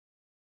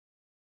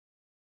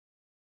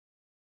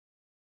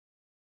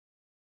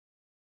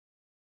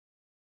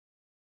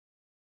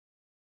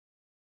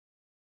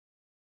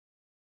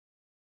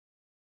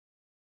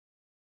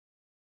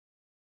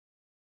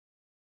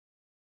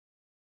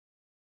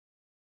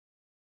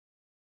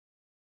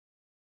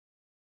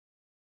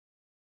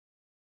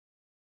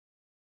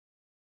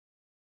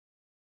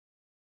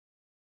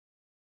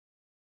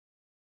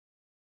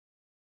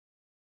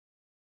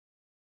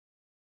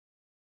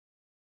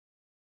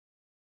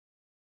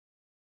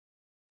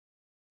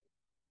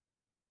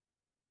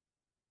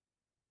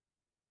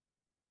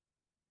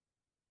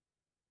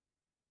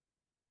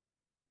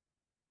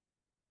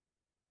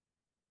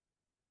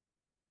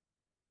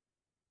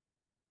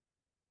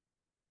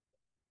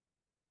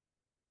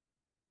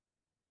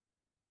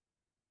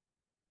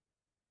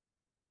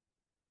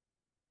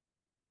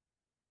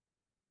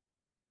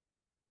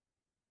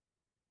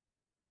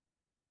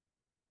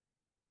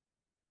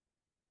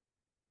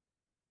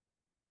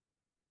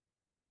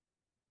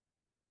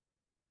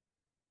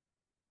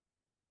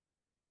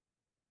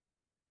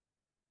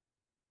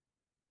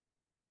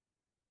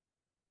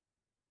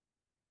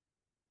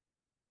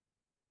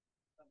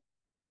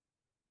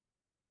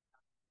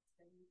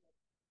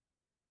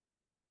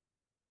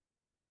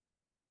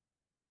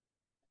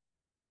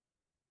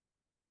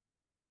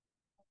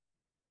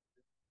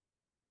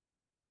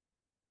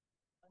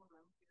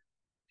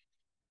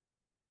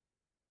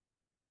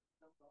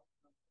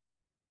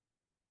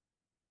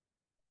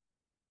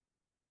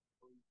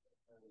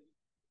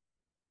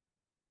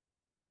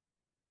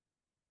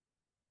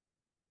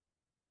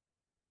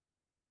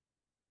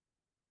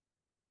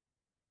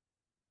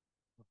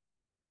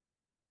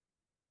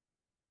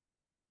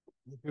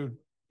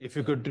If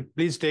you could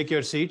please take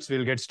your seats,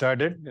 we'll get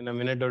started in a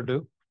minute or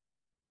two.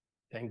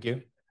 Thank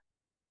you.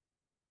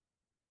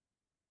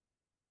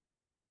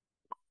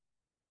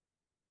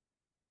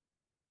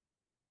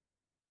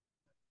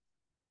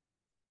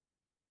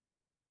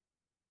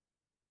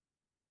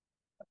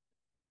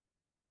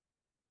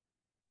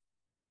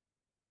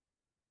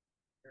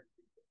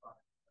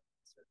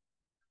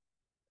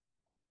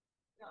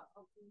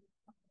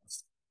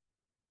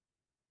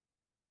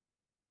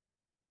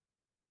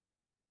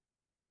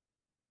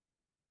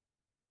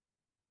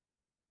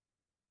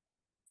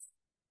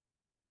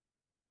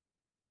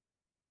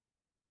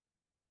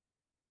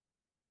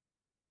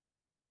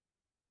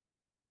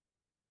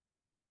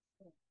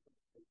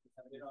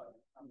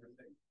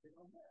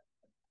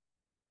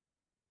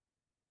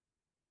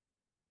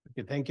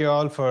 Okay, thank you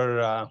all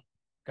for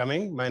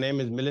coming. My name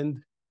is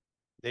Milind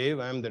Dev.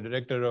 I'm the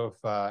director of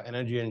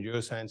Energy and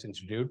Geoscience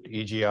Institute,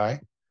 EGI.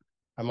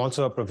 I'm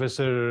also a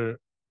professor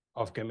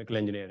of chemical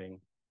engineering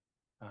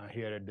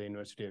here at the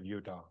University of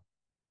Utah.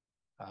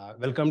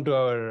 Welcome to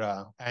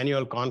our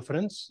annual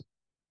conference.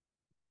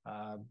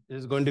 This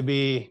is going to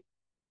be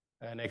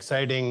an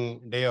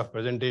exciting day of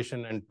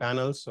presentation and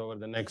panels over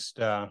the next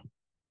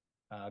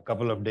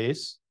couple of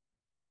days.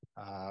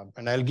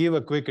 And I'll give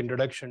a quick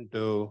introduction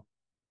to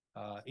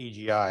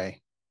EGI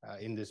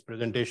in this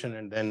presentation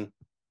and then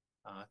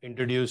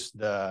introduce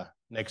the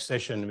next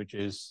session, which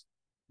is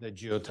the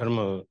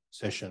geothermal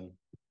session.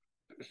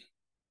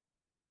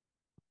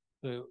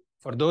 So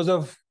for those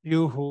of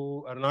you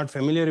who are not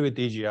familiar with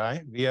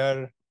EGI, we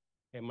are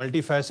a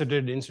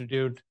multifaceted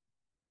institute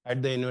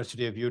at the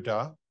University of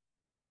Utah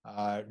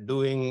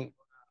doing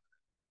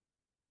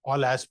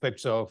all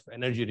aspects of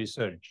energy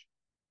research.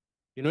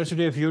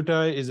 University of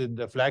Utah is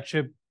the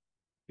flagship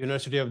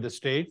university of the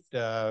state,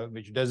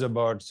 which does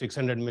about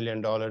 $600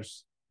 million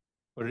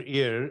per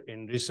year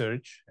in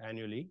research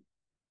annually,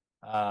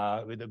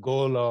 with a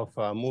goal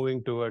of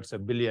moving towards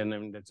 $1 billion,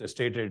 and that's a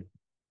stated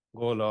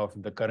goal of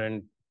the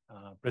current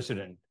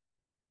president.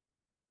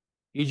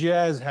 EGI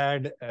has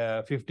had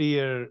a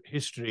 50-year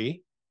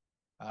history,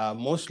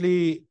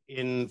 mostly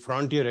in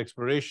frontier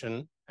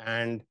exploration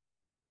and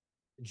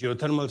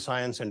geothermal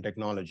science and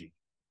technology.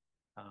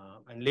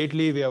 And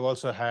lately, we have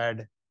also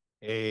had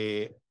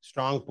a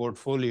strong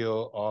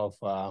portfolio of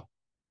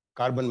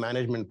carbon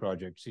management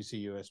projects,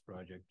 CCUS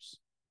projects.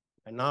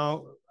 And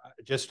now,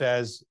 just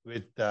as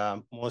with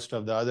most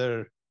of the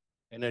other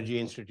energy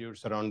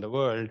institutes around the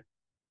world,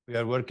 we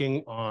are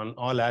working on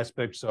all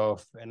aspects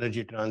of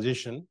energy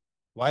transition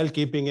while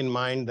keeping in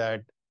mind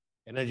that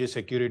energy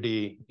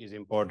security is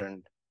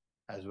important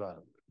as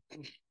well.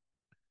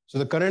 So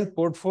the current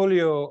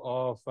portfolio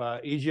of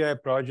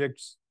EGI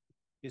projects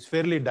is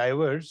fairly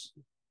diverse.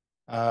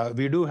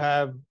 We do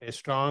have a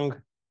strong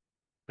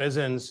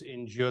presence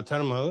in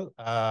geothermal,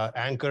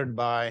 anchored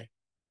by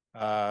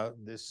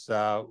this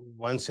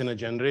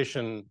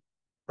once-in-a-generation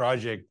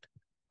project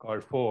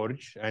called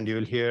Forge, and you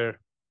will hear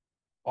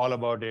all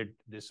about it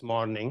this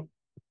morning.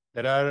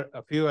 There are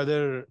a few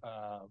other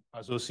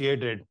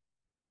associated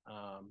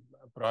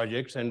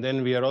projects, and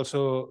then we are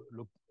also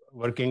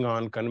working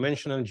on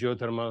conventional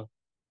geothermal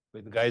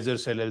with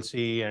Geysers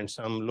LLC and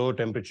some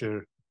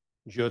low-temperature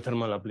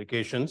geothermal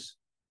applications.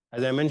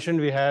 As I mentioned,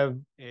 we have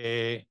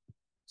a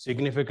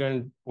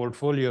significant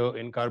portfolio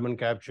in carbon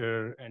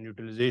capture and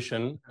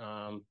utilization.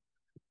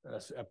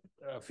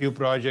 A few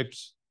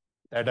projects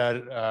that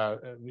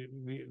are,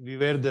 we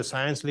were the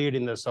science lead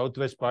in the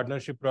Southwest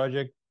Partnership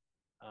Project,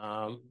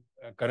 a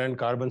current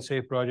Carbon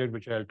Safe project,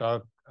 which I'll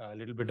talk a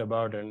little bit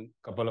about, and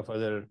a couple of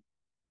other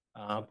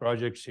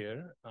projects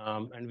here.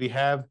 And we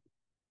have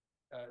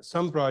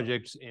some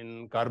projects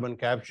in carbon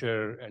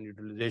capture and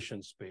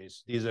utilization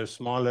space. These are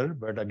smaller,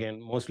 but again,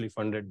 mostly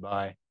funded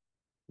by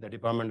the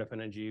Department of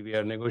Energy. We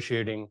are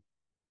negotiating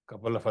a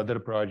couple of other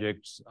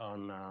projects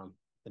on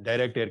the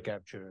direct air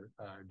capture,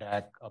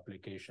 DAC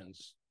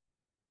applications.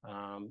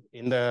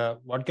 In the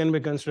what can be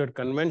considered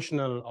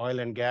conventional oil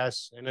and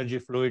gas, energy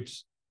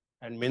fluids,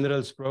 and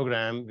minerals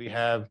program, we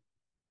have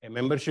a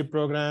membership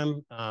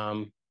program,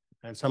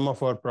 and some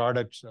of our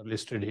products are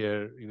listed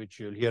here, which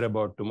you'll hear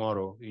about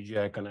tomorrow.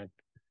 EGI Connect,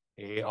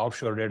 a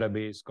offshore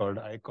database called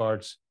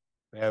ICORDS.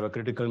 We have a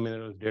critical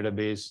minerals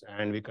database,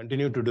 and we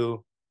continue to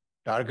do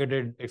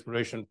targeted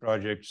exploration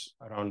projects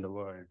around the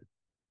world.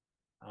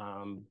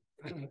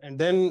 And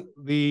then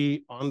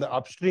we, on the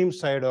upstream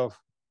side of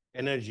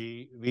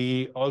energy,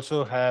 we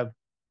also have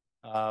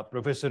a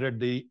professor at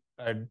the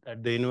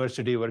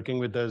university working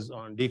with us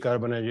on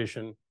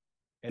decarbonization,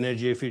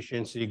 energy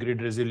efficiency,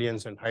 grid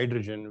resilience, and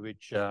hydrogen,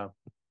 which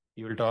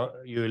you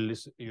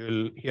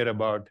will hear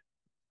about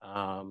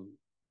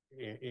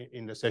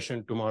in the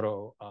session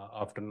tomorrow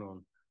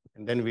afternoon.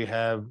 And then we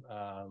have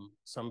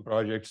some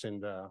projects in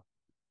the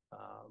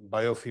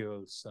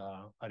biofuels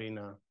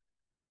arena.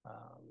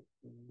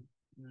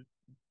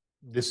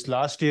 This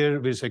last year,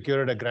 we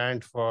secured a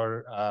grant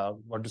for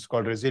what is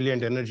called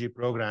Resilient Energy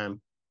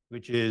Program,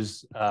 which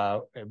is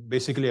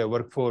basically a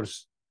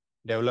workforce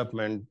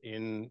development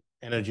in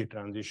energy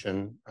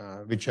transition,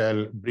 which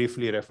I'll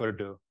briefly refer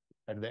to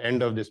at the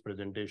end of this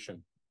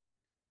presentation.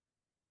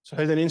 So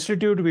as an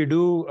institute, we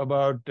do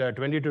about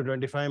 $20 to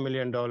 $25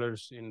 million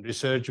in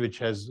research, which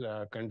has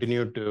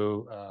continued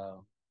to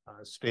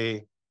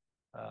stay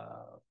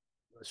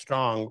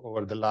strong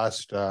over the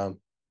last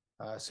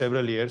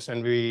several years.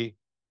 And we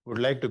would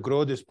like to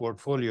grow this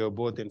portfolio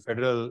both in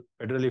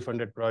federally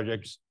funded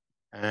projects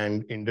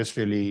and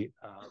industrially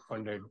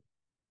funded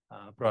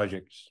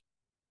projects.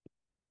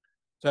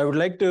 So I would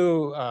like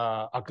to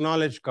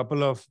acknowledge a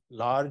couple of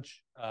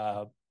large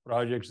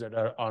projects that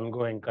are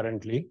ongoing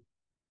currently.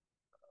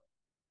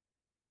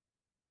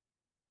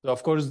 So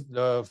of course,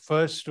 the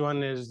first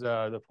one is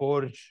the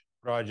Forge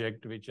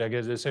project, which I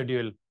guess I said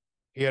you'll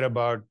hear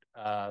about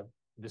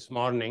this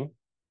morning.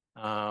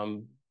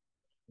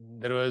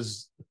 There were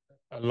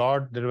a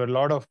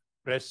lot of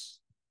press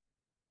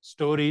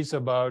stories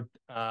about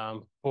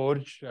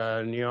Forge,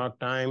 New York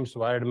Times,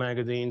 Wired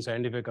Magazine,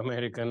 Scientific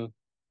American,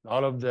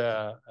 all of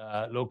the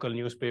local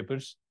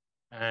newspapers.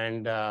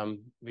 And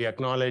we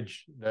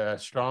acknowledge the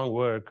strong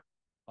work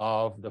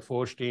of the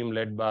Forge team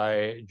led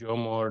by Joe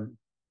Moore,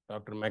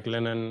 Dr.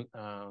 McLennan,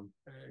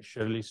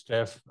 Shirley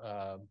Steff,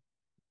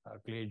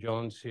 Clay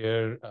Jones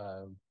here,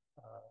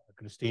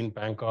 Christine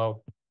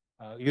Pankow.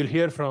 You'll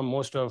hear from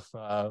most of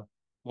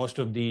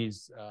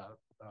these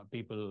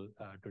people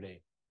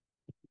today.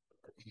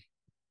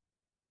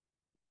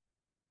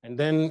 And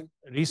then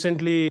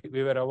recently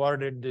we were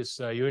awarded this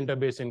Uinta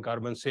Basin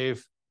Carbon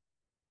Safe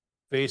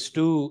Phase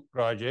 2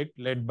 project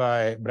led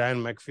by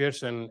Brian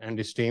McPherson and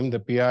his team. The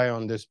PI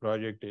on this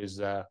project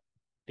is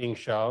Ting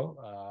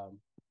Shao,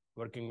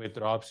 working with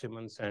Rob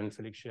Simmons and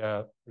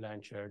Felicia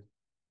Blanchard,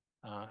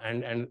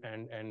 and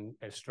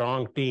a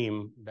strong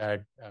team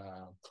that's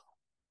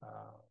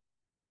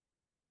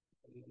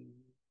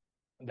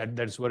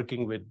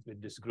working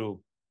with this group.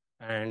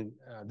 And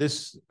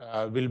this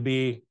will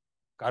be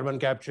carbon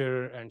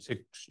capture and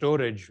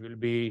storage will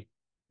be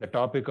the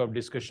topic of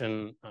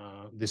discussion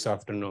this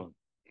afternoon.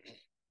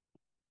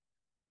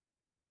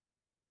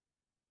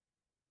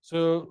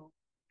 So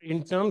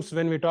in terms,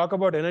 when we talk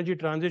about energy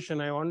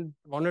transition, I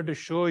wanted to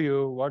show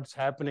you what's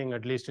happening,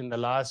 at least in the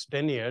last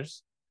 10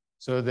 years.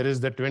 So there is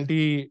the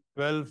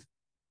 2012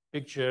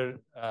 picture.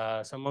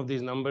 Some of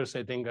these numbers,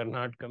 I think, are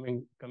not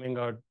coming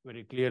out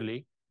very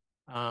clearly.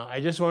 I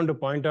just want to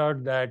point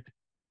out that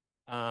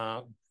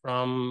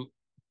from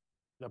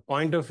the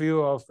point of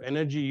view of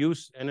energy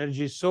use,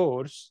 energy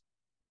source,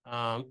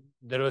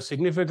 there was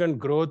significant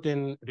growth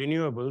in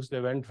renewables. They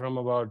went from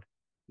about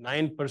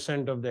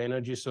 9% of the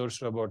energy source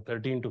to about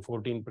 13 to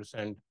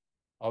 14%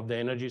 of the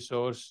energy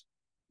source.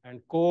 And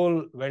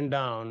coal went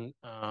down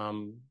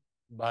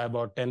by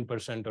about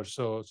 10% or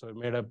so. So it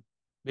made up,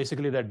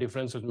 basically that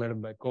difference was made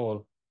up by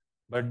coal.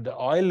 But the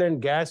oil and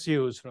gas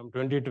use from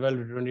 2012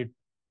 to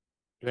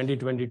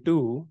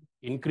 2022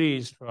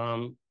 increased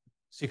from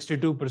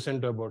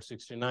 62% to about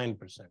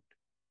 69%.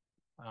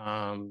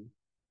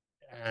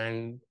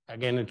 And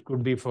again, it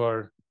could be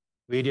for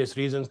various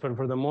reasons, but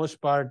for the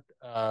most part,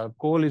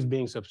 coal is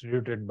being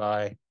substituted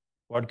by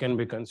what can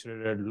be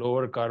considered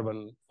lower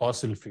carbon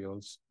fossil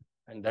fuels.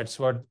 And that's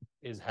what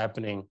is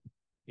happening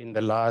in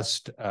the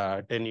last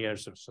 10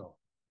 years or so.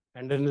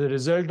 And then the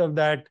result of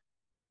that,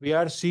 we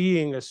are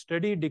seeing a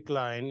steady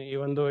decline,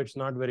 even though it's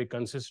not very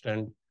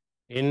consistent.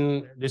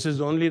 This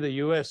is only the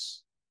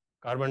US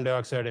carbon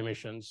dioxide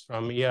emissions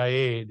from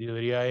EIA, these are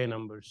EIA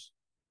numbers,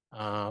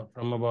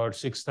 from about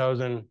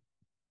 6,000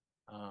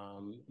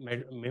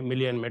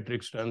 million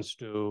metric tons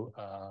to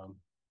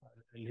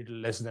a little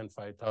less than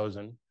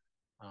 5,000.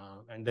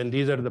 And then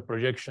these are the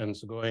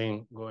projections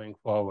going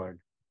forward.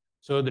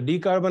 So the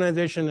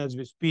decarbonization as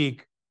we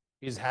speak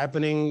is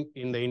happening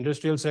in the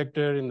industrial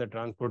sector, in the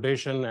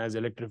transportation as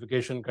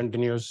electrification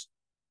continues,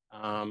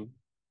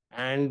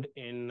 and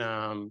in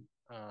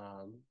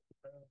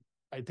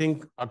I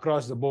think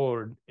across the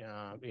board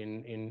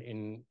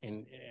in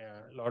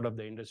a lot of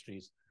the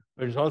industries.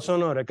 But it's also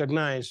now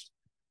recognized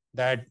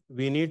that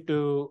we need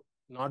to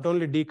not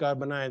only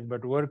decarbonize,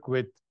 but work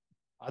with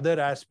other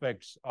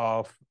aspects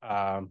of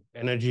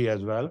energy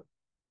as well,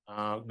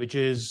 which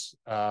is,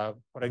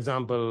 for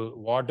example,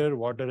 water.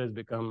 Water has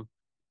become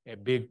a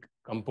big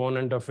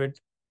component of it.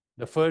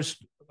 The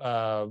first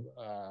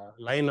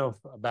line of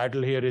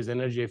battle here is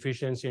energy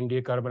efficiency and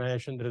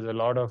decarbonization. There is a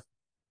lot of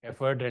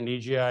effort, and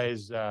EGI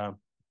is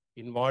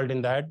involved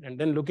in that. And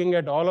then looking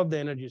at all of the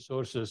energy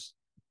sources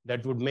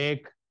that would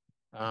make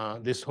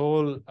this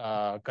whole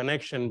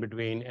connection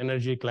between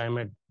energy,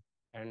 climate,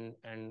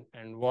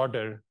 and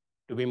water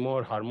to be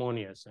more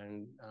harmonious.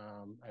 And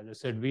as I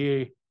said,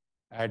 we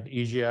at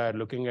EGI are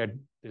looking at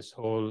this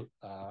whole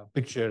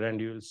picture, and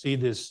you'll see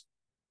this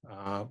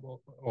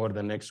over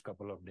the next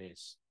couple of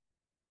days.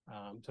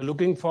 So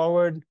looking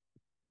forward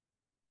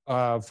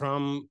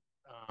from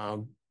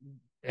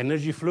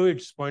energy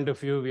fluids point of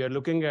view, we are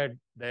looking at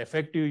the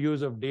effective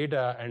use of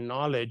data and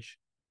knowledge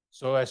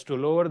so as to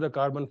lower the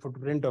carbon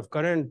footprint of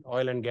current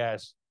oil and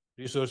gas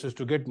resources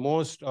to get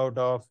most out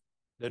of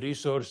the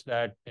resource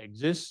that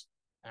exists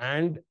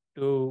and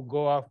to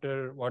go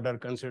after what are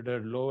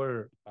considered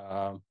lower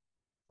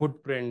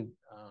footprint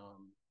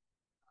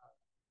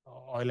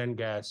oil and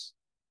gas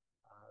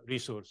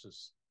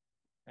resources.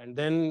 And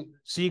then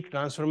seek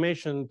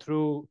transformation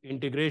through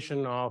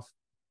integration of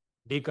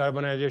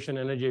decarbonization,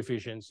 energy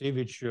efficiency,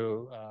 which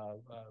you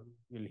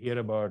will hear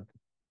about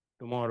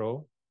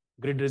tomorrow,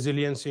 grid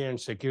resiliency and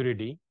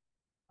security.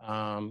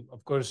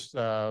 Of course,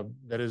 there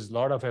is a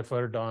lot of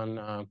effort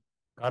on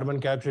carbon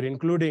capture,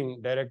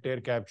 including direct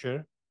air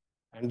capture,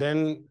 and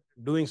then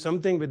doing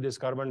something with this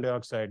carbon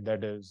dioxide.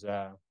 That is,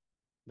 the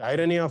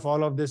irony of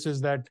all of this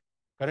is that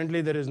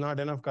currently there is not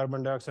enough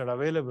carbon dioxide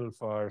available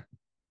for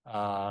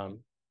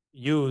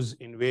use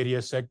in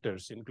various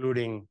sectors,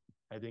 including,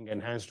 I think,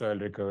 enhanced oil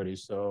recovery.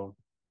 So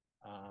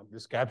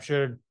this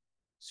captured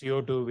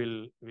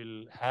CO2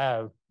 will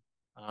have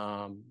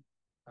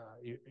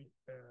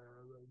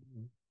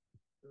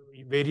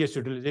various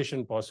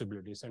utilization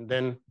possibilities. And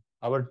then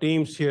our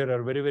teams here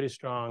are very, very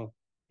strong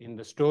in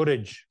the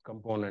storage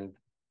component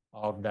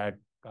of that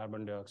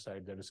carbon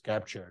dioxide that is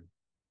captured.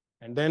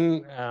 And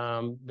then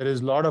there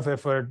is a lot of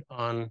effort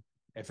on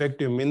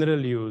effective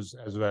mineral use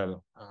as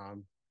well.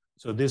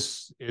 So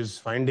this is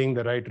finding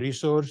the right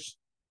resource,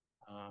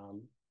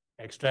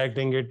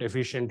 extracting it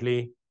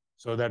efficiently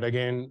so that,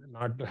 again,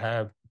 not to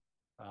have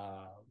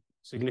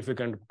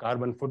significant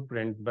carbon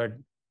footprint, but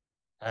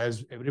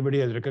as everybody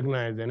has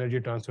recognized, energy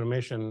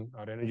transformation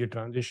or energy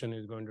transition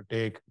is going to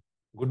take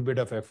a good bit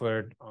of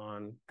effort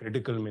on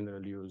critical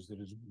mineral use.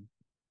 There is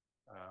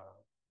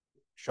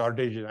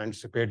shortage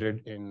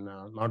anticipated in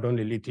not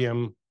only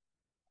lithium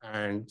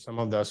and some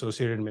of the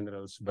associated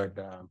minerals, but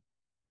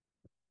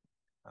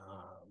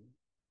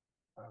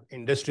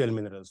industrial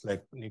minerals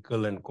like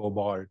nickel and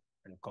cobalt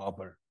and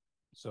copper.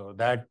 So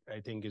that, I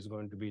think, is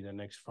going to be the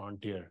next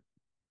frontier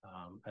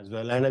as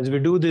well. And as we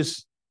do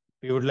this,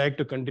 we would like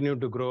to continue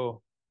to grow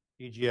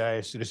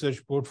EGI's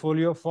research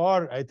portfolio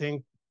for, I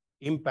think,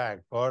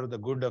 impact for the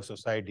good of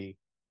society.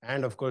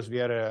 And of course,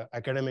 we are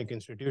academic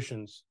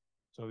institutions.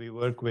 So we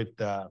work with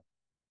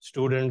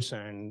students,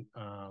 and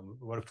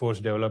workforce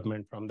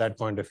development from that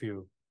point of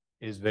view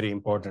is very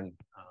important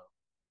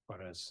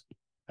for us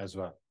as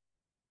well.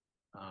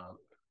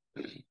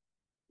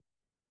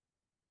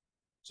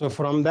 So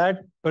from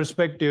that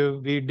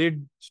perspective, we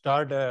did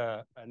start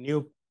a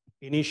new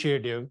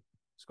initiative.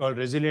 It's called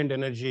Resilient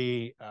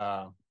Energy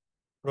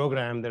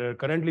Program. There are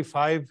currently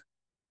 5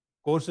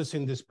 courses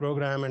in this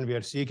program, and we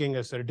are seeking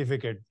a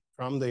certificate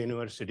from the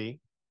university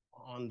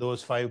on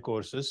those 5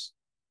 courses.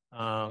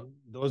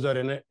 Those are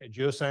in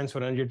geoscience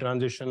for energy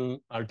transition,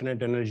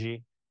 alternate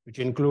energy, which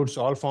includes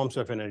all forms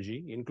of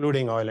energy,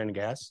 including oil and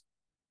gas,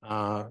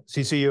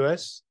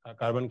 CCUS,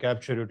 carbon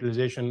capture,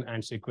 utilization,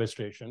 and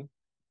sequestration.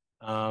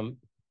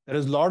 There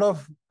is a lot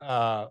of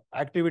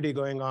activity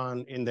going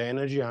on in the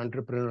energy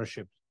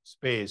entrepreneurship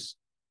space.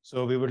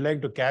 So we would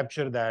like to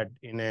capture that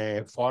in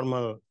a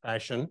formal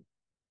fashion.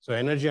 So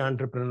energy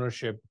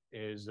entrepreneurship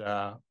is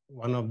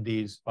one of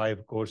these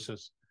 5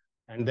 courses.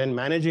 And then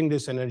managing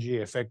this energy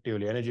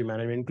effectively, energy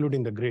management,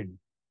 including the grid,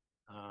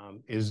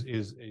 is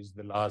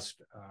the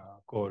last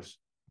course.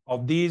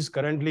 Of these,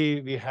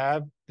 currently we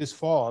have this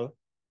fall,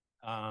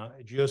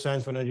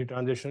 geoscience for energy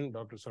transition,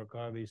 Dr.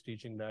 Sarkavi is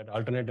teaching that.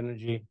 Alternate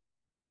energy,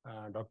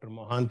 Dr.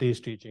 Mohanty is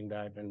teaching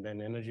that. And then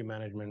energy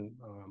management,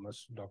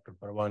 Dr.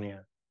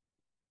 Parwania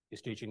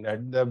is teaching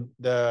that.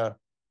 The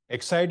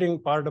exciting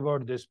part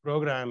about this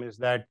program is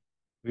that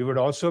we would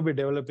also be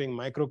developing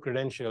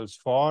micro-credentials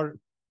for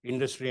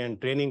industry and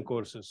training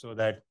courses so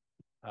that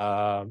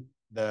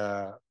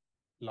the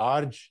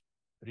large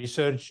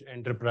research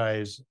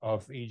enterprise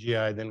of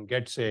EGI then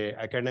gets a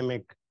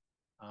academic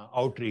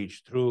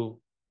outreach through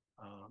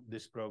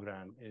this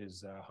program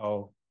is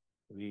how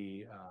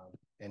we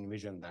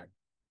envision that.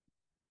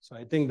 So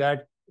I think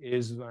that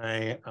is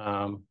my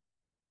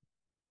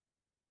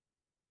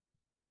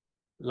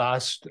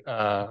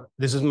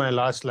this is my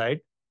last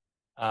slide.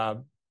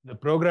 The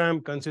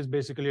program consists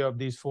basically of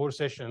these 4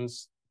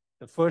 sessions.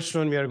 The first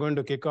one, we are going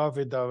to kick off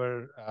with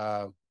our,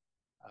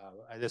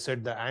 as I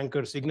said, the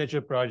anchor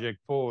signature project,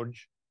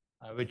 Forge,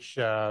 which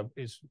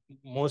is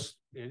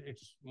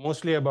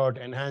mostly about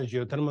enhanced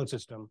geothermal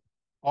system,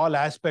 all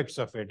aspects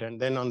of it. And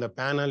then on the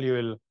panel, you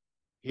will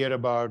hear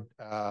about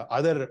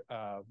other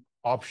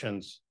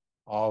options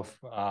of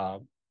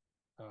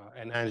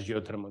enhanced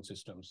geothermal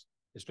systems,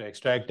 is to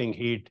extracting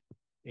heat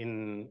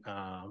in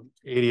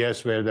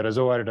areas where the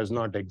reservoir does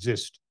not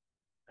exist.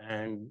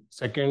 And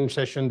second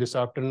session this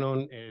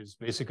afternoon is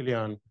basically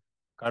on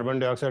carbon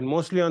dioxide,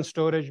 mostly on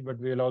storage, but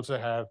we'll also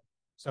have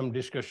some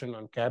discussion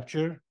on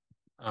capture.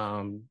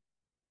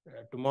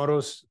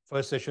 Tomorrow's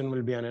first session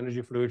will be on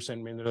energy fluids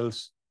and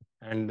minerals.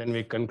 And then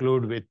we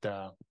conclude with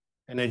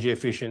energy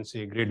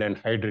efficiency, grid, and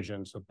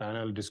hydrogen. So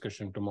panel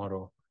discussion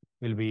tomorrow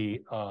will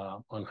be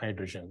on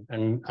hydrogen.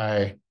 And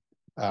I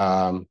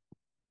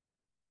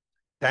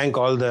thank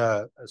all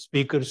the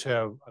speakers who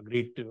have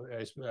agreed to,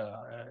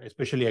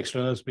 especially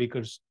external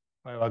speakers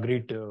who have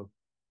agreed to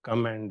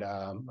come and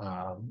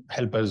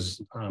help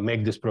us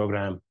make this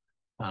program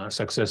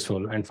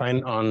successful. And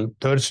on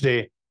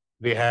Thursday,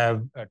 we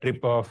have a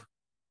trip of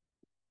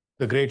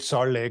the Great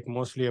Salt Lake,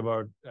 mostly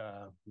about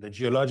the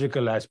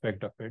geological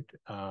aspect of it.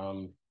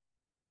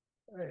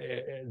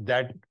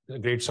 That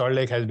Great Salt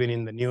Lake has been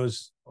in the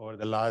news over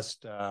the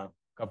last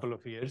couple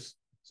of years.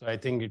 So I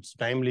think it's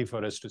timely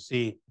for us to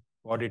see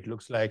what it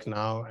looks like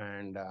now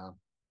and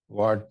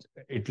what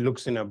it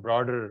looks in a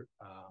broader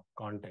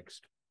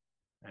context.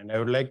 And I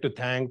would like to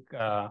thank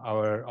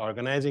our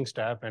organizing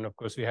staff. And of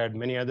course, we had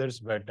many others,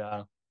 but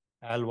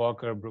Al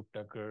Walker, Brooke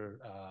Tucker,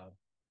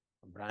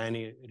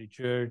 Brian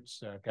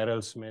Richards,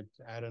 Carol Smith,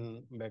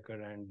 Aaron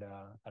Becker, and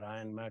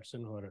Ryan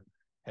Matson, who are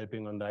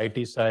helping on the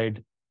IT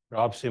side,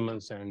 Rob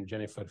Simmons, and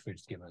Jennifer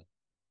Fitzgibbon.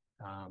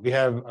 We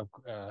have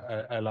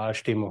a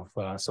large team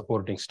of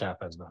supporting staff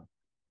as well.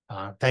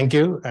 Thank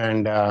you.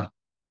 And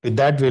with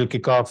that, we'll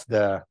kick off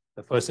the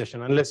first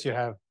session, unless you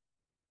have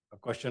a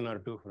question or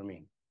two for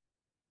me.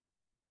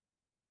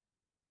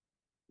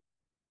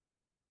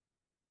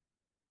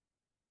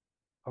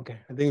 Okay,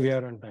 I think we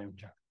are on time,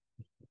 Jack.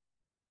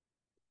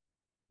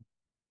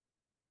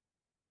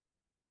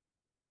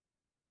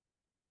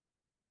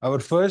 Our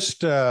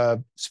first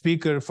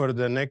speaker for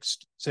the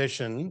next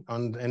session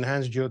on the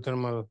enhanced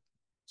geothermal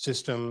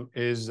system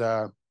is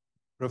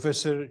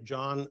Professor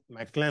John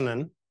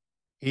McLennan.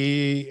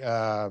 He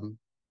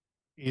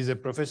is a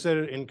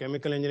professor in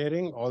chemical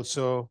engineering,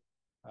 also,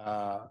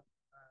 I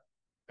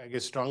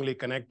guess, strongly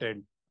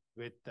connected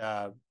with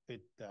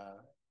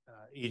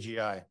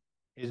EGI.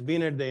 He's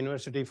been at the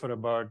university for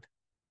about,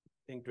 I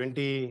think,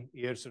 20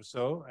 years or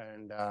so,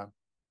 and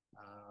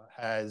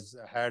has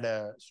had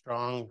a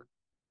strong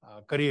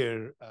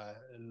career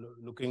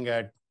looking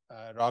at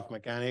rock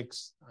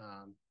mechanics,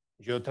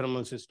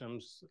 geothermal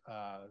systems,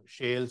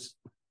 shales,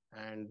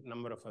 and a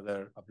number of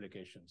other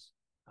applications.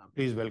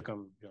 Please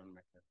welcome John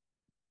McLennan.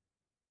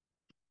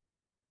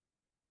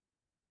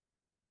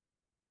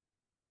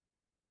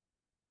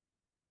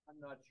 I'm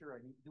not sure.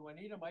 Do I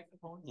need a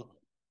microphone? No.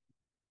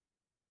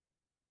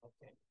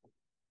 Okay.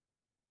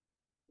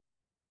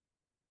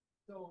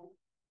 So,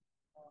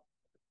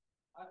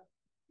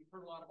 you've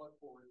heard a lot about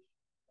Forge.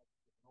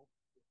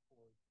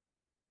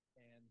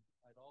 And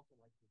I'd also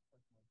like to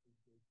express my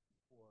appreciation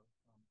for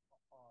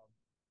our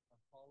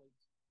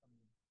colleagues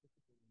coming and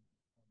participating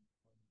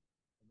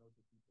and those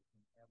of people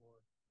from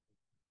Avor,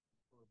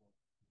 Verbal,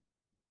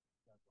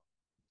 etc.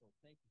 So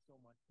thank you so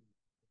much for your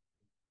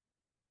participation.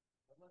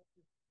 But let's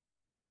just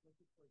break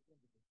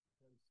into this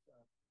because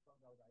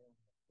found out I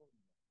only have 40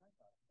 minutes. I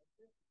thought that's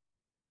it.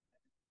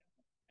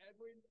 And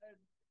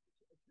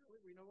surely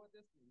we know what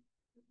this means.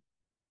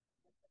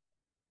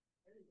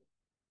 Anyway,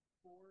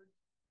 Forge.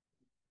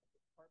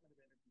 Department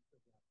of Energy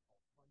program called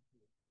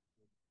Frontier for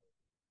research.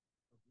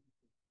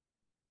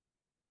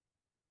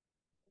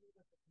 Many of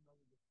us are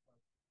familiar with and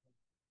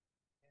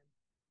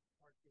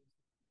our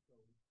cases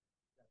shows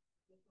that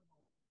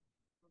geothermal,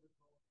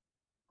 protocol,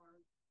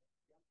 current,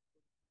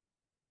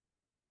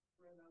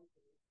 spread out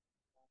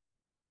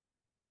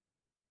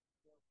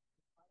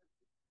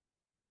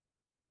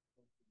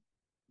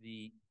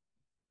the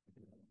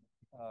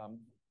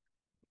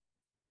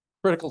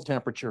critical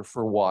temperature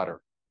for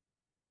water.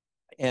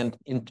 And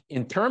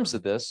in terms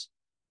of this,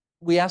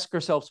 we ask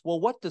ourselves, well,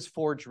 what does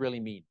Forge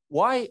really mean?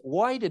 Why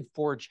did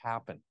Forge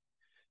happen?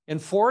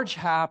 And Forge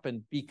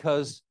happened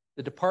because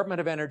the Department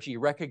of Energy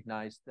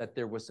recognized that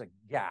there was a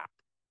gap,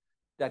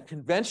 that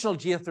conventional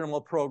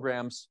geothermal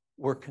programs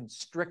were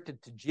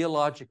constricted to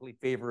geologically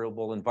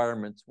favorable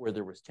environments where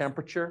there was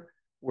temperature,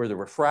 where there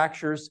were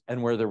fractures,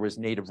 and where there was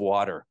native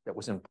water that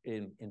was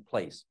in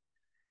place.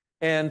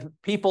 And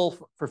people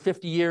for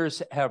 50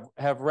 years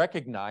have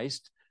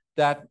recognized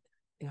that,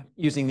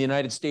 using the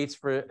United States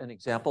for an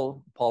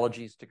example,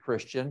 apologies to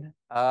Christian,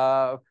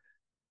 that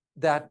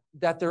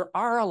there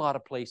are a lot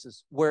of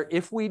places where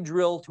if we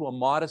drill to a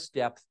modest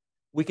depth,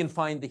 we can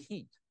find the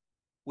heat.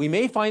 We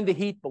may find the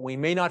heat, but we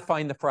may not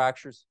find the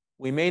fractures.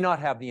 We may not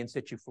have the in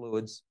situ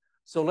fluids.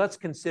 So let's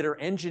consider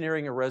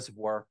engineering a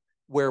reservoir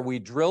where we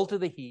drill to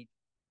the heat,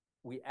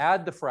 we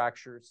add the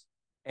fractures,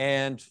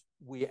 and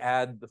we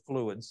add the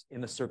fluids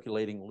in a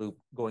circulating loop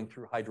going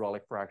through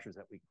hydraulic fractures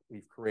that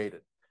we've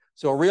created.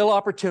 So a real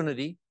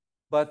opportunity,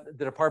 but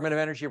the Department of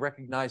Energy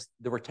recognized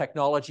there were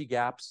technology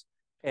gaps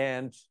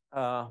and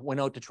went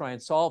out to try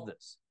and solve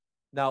this.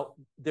 Now,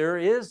 there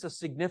is a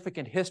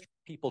significant history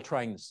of people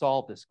trying to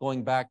solve this,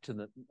 going back to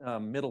the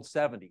middle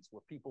 70s,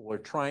 where people were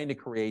trying to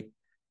create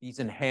these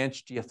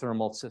enhanced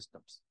geothermal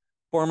systems,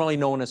 formerly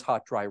known as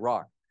hot, dry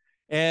rock.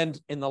 And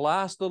in the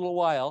last little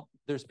while,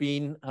 there's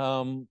been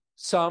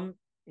some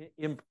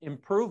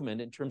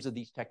improvement in terms of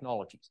these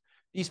technologies.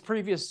 These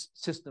previous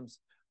systems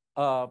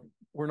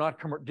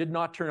did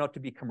not turn out to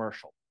be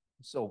commercial.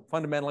 So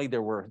fundamentally,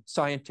 there were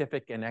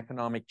scientific and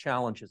economic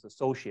challenges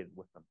associated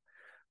with them.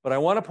 But I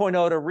want to point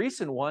out a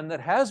recent one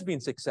that has been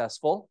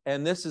successful,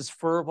 and this is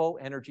Fervo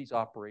Energy's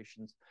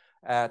operations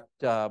at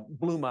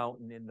Blue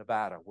Mountain in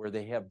Nevada, where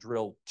they have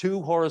drilled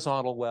 2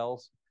 horizontal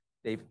wells.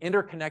 They've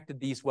interconnected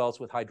these wells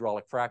with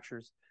hydraulic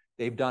fractures.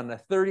 They've done a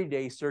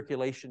 30-day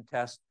circulation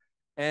test,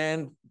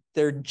 and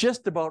they're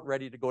just about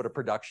ready to go to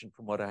production,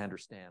 from what I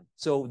understand.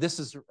 So this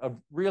is a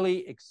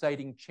really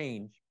exciting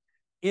change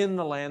in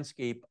the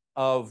landscape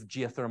of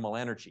geothermal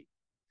energy.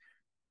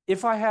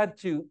 If I had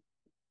to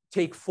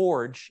take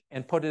Forge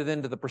and put it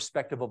into the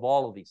perspective of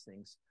all of these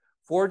things,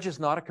 Forge is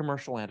not a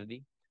commercial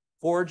entity.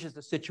 Forge is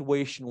a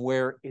situation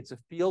where it's a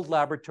field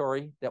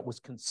laboratory that was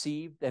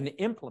conceived and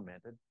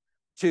implemented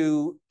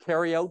to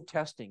carry out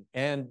testing,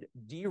 and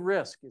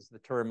de-risk is the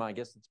term, I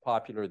guess it's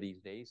popular these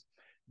days.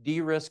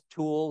 De-risk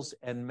tools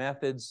and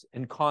methods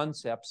and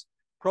concepts,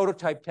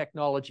 prototype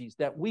technologies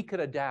that we could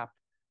adapt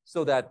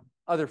so that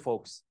other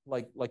folks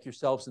like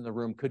yourselves in the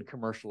room could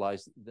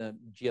commercialize the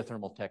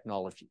geothermal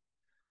technology.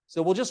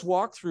 So we'll just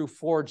walk through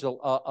Forge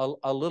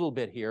a little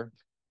bit here.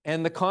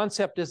 And the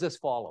concept is as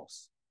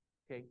follows.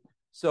 Okay,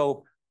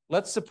 so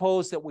let's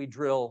suppose that we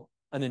drill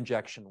an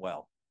injection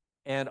well.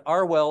 And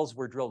our wells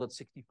were drilled at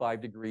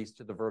 65 degrees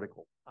to the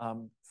vertical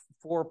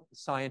for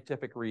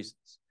scientific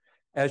reasons.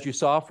 As you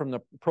saw from the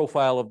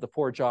profile of the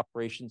Forge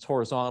operations,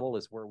 horizontal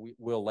is where we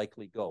will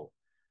likely go.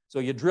 So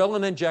you drill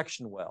an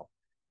injection well.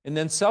 And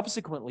then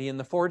subsequently in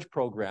the Forge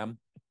program,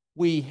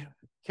 we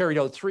carried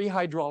out 3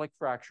 hydraulic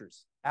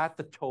fractures at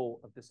the toe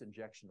of this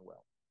injection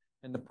well.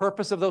 And the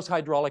purpose of those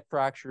hydraulic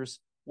fractures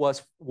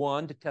was,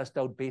 1, to test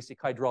out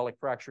basic hydraulic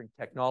fracturing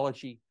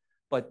technology,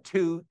 but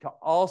 2, to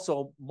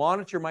also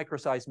monitor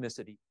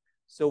microseismicity.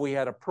 So we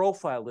had a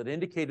profile that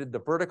indicated the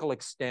vertical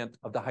extent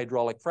of the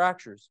hydraulic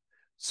fractures,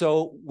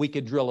 so we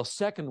could drill a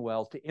second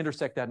well to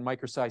intersect that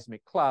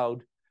microseismic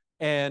cloud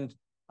and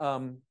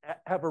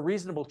have a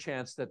reasonable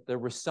chance that there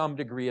was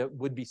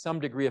would be some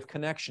degree of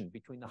connection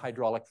between the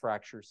hydraulic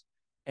fractures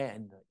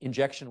and the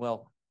injection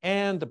well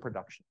and the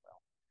production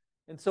well.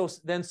 And so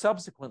then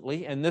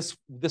subsequently, and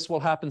this will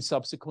happen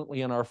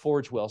subsequently in our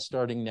Forge well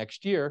starting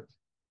next year,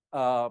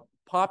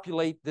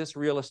 populate this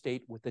real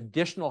estate with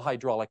additional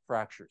hydraulic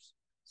fractures.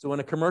 So in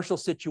a commercial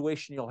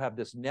situation, you'll have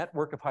this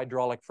network of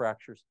hydraulic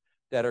fractures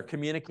that are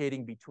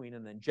communicating between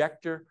an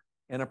injector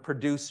and a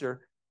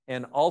producer.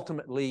 And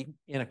ultimately,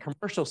 in a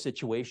commercial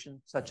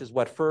situation, such as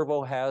what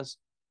Fervo has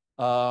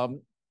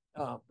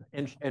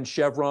and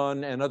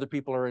Chevron and other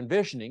people are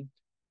envisioning,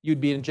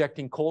 you'd be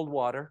injecting cold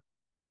water,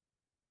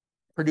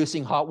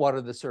 producing hot water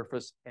to the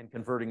surface, and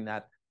converting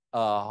that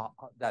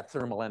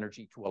thermal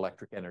energy to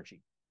electric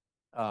energy.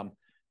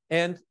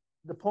 And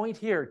the point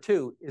here,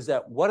 too, is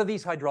that what have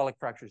these hydraulic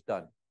fractures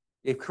done?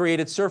 They've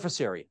created surface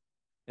area.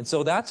 And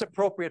so that's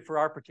appropriate for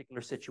our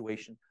particular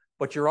situation.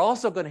 But you're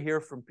also going to hear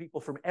from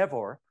people from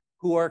Evor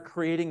who are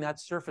creating that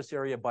surface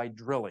area by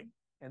drilling.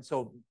 And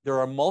so there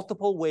are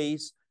multiple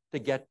ways to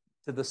get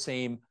to the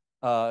same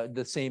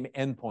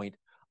endpoint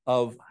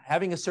of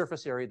having a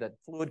surface area that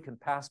fluid can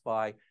pass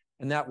by,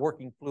 and that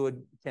working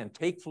fluid can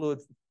take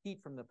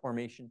heat from the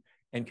formation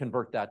and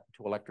convert that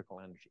to electrical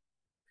energy.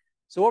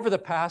 So over the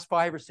past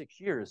 5 or 6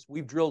 years,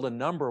 we've drilled a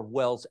number of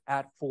wells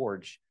at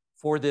Forge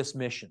for this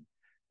mission.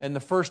 And the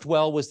first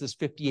well was this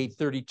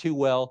 5832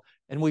 well,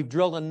 and we've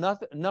drilled a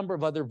number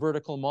of other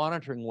vertical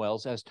monitoring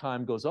wells as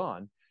time goes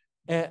on.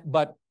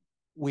 But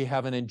we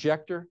have an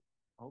injector.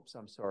 Oops,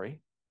 I'm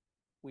sorry.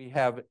 We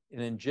have an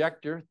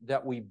injector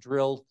that we've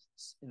drilled,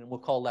 and we'll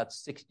call that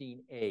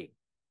 16A.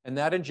 And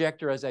that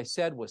injector, as I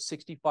said, was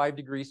 65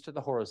 degrees to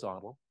the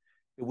horizontal.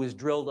 It was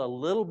drilled a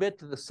little bit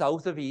to the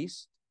south of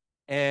east.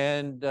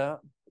 And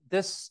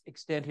this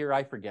extent here,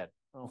 I forget,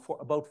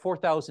 about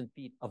 4,000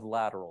 feet of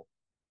lateral.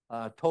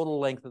 Total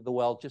length of the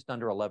well, just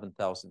under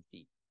 11,000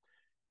 feet.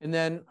 And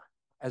then,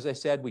 as I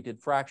said, we did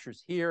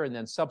fractures here. And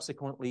then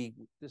subsequently,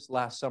 this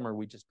last summer,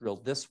 we just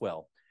drilled this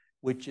well,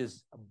 which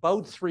is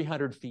about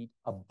 300 feet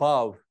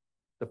above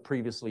the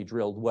previously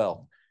drilled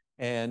well,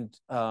 and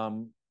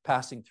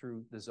passing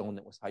through the zone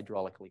that was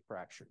hydraulically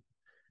fractured.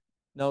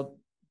 Now,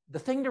 the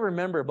thing to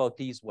remember about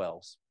these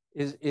wells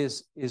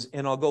is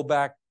and I'll go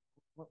back,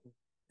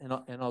 and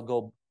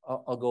I'll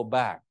go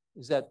back,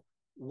 is that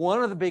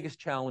one of the biggest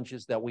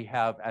challenges that we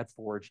have at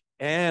Forge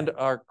and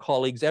our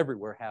colleagues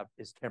everywhere have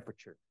is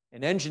temperature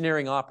and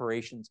engineering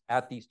operations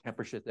at these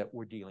temperatures that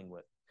we're dealing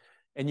with.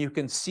 And you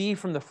can see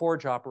from the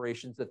Forge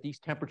operations that these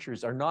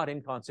temperatures are not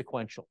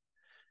inconsequential.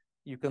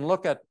 You can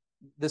look at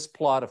this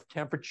plot of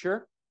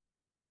temperature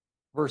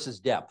versus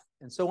depth.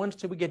 And so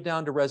once we get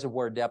down to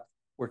reservoir depth,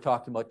 we're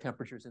talking about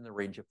temperatures in the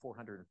range of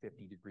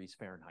 450 degrees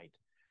Fahrenheit.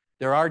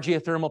 There are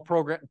geothermal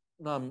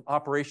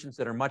operations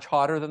that are much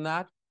hotter than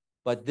that,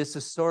 but this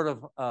is sort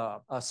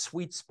of a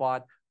sweet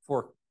spot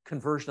for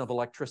conversion of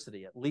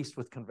electricity, at least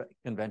with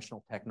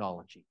conventional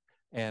technology.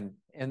 And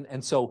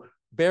so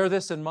bear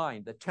this in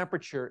mind, the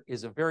temperature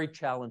is a very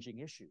challenging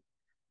issue.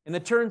 And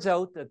it turns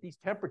out that these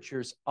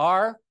temperatures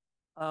are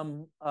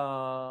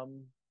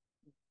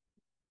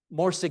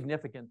more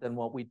significant than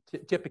what we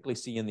typically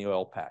see in the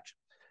oil patch.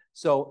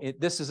 So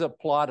this is a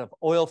plot of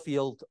oil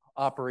field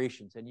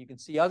operations. And you can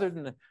see other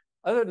than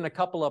a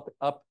couple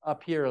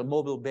up here in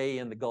Mobile Bay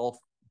in the Gulf,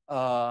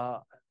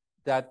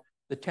 that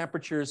the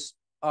temperatures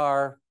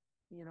are,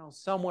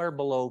 somewhere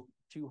below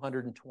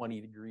 220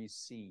 degrees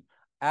C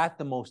at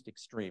the most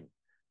extreme.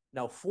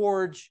 Now,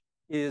 Forge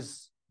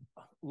is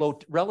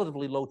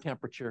relatively low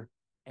temperature,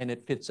 and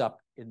it fits up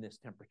in this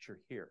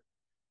temperature here.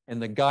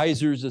 and the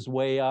geysers is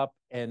way up,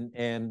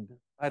 and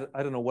I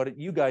don't know what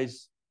you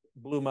guys,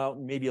 Blue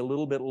Mountain, maybe a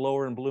little bit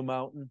lower in Blue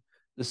Mountain.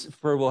 This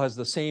Fervo has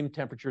the same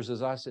temperatures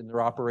as us in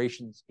their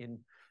operations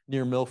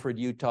near Milford,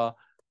 Utah.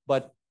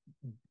 But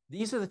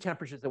these are the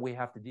temperatures that we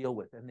have to deal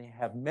with, and they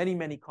have many,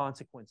 many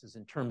consequences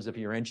in terms of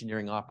your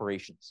engineering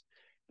operations.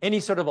 Any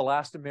sort of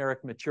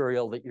elastomeric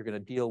material that you're going to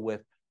deal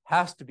with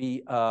has to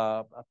be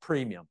a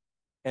premium.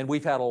 And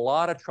we've had a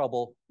lot of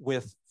trouble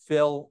with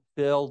filled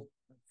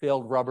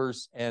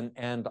rubbers and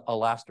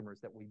elastomers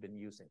that we've been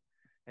using.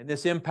 And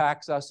this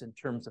impacts us in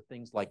terms of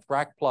things like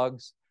frac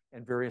plugs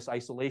and various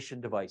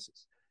isolation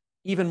devices.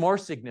 Even more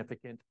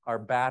significant are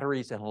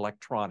batteries and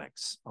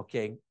electronics,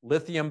 okay?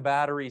 Lithium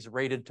batteries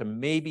rated to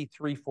maybe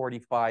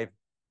 345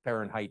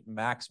 Fahrenheit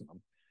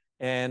maximum.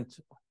 And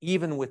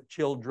even with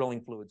chilled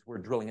drilling fluids, we're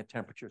drilling at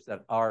temperatures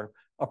that are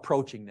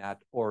approaching that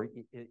or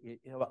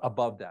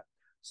above that.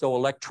 So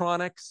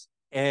electronics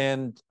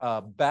and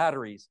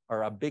batteries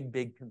are a big,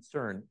 big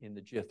concern in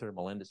the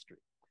geothermal industry.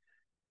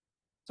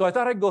 So I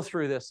thought I'd go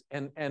through this,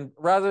 and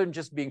rather than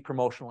just being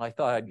promotional, I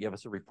thought I'd give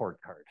us a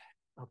report card.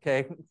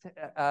 Okay,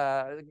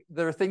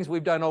 there are things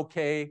we've done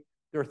okay.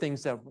 There are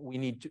things that we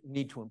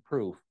need to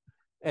improve.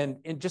 And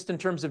just in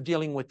terms of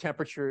dealing with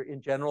temperature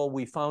in general,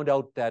 we found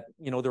out that,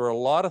 you know, there are a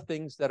lot of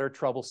things that are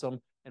troublesome,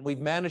 and we've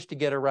managed to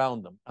get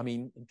around them. I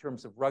mean, in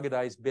terms of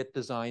ruggedized bit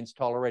designs,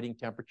 tolerating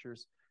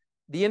temperatures,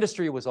 the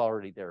industry was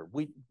already there.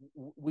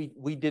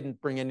 We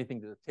didn't bring anything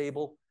to the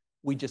table.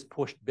 We just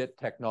pushed bit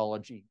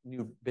technology,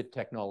 new bit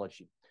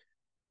technology.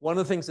 One of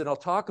the things that I'll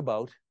talk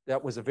about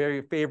that was a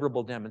very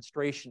favorable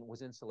demonstration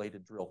was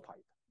insulated drill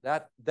pipe.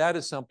 That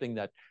is something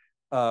that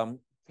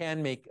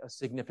can make a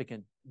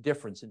significant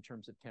difference in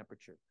terms of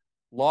temperature.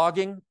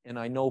 Logging, and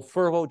I know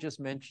Fervo just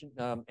mentioned,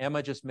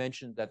 Emma just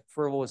mentioned that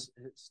Fervo has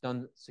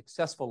done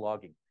successful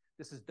logging.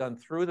 This is done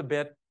through the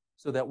bit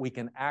so that we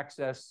can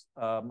access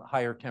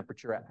higher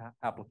temperature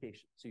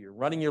applications. So you're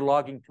running your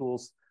logging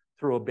tools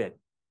through a bit.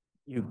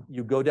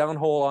 You go down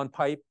hole on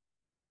pipe,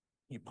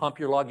 you pump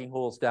your logging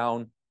holes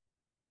down,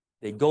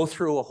 they go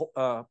through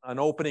an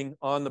opening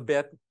on the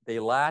bit, they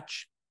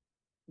latch,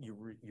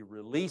 you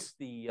release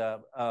the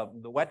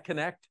wet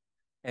connect,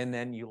 and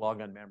then you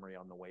log on memory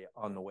on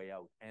the way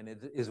out. And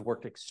it has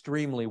worked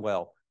extremely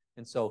well.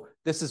 And so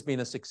this has been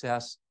a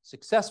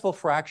successful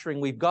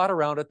fracturing. We've got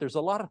around it. There's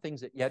a lot of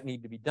things that yet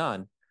need to be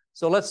done.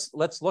 So let's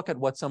look at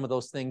what some of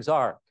those things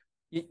are.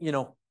 You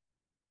know,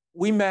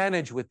 we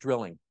manage with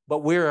drilling, but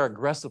we're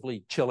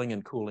aggressively chilling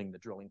and cooling the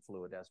drilling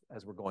fluid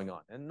as we're going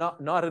on, and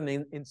not an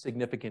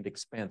insignificant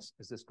expense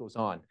as this goes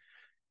on.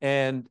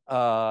 And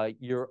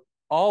you're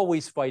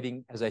always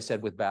fighting, as I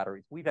said, with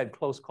batteries. We've had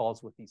close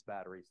calls with these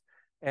batteries,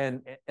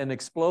 and an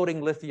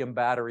exploding lithium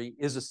battery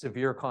is a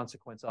severe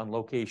consequence on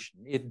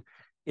location.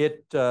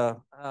 It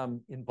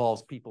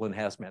involves people in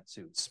hazmat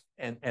suits,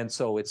 and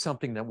so it's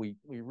something that we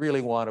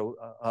really want to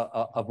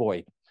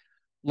avoid.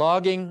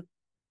 Logging.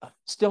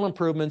 Still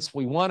improvements.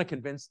 We want to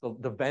convince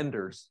the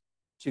vendors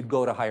to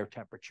go to higher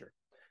temperature.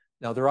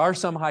 Now, there are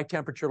some high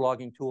temperature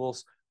logging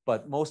tools,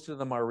 but most of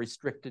them are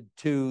restricted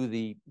to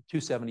the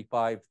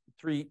 275,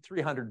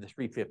 300 to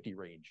 350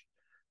 range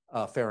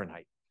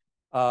Fahrenheit.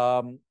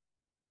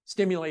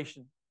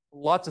 Stimulation,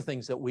 lots of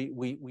things that we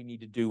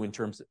need to do in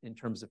terms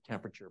of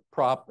temperature.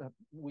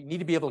 We need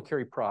to be able to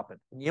carry proppant.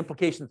 And the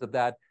implications of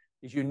that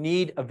is you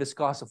need a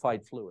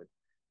viscosified fluid.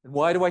 And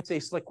why do I say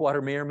slick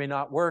water may or may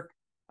not work?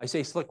 I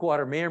say slick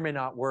water may or may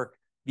not work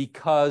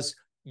because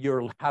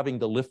you're having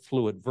to lift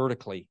fluid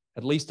vertically,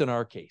 at least in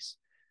our case.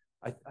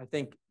 I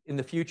think in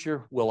the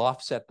future, we'll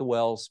offset the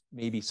wells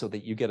maybe so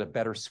that you get a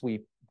better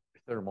sweep,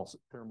 thermal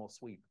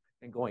sweep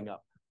and going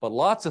up. But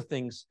lots of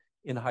things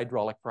in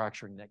hydraulic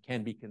fracturing that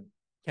can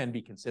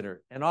be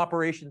considered. And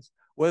operations,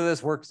 whether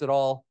this works at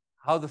all,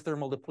 how the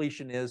thermal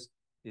depletion is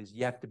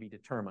yet to be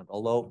determined,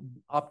 although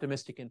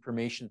optimistic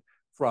information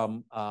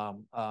from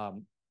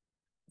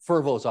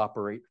Fervo's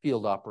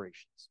field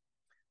operations.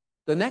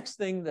 The next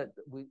thing that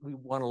we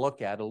want to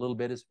look at a little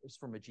bit is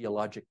from a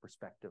geologic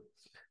perspective.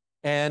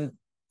 And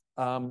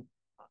I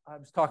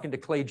was talking to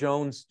Clay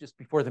Jones just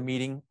before the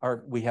meeting.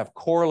 We have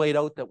core laid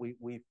out that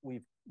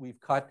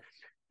we've cut.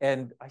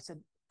 And I said,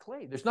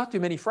 Clay, there's not too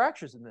many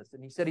fractures in this.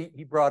 And he said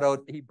he brought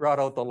out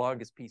the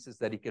longest pieces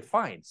that he could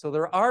find. So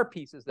there are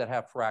pieces that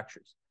have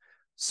fractures.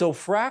 So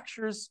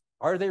fractures,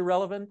 are they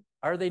relevant?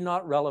 Are they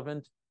not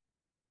relevant?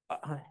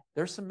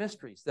 There's some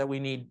mysteries that we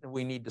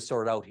need to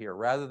sort out here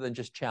rather than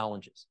just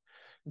challenges.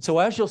 And so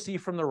as you'll see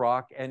from the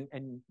rock, and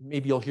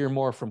maybe you'll hear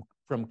more from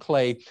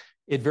Clay,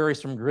 it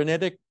varies from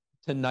granitic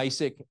to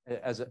gneissic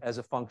as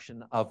a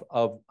function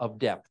of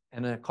depth.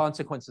 And the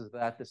consequences of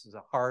that, this is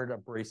a hard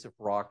abrasive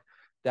rock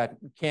that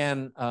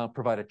can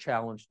provide a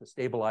challenge to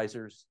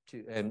stabilizers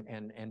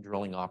and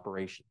drilling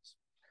operations.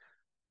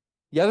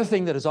 The other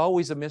thing that is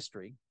always a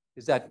mystery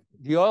is that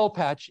the oil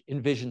patch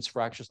envisions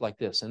fractures like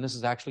this. And this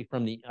is actually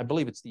from I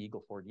believe it's the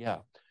Eagle Ford, yeah,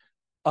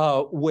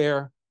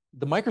 where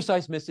the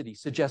microseismicity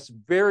suggests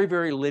very,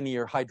 very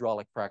linear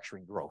hydraulic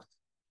fracturing growth.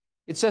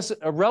 It says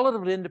a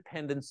relative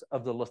independence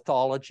of the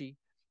lithology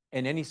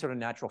and any sort of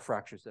natural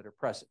fractures that are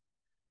present.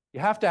 You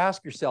have to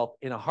ask yourself,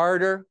 in a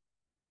harder,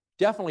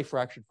 definitely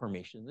fractured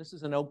formation, this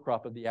is an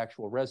outcrop of the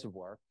actual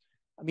reservoir.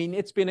 I mean,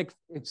 it's been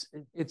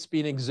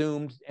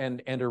exhumed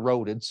and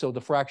eroded, so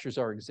the fractures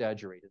are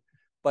exaggerated.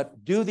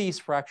 But do these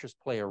fractures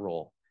play a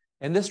role?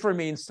 And this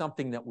remains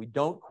something that we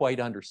don't quite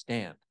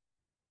understand.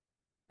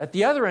 At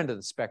the other end of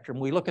the spectrum,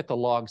 we look at the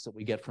logs that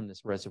we get from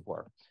this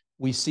reservoir.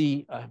 We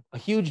see a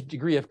huge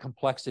degree of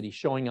complexity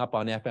showing up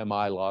on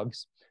FMI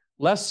logs,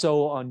 less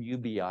so on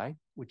UBI,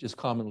 which is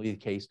commonly the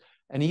case,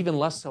 and even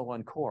less so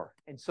on core.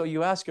 And so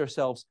you ask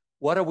yourselves,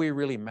 what are we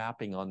really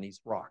mapping on these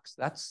rocks?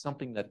 That's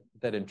something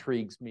that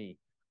intrigues me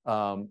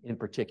in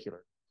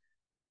particular.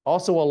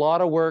 Also, a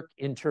lot of work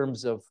in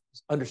terms of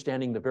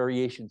understanding the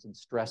variations in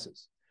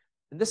stresses.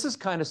 And this is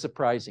kind of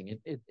surprising.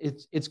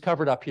 It's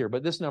covered up here,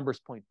 but this number is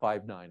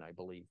 0.59, I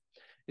believe,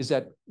 is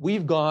that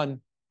we've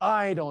gone,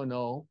 I don't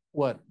know,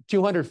 what,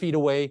 200 feet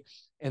away,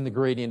 and the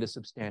gradient is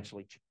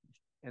substantially changed.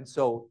 And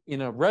so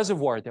in a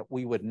reservoir that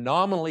we would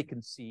nominally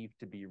conceive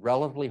to be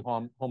relatively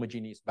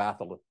homogeneous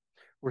batholith,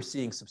 we're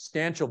seeing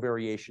substantial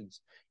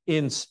variations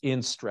in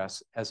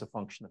stress as a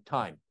function of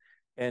time.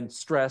 And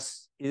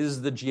stress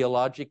is the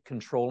geologic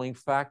controlling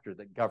factor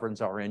that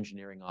governs our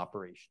engineering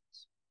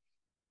operations.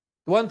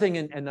 The one thing,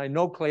 and I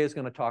know Clay is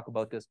going to talk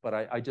about this, but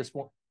I just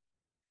want,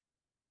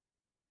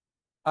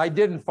 I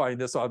didn't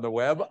find this on the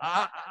web.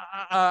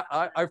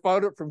 I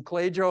found it from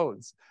Clay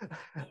Jones.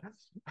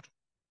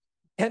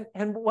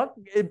 and what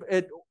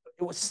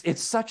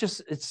it's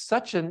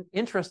such an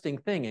interesting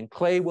thing, and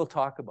Clay will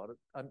talk about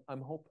it.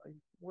 I'm hoping,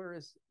 where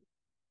is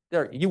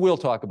there? You will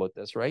talk about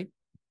this, right?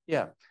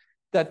 Yeah,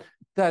 that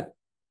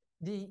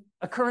the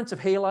occurrence of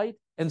halite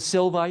and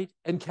sylvite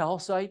and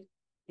calcite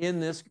in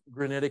this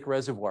granitic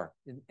reservoir,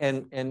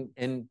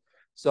 and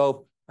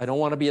so I don't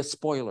want to be a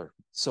spoiler,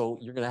 so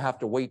you're going to have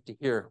to wait to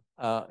hear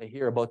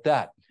about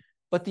that.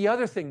 But the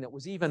other thing that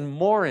was even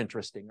more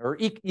interesting, or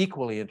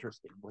equally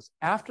interesting, was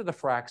after the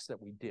fracs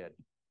that we did,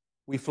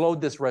 we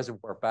flowed this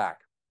reservoir back.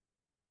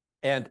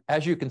 And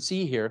as you can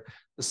see here,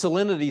 the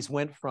salinities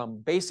went from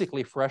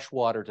basically fresh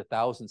water to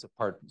thousands of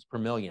parts per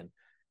million.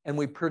 And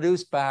we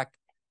produced back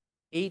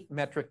 8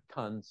 metric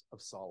tons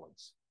of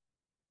solids.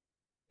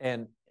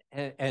 And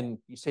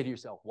you say to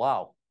yourself,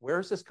 wow, where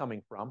is this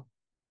coming from?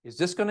 Is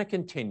this going to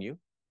continue?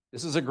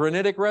 This is a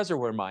granitic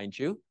reservoir, mind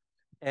you.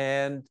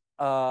 And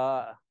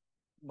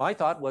my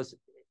thought was,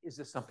 is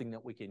this something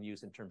that we can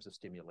use in terms of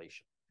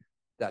stimulation?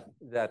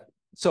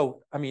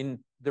 So, I mean,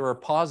 there are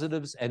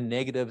positives and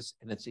negatives,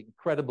 and it's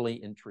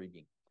incredibly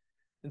intriguing.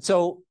 And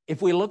so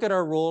if we look at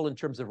our role in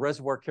terms of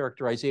reservoir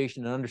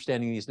characterization and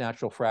understanding these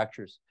natural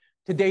fractures,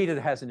 to date, it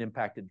hasn't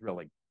impacted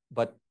drilling,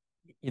 but,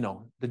 you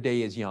know, the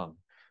day is young.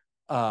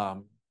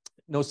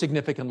 No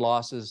significant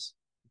losses,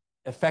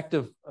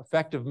 effective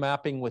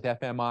mapping with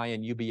FMI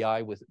and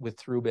UBI with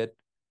ThruBit.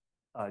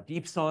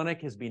 Deep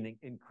Sonic has been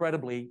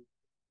incredibly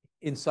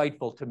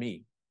insightful to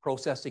me,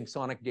 processing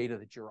sonic data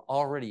that you're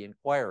already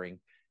inquiring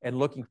and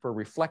looking for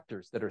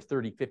reflectors that are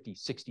 30, 50,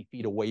 60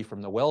 feet away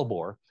from the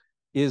wellbore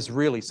is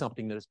really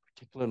something that is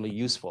particularly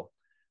useful.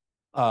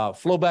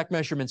 Flowback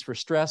measurements for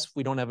stress,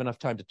 we don't have enough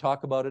time to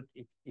talk about it.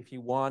 If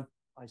you want,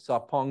 I saw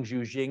Peng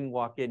Zhu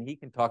walk in, he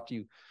can talk to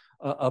you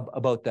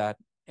about that,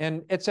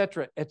 and et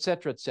cetera, et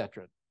cetera, et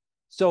cetera.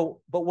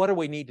 So, but what do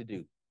we need to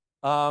do?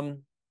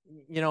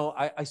 You know,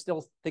 I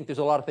still think there's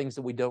a lot of things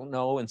that we don't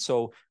know. And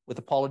so with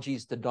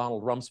apologies to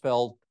Donald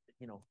Rumsfeld,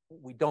 you know,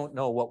 we don't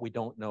know what we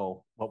don't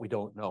know, what we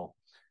don't know.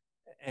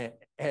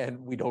 And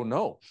we don't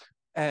know.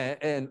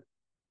 And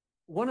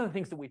one of the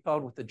things that we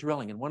found with the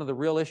drilling, and one of the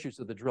real issues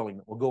of the drilling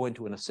that we'll go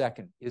into in a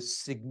second, is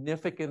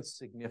significant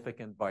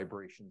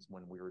vibrations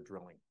when we were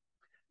drilling.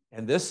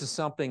 And this is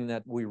something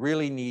that we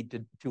really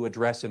need to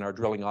address in our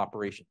drilling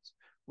operations,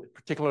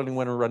 particularly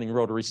when we're running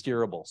rotary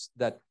steerables,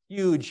 that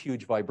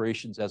huge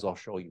vibrations, as I'll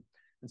show you.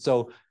 And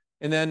so,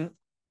 and then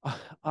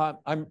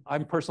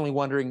I'm personally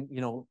wondering,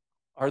 you know,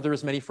 are there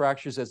as many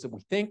fractures as we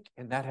think?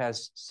 And that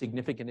has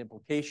significant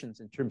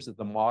implications in terms of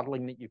the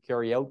modeling that you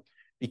carry out,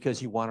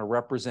 because you want to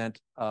represent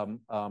you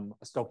want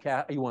a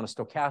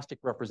stochastic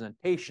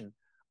representation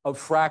of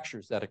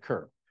fractures that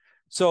occur.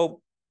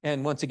 So,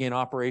 and once again,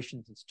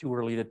 operations, it's too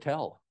early to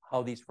tell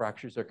how these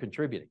fractures are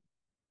contributing.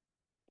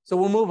 So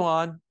we'll move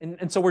on.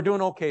 And so we're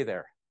doing okay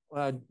there.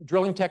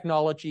 Drilling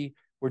technology,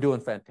 we're doing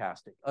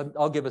fantastic.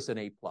 I'll give us an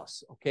A+,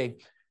 okay?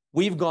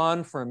 We've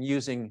gone from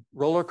using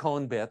roller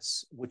cone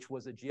bits, which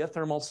was a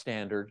geothermal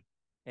standard,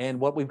 and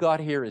what we've got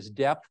here is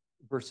depth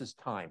versus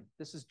time.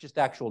 This is just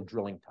actual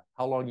drilling time,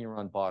 how long you're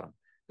on bottom.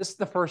 This is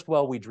the first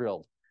well we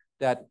drilled.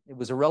 That it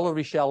was a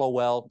relatively shallow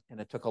well, and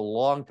it took a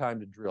long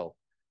time to drill.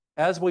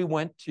 As we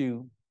went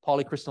to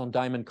polycrystalline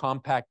diamond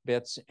compact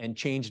bits and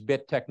changed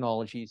bit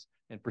technologies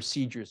and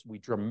procedures, we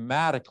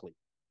dramatically,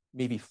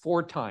 maybe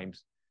 4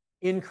 times,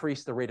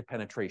 increased the rate of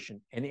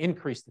penetration and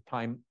increased the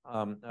time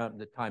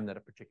that a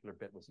particular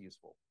bit was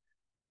useful.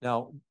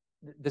 Now,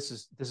 this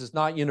is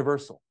not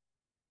universal.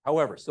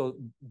 However, so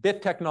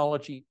bit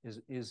technology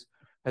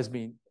has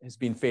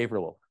been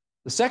favorable.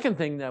 The second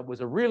thing that was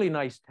a really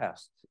nice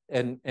test,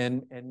 and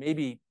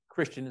maybe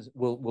Christian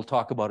will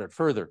talk about it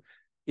further,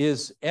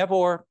 is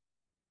Evor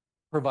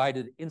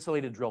provided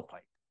insulated drill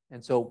pipe.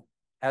 And so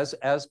as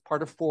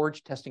part of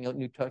Forge testing out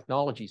new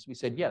technologies, we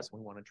said, yes, we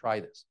want to try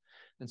this.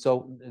 And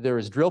so there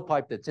is drill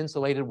pipe that's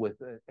insulated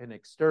with an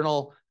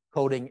external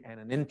coating and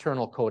an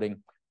internal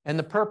coating. And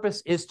the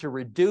purpose is to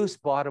reduce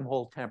bottom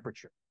hole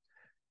temperature.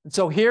 And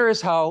so here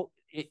is how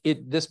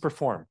this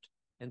performed.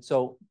 And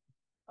so,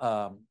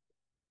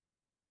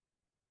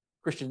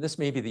 Christian, this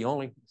may be the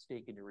only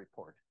mistake in your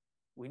report.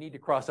 We need to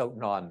cross out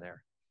non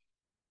there.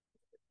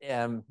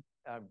 And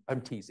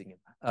I'm teasing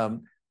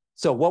him.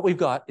 So what we've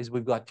got is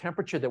we've got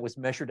temperature that was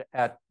measured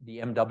at the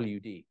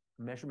MWD,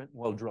 measurement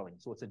while drilling.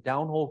 So it's a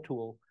downhole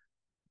tool,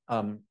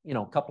 you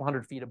know, a couple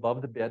hundred feet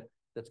above the bit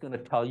that's going to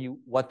tell you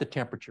what the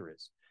temperature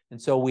is.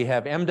 And so we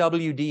have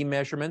MWD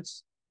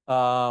measurements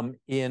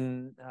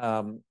in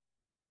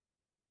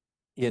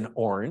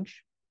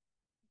orange,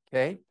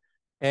 okay?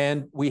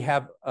 And we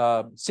have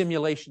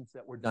simulations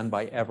that were done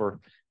by Ever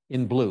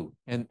in blue.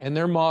 And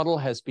their model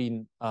has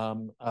been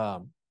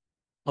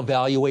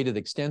evaluated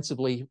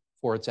extensively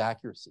for its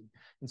accuracy.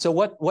 And so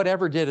what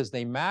Ever did is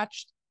they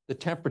matched the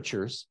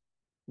temperatures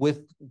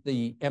with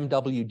the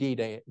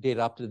MWD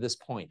data up to this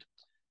point.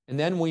 And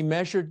then we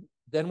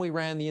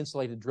ran the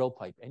insulated drill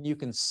pipe. And you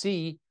can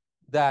see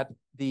that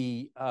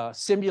the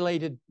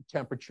simulated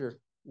temperature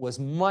was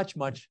much,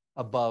 much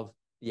above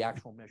the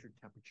actual measured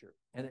temperature.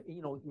 And,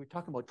 you know, we're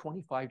talking about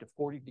 25 to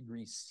 40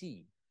 degrees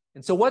C.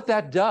 And so what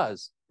that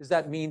does is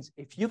that means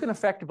if you can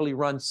effectively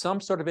run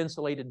some sort of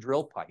insulated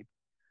drill pipe,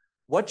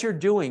 what you're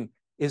doing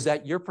is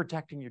that you're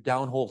protecting your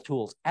downhole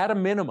tools at a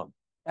minimum.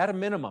 At a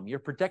minimum, you're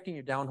protecting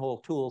your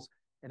downhole tools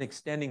and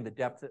extending the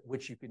depth at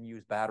which you can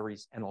use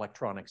batteries and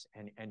electronics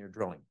and your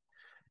drilling.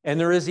 And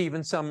there is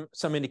even some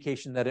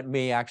indication that it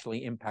may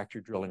actually impact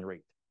your drilling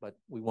rate, but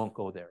we won't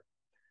go there.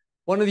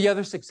 One of the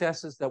other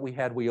successes that we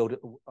had, we owed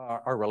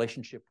our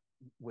relationship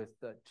with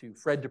to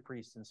Fred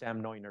DePriest and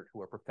Sam Neunert,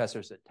 who are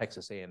professors at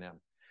Texas A&M.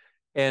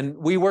 And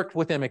we worked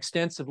with them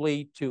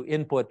extensively to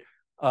input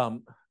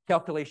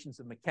calculations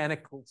of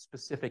mechanical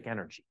specific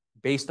energy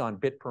based on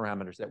bit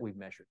parameters that we've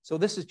measured. So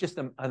this is just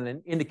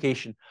an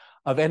indication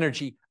of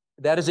energy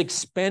that is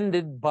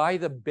expended by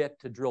the bit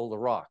to drill the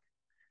rock.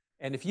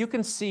 And if you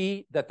can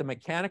see that the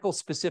mechanical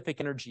specific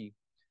energy,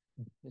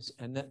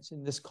 and that's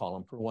in this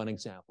column for one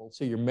example.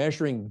 So you're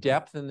measuring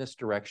depth in this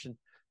direction,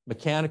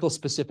 mechanical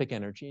specific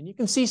energy, and you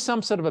can see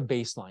some sort of a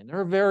baseline. There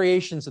are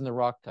variations in the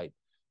rock type.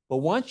 But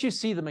once you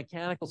see the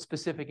mechanical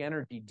specific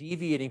energy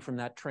deviating from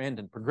that trend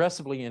and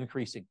progressively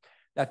increasing,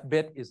 that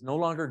bit is no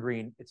longer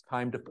green. It's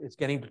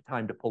getting to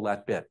time to pull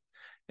that bit.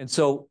 And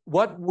so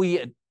what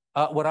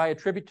I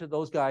attribute to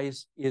those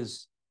guys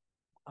is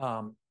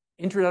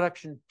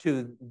introduction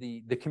to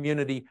the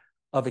community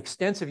of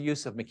extensive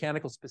use of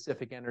mechanical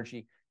specific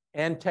energy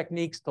and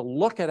techniques to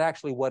look at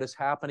actually what is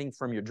happening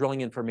from your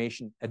drilling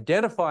information,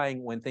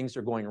 identifying when things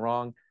are going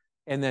wrong,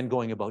 and then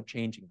going about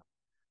changing them.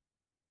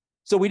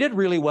 So we did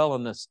really well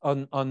on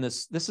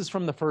this. This is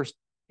from the first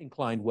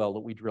inclined well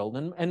that we drilled,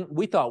 and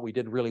we thought we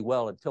did really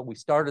well until we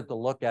started to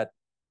look at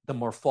the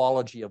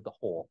morphology of the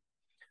hole.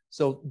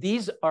 So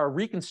these are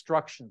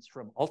reconstructions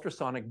from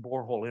ultrasonic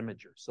borehole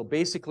imagers. So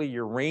basically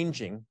you're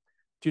ranging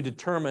to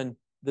determine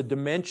the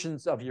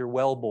dimensions of your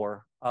well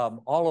bore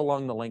all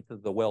along the length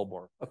of the well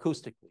bore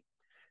acoustically.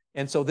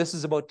 And so this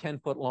is about 10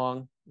 foot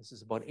long. This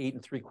is about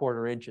 8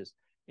 3/4 inches.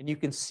 And you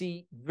can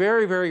see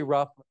very, very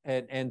rough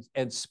and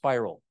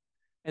spiral.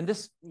 And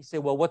this, you say,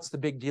 well, what's the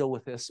big deal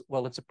with this?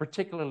 Well, it's a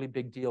particularly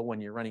big deal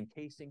when you're running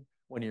casing,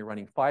 when you're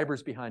running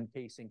fibers behind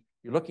casing,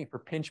 you're looking for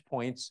pinch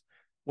points.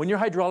 When you're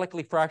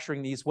hydraulically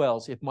fracturing these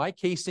wells, if my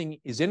casing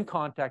is in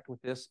contact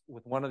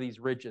with one of these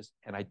ridges,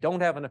 and I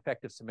don't have an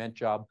effective cement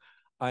job,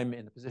 I'm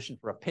in the position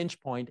for a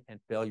pinch point and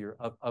failure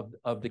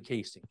of the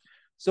casing.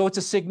 So it's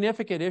a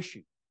significant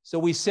issue. So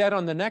we said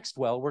on the next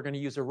well, we're going to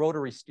use a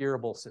rotary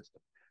steerable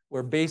system,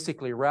 where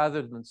basically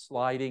rather than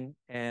sliding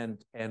and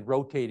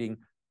rotating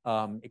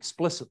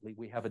explicitly,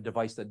 we have a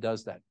device that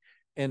does that.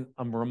 And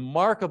a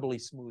remarkably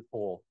smooth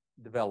hole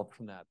developed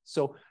from that.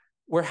 So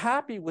we're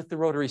happy with the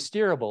rotary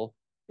steerable,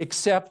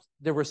 except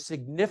there were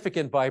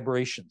significant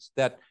vibrations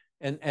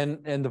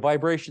and the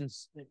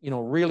vibrations, you know,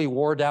 really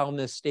wore down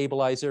this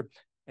stabilizer.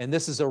 And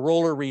this is a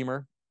roller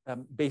reamer.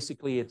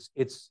 Basically, it's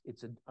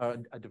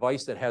a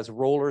device that has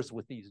rollers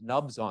with these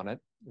nubs on it.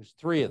 There's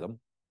 3 of them.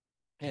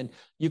 And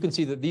you can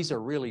see that these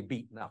are really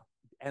beaten up.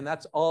 And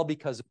that's all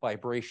because of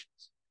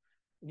vibrations.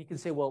 And you can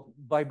say, well,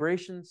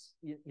 vibrations,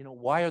 you know,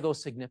 why are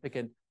those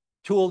significant?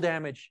 Tool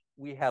damage,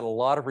 we had a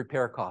lot of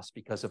repair costs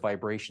because of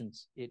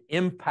vibrations. It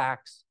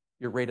impacts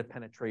your rate of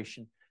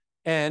penetration.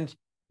 And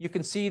you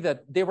can see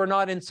that they were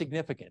not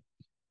insignificant.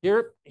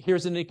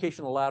 Here's an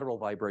indication of lateral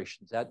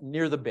vibrations at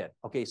near the bit.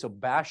 Okay, so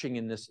bashing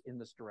in this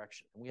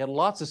direction. We had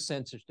lots of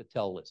sensors to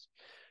tell this.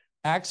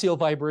 Axial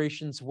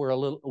vibrations were a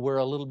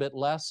little bit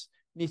less.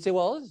 And you say,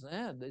 well, is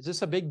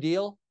this a big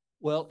deal?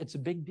 Well, it's a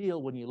big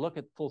deal when you look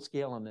at full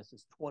scale on this.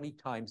 It's 20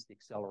 times the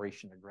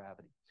acceleration of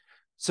gravity.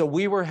 So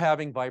we were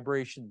having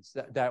vibrations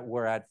that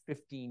were at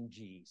 15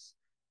 Gs.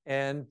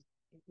 And,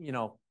 you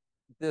know,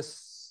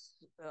 this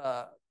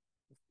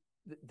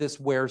this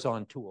wears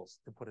on tools,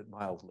 to put it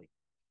mildly.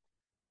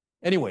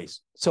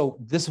 Anyways, so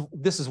this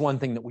is one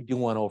thing that we do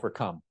want to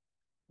overcome.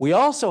 We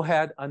also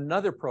had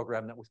another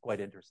program that was quite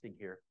interesting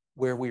here,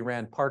 where we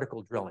ran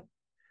particle drilling.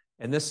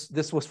 And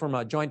this was from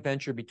a joint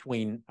venture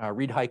between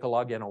Reed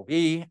Heikelog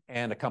NOV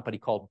and a company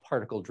called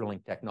Particle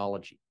Drilling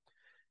Technology.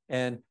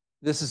 And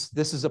this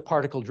is a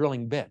particle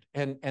drilling bit.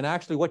 And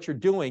actually what you're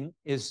doing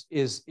is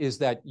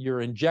that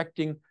you're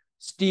injecting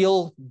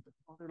steel,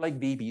 they're like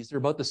BBs, they're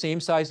about the same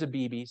size of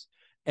BBs,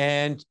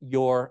 and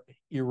you're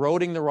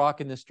eroding the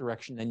rock in this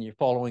direction, and you're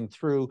following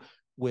through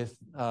with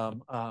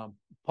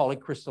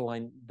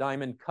polycrystalline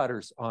diamond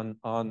cutters on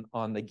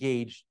the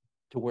gauge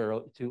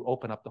to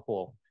open up the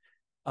hole.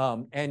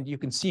 And you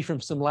can see from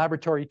some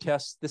laboratory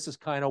tests, this is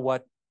kind of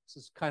what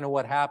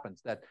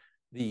happens, that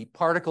the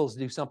particles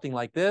do something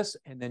like this,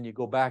 and then you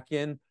go back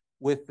in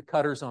with the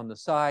cutters on the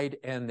side,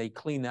 and they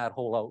clean that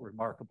hole out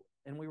remarkably.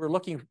 And we were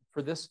looking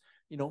for this,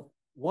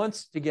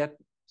 once to get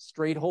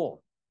straight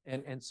hole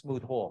and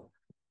smooth hole.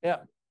 Yeah.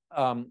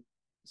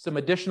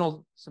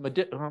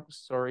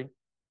 Sorry.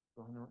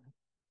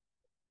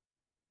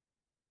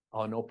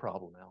 Oh, no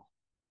problem, Al.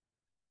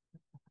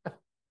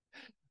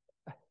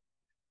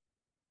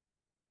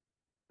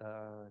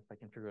 If I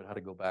can figure out how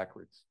to go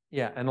backwards.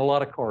 Yeah, and a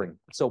lot of coring.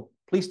 So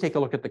please take a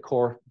look at the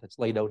core that's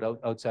laid out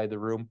outside the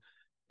room.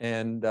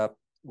 And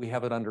we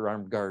have it under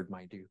armed guard,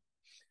 mind you.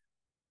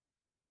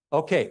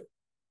 Okay,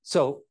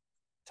 so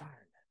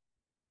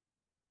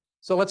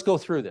let's go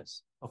through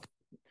this. Okay.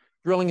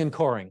 Drilling and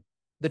coring.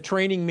 The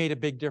training made a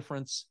big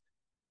difference.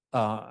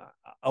 A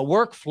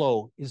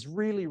workflow is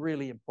really,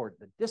 really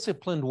important. A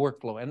disciplined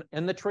workflow.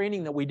 And the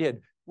training that we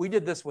did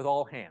this with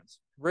all hands,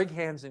 rig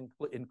hands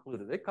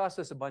included. It cost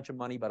us a bunch of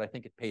money, but I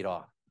think it paid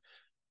off.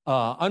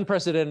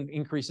 Unprecedented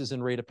increases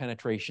in rate of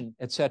penetration,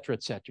 et cetera,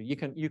 et cetera.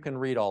 You can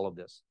read all of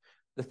this.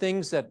 The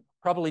things that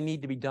probably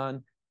need to be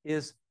done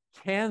is,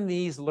 can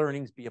these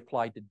learnings be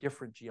applied to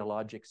different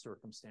geologic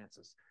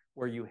circumstances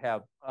where you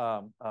have,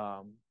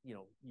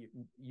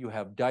 you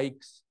have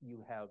dikes,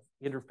 you have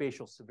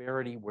interfacial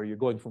severity where you're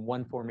going from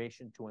one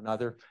formation to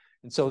another.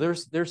 And so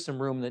there's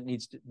some room that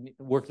needs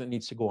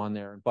to go on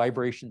there, and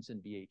vibrations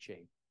and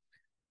BHA.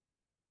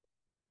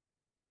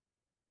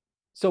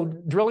 So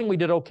drilling, we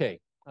did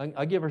okay.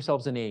 I give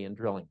ourselves an A in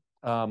drilling.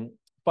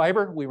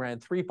 Fiber, we ran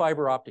 3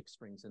 fiber optic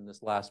strings in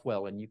this last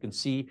well, and you can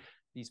see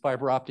these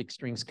fiber optic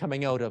strings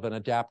coming out of an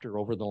adapter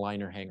over the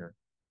liner hanger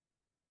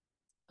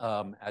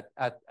at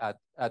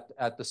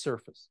the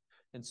surface.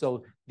 And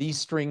so these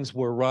strings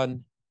were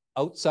run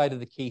outside of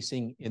the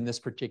casing in this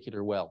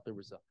particular well. There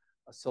was a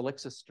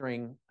Silixa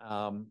string,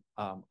 a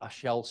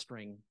shell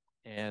string,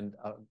 and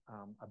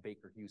a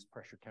Baker Hughes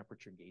pressure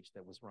temperature gauge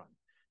that was run.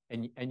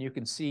 And you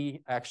can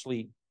see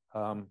actually,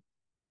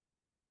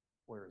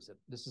 where is it?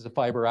 This is a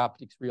fiber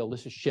optics reel.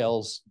 This is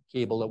Shell's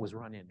cable that was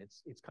run in.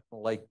 It's kind of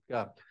like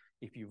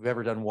if you've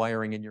ever done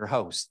wiring in your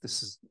house,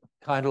 this is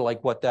kind of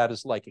like what that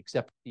is like,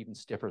 except even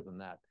stiffer than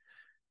that.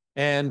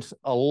 And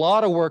a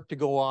lot of work to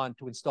go on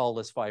to install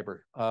this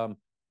fiber.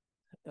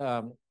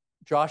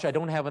 Josh, I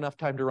don't have enough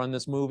time to run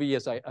this movie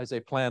as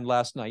I planned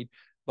last night,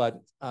 but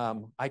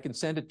I can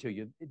send it to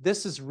you.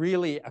 This is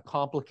really a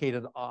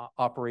complicated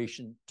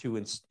operation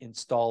to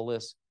install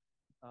this.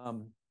 Hey,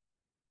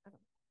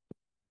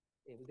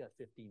 we got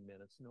 15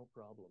 minutes, no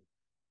problem.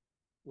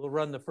 We'll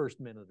run the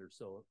first minute or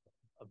so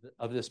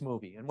of this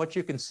movie. And what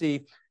you can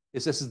see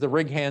is this is the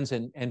rig hands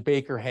and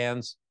Baker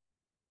hands.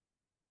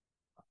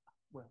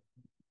 Well,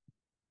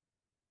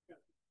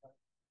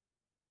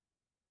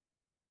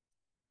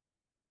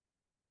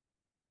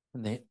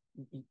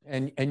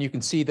 and you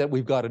can see that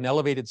we've got an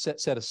elevated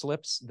set of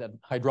slips that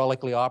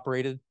hydraulically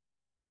operated.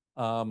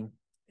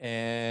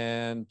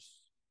 And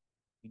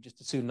you just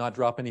as soon not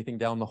drop anything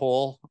down the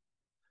hole.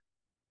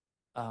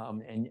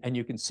 And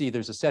you can see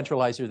there's a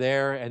centralizer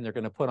there, and they're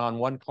going to put on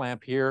one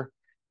clamp here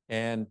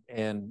and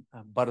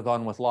butt it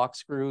on with lock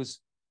screws.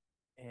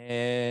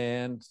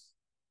 And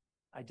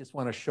I just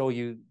want to show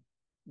you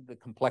the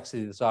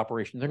complexity of this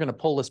operation. They're going to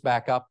pull this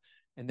back up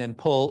and then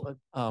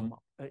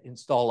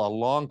install a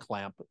long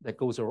clamp that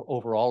goes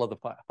over all of the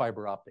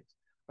fiber optics.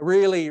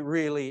 Really,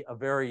 really a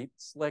very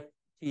slick,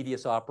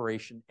 tedious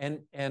operation.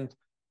 And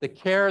the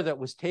care that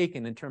was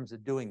taken in terms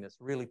of doing this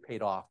really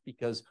paid off,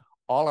 because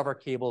all of our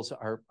cables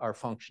are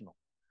functional.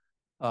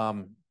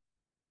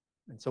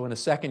 And so in a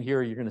second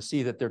here, you're going to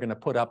see that they're going to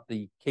put up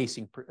the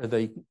casing,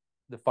 the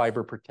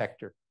fiber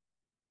protector.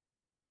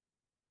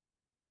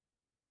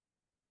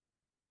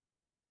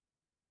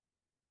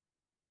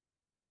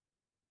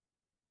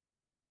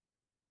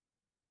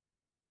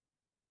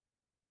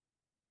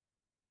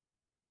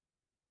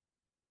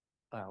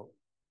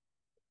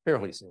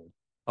 Fairly soon.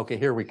 Okay,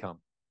 here we come.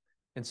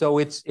 And so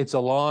it's a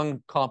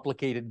long,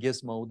 complicated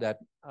gizmo that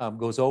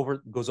goes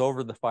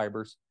over the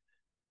fibers,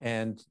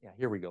 and yeah,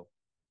 here we go.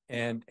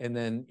 And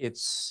then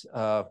it's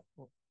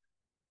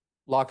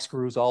lock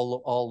screws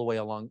all the way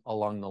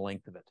along the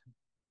length of it.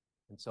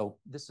 And so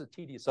this is a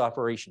tedious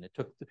operation. It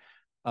took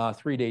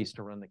 3 days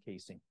to run the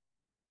casing.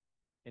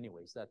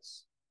 Anyways,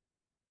 that's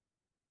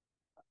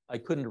I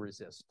couldn't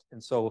resist.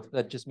 And so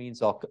that just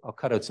means I'll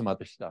cut out some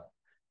other stuff.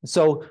 And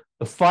so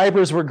the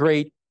fibers were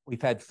great.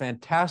 We've had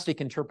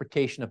fantastic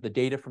interpretation of the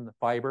data from the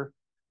fiber,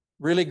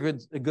 really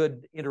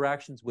good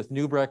interactions with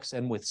Nubrex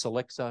and with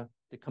Silixa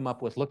to come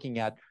up with looking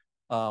at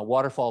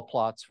waterfall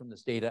plots from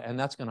this data. And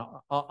that's going to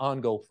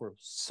on-go for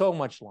so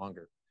much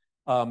longer.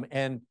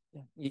 And,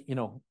 you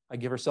know, I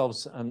give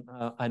ourselves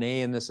an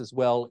A in this as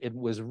well. It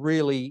was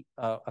really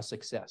a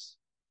success.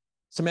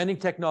 Cementing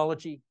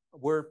technology,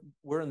 we're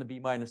in the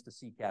B- to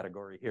C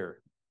category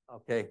here,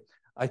 okay?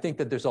 I think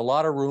that there's a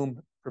lot of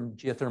room from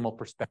geothermal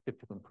perspective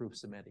to improve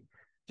cementing.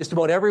 Just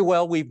about every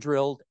well we've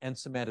drilled and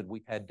cemented,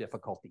 we've had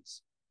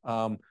difficulties.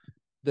 And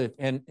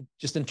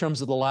just in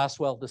terms of the last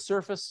well, the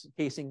surface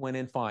casing went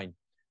in fine.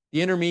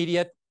 The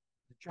intermediate,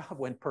 the job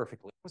went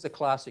perfectly. It was a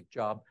classic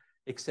job,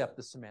 except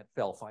the cement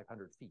fell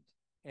 500 feet.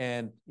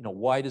 And, you know,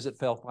 why does it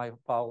fall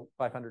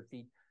 500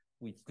 feet?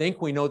 We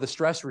think we know the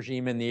stress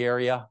regime in the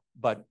area,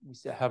 but we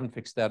haven't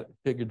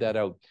figured that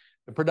out.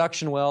 The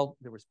production well,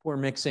 there was poor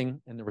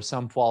mixing and there was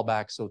some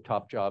fallback, so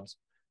top jobs.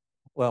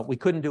 Well, we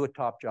couldn't do a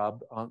top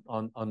job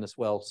on this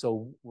well,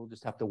 so we'll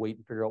just have to wait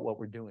and figure out what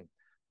we're doing.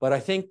 But I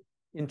think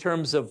in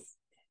terms of,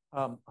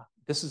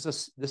 this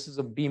is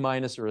a B-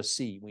 or a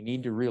C. We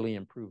need to really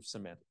improve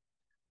cement.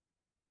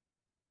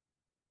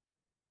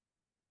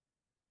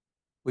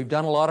 We've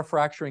done a lot of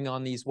fracturing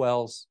on these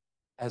wells.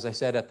 As I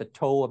said, at the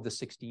toe of the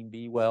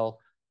 16B well,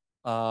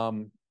 a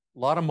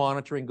lot of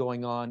monitoring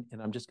going on,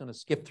 and I'm just going to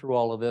skip through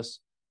all of this.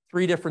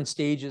 3 different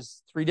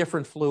stages, 3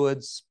 different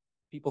fluids.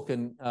 People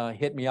can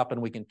hit me up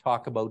and we can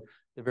talk about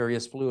the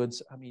various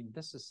fluids. I mean,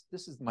 this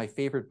is my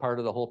favorite part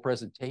of the whole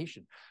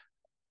presentation.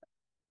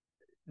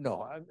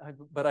 No,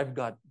 but I've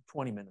got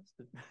 20 minutes.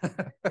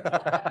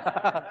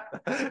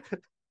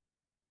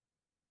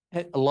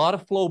 A lot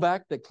of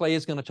flowback that Clay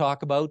is going to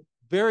talk about.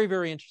 Very,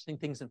 very interesting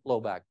things in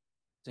flowback.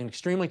 It's an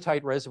extremely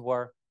tight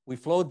reservoir. We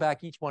flowed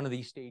back each one of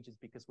these stages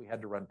because we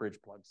had to run bridge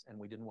plugs and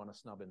we didn't want to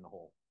snub in the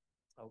hole.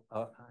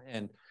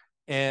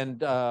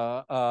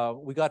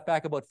 We got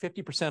back about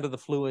 50% of the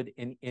fluid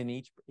in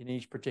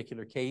each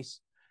particular case.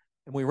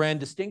 And we ran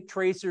distinct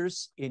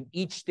tracers in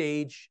each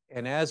stage.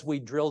 And as we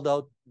drilled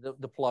out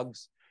the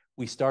plugs,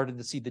 we started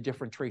to see the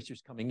different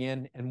tracers coming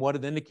in. And what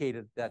it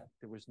indicated that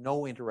there was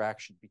no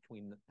interaction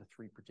between the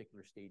 3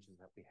 particular stages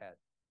that we had.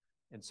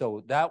 And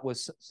so that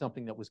was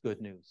something that was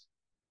good news.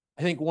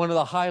 I think one of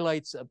the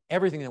highlights of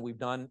everything that we've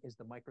done is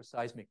the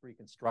microseismic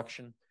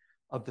reconstruction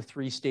of the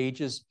 3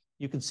 stages.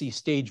 You can see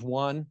stage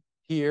 1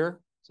 here.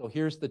 So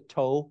here's the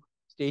toe.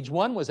 Stage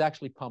 1 was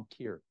actually pumped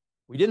here.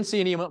 We didn't see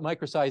any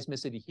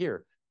microseismicity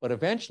here, but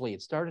eventually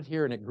it started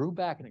here and it grew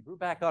back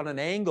on an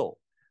angle.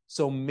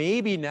 So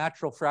maybe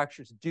natural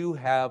fractures do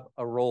have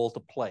a role to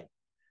play.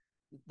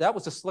 That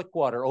was a slick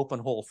water open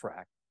hole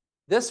frac.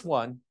 This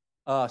one,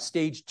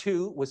 stage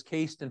 2 was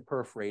cased and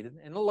perforated,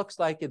 and it looks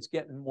like it's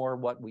getting more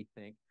what we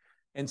think.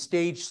 And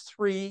stage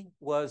 3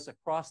 was a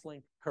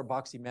cross-linked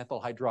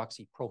carboxymethyl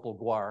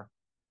hydroxypropyl guar,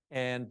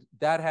 and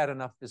that had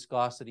enough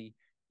viscosity,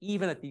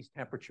 even at these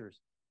temperatures,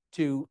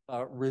 to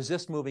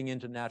resist moving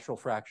into natural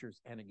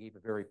fractures, and it gave a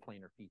very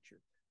planar feature.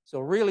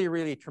 So really,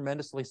 really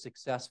tremendously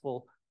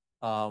successful.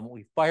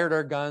 We fired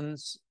our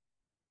guns,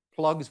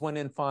 plugs went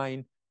in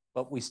fine,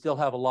 but we still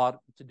have a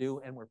lot to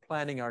do, and we're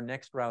planning our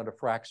next round of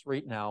fracs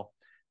right now.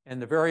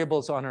 And the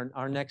variables on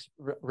our next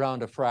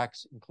round of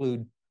fracs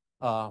include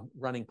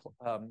running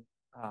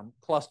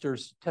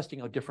clusters,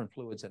 testing out different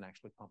fluids, and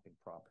actually pumping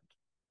proppant.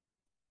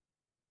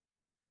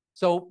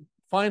 So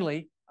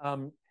finally,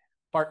 in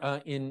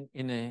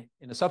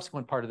a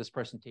subsequent part of this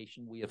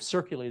presentation, we have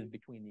circulated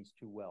between these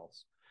 2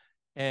 wells.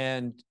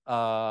 And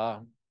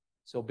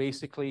so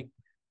basically,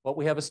 what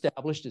we have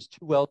established is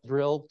 2 wells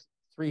drilled,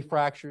 3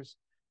 fractures,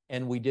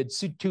 and we did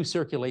 2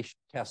 circulation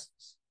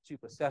tests to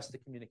assess the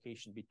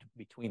communication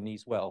between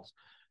these wells.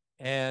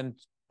 And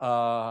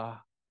Hong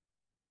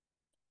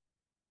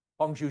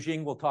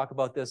Zhujing will talk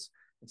about this,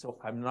 and so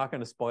I'm not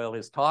going to spoil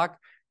his talk.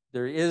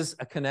 There is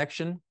a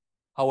connection.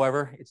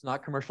 However, it's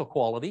not commercial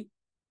quality,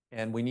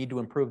 and we need to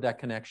improve that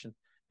connection.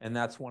 And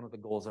that's one of the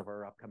goals of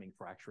our upcoming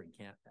fracture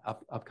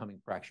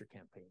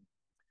campaign.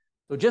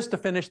 So just to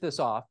finish this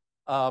off,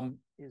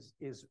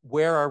 is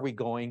where are we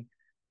going?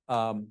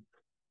 And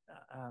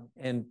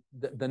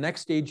the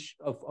next stage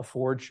of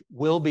Forge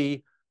will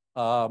be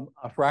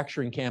a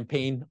fracturing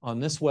campaign on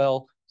this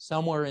well,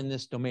 somewhere in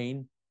this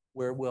domain,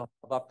 where we'll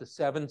have up to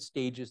 7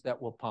 stages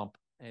that will pump,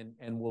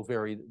 and we'll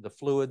vary the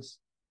fluids,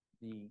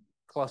 the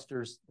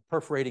clusters, the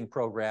perforating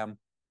program,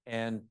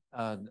 and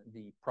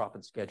the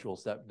proppant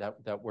schedules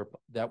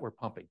that we're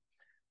pumping.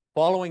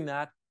 Following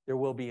that, there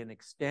will be an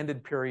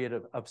extended period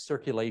of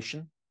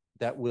circulation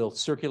that will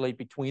circulate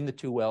between the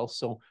 2 wells.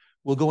 So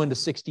we'll go into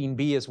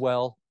 16B as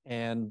well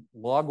and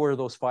log where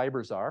those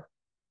fibers are,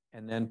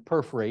 and then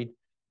perforate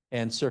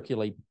and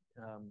circulate,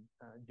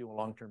 do a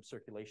long-term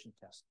circulation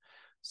test.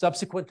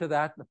 Subsequent to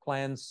that, the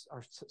plans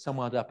are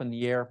somewhat up in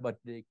the air, but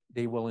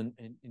they will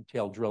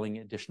entail drilling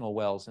additional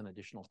wells and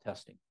additional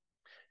testing.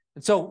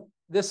 And so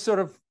this sort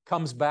of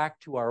comes back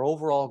to our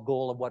overall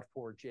goal of what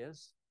Forge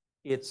is.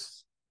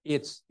 It's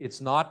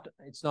It's not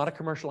a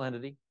commercial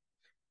entity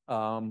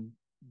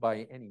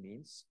by any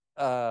means,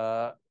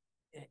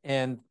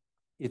 and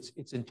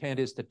its intent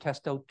is to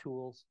test out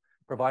tools,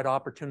 provide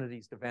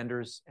opportunities to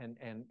vendors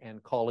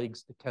and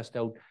colleagues to test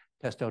out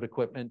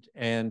equipment,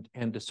 and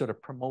to sort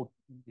of promote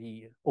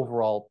the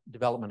overall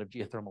development of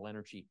geothermal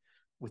energy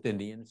within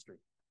the industry.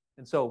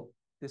 And so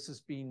this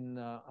has been,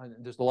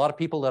 there's a lot of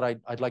people that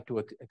I'd like to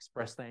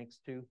express thanks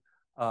to.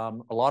 A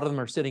lot of them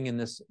are sitting in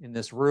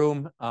this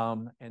room,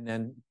 and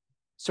then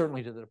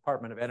certainly to the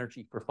Department of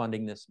Energy for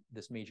funding this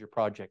major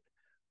project.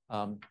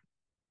 So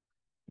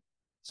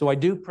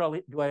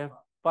do I have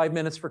 5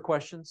 minutes for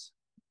questions?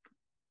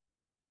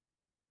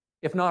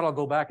 If not, I'll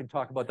go back and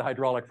talk about the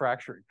hydraulic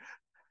fracturing.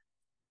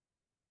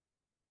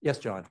 Yes,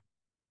 John.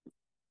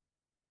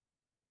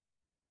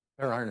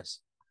 Air harness.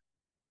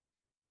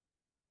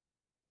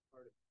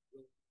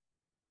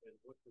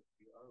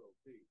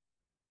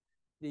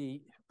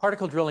 The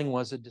particle drilling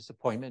was a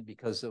disappointment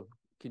because of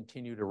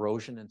continued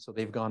erosion, and so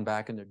they've gone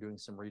back and they're doing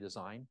some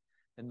redesign,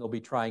 and they'll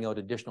be trying out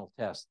additional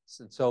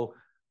tests. And so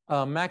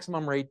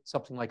maximum rate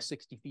something like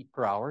 60 feet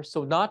per hour.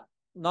 So not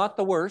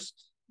the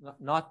worst,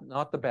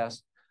 not the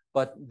best,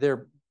 but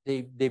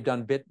they've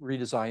done bit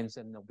redesigns,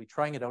 and they'll be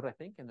trying it out, I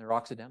think, in their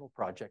Occidental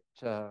project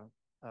coming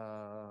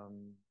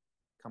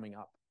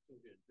up.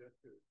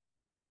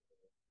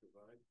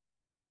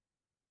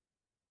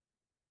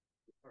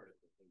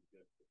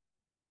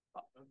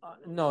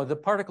 No, the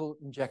particle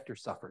injector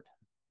suffered.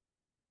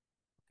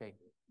 Okay.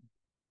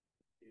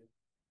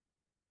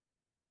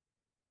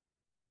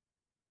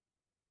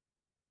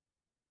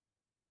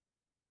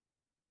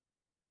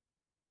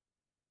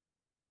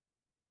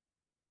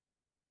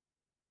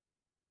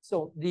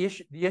 So the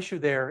issue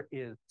there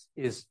is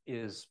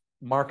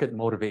market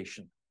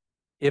motivation.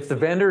 If the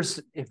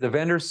vendors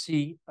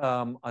see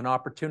an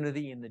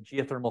opportunity in the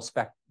geothermal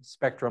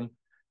spectrum,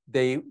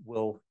 they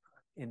will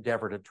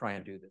endeavor to try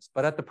and do this.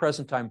 But at the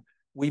present time,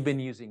 we've been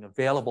using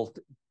available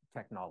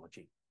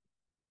technology.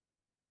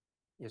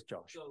 Yes,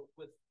 Josh. So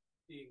with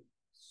being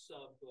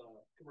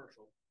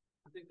sub-commercial,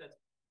 I think that's,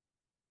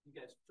 you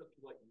guys took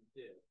what you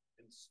did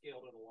and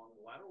scaled it along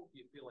the lateral. Do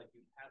you feel like you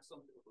had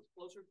something that was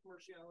closer to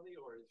commerciality,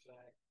 or is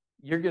that?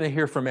 You're going to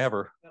hear from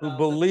Ever, who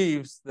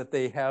believes that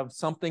they have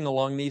something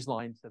along these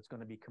lines that's going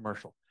to be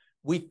commercial.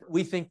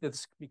 We think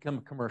that's become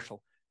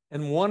commercial.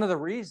 And one of the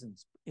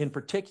reasons in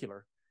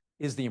particular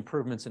is the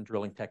improvements in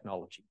drilling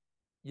technology.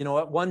 You know,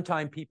 at one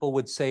time, people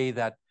would say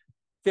that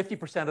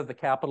 50% of the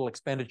capital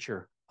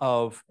expenditure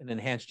of an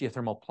enhanced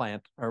geothermal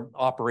plant or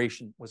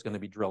operation was going to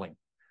be drilling.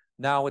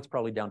 Now it's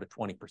probably down to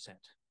 20%.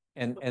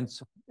 And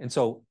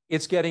so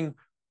it's getting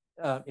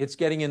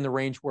in the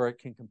range where it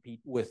can compete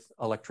with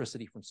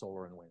electricity from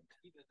solar and wind.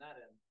 Even that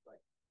end,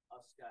 like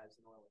us guys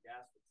in oil and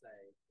gas would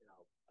say, you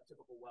know, a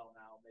typical well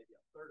now, maybe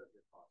a third of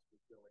your cost is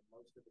drilling,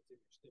 most of it's in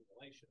your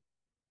stimulation.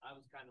 I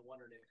was kind of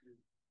wondering if you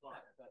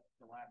thought that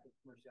the lack of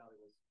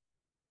commerciality was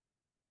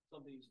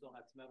something you still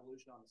had some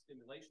evolution on the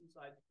stimulation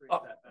side to create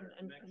that better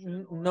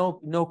connection?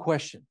 No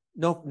question.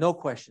 No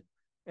question.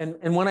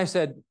 And when I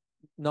said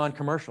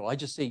non-commercial, I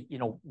just say, you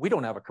know, we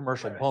don't have a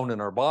commercial bone in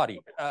our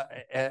body.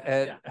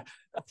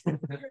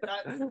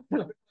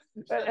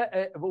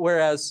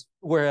 Whereas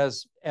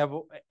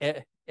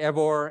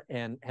Evor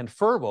and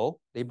Fervo,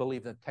 they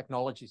believe that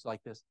technologies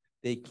like this,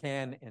 they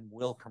can and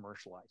will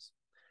commercialize.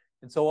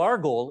 And so our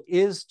goal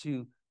is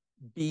to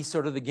be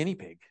sort of the guinea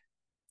pig,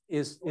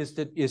 is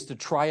to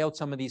try out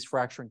some of these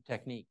fracturing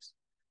techniques.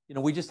 You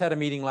know, we just had a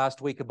meeting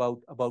last week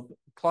about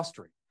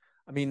clustering.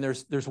 I mean,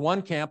 there's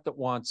one camp that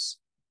wants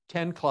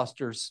 10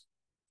 clusters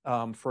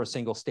for a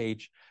single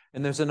stage,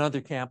 and there's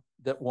another camp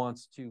that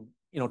wants to,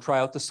 you know, try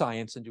out the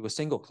science and do a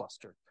single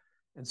cluster.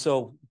 And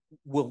so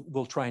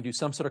we'll try and do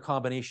some sort of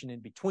combination in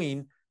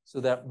between so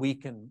that we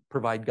can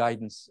provide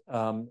guidance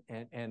and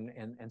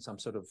some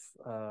sort of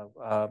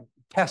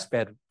test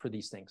bed for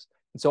these things.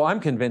 And so I'm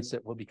convinced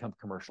it will become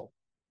commercial.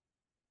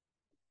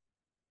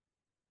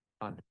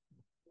 On.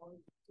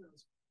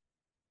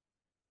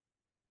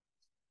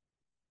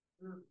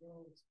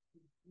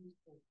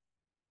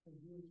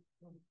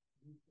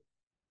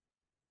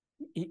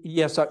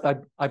 Yes,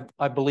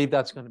 I believe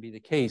that's going to be the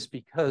case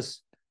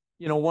because,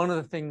 you know, one of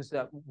the things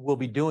that we'll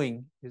be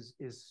doing is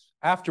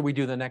after we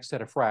do the next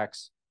set of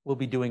fracs, we'll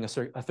be doing a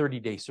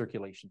 30-day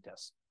circulation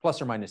test, plus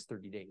or minus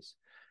 30 days.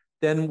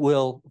 Then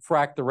we'll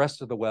frac the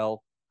rest of the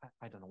well.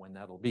 I don't know when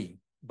that'll be,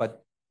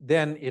 but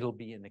then it'll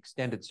be an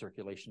extended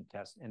circulation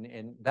test.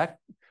 And that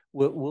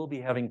we'll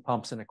be having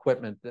pumps and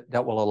equipment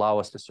that will allow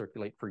us to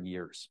circulate for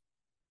years.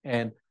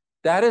 And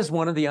that is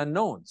one of the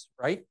unknowns,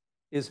 right?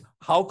 Is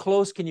how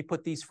close can you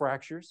put these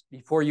fractures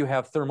before you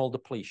have thermal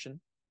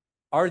depletion?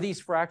 Are these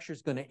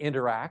fractures going to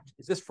interact?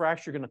 Is this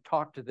fracture going to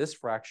talk to this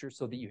fracture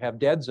so that you have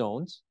dead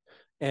zones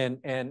and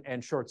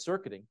short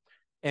circuiting?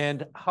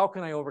 And how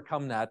can I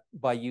overcome that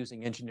by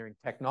using engineering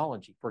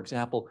technology? For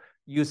example,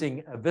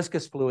 using a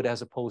viscous fluid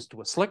as opposed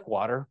to a slick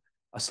water.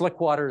 A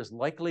slick water is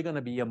likely going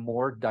to be a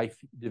more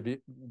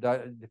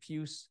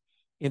diffuse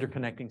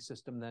interconnecting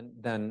system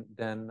than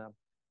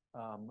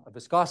a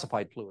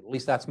viscosified fluid. At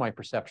least that's my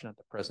perception at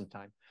the present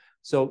time.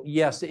 So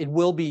yes, it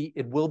will be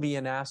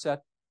an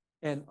asset.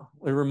 And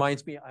it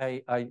reminds me,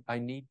 I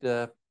need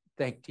to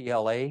thank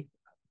TLA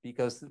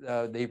because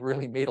they've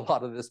really made a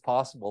lot of this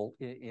possible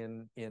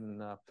and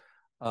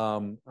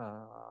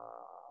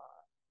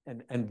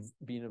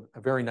being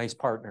a very nice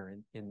partner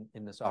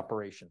in this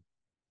operation.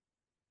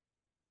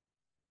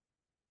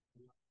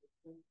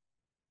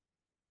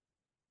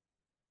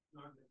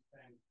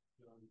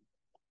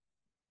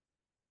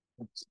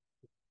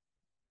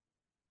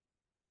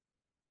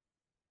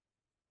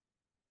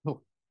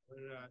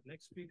 Our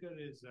next speaker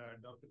is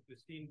Dr.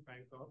 Christine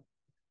Pankow.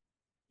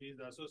 She is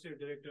the Associate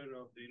Director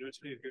of the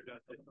University of Utah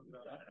Station.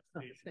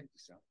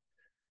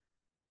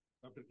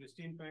 Dr.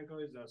 Christine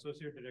Pankow is the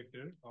Associate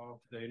Director of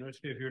the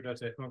University of Utah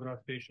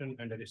Seismograph Station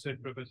and a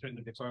Research Professor in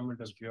the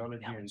Department of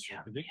Geology and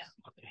Geophysics.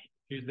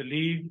 She is the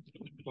lead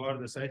for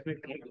the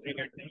Seismic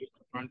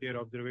Frontier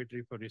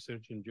Observatory for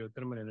Research in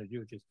Geothermal Energy,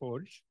 which is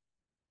FORGE.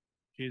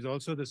 She is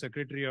also the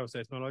Secretary of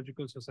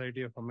Seismological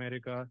Society of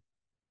America,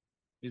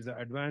 is the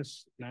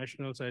Advanced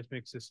National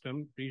Seismic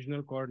System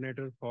Regional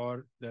Coordinator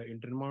for the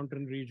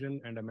Intermountain region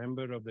and a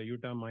member of the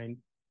Utah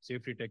Mine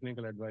Safety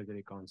Technical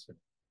Advisory Council.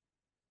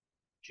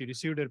 She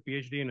received her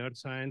PhD in Earth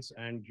Science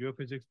and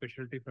Geophysics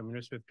specialty from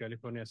University of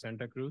California,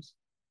 Santa Cruz.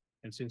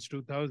 And since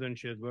 2000,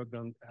 she has worked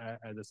on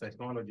as a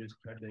seismologist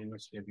at the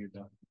University of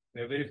Utah.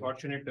 We are very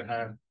fortunate to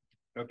have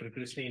Dr.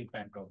 Christine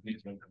Pankow.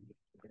 Please welcome.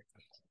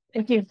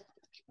 Thank you.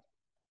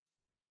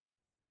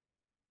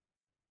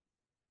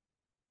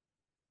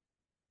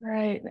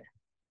 Right.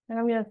 And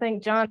I'm going to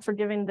thank John for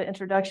giving the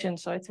introduction.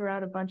 So I threw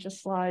out a bunch of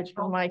slides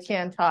from my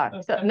can talk.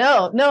 So,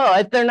 no,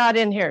 they're not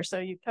in here. So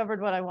you covered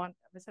what I was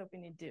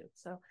hoping you'd do.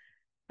 So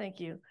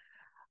thank you.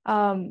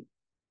 So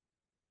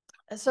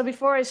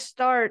before I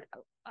start,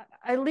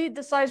 I lead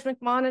the seismic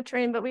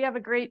monitoring, but we have a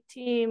great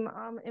team.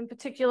 In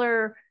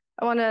particular,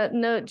 I want to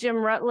note Jim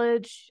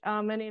Rutledge.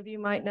 Many of you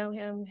might know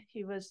him.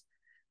 He was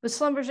with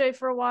Schlumberger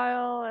for a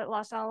while, at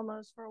Los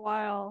Alamos for a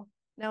while.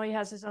 Now he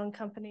has his own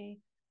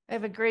company. I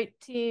have a great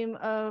team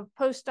of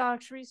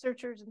postdocs,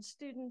 researchers, and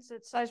students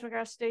at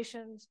seismograph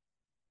stations.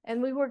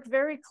 And we work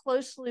very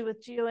closely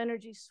with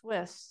Geoenergy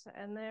Swiss,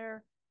 and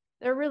they're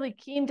really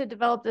keen to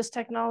develop this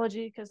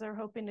technology because they're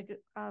hoping to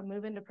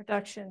move into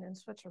production in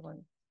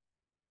Switzerland.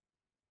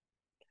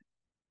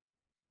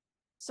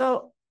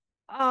 So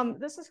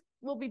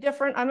will be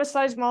different. I'm a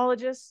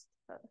seismologist.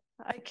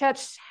 I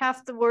catch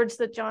half the words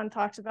that John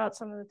talks about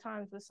some of the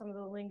times with some of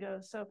the lingo.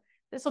 So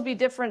this will be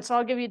different. So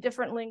I'll give you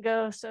different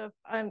lingo. So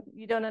if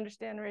you don't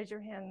understand, raise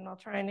your hand and I'll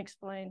try and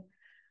explain.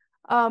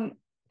 And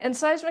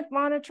seismic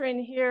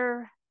monitoring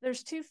here,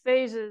 there's two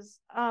phases.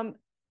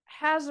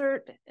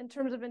 Hazard in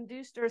terms of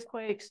induced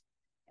earthquakes,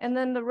 and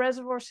then the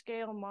reservoir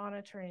scale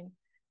monitoring.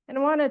 And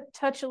I want to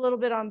touch a little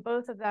bit on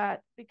both of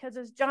that because,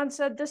 as John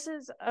said, this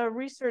is a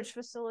research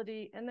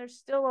facility and there's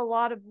still a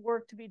lot of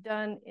work to be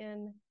done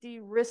in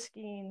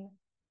de-risking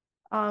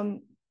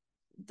the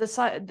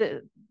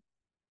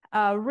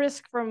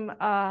risk from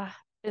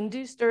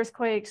induced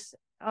earthquakes.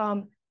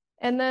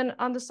 And then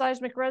on the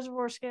seismic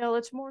reservoir scale,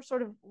 it's more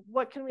sort of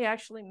what can we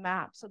actually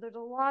map? So there's a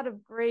lot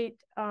of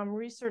great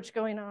research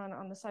going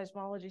on the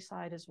seismology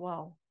side as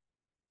well.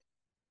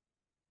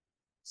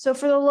 So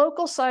for the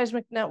local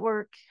seismic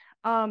network,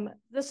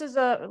 this is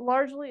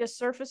largely a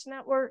surface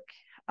network.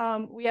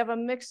 We have a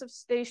mix of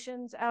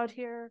stations out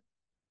here.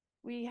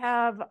 We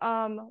have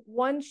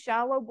one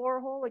shallow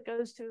borehole. It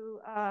goes to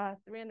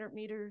 300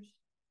 meters,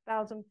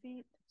 1,000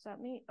 feet. Does that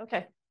mean?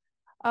 Okay.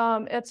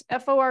 It's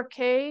FORK.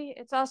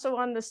 It's also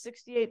on the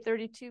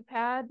 6832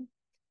 pad.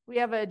 We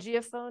have a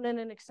geophone and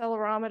an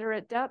accelerometer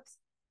at depth.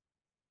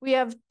 We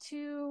have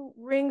two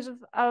rings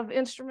of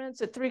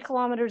instruments at 3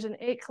 kilometers and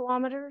 8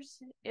 kilometers.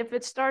 If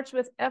it starts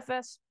with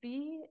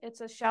FSB,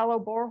 it's a shallow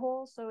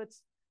borehole. So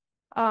it's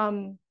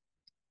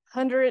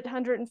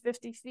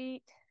 150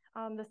 feet.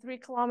 The 3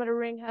 kilometer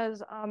ring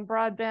has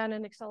broadband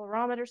and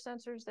accelerometer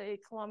sensors. The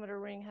 8 kilometer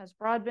ring has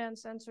broadband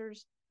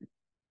sensors.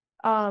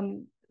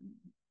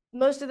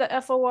 Most of the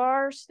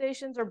FOR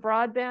stations are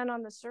broadband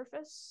on the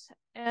surface,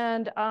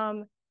 and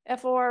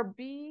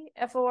FORB,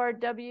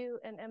 FORW,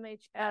 and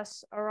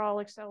MHS are all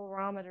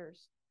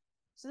accelerometers.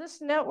 So this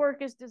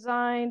network is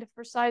designed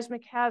for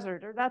seismic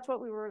hazard, or that's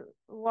what we were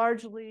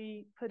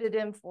largely put it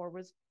in for,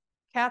 was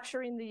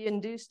capturing the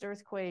induced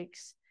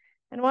earthquakes.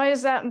 And why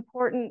is that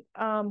important?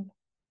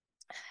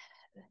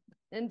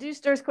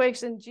 Induced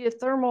earthquakes in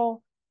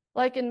geothermal,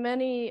 like in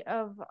many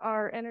of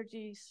our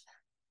energies,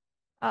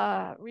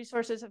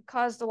 resources, have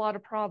caused a lot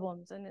of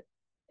problems. And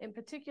in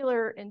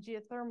particular in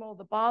geothermal,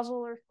 the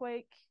Basel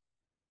earthquake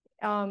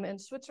in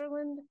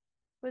Switzerland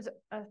was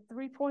a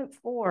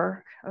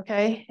 3.4,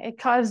 okay? It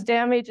caused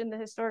damage in the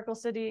historical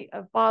city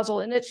of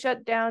Basel, and it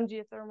shut down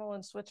geothermal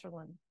in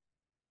Switzerland.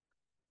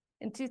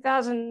 In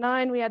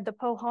 2009, we had the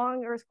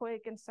Pohang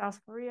earthquake in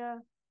South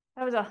Korea.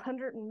 That was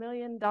 $100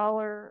 million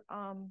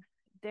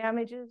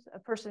damages. A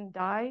person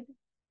died,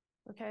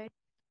 okay?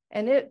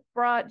 And it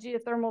brought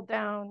geothermal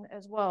down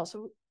as well.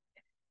 So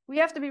we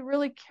have to be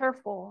really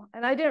careful.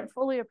 And I didn't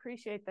fully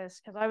appreciate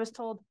this because I was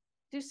told,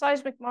 do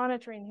seismic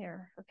monitoring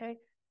here, okay?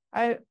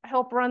 I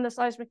help run the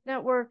seismic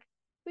network.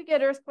 We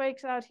get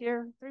earthquakes out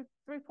here,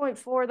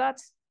 3.4,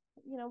 that's,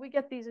 you know, we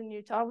get these in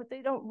Utah, but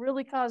they don't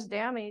really cause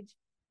damage.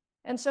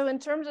 And so in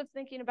terms of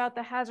thinking about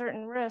the hazard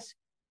and risk,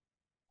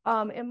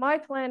 in my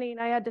planning,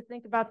 I had to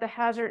think about the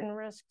hazard and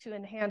risk to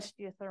enhance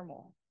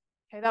geothermal.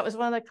 Okay, that was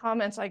one of the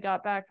comments I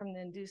got back from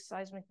the induced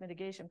seismic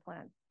mitigation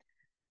plan.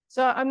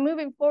 So I'm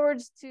moving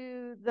forwards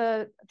to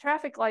the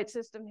traffic light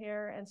system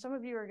here, and some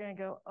of you are going to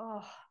go,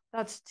 oh,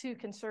 that's too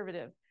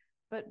conservative.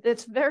 But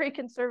it's very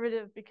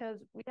conservative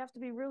because we have to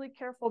be really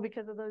careful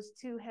because of those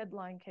two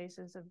headline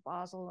cases of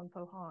Basel and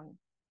Pohang.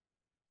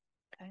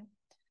 Okay.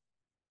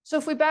 So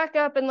if we back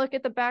up and look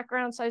at the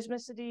background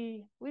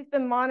seismicity, we've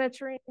been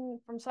monitoring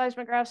from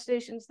seismograph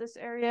stations this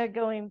area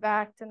going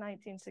back to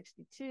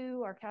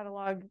 1962. Our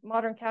catalog,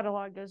 modern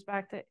catalog, goes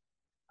back to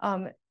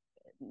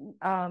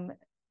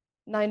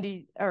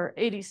 90 or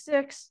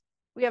 86.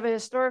 We have a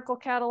historical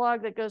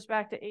catalog that goes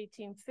back to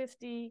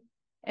 1850.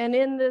 And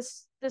in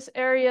this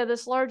area,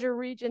 this larger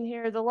region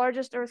here, the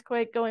largest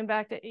earthquake going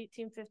back to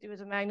 1850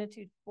 was a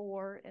magnitude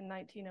 4 in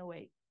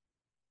 1908.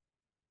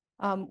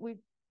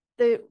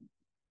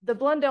 The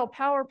Blundell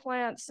power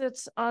plant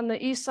sits on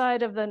the east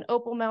side of the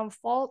Opal Mound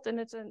Fault, and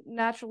it's a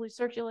naturally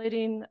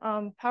circulating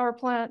power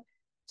plant.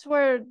 It's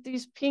where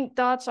these pink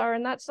dots are,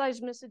 and that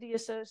seismicity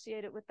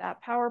associated with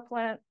that power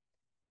plant.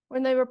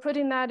 When they were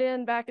putting that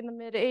in back in the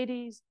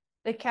mid-80s,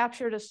 they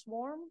captured a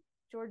swarm.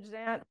 George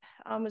Zant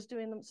was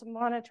doing some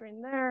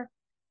monitoring there.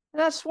 And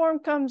that swarm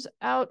comes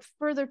out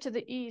further to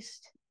the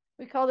east.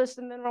 We call this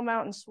the Mineral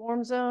Mountain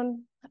Swarm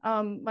Zone.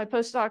 My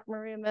postdoc,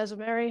 Maria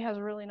Mezzameri, has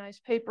a really nice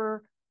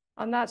paper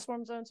on that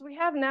swarm zone. So we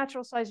have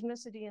natural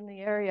seismicity in the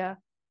area.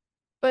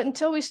 But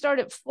until we start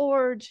at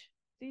Forge,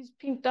 these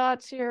pink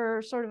dots here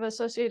are sort of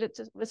associated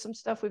with some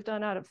stuff we've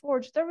done out at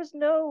Forge. There was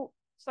no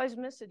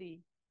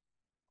seismicity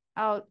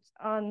out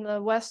on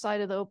the west side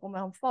of the Opal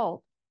Mound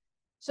Fault.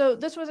 So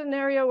this was an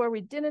area where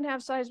we didn't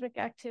have seismic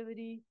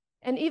activity.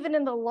 And even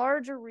in the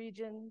larger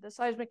region, the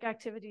seismic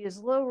activity is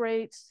low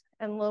rates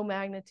and low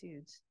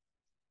magnitudes.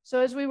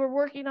 So as we were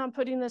working on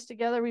putting this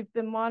together, we've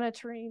been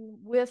monitoring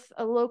with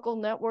a local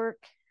network.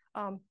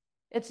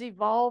 It's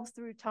evolved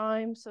through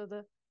time. So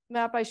the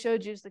map I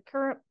showed you is the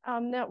current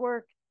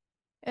network.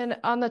 And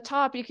on the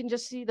top, you can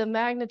just see the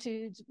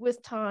magnitudes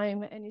with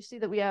time. And you see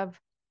that we have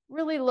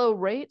really low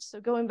rates.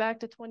 So going back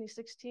to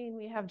 2016,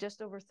 we have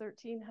just over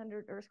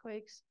 1,300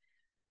 earthquakes,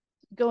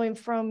 going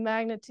from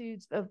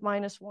magnitudes of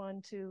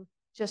 -1 to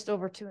just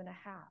over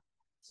 2.5.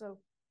 So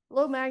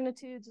low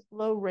magnitudes,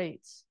 low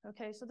rates.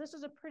 Okay, so this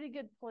is a pretty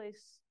good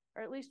place,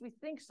 or at least we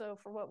think so,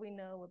 for what we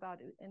know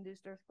about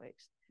induced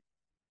earthquakes.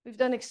 We've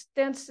done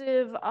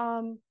extensive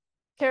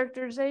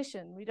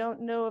characterization. We don't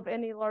know of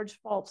any large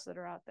faults that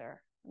are out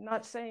there. I'm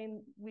not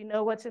saying we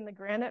know what's in the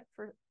granite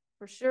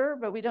for sure,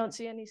 but we don't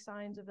see any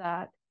signs of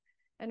that.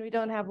 And we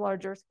don't have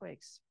large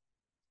earthquakes.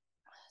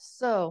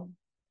 So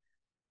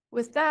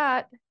with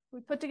that,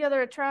 we put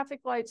together a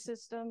traffic light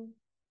system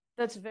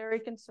that's very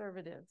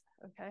conservative,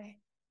 okay,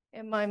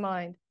 in my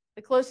mind.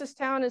 The closest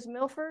town is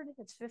Milford.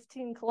 It's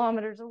 15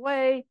 kilometers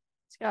away.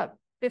 It's got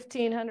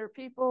 1,500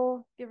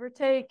 people, give or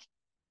take.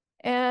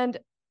 And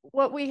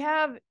what we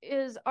have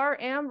is our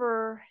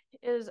amber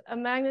is a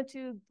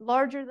magnitude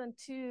larger than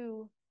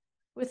 2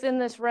 within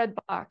this red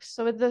box.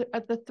 So at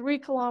the 3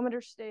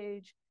 kilometer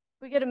stage,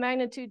 if we get a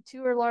magnitude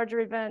 2 or larger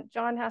event,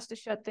 John has to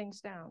shut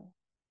things down,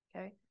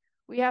 okay?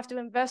 We have to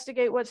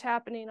investigate what's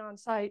happening on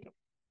site.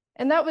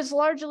 And that was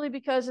largely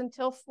because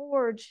until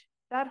Forge,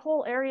 that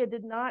whole area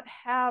did not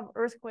have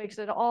earthquakes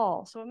at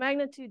all. So a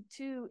magnitude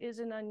 2 is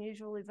an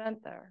unusual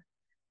event there.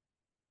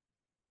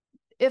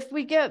 If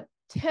we get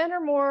 10 or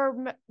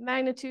more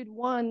magnitude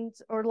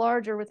 1s or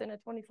larger within a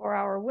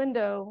 24-hour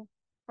window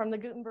from the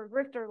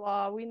Gutenberg-Richter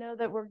law, we know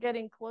that we're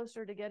getting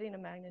closer to getting a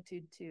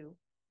magnitude 2.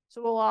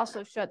 So we'll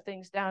also shut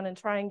things down and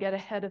try and get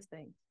ahead of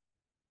things.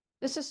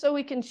 This is so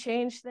we can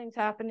change things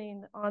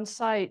happening on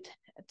site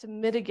to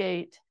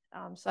mitigate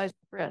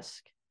seismic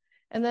risk.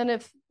 And then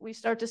if we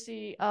start to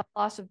see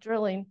loss of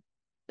drilling,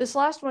 this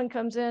last one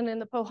comes in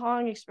the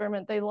Pohang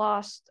experiment, they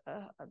lost,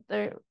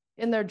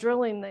 in their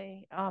drilling,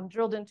 they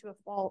drilled into a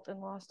fault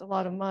and lost a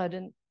lot of mud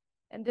and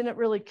didn't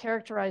really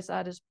characterize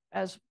that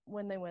as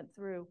when they went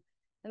through.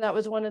 And that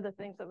was one of the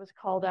things that was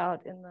called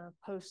out in the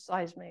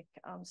post-seismic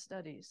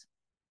studies.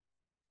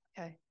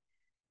 Okay,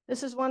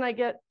 this is one I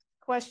get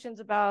questions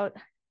about.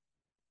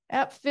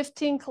 At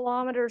 15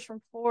 kilometers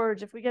from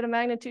Forge, if we get a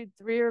magnitude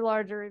 3 or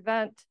larger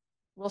event,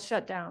 we'll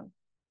shut down.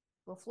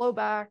 We'll flow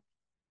back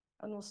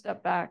and we'll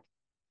step back.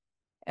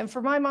 And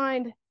for my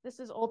mind, this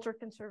is ultra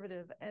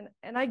conservative.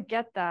 And I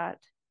get that.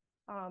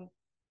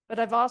 But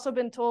I've also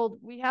been told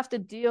we have to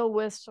deal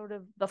with sort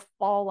of the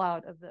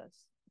fallout of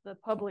this, the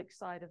public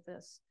side of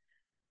this.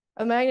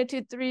 A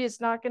magnitude 3 is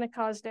not going to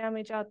cause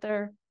damage out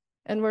there.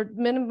 And we're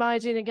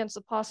minimizing against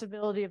the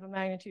possibility of a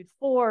magnitude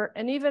 4.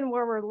 And even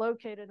where we're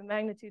located, a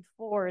magnitude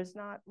 4 is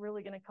not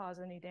really going to cause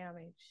any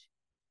damage.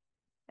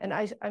 And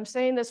I'm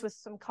saying this with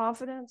some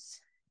confidence.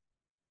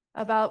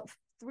 About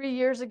 3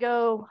 years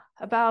ago,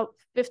 about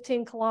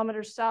 15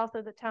 kilometers south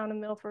of the town of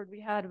Milford,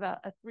 we had about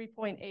a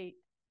 3.8.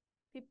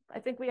 I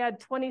think we had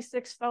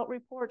 26 felt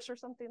reports or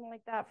something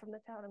like that from the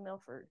town of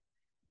Milford.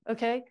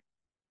 Okay.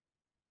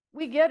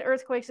 We get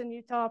earthquakes in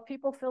Utah,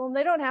 people feel them.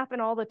 They don't happen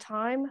all the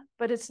time,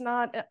 but it's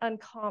not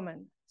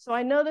uncommon. So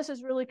I know this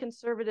is really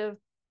conservative,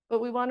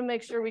 but we want to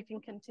make sure we can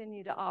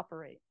continue to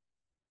operate.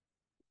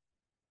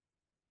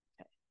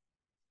 Okay.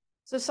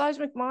 So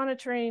seismic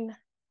monitoring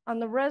on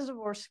the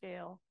reservoir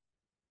scale,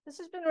 this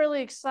has been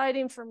really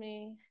exciting for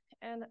me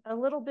and a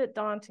little bit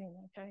daunting,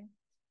 okay?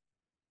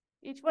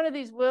 Each one of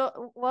these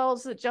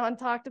wells that John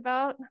talked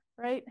about,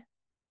 right?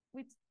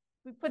 We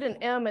put an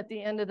M at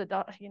the end of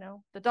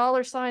the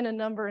dollar sign, a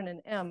number, and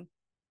an M.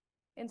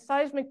 In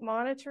seismic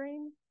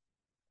monitoring,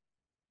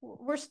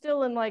 we're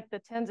still in like the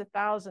tens of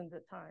thousands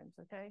at times,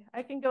 okay?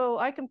 I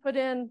can put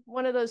in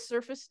one of those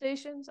surface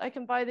stations. I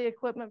can buy the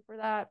equipment for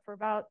that for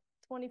about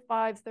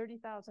 $25,000,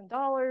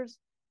 $30,000.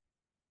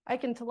 I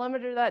can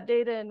telemeter that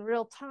data in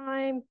real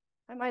time.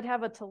 I might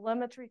have a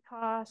telemetry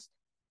cost,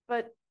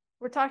 but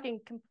we're talking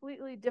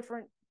completely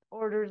different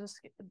orders,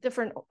 of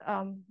different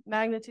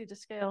magnitudes of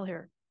scale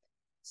here.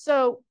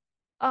 So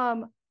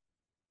I'll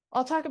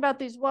talk about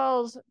these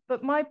wells,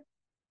 but my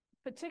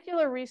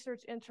particular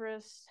research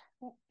interest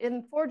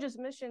in Forge's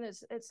mission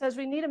is, it says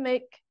we need to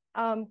make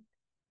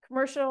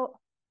commercial,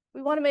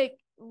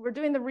 we're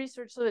doing the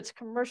research so it's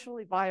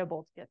commercially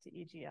viable to get to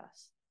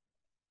EGS.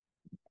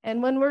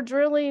 And when we're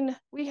drilling,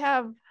 we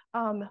have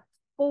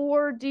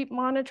 4 deep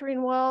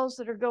monitoring wells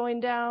that are going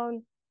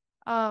down,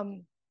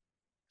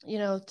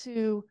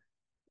 to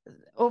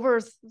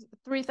over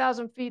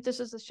 3,000 feet. This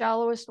is the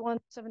shallowest one,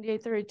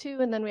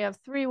 7832. And then we have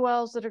 3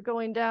 wells that are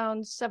going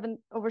down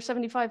over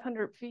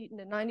 7,500 feet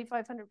into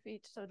 9,500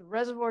 feet. So the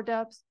reservoir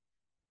depths.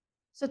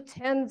 So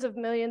tens of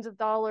millions of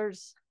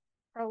dollars,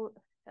 probably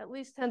at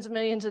least tens of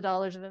millions of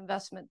dollars of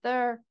investment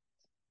there.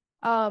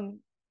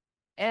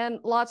 And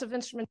lots of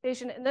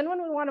instrumentation. And then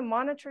when we want to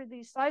monitor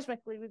these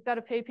seismically, we've got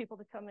to pay people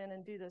to come in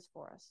and do this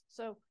for us.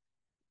 So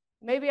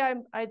maybe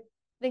I'm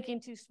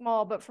thinking too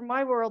small, but for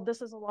my world, this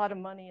is a lot of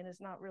money and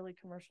is not really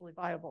commercially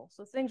viable.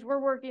 So things we're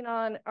working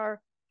on are,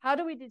 how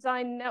do we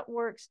design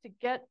networks to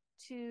get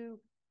to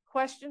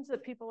questions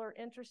that people are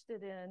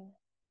interested in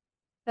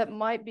that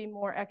might be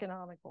more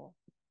economical?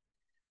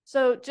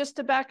 So just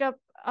to back up,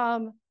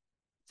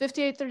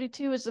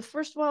 5832 is the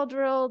first well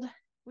drilled.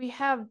 We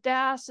have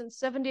DAS and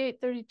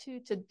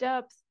 7832 to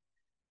depth.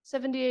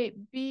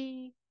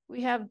 78B,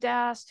 we have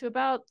DAS to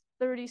about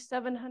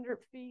 3,700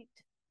 feet.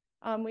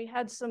 We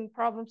had some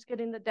problems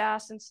getting the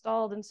DAS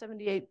installed in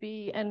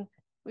 78B, and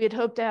we had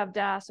hoped to have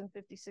DAS in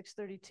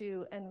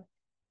 5632, and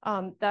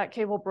that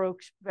cable broke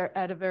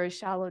at a very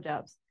shallow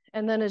depth.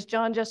 And then, as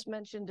John just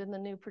mentioned, in the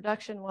new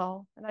production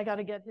well, and I got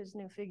to get his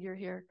new figure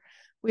here,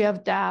 we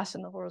have DAS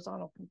in the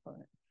horizontal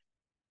component.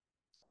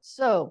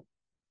 So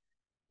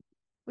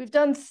we've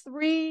done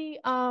 3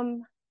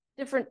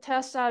 different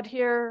tests out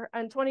here.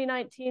 In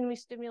 2019, we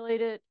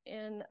stimulated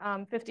in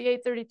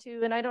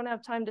 5832, and I don't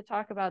have time to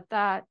talk about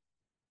that.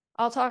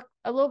 I'll talk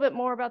a little bit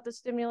more about the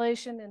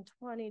stimulation in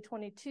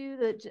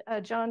 2022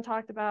 that John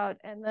talked about,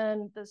 and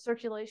then the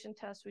circulation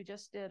test we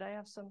just did. I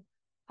have some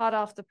hot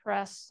off the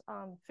press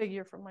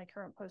figure from my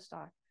current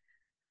postdoc.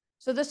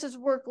 So this is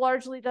work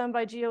largely done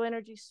by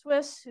Geoenergy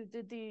Swiss, who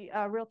did the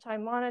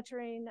real-time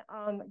monitoring.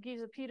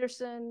 Giza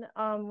Peterson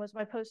was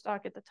my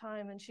postdoc at the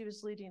time, and she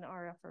was leading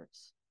our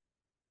efforts.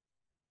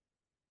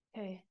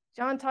 Okay,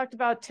 John talked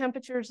about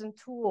temperatures and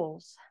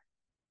tools.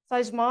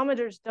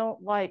 Seismometers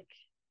don't like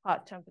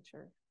hot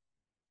temperature.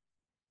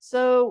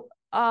 So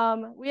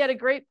we had a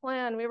great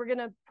plan. We were going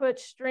to put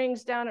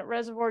strings down at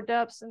reservoir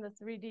depths in the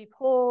 3 deep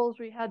holes.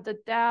 We had the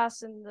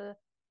DAS in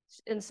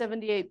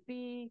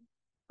 78B.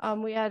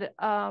 We had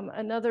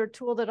another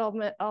tool that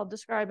I'll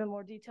describe in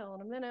more detail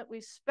in a minute.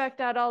 We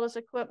spec'd out all this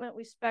equipment.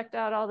 We spec'd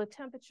out all the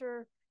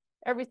temperature.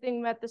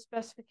 Everything met the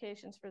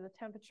specifications for the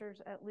temperatures,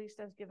 at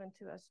least as given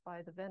to us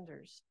by the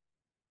vendors.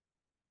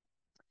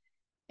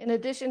 In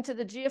addition to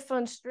the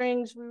geophone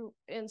strings,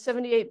 in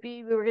 78B,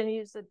 we were going to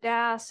use the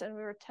DAS, and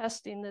we were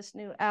testing this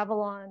new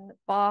Avalon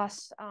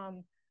Boss.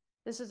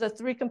 This is a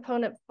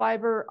 3-component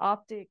fiber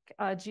optic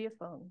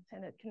geophone,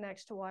 and it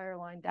connects to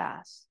wireline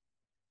DAS.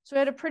 So we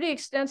had a pretty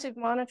extensive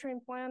monitoring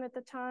plan at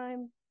the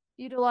time,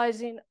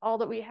 utilizing all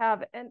that we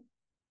have. And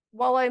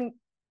while I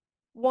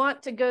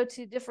want to go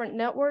to different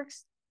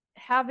networks,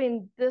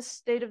 having this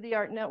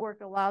state-of-the-art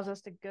network allows us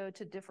to go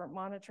to different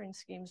monitoring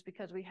schemes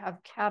because we have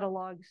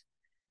catalogs,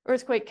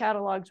 earthquake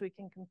catalogs we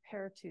can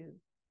compare to,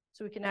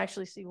 so we can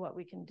actually see what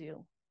we can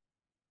do.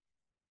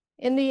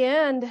 In the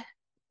end,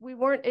 we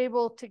weren't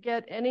able to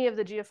get any of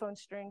the geophone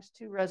strings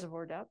to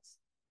reservoir depths.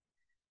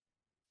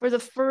 For the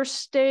first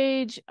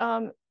stage,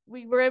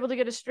 we were able to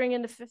get a string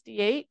into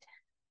 58,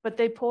 but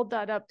they pulled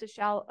that up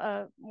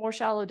to more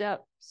shallow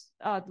depths,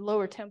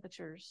 lower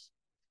temperatures.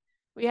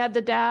 We had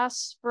the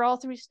DAS for all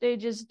 3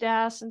 stages,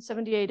 DAS in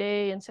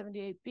 78A and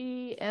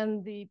 78B,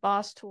 and the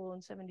BOSS tool in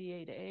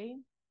 78A.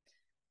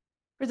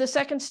 For the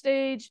second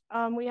stage,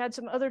 we had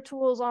some other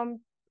tools on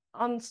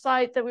on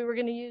site that we were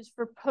going to use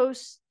for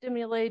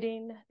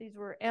post-stimulating. These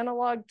were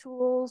analog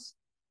tools,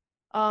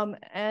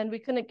 and we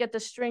couldn't get the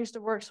strings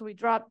to work, so we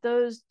dropped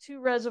those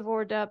to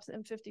reservoir depth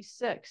in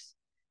 56.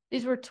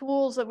 These were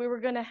tools that we were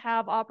going to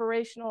have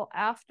operational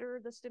after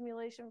the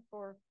stimulation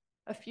for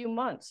a few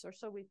months, or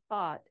so we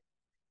thought.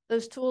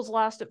 Those tools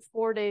lasted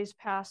 4 days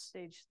past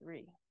stage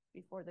 3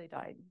 before they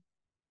died.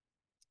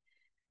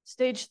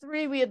 Stage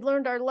 3, we had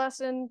learned our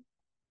lesson.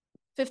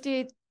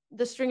 58,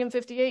 the string in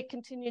 58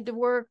 continued to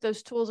work.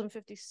 Those tools in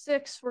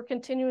 56 were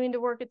continuing to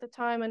work at the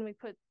time, and we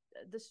put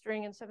the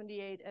string in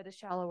 78 at a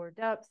shallower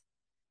depth.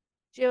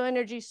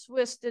 Geoenergy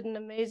Swiss did an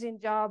amazing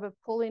job of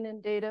pulling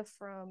in data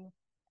from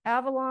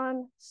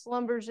Avalon,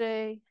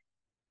 Schlumberger,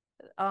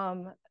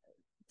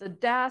 the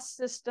DAS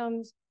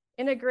systems,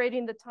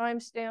 integrating the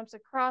timestamps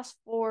across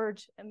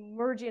Forge and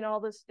merging all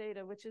this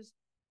data, which was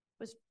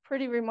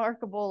pretty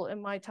remarkable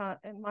in my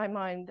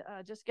mind,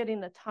 just getting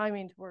the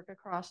timing to work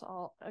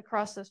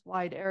across this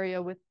wide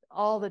area with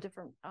all the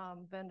different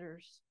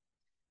vendors.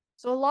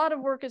 So a lot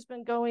of work has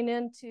been going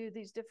into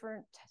these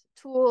different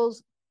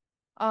tools.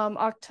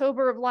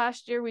 October of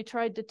last year, we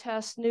tried to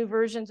test new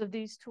versions of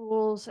these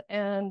tools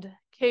and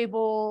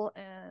cable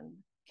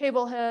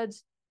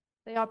heads.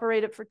 They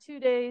operated for 2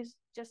 days,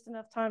 just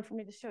enough time for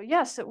me to show,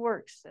 yes, it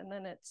works. And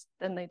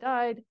then they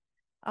died.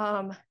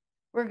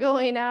 We're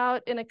going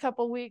out in a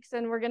couple weeks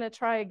and we're going to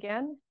try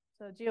again.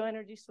 So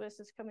Geoenergy Swiss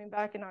is coming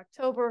back in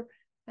October,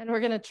 and we're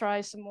going to try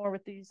some more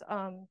with these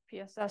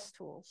PSS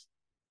tools.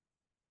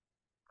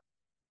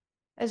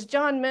 As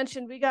John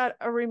mentioned, we got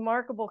a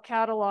remarkable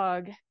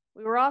catalog.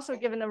 We were also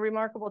given a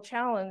remarkable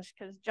challenge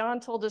because John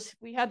told us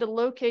we had to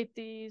locate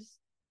these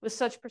with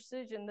such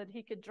precision that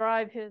he could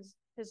drive his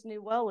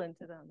new well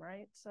into them,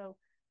 right? So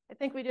I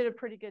think we did a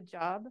pretty good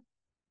job.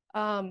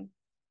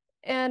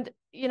 And,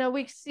 you know,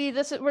 we see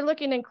this, we're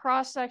looking in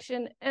cross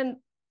section, and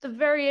the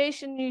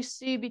variation you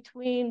see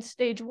between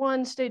stage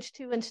 1, stage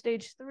 2, and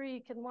stage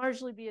 3 can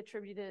largely be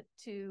attributed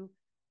to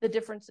the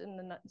difference in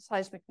the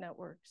seismic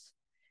networks.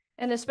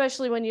 And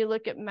especially when you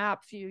look at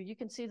map view, you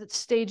can see that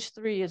stage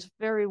 3 is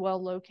very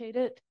well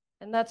located.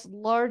 And that's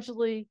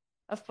largely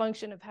a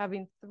function of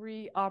having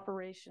 3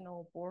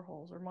 operational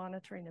boreholes or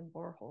monitoring in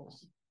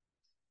boreholes.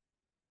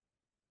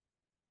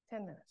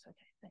 10 minutes,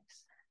 okay,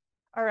 thanks.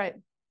 All right,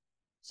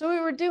 so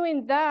we were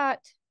doing that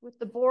with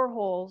the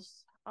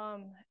boreholes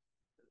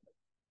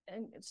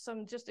and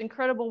some just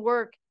incredible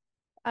work.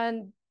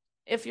 And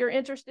if you're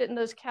interested in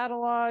those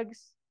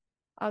catalogs,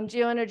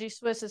 Geoenergy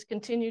Swiss has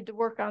continued to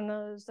work on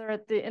those. They're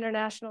at the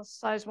International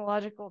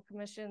Seismological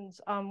Commission's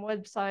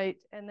website,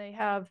 and they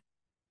have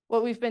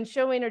what we've been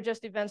showing are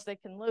just events they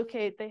can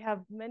locate. They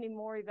have many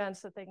more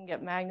events that they can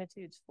get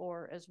magnitudes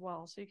for as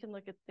well. So you can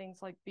look at things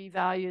like B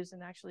values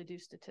and actually do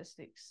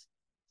statistics.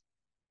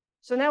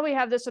 So now we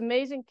have this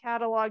amazing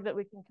catalog that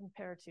we can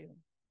compare to.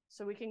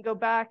 So we can go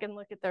back and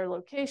look at their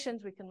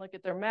locations. We can look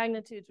at their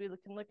magnitudes. We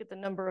can look at the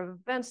number of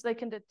events they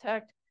can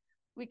detect.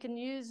 We can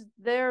use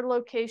their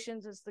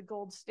locations as the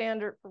gold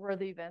standard for where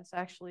the events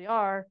actually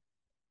are.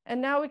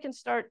 And now we can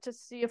start to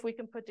see if we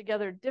can put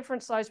together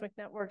different seismic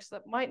networks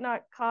that might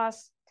not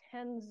cost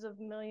tens of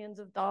millions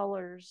of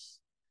dollars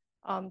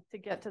to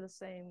get to the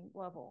same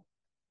level.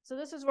 So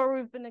this is where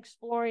we've been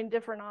exploring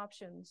different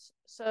options.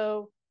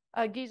 So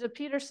Giza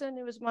Peterson,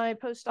 who was my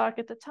postdoc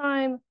at the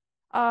time,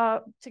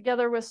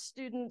 together with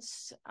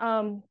students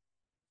and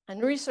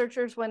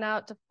researchers, went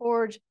out to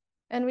Forge,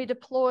 and we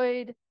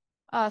deployed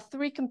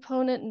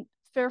 3-component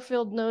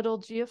Fairfield nodal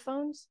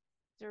geophones.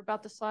 They're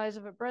about the size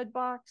of a bread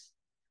box.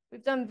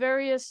 We've done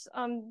various,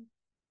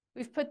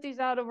 we've put these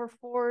out over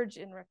Forge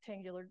in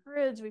rectangular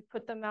grids. We've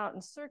put them out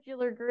in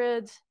circular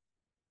grids.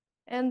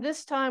 And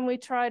this time we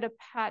tried a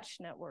patch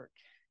network.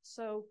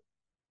 So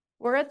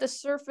we're at the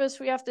surface.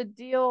 We have to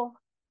deal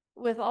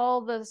with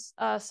all this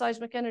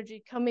seismic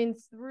energy coming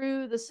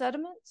through the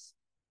sediments,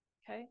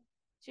 okay?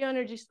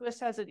 Geoenergy Swiss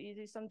has it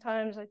easy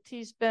sometimes. I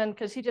tease Ben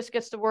because he just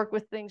gets to work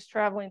with things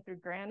traveling through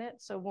granite.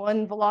 So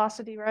one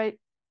velocity, right?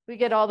 We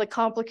get all the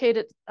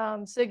complicated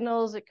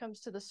signals that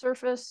comes to the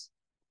surface.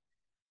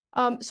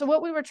 So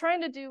what we were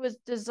trying to do was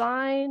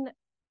design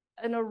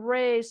an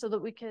array so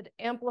that we could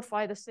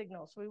amplify the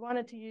signal. So we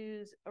wanted to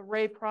use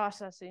array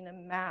processing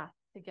and math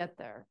to get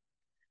there.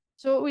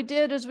 So what we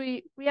did is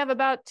we have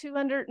about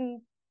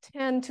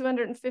 210,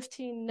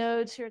 215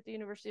 nodes here at the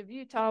University of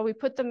Utah. We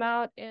put them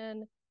out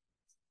in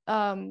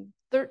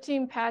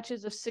 13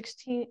 patches of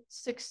 16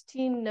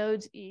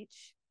 nodes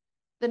each.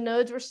 The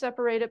nodes were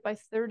separated by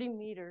 30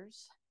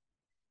 meters.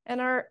 And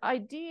our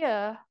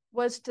idea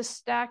was to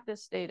stack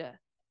this data.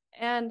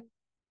 And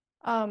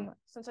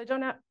since I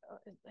don't have,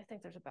 I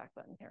think there's a back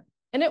button here.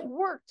 And it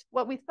worked,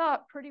 what we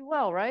thought, pretty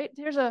well, right?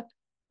 Here's a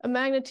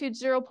magnitude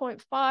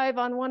 0.5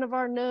 on one of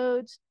our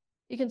nodes.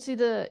 You can see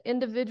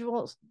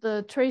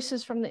the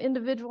traces from the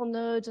individual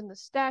nodes and the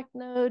stacked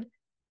node.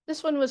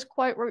 This one was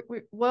quite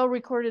well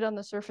recorded on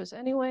the surface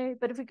anyway,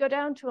 but if we go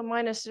down to a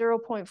minus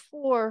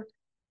 0.4,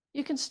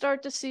 you can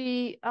start to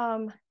see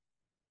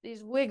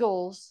these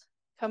wiggles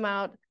come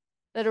out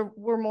that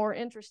we're more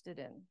interested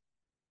in.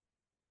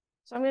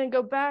 So I'm going to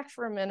go back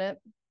for a minute.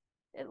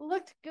 It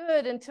looked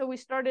good until we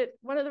started.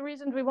 One of the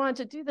reasons we wanted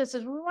to do this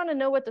is we want to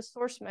know what the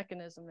source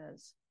mechanism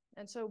is.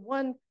 And so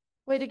one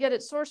way to get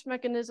at source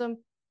mechanism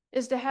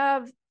is to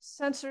have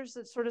sensors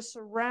that sort of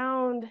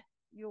surround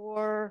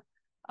your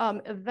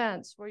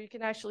events, where you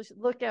can actually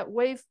look at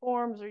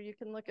waveforms or you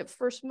can look at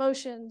first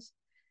motions.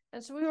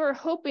 And so we were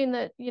hoping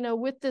that,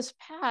 with this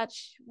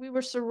patch, we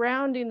were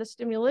surrounding the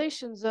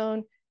stimulation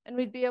zone and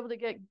we'd be able to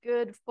get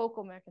good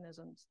focal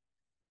mechanisms.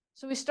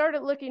 So we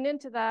started looking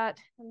into that,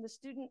 and the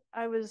student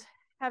I was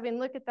having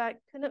look at that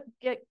couldn't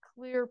get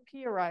clear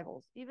P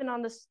arrivals, even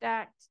on the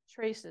stacked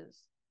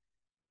traces.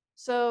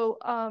 So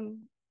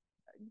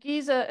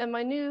Giza and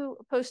my new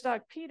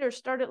postdoc, Peter,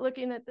 started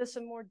looking at this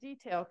in more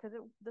detail because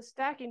the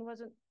stacking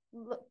wasn't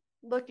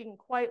looking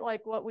quite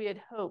like what we had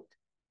hoped.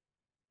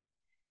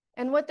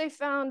 And what they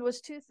found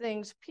was two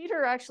things.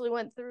 Peter actually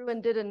went through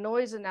and did a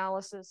noise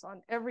analysis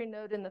on every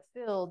node in the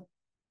field.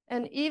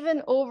 And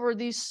even over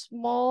these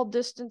small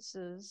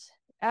distances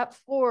at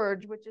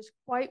Forge, which is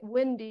quite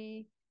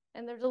windy,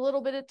 and there's a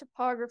little bit of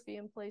topography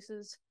in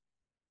places,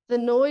 the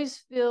noise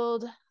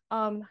field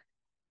from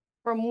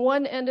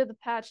one end of the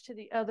patch to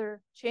the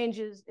other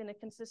changes in a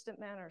consistent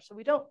manner. So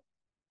we don't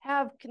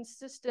have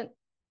consistent,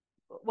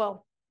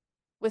 well,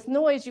 with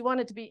noise, you want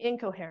it to be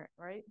incoherent,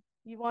 right?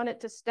 You want it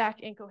to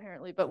stack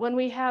incoherently. But when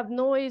we have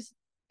noise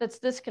that's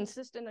this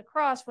consistent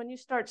across, when you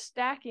start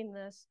stacking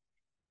this,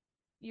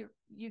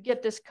 you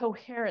get this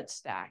coherent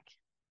stack.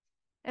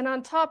 And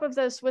on top of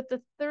this, with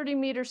the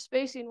 30-meter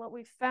spacing, what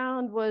we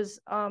found was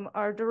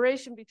our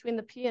duration between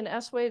the P and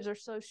S waves are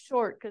so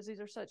short because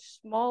these are such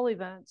small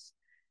events.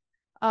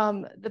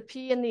 The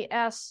P and the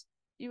S,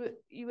 you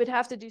would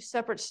have to do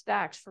separate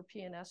stacks for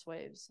P and S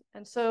waves.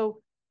 And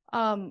so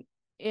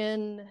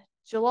in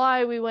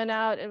July, we went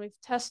out and we've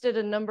tested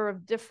a number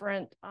of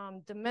different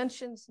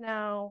dimensions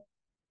now,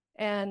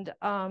 and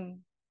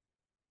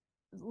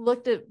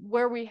looked at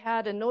where we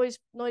had a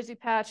noisy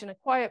patch and a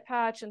quiet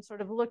patch, and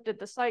sort of looked at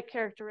the site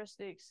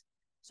characteristics.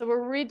 So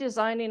we're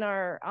redesigning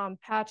our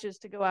patches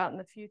to go out in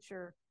the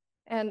future.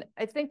 And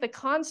I think the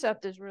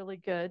concept is really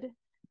good,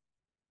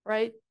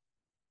 right?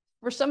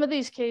 For some of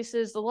these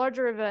cases, the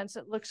larger events,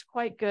 it looks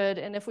quite good.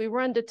 And if we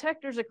run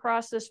detectors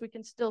across this, we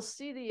can still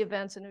see the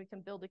events and we can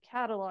build a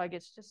catalog.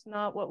 It's just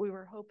not what we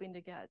were hoping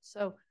to get.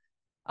 So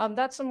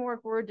that's some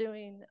work we're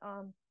doing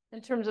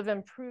in terms of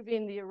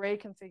improving the array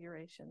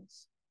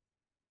configurations.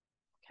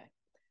 Okay.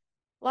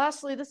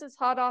 Lastly, this is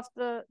hot off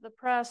the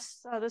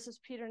press. This is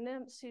Peter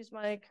Nimps. He's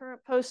my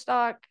current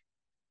postdoc.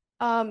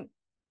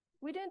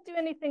 We didn't do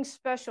anything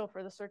special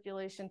for the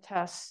circulation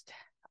test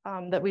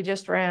that we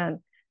just ran.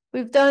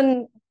 We've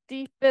done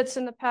deep bits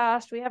in the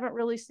past. We haven't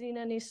really seen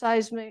any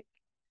seismicity.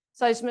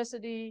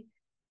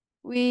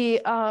 We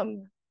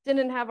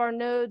didn't have our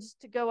nodes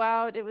to go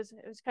out. It was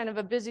kind of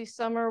a busy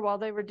summer while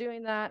they were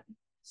doing that.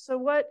 So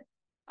what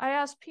I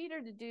asked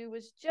Peter to do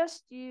was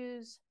just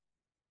use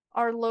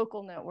our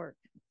local network.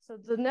 So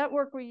the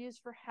network we use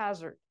for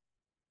hazard,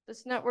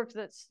 this network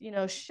that's,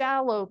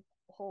 shallow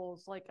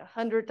holes like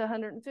 100 to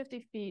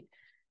 150 feet,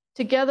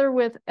 together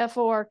with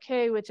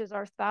FORK, which is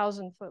our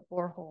 1,000-foot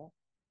borehole.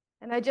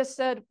 And I just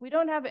said, we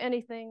don't have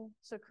anything,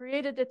 so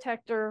create a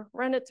detector,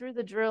 run it through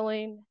the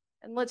drilling,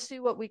 and let's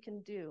see what we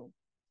can do.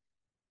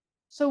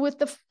 So with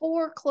the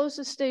 4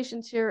 closest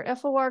stations here,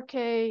 FORK,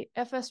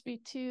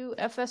 FSB2,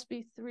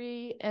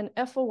 FSB3, and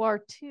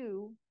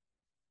FOR2,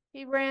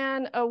 he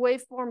ran a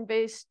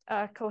waveform-based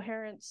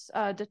coherence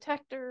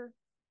detector.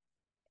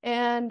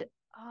 And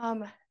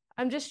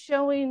I'm just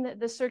showing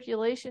the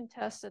circulation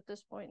tests at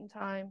this point in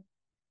time.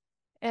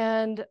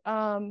 And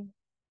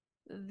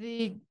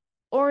the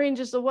orange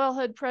is the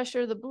wellhead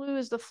pressure, the blue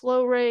is the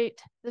flow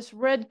rate. This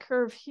red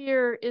curve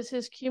here is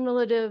his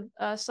cumulative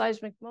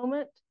seismic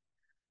moment.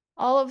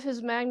 All of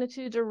his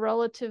magnitudes are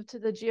relative to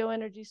the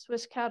Geoenergy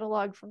Swiss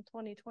catalog from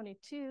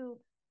 2022.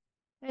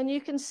 And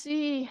you can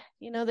see,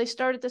 they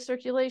started the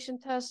circulation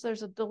test,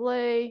 there's a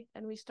delay,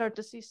 and we start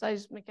to see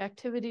seismic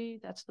activity.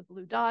 That's the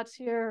blue dots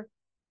here.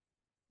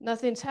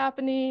 Nothing's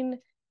happening.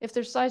 If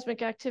there's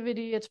seismic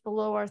activity, it's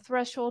below our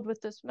threshold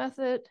with this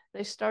method.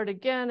 They start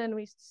again and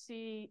we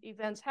see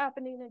events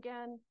happening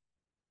again.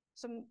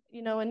 Some,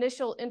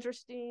 initial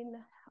interesting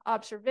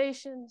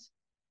observations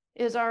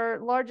is our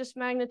largest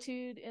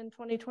magnitude in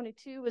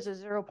 2022 was a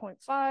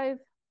 0.5.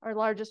 Our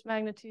largest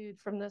magnitude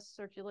from this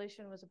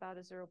circulation was about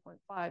a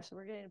 0.5. So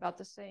we're getting about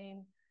the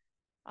same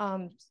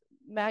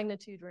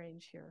magnitude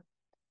range here.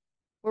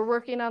 We're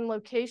working on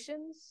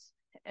locations.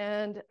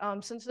 And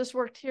since this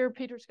worked here,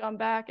 Peter's gone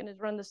back and has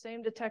run the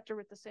same detector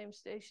with the same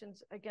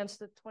stations against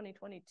the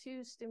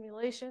 2022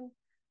 stimulation.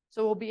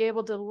 So we'll be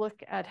able to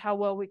look at how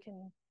well we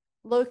can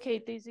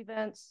locate these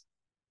events.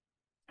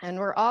 And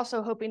we're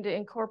also hoping to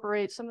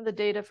incorporate some of the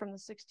data from the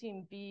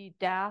 16B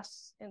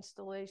DAS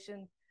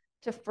installation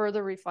to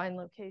further refine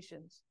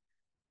locations.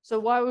 So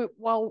why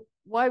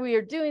we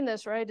are doing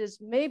this, right, is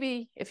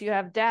maybe if you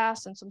have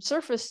DAS and some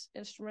surface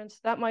instruments,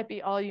 that might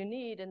be all you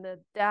need. And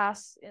the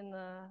DAS in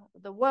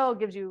the well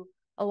gives you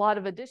a lot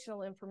of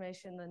additional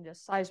information than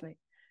just seismic.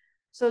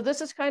 So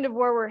this is kind of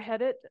where we're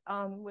headed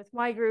with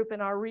my group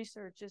and our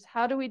research is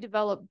how do we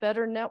develop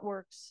better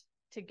networks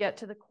to get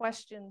to the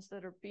questions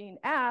that are being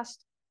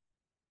asked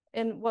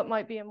in what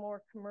might be a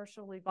more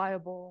commercially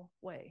viable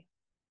way.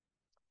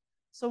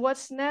 So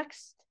what's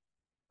next?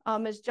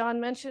 As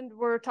John mentioned,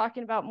 we're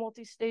talking about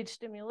multi-stage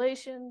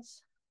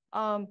stimulations.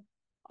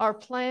 Our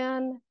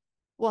plan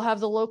will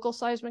have the local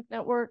seismic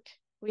network.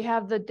 We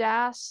have the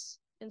DAS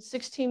in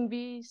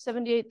 16B,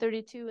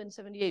 7832, and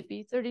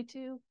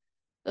 78B32.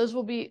 Those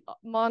will be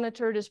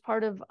monitored as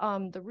part of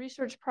the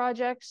research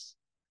projects.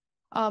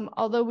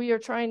 Although we are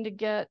trying to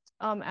get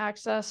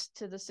access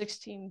to the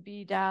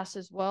 16B DAS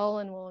as well,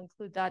 and we'll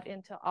include that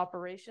into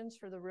operations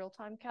for the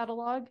real-time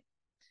catalog.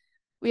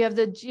 We have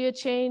the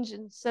GeoChange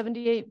in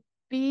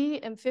 78B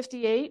and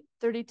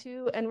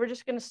 5832, and we're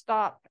just going to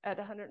stop at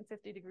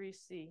 150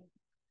 degrees C.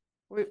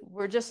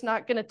 We're just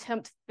not going to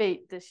tempt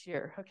fate this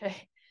year, okay?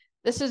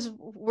 This is,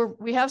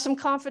 we have some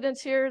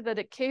confidence here that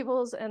it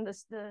cables and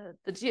the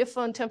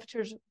geophone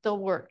temperatures, they'll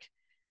work.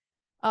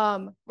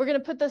 We're going to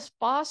put this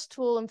BOSS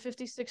tool in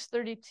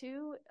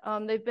 5632.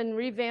 They've been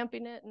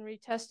revamping it and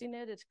retesting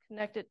it. It's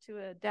connected to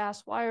a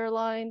DAS wire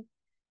line.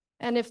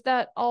 And if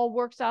that all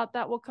works out,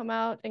 that will come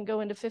out and go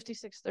into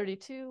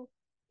 5632.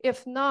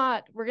 If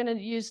not, we're going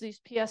to use these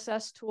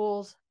PSS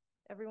tools.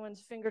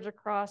 Everyone's fingers are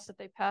crossed that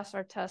they pass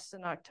our tests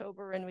in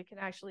October and we can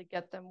actually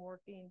get them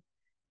working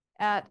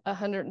at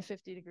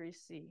 150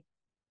 degrees C.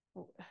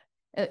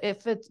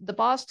 If it's the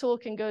BOSS tool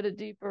can go to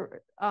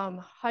deeper,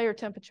 higher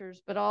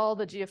temperatures, but all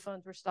the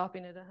geophones were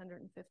stopping at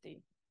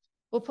 150.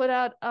 We'll put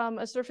out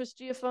a surface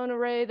geophone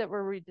array that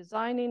we're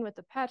redesigning with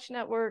the patch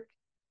network.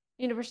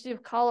 University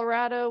of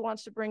Colorado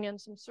wants to bring in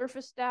some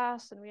surface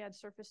DAS, and we had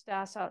surface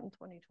DAS out in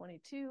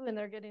 2022, and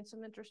they're getting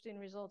some interesting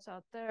results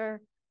out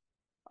there.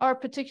 Our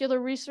particular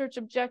research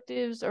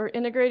objectives are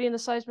integrating the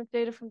seismic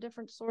data from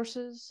different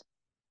sources,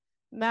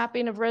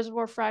 mapping of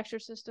reservoir fracture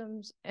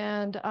systems,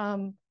 and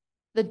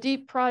the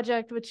DEEP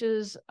project, which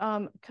is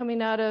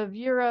coming out of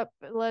Europe,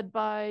 led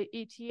by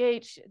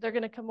ETH, they're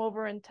going to come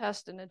over and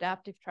test an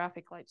adaptive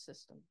traffic light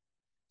system.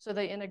 So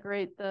they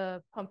integrate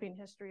the pumping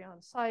history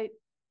on site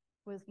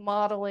with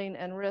modeling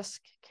and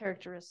risk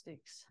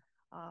characteristics.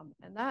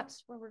 And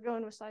that's where we're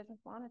going with seismic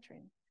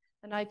monitoring.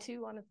 And I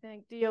too want to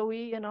thank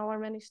DOE and all our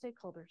many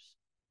stakeholders.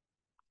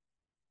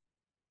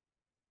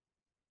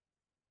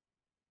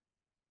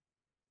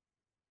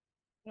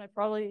 And I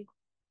probably...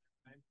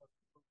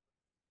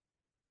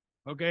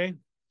 Okay,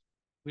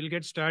 we'll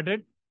get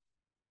started.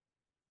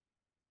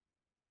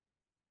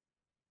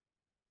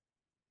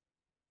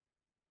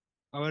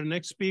 Our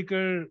next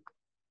speaker,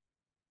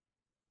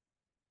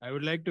 I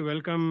would like to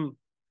welcome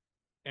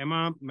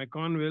Emma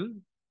McConville.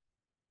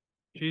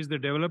 She's the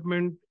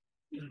Development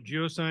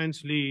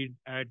Geoscience Lead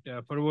at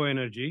Fervo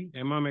Energy.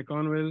 Emma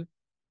McConville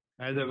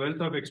has a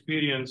wealth of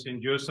experience in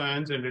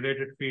geoscience and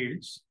related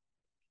fields.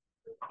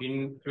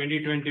 In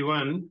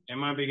 2021,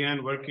 Emma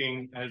began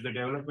working as the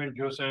Development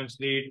Geoscience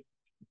Lead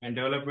and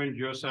Development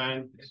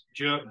Geoscience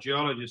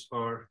Geologist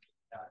for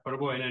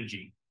Fervo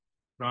Energy.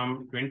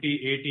 From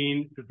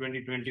 2018 to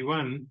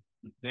 2021,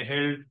 they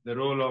held the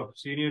role of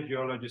Senior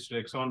Geologist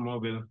at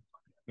ExxonMobil,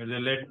 where they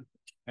led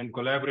and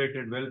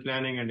collaborated well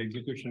planning and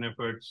execution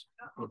efforts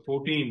for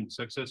 14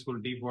 successful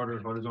deepwater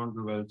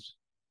horizontal wells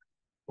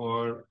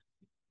for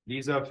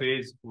Liza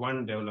Phase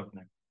 1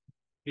 development.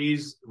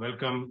 Please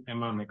welcome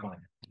Emma McConville.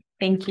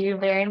 Thank you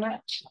very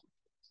much.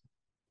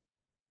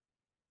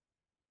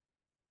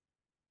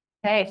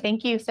 Okay,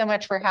 thank you so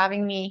much for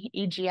having me,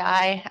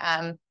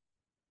 EGI.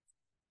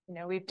 You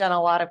know, we've done a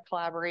lot of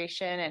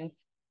collaboration,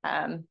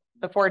 and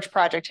the Forge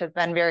project has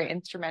been very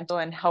instrumental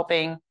in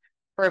helping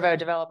Fervo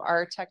develop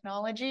our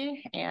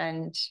technology,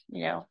 and,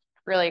 you know,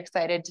 really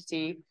excited to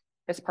see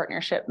this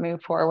partnership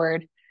move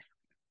forward.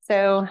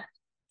 So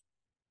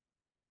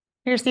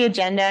here's the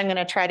agenda. I'm going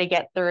to try to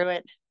get through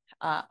it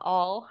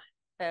all.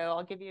 So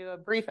I'll give you a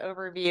brief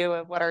overview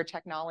of what our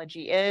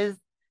technology is.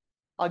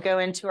 I'll go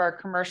into our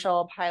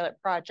commercial pilot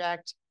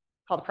project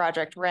called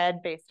Project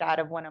Red, based out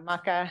of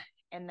Winnemucca.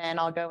 And then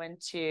I'll go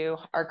into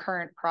our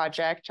current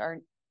project, our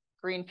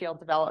greenfield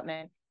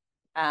development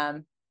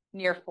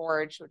near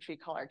Forge, which we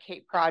call our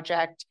Cape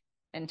project.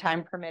 And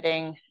time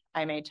permitting,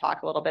 I may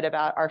talk a little bit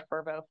about our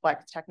Fervo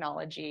Flex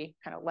technology,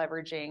 kind of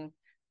leveraging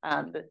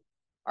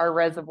our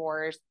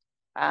reservoirs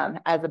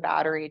as a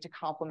battery to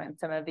complement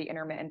some of the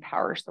intermittent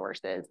power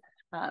sources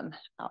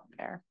out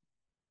there.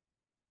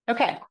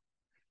 Okay,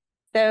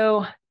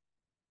 so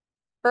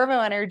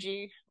Fervo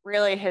Energy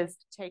really has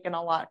taken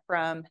a lot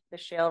from the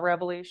shale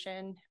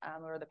revolution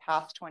over the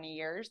past 20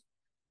 years,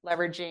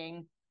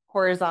 leveraging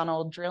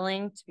horizontal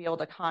drilling to be able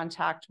to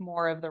contact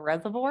more of the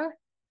reservoir,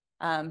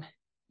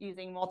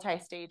 using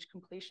multi-stage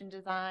completion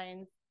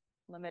designs,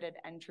 limited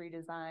entry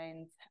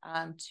designs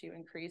to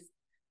increase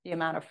the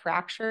amount of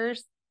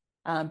fractures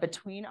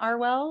between our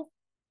wells.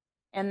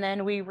 And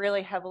then we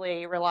really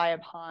heavily rely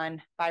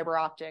upon fiber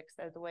optics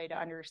as a way to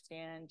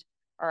understand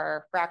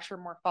our fracture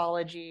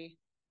morphology,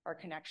 our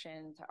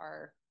connections,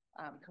 our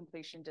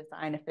completion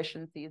design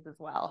efficiencies as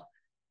well.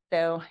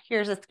 So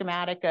here's a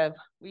schematic of,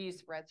 we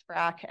use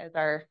ResFrac as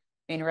our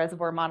main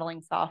reservoir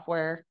modeling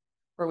software,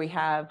 where we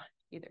have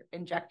either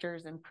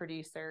injectors and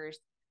producers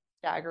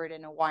staggered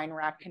in a wine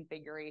rack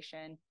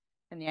configuration.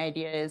 And the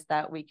idea is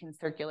that we can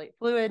circulate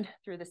fluid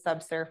through the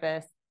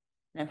subsurface.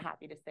 And I'm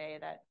happy to say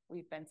that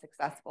we've been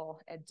successful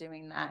at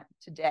doing that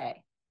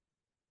today.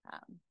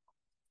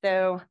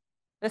 So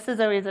this is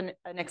always an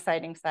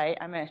exciting site.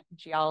 I'm a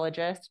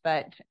geologist,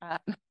 but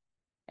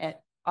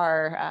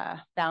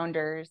our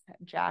founders,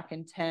 Jack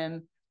and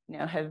Tim,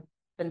 have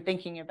been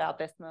thinking about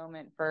this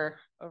moment for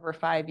over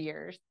 5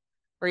 years,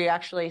 where you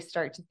actually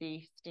start to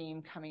see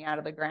steam coming out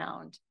of the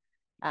ground.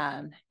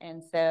 And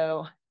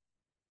so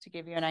to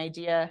give you an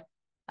idea,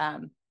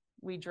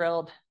 we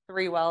drilled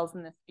 3 wells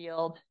in this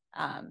field,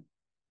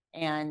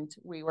 and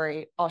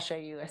I'll show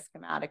you a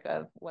schematic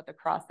of what the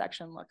cross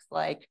section looks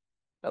like.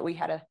 But we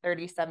had a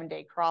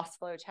 37-day cross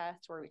flow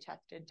test where we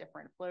tested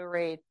different flow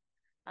rates,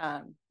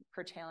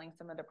 curtailing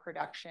some of the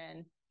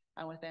production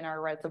within our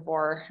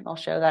reservoir, and I'll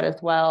show that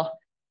as well.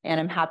 And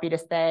I'm happy to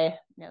say,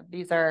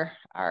 these are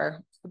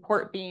our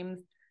support beams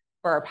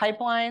for our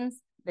pipelines.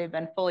 They've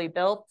been fully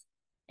built,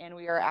 and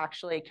we are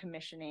actually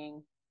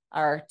commissioning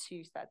our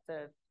 2 sets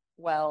of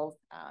wells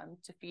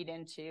to feed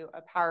into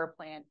a power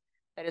plant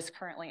that is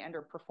currently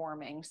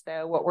underperforming.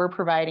 So what we're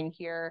providing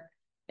here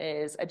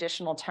is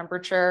additional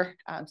temperature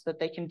so that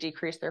they can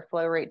decrease their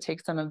flow rate, take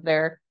some of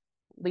their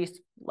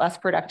less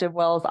productive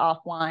wells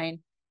offline,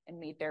 and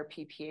meet their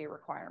PPA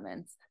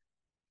requirements.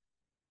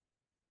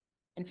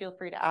 And feel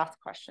free to ask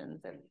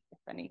questions if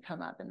any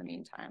come up in the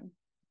meantime.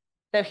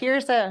 So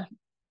here's a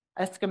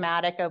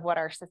schematic of what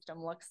our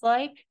system looks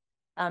like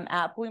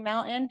at Blue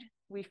Mountain.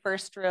 We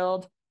first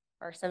drilled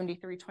our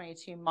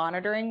 7322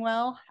 monitoring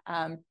well.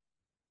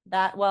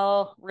 That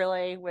well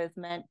really was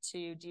meant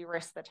to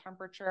de-risk the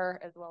temperature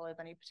as well as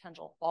any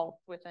potential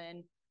faults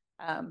within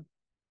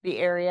the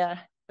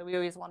area. So we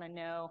always want to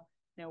know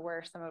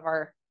where some of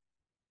our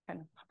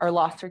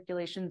lost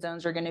circulation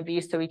zones are going to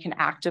be, so we can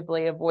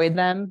actively avoid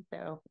them.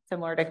 So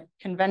similar to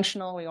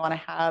conventional, we want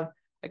to have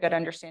a good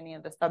understanding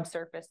of the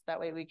subsurface. That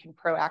way we can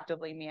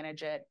proactively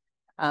manage it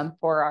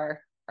for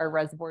our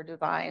reservoir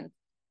designs.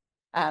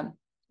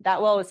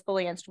 That well was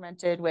fully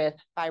instrumented with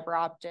fiber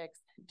optics,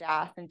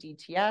 DAS, and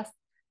DTS,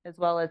 as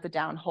well as the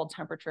downhole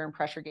temperature and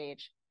pressure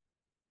gauge.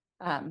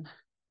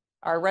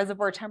 Our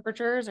reservoir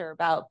temperatures are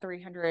about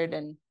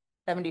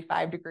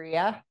 375 degree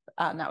F.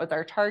 That was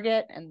our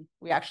target, and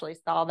we actually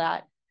saw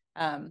that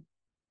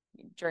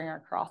during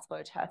our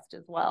crossflow test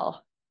as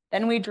well.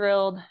 Then we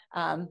drilled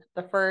our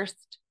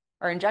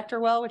injector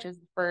well, which is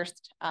the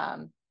first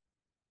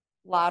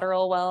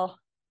lateral well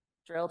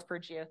drilled for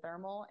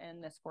geothermal in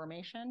this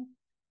formation.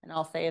 And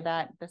I'll say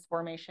that this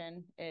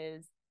formation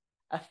is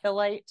a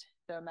phyllite,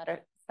 so a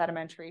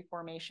sedimentary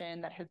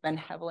formation that has been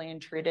heavily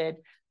intruded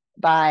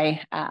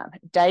by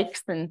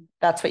dikes, and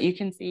that's what you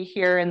can see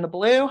here in the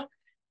blue.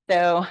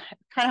 So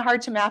kind of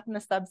hard to map in the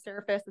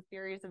subsurface, a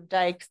series of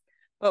dikes,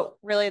 but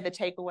really the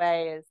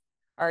takeaway is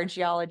our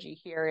geology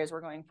here is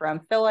we're going from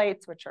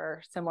phyllites, which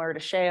are similar to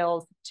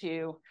shales,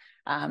 to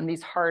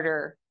these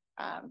harder,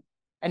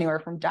 anywhere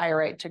from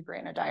diorite to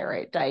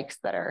granodiorite dikes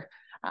that are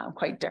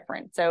quite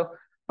different. So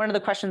one of the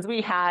questions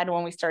we had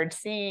when we started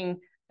seeing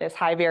this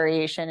high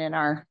variation in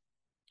our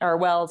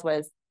wells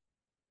was,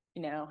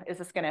 is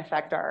this going to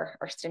affect our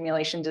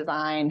stimulation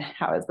design?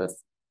 How is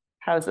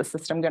the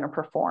system going to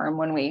perform,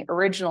 when we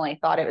originally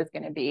thought it was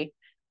going to be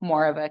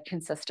more of a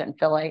consistent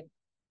phyllite?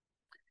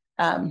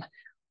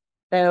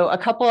 So a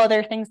couple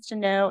other things to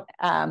note.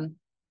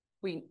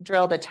 We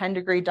drilled a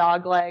 10-degree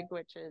dog leg,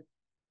 which is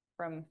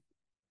from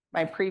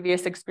my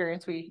previous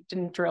experience. We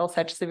didn't drill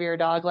such severe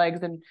dog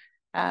legs,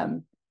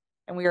 and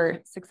we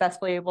were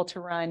successfully able to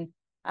run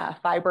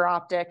fiber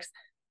optics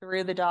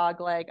through the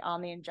dog leg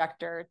on the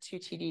injector to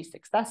TD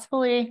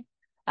successfully.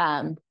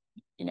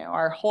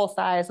 Our hole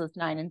size was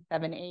 9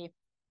 7/8.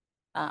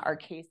 Our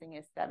casing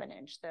is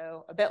 7-inch,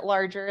 so a bit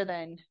larger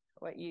than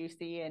what you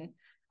see in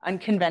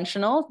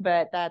unconventionals,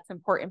 but that's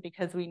important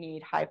because we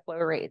need high flow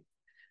rates.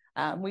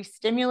 We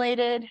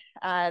stimulated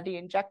the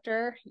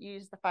injector,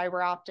 used the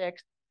fiber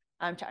optics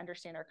to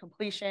understand our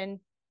completion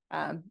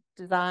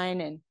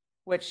design and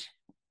which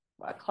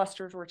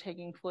clusters were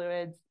taking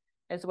fluids,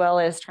 as well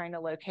as trying to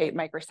locate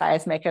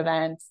microseismic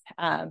events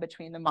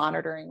between the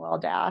monitoring well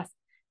DAS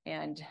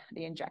and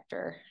the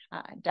injector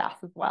DAS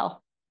as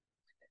well.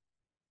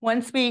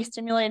 Once we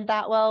stimulated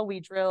that well, we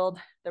drilled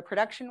the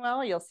production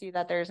well. You'll see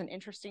that there's an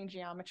interesting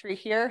geometry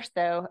here.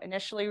 So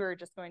initially we were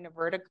just going to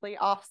vertically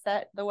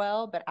offset the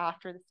well, but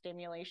after the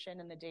stimulation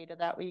and the data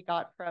that we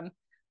got from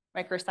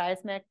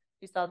microseismic,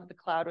 we saw that the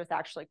cloud was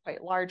actually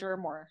quite larger,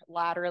 more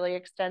laterally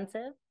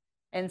extensive.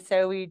 And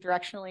so we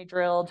directionally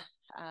drilled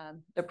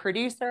the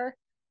producer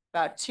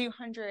about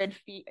 200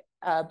 feet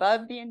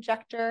above the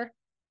injector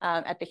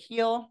at the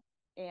heel,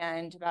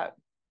 and about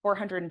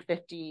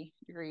 450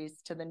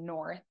 degrees to the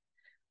north.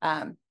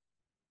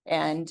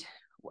 And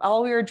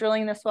while we were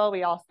drilling this well,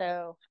 we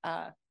also,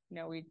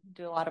 we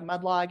do a lot of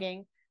mud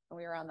logging, and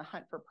we were on the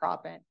hunt for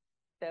proppant.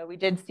 So we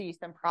did see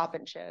some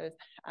proppant shows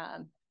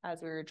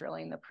as we were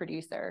drilling the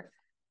producer.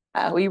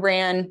 We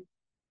ran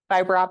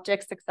fiber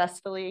optics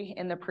successfully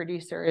in the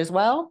producer as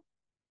well.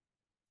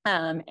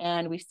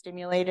 And we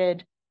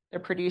stimulated the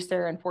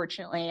producer.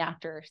 Unfortunately,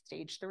 after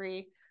stage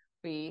 3,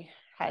 we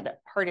had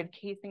parted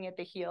casing at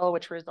the heel,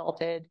 which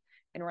resulted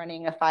in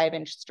running a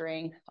 5-inch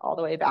string all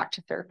the way back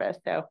to surface.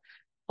 So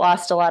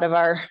lost a lot of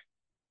our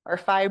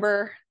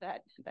fiber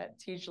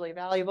that's hugely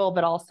valuable,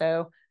 but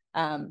also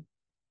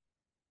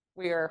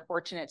we are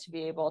fortunate to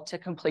be able to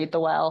complete the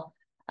well.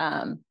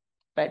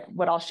 But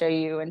what I'll show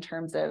you in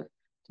terms of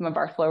some of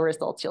our flow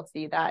results, you'll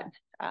see that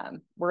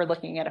we're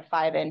looking at a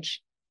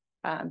 5-inch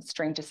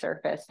string to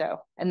surface.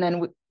 So, and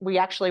then we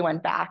actually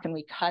went back and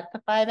we cut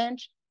the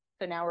 5-inch.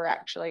 So now we're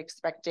actually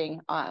expecting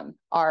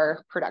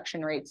our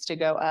production rates to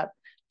go up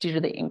due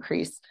to the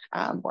increased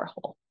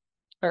borehole,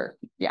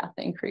 the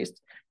increased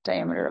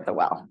diameter of the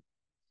well.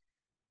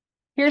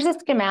 Here's a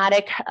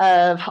schematic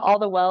of all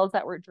the wells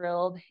that were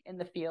drilled in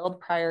the field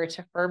prior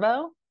to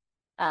Fervo.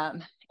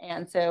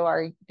 And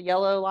so the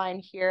yellow line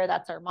here,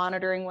 that's our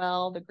monitoring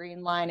well. The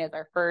green line is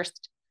our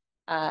first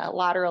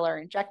lateral or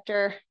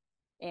injector.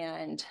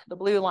 And the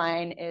blue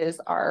line is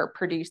our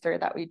producer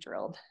that we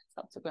drilled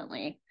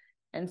subsequently.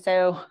 And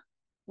so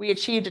we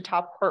achieved a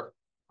top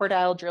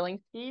quartile drilling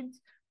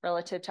speeds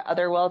relative to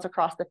other wells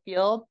across the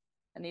field.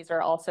 And these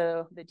are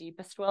also the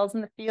deepest wells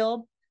in the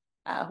field.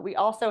 We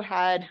also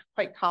had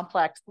quite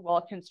complex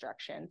well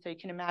construction. So you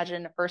can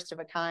imagine a first of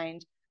a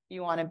kind,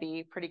 you want to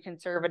be pretty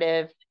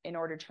conservative in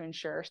order to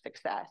ensure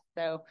success.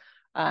 So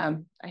I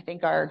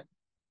think our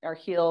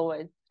heel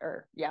was,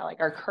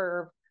 our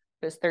curve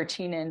was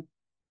 13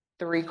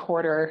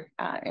 3/4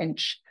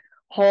 inch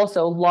hole.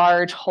 So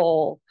large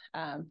hole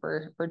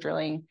for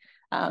drilling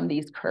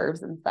these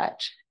curves and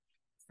such.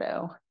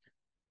 So,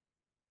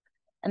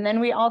 and then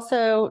we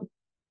also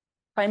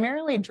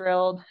primarily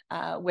drilled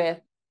with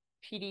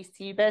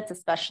PDC bits,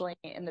 especially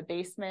in the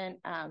basement,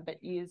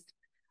 but used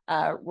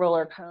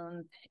roller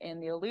cones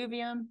in the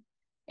alluvium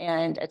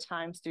and at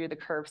times through the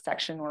curve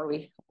section where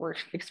we were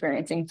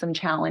experiencing some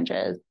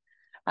challenges.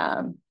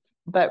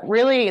 But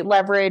really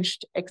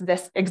leveraged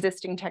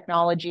existing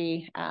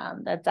technology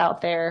that's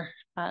out there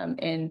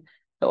in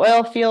the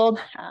oil field.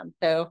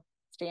 So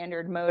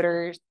standard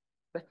motors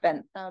with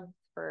bent stubs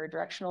for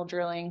directional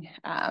drilling.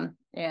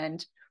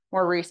 And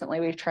more recently,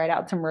 we've tried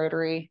out some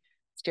rotary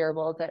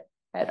steerables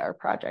at our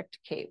project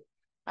Cape.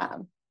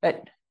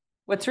 But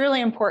what's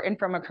really important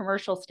from a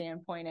commercial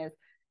standpoint is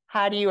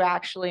how do you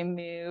actually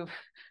move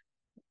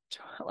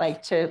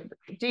to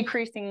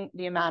decreasing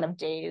the amount of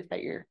days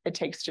that it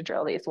takes to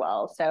drill these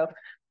wells. So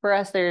for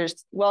us,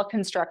 there's well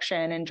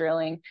construction and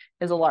drilling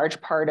is a large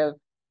part of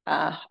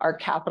our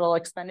capital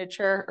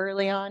expenditure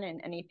early on, and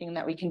anything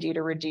that we can do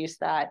to reduce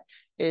that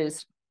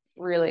is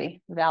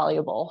really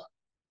valuable.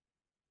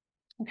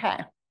 Okay,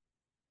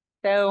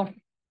 so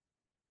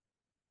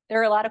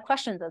there are a lot of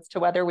questions as to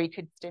whether we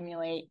could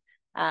stimulate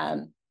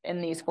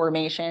in these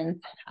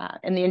formations.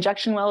 In the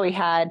injection well, we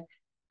had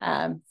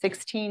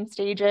 16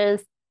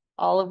 stages,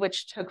 all of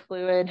which took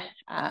fluid,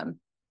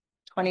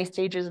 20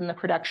 stages in the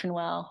production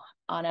well.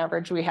 On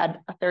average, we had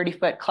a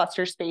 30-foot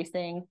cluster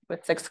spacing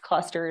with 6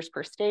 clusters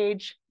per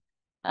stage,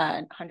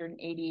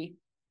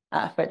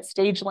 180-foot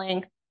stage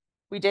length.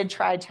 We did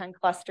try 10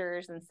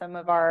 clusters in some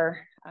of our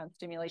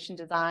stimulation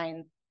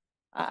designs.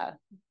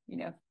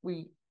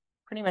 We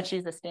pretty much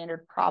use the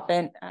standard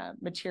proppant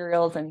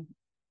materials, and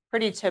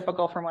pretty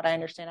typical from what I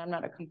understand. I'm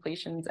not a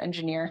completions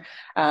engineer,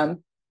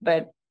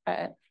 but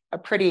a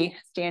pretty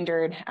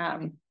standard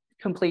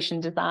completion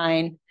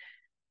design,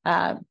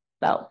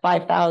 about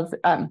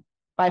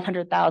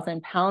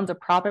 500,000 pounds of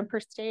proppant per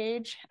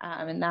stage.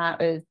 And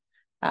that is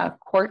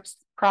quartz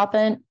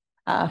proppant.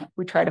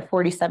 We tried a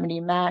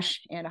 40-70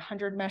 mesh and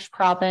 100 mesh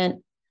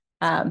proppant,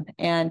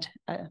 and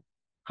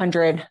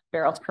 100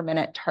 barrels per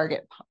minute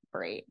target pump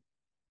rate.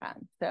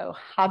 So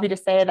happy to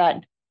say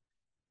that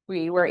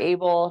we were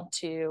able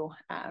to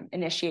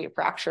initiate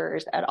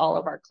fractures at all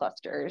of our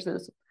clusters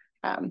is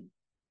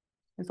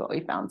what we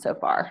found so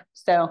far.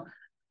 So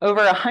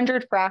over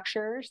 100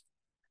 fractures,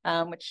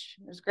 which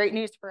is great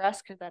news for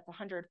us because that's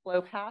 100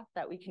 flow paths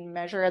that we can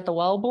measure at the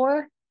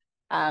wellbore.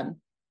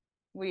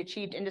 We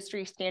achieved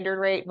industry standard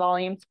rate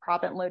volumes,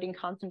 proppant loading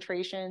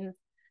concentrations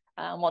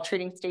while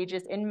treating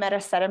stages in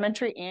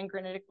metasedimentary and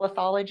granitic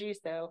lithology.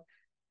 So,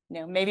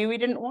 maybe we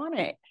didn't want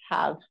to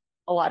have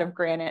a lot of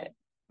granite.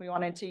 We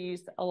wanted to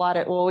use we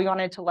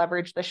wanted to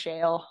leverage the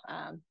shale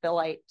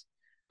phylite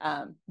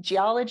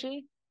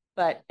geology,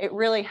 but it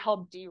really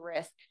helped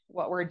de-risk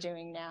what we're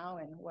doing now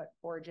and what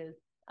Forge is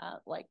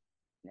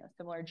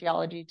similar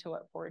geology to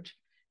what Forge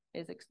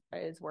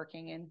is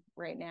working in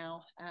right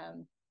now.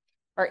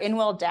 Our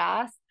in-well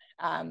DAS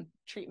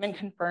treatment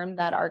confirmed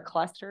that our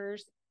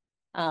clusters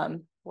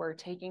were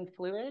taking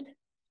fluid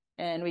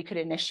and we could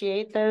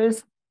initiate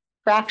those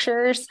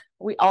fractures.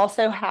 We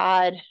also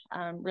had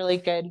really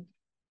good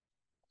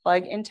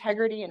plug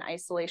integrity and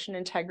isolation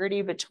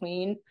integrity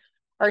between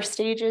our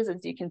stages,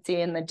 as you can see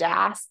in the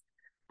DAS,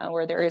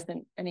 where there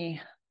isn't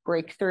any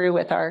breakthrough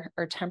with our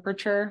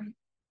temperature.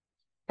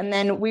 And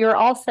then we were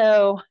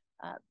also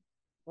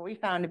what we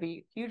found to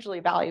be hugely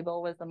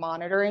valuable was the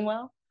monitoring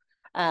well,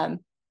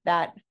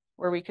 that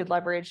where we could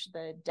leverage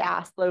the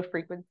DAS low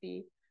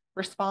frequency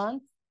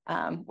response,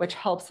 which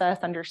helps us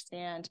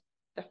understand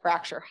the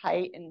fracture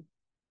height and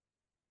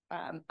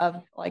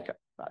of like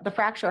the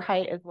fracture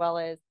height as well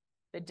as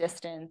the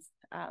distance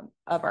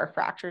of our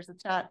fractures.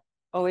 It's not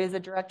always a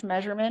direct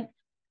measurement,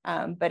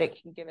 but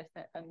it can give us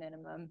a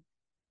minimum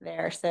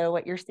there. So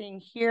what you're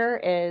seeing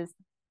here is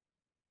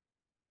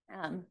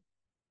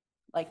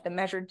like the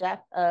measured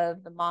depth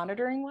of the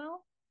monitoring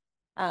well.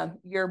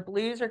 Your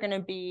blues are going to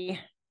be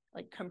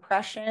like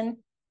compression.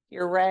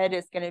 Your red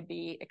is going to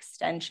be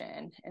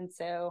extension. And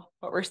so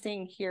what we're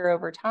seeing here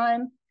over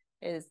time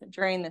is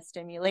during the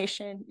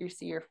stimulation, you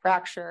see your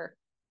fracture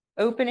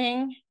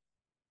opening,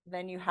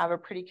 then you have a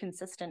pretty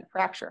consistent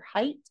fracture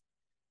height,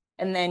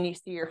 and then you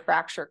see your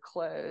fracture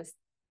close,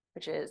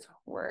 which is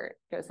where it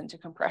goes into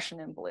compression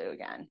in blue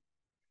again.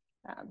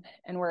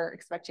 And we're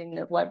expecting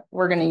that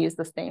we're going to use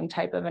the same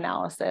type of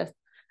analysis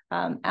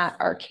at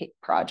our Cape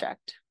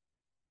project.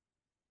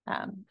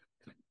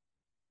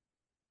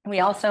 We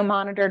also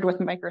monitored with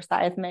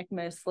microseismic,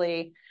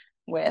 mostly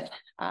with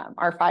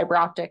our fiber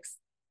optics,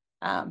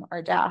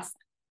 our DAS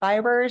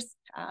fibers,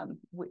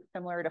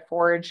 similar to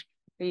Forge.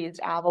 We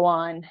used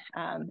Avalon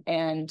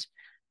and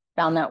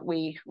found that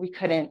we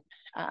couldn't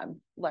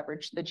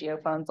leverage the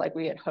geophones like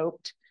we had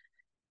hoped.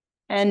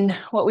 And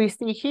what we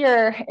see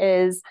here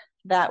is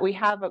that we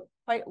have a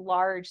quite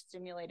large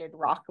stimulated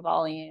rock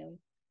volume,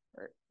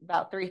 or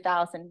about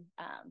 3,000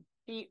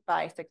 feet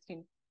by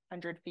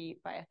 1,600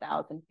 feet by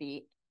 1,000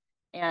 feet.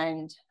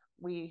 And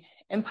we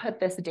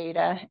input this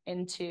data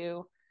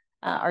into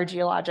our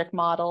geologic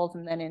models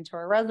and then into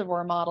our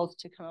reservoir models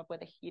to come up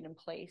with a heat in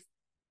place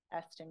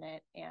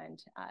estimate.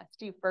 And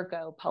Steve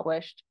Furco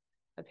published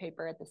a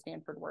paper at the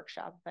Stanford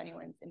workshop if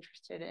anyone's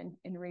interested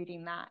in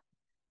reading that.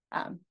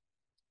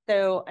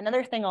 So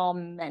another thing I'll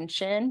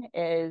mention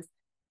is,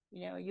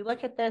 you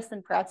look at this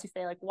and perhaps you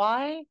say, like,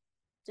 why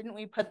didn't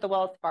we put the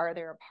wells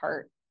farther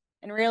apart?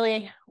 And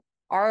really,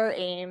 our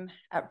aim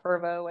at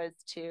Fervo was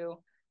to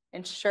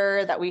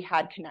ensure that we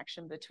had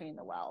connection between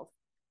the wells,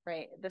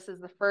 right? This is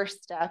the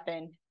first step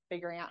in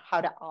figuring out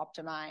how to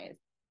optimize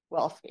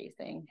well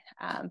spacing.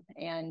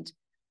 And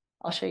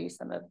I'll show you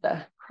some of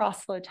the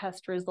cross-flow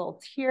test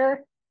results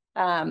here.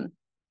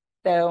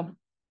 So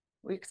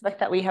we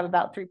expect that we have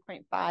about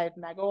 3.5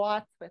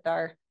 megawatts with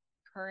our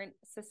current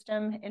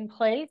system in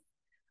place.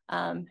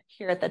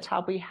 Here at the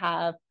top, we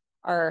have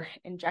our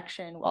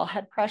injection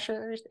wellhead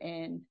pressures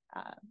in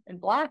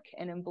black,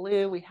 and in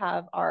blue, we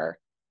have our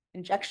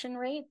injection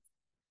rates.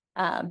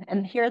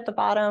 And here at the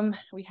bottom,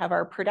 we have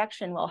our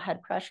production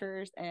wellhead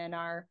pressures and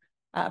our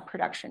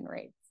production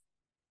rates.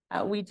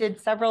 We did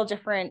several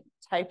different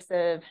types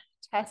of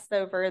tests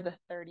over the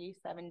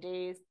 37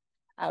 days.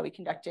 We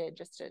conducted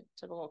just a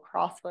typical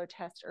cross-flow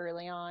test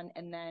early on,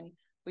 and then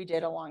we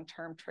did a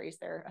long-term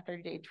tracer, a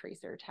 30-day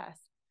tracer test.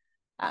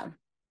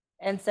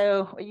 And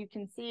so what you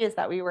can see is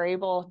that we were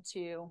able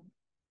to,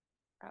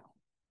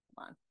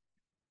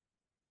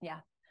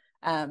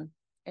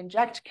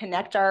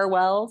 connect our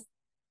wells,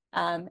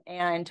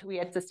 and we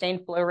had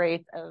sustained flow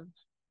rates of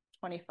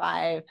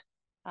 25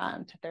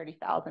 to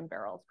 30,000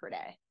 barrels per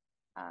day.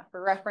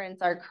 For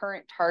reference, our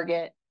current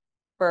target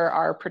for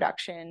our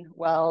production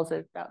wells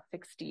is about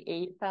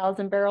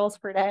 68,000 barrels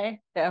per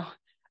day. So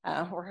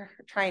we're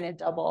trying to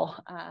double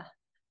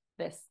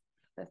this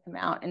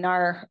amount. And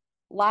our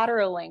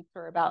lateral lengths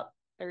are about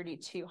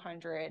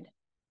 3,200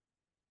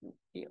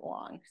 feet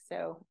long.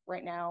 So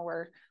right now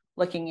we're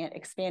looking at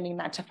expanding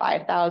that to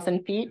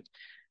 5,000 feet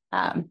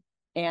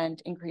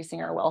and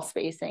increasing our well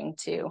spacing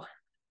to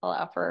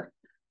allow for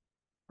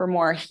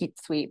more heat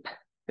sweep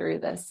through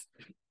this,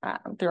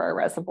 through our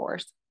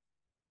reservoirs.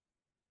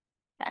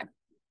 Okay.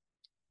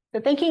 So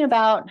thinking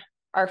about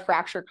our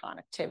fracture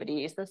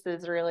connectivities, this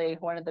is really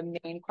one of the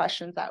main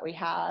questions that we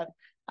have.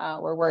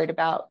 We're worried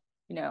about,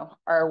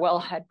 our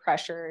wellhead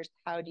pressures.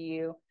 How do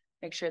you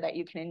make sure that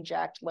you can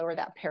inject, lower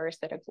that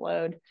parasitic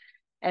load?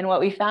 And what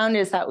we found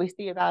is that we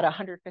see about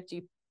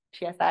 150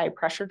 PSI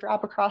pressure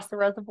drop across the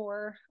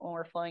reservoir when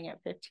we're flowing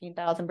at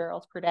 15,000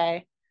 barrels per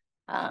day.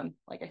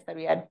 Like I said,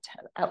 we had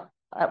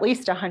at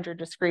least 100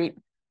 discrete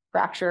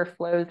fracture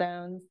flow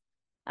zones.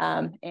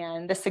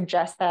 And this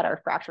suggests that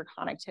our fracture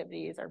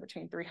connectivities are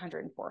between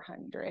 300 and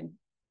 400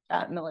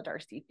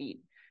 millidarcy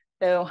feet.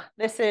 So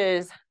this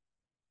is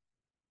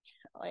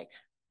like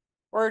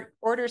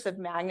orders of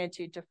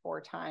magnitude to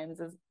 4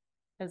 times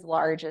as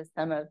large as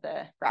some of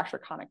the fracture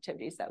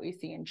connectivities that we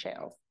see in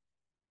shales.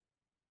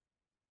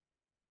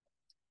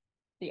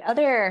 The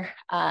other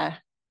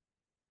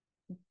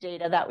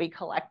data that we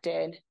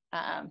collected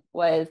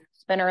was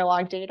spinner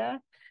log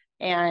data.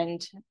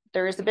 And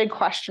there was a big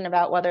question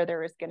about whether there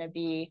was going to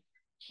be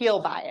heel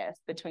bias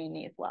between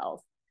these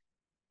wells.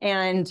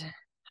 And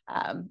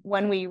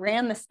when we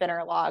ran the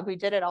spinner log, we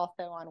did it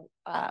also on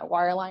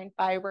wireline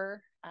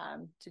fiber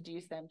to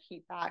do some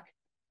heat back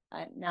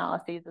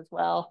analyses as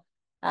well.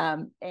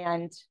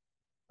 And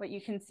what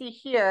you can see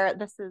here,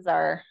 this is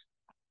our,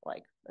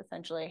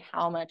 essentially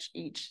how much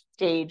each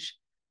stage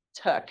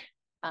took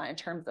in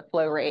terms of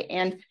flow rate.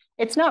 And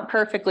it's not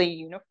perfectly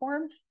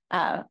uniform,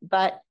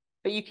 but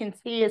you can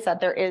see is that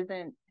there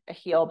isn't a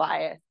heel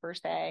bias per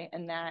se,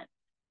 and that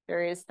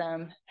there is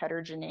some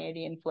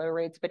heterogeneity in flow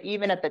rates. But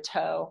even at the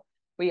toe,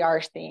 we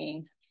are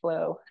seeing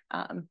flow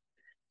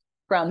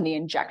from the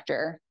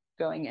injector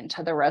going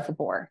into the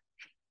reservoir.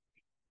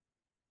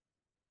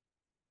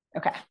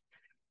 Okay,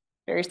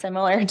 very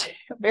similar to,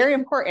 very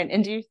important,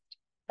 induced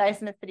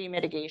seismicity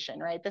mitigation,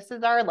 right? This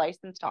is our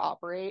license to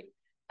operate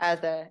as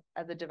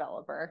a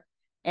developer.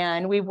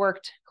 And we've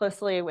worked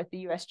closely with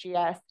the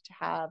USGS to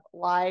have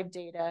live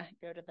data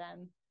go to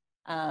them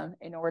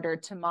in order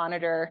to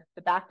monitor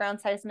the background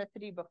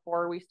seismicity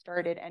before we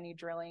started any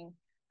drilling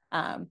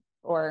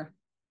or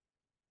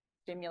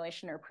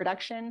stimulation or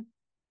production.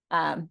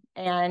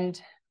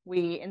 And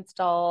we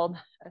installed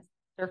a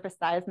surface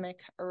seismic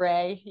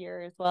array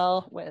here as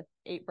well with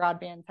 8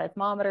 broadband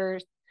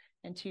seismometers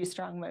and 2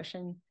 strong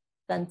motion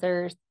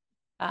sensors.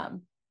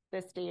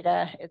 This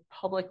data is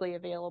publicly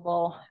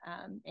available,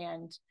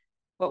 and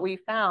what we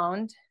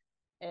found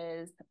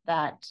is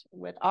that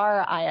with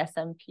our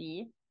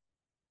ISMP,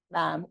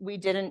 we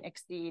didn't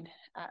exceed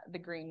the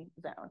green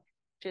zone,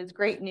 which is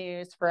great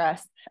news for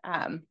us,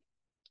 and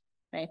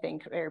I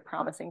think very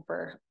promising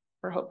for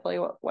hopefully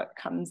what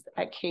comes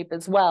at Cape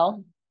as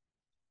well.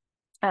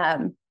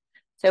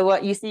 So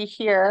what you see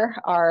here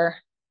are,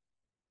 I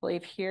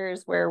believe here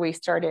is where we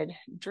started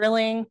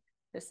drilling.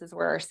 This is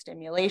where our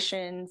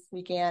stimulations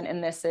began,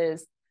 and this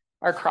is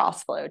our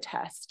cross-flow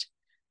test.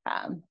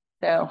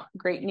 So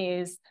great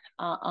news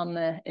on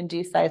the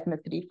induced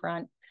seismicity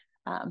front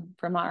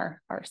from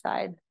our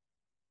side.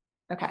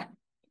 Okay,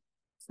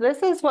 so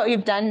this is what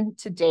we've done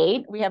to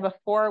date. We have a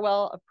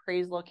 4-well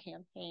appraisal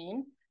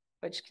campaign,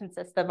 which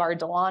consists of our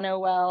Delano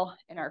well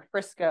and our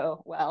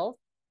Frisco wells,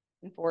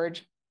 and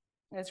Forge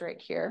is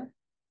right here.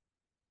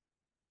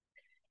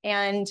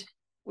 And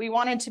we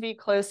wanted to be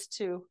close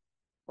to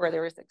where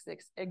there was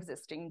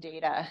existing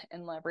data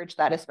and leverage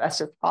that as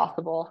best as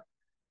possible.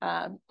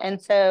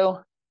 And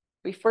so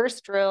we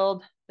first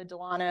drilled the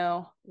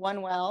Delano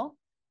 1 well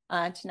to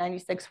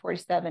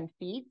 9647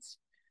 feet.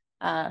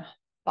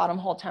 Bottom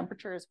hole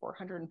temperature is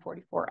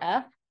 444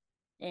 F.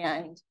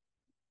 And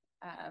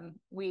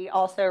we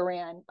also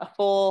ran a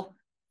full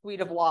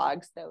suite of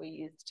logs. So we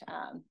used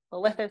the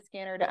litho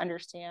scanner to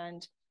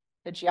understand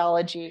the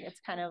geology. It's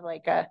kind of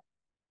like a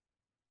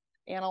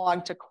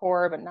analog to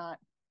core, but not.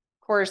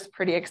 Core is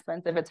pretty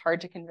expensive. It's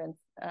hard to convince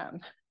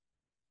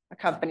a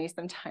company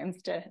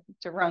sometimes to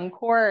run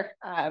core.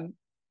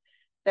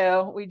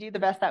 So we do the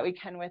best that we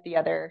can with the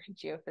other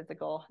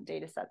geophysical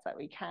data sets that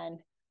we can.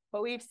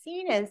 What we've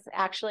seen is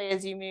actually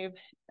as you move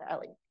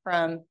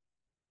from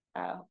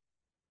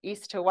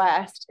east to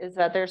west is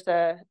that there's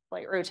a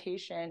slight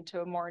rotation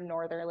to a more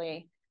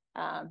northerly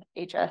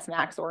HS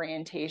max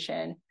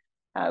orientation,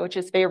 which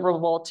is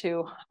favorable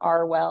to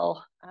our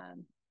well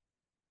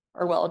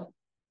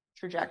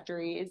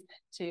trajectories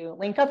to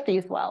link up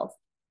these wells.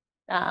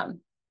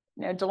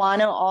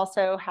 Delano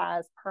also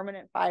has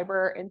permanent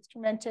fiber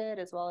instrumented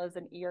as well as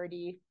an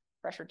ERD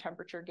pressure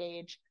temperature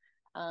gauge,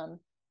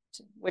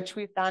 which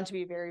we found to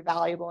be very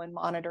valuable in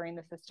monitoring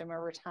the system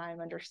over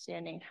time,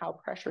 understanding how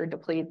pressure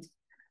depletes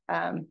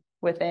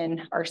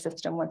within our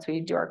system once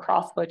we do our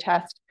cross-flow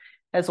test,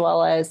 as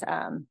well as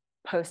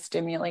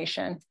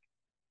post-stimulation.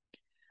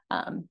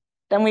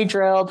 Then we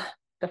drilled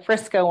the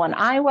Frisco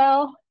 1I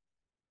well,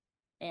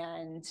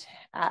 and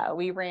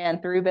we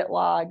ran through-bit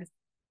logs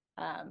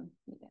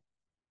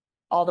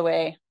all the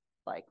way,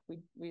 like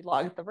we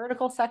logged the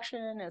vertical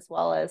section as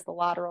well as the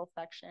lateral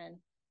section,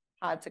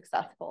 had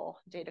successful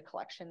data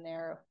collection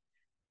there,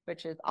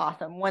 which is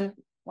awesome. One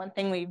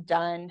thing we've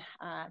done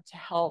to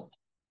help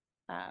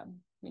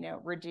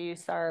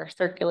reduce our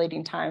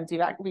circulating times,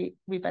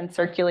 we've been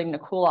circulating to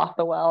cool off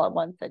the well at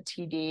once at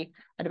TD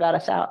at about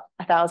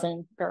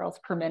 1,000 barrels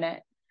per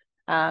minute.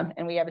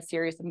 And we have a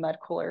series of mud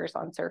coolers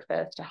on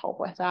surface to help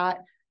with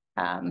that.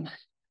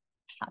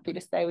 Happy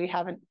to say we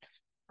haven't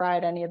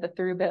tried any of the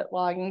through-bit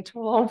logging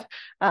tools.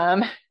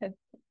 It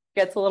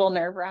gets a little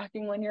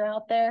nerve-wracking when you're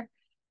out there.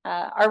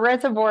 Our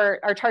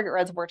target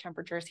reservoir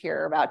temperatures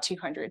here are about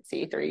 200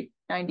 C,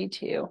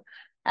 392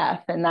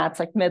 F, and that's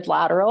like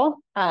mid-lateral.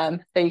 So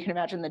you can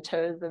imagine the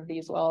toes of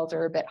these wells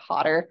are a bit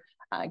hotter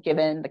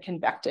given the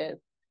convective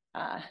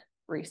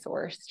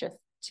resource just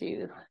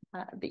to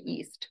the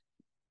east.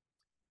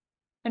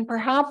 And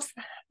perhaps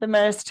the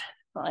most,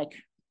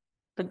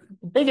 the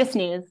biggest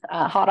news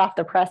hot off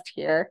the press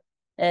here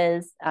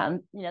is,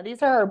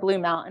 these are our Blue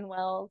Mountain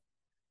wells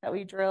that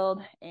we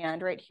drilled,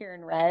 and right here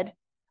in red,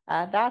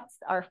 that's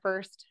our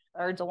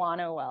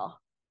Delano well.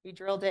 We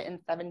drilled it in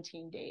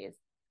 17 days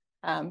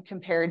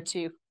compared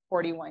to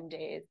 41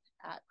 days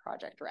at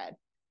Project Red.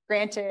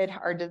 Granted,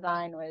 our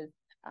design was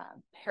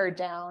pared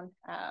down.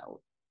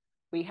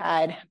 We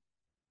had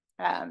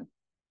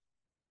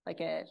like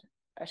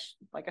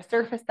a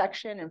surface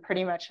section and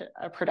pretty much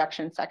a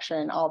production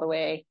section all the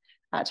way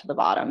to the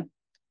bottom.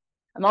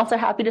 I'm also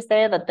happy to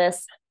say that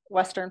this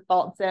Western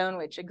Fault Zone,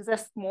 which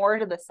exists more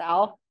to the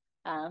south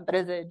But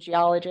as a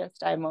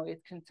geologist, I'm always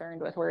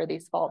concerned with where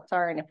these faults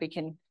are and if we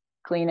can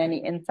glean any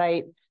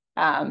insight.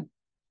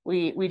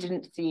 We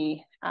didn't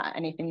see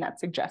anything that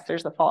suggests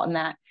there's a fault in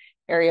that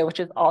area, which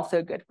is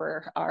also good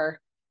for our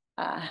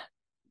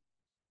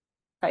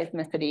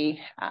seismicity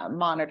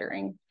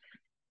monitoring.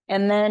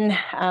 And then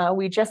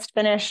we just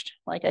finished,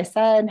 like I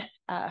said,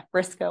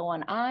 Frisco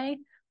 1I.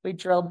 We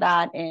drilled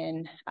that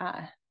in,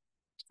 does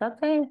that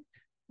say? I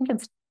think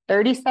it's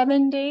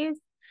 37 days.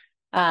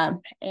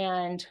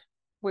 And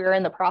we're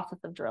in the process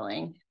of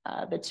drilling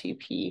the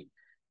 2P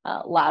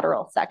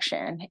lateral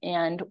section.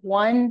 And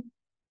one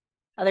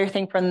other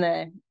thing from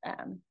the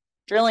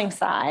drilling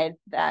side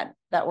that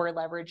we're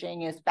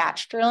leveraging is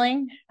batch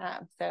drilling.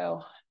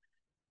 So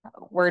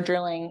we're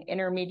drilling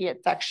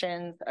intermediate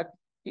sections.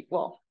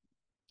 Well,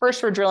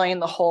 first we're drilling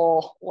the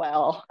whole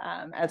well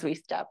as we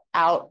step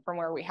out from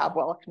where we have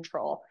well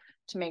control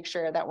to make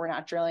sure that we're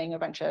not drilling a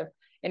bunch of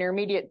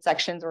intermediate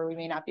sections where we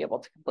may not be able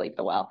to complete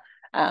the well.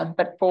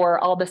 But for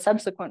all the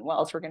subsequent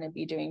wells, we're going to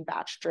be doing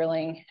batch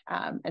drilling,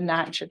 and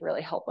that should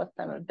really help with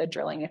some of the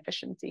drilling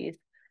efficiencies.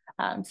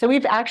 So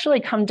we've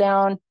actually come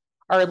down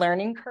our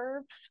learning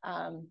curve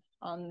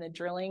on the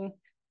drilling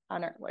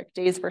on our like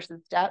days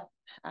versus depth,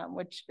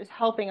 which is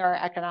helping our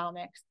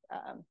economics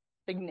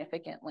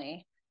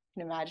significantly.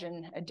 You can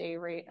imagine a day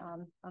rate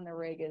on the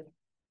rig is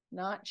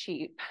not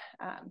cheap.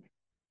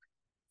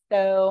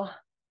 So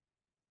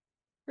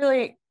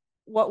really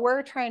what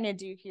we're trying to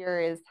do here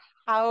is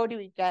how do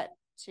we get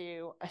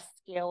to a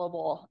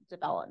scalable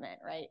development,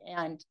 right?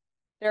 And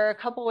there are a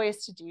couple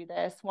ways to do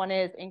this. One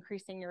is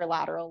increasing your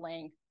lateral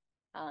length,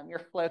 your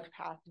flow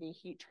capacity,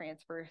 heat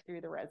transfer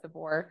through the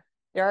reservoir.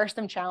 There are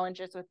some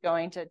challenges with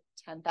going to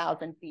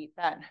 10,000 feet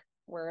that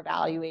we're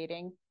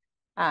evaluating.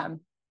 The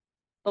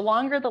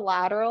longer the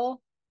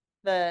lateral,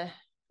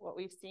 what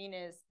we've seen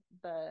is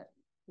the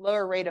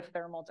lower rate of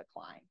thermal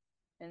decline.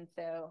 And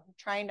so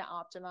trying to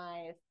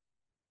optimize,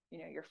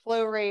 your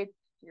flow rates,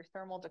 your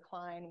thermal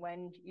decline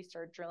when you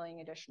start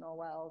drilling additional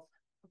wells.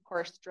 Of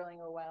course,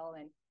 drilling a well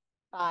in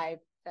 5,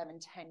 7,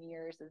 10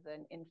 years as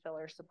an infill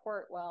or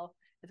support well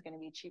is going to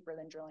be cheaper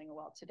than drilling a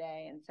well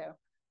today. And so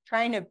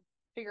trying to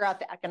figure out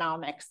the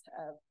economics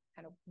of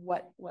kind of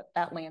what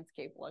that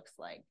landscape looks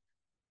like.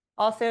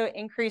 Also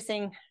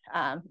increasing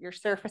your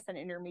surface and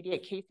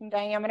intermediate casing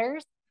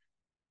diameters.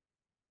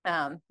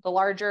 The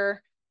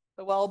larger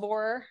the well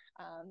bore,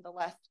 the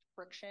less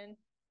friction,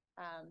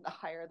 the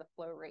higher the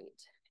flow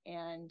rate.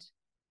 And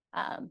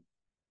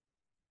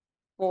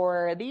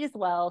for these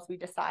wells, we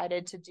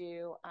decided to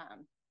do,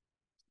 I'm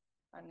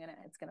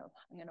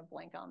gonna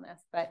blank on this,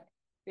 but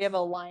we have a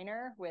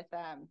liner with,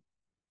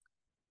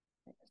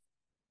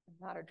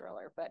 not a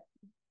driller, but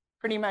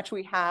pretty much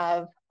we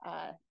have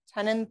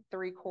 10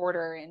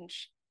 3/4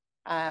 inch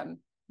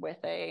with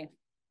a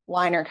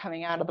liner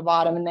coming out of the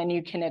bottom, and then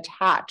you can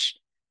attach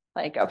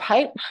like a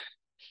pipe.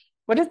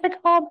 What is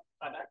it called?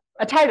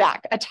 A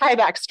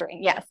tieback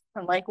string. Yes.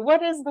 I'm like,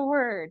 what is the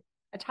word?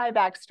 A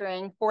tieback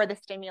string for the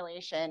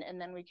stimulation.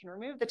 And then we can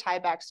remove the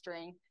tieback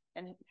string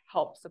and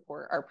help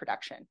support our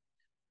production.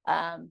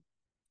 And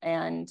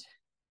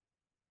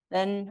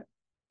then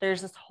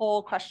there's this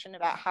whole question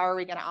about how are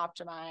we going to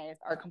optimize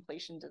our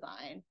completion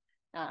design?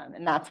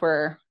 And that's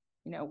where,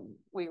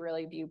 we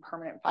really view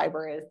permanent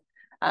fiber as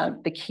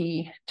the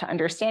key to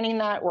understanding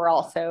that. We're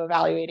also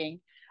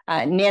evaluating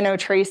nano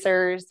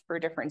tracers for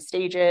different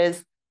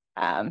stages.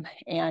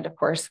 And of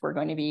course, we're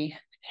going to be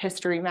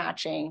history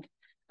matching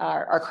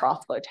our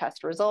cross-flow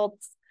test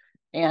results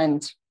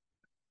and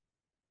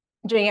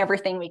doing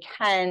everything we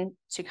can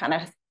to kind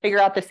of figure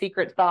out the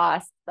secret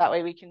sauce. That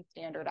way we can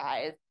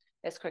standardize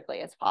as quickly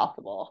as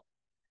possible.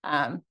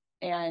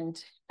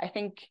 And I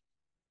think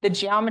the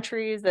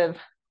geometries of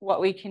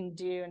what we can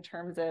do in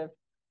terms of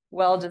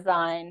well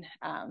design,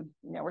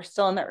 we're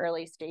still in the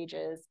early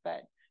stages,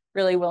 but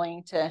really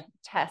willing to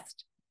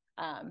test,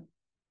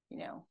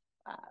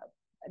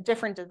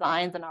 different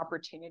designs and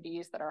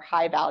opportunities that are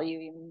high value,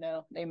 even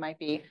though they might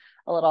be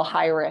a little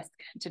high risk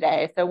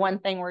today. So one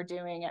thing we're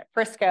doing at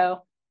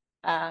Frisco,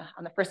 on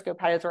the Frisco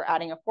pad, is we're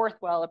adding a fourth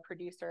well, a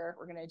producer.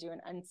 We're going to do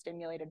an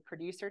unstimulated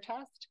producer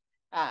test.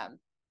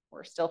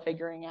 We're still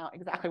figuring out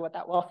exactly what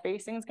that well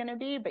spacing is going to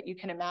be, but you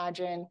can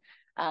imagine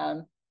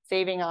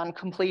saving on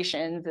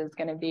completions is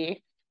going to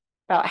be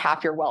about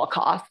half your well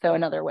cost. So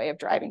another way of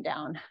driving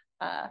down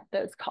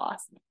those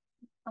costs.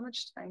 How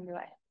much time do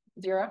I?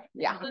 0?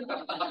 Yeah.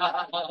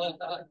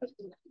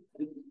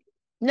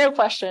 No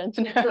questions.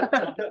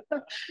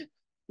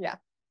 Yeah.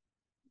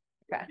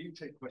 Okay. You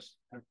take questions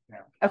now.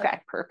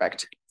 Okay,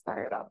 perfect.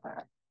 Sorry about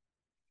that.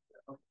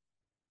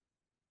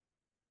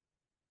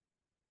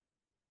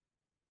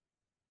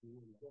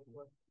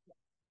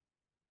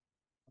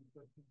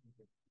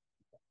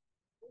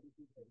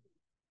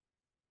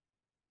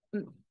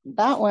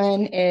 That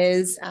one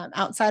is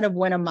outside of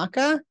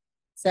Winnemucca,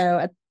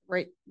 so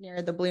right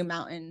near the Blue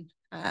Mountain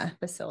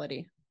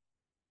facility.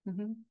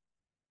 Mm-hmm.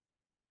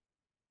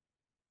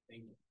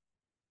 Thank you.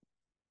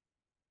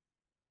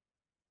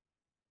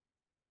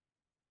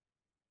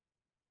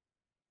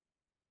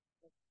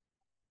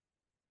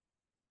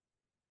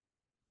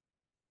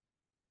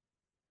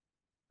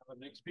 Our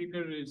next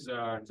speaker is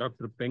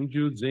Dr.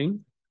 Pengju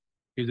Zing.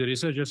 He's a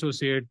research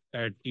associate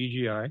at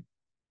EGI.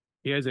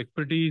 He has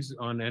expertise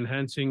on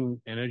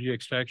enhancing energy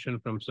extraction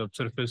from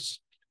subsurface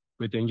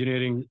with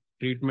engineering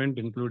treatment,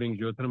 including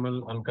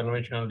geothermal,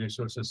 unconventional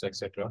resources,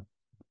 etc.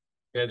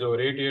 He has over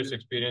 8 years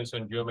experience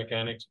on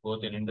geomechanics,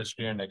 both in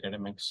industry and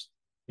academics,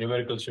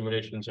 numerical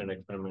simulations and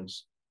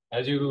experiments.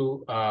 As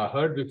you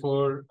heard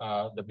before,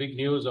 the big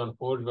news on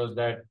Forge was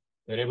that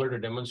they're able to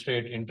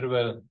demonstrate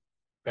interval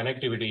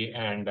connectivity,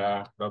 and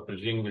Dr.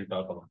 Jing will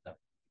talk about that.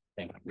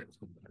 Thank you.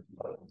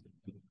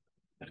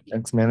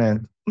 Thanks,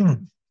 Milan.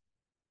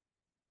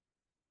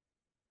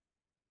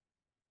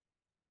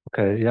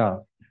 Okay, yeah.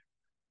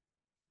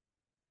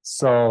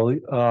 So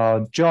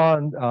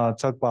John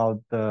talked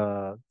about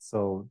the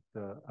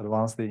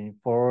advanced in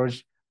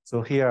Forge.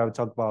 So here I'll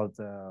talk about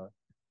the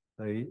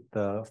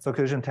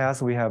circulation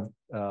test we have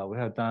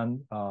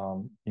done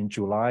in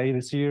July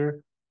this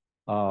year.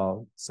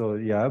 So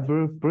yeah,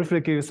 I'll briefly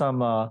give you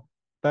some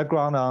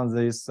background on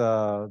this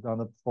on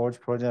the Forge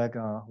project,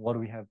 what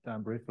we have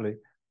done briefly.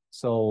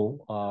 So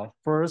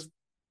first,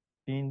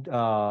 in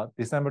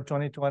December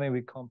 2020,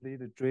 we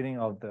completed drilling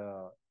of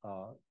the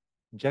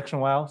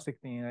injection well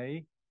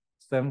 16A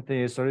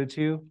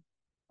 7032.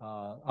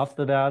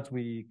 After that,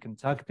 we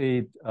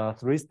conducted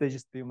 3-stage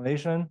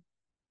stimulation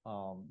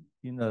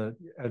in a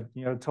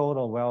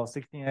total well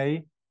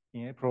 16A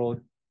in April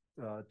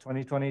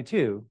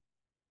 2022.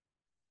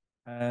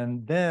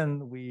 And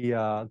then we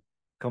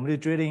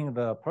completed drilling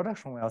the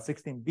production well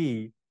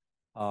 16B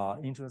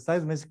into the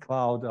seismic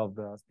cloud of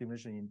the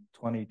stimulation in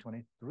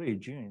 2023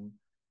 June.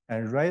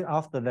 And right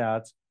after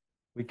that,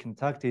 we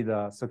conducted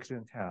a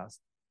circulation test,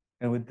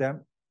 and with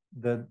them,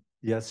 we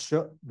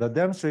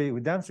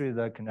demonstrated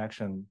the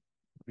connection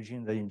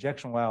between the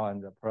injection well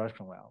and the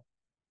production well.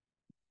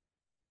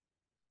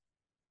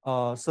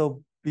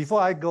 So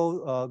before I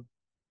go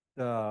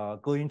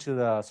into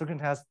the circulation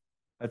test,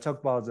 I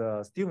talk about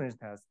the stimulation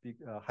test,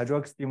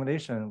 hydraulic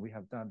stimulation we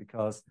have done,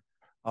 because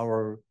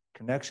our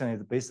connection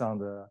is based on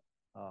the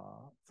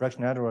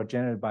fraction network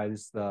generated by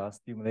these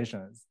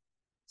stimulations.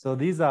 So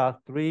these are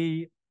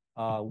three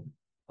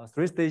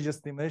stage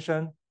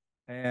stimulation,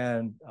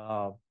 and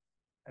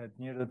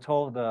near the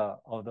toe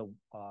of the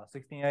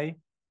 16A.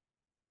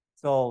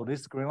 So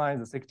this green line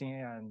is the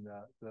 16A, and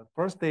the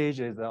first stage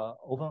is the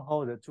open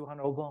hole, the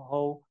 200 open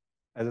hole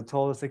at the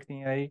toe of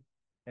 16A.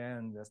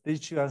 And the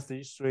stage 2 and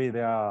stage 3,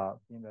 they are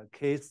in the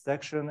case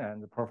section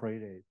and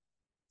perforated.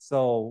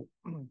 So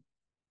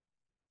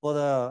for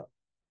the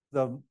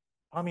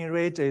pumping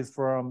rate is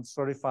from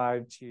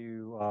 35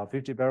 to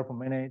 50 barrels per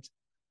minute.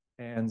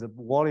 And the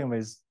volume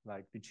is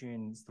like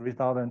between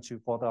 3,000 to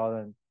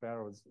 4,000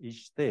 barrels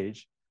each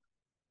stage.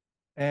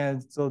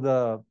 And so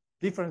the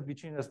difference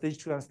between the stage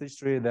 2 and stage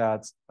 3,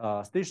 that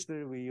stage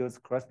 3 we use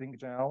crystalline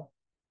gel,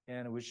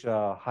 and which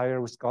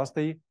higher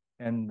viscosity,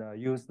 and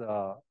use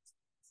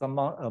some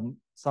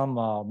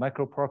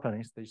micropropane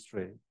in stage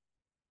 3.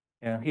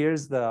 And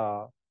here's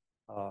the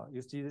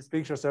you see this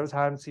picture several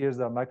times. Here's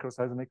the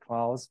microseismic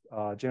clouds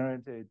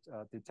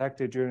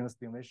detected during the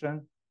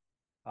stimulation.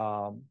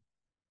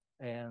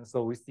 And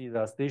so we see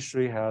the stage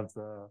 3 has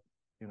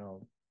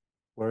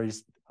where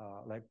it's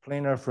like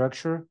planar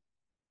fracture.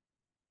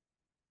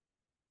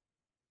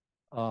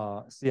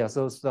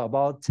 So it's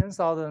about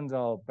 10,000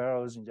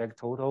 barrels inject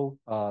total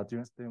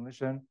during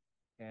stimulation,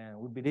 and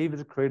we believe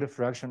it's created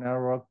fraction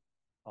network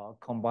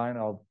combined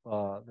of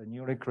the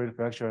newly created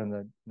fracture and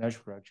the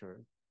natural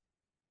fracture.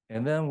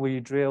 And then we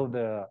drill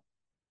the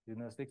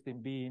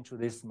 16B into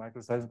this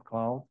microseismic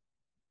cloud.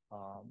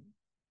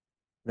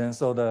 Then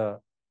the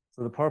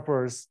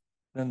purpose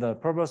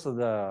of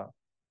the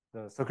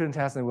circulation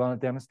test, we want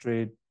to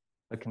demonstrate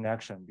the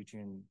connection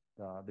between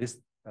this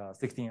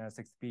 16 and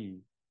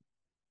 6B.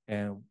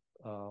 And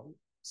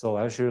so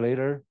I'll show you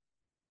later.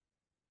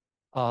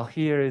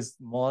 Here is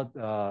more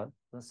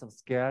some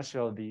sketch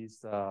of these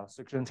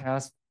circulation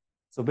tests.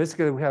 So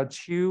basically, we have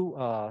two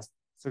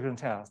circulation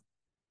tests,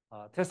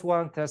 test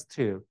 1, test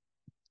 2.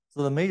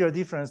 So the major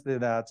difference is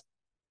that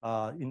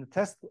in the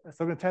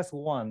circulation test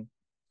 1,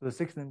 so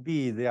the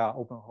 16B, they are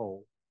open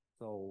hole.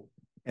 So,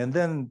 and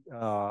then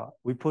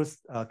we put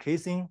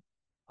casing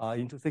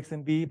into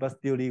 16B, but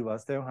still leave a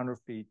 700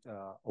 feet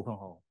open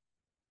hole.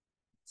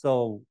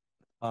 So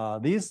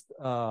these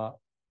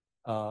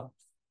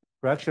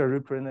fracture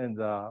represent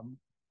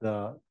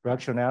the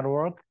fracture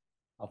network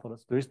for the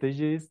 3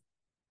 stages.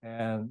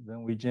 And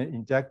then we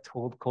inject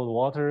cold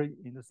water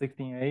in the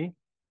 16A,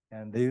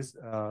 and these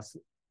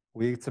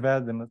we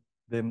expect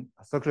them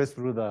circulate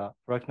through the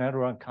fracture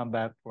network and come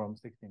back from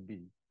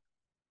 16B.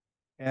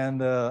 And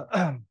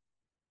the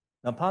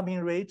pumping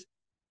rate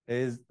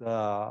is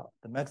the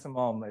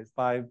maximum is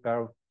 5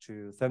 barrels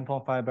to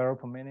 7.5 barrels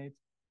per minute.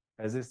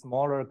 As it's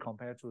smaller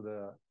compared to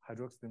the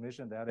hydraulic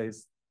stimulation, that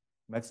is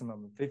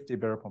maximum 50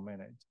 barrels per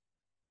minute.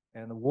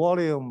 And the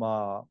volume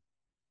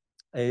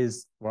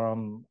is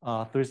from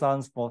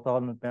 3,000 to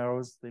 4,000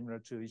 barrels, similar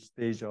to each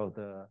stage of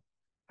the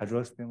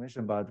hydraulic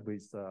stimulation, but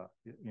with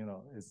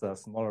it's a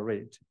smaller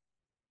rate.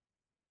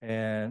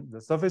 And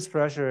the surface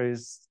pressure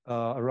is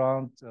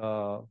around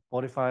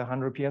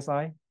 4,500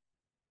 PSI.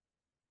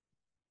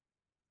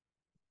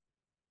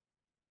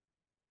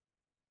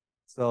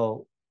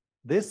 So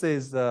this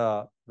is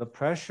the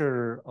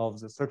pressure of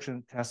the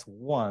suction test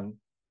 1.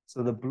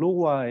 So the blue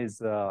one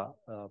is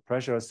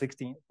pressure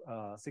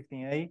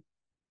 16A,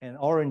 and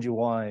orange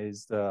one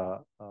is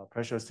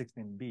pressure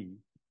 16B,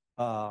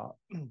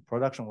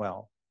 production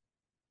well.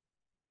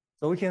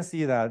 So we can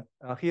see that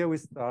here we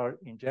start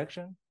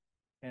injection,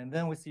 and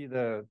then we see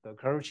the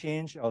curve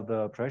change of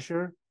the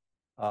pressure.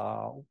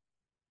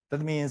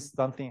 That means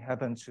something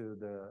happened to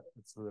the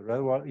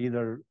reservoir,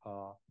 either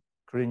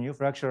create new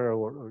fracture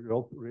or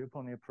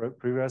reopen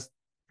previous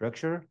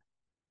fracture.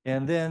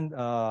 And then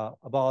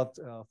about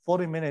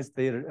 40 minutes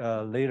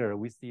later,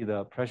 we see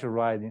the pressure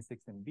rise in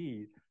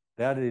 16B.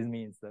 That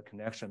means the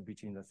connection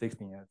between the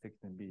 16 and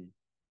 16B.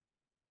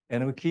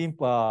 And we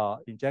keep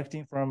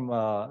injecting from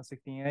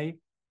 16A,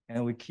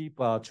 and we keep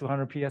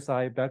 200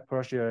 PSI back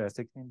pressure at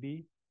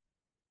 16B,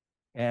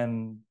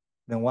 and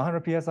then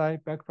 100 PSI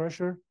back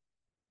pressure.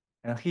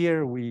 And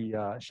here we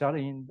shut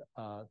in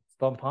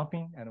storm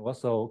pumping and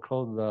also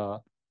close the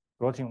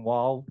throttling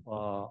valve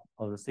of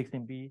the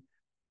 16B,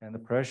 and the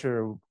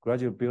pressure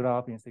gradually build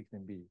up in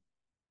 16B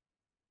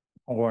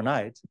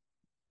overnight.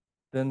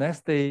 The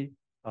next day,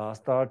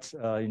 start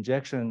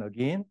injection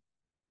again.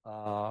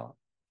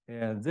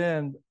 And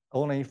then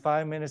only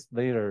 5 minutes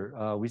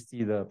later, we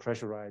see the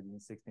pressure rise in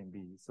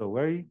 16B. So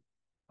very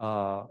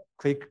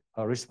quick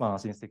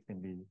response in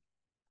 16B.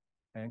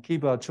 And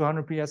keep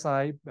 200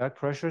 PSI back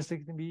pressure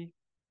 16B,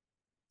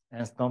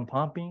 and storm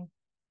pumping.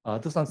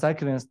 Do some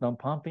cycling storm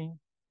pumping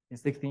in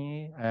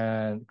 16A,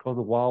 and close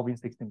the valve in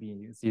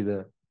 16B. You see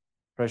the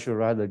pressure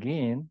rise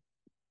again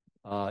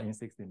in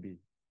 16B.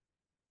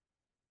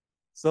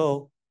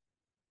 So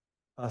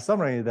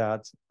summary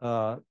that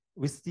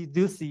we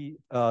do see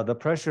the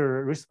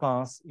pressure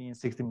response in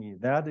 16B.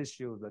 That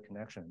shows the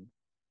connection.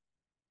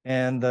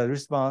 And the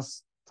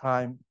response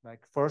time,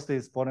 like first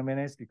is 40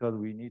 minutes because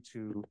we need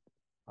to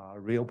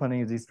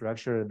reopening this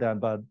structure.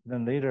 But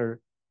then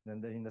later,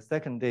 in the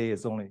second day,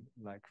 it's only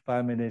like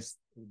 5 minutes.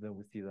 Then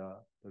we see the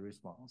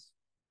response.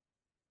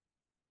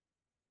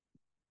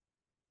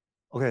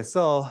 Okay,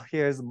 so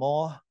here's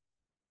more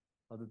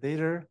of the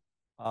data.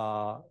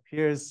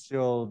 Here's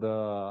show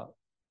the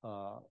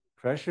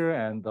pressure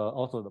and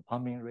also the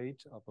pumping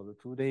rate for the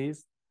 2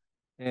 days.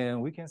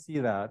 And we can see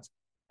that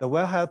the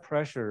wellhead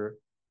pressure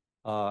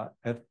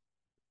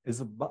is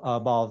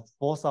about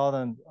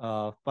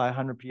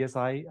 4,500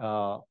 PSI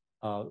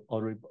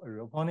or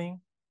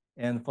reopening.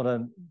 And for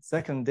the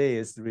second day,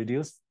 it's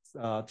reduced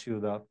to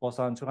the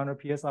 4,200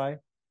 PSI.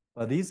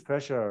 But these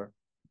pressure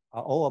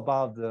are all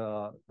above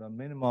the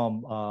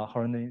minimum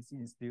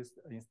hurricane-induced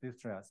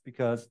stress,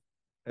 because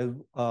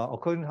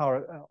according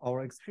to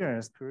our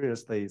experience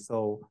previously,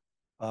 so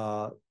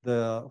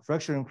the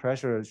fracturing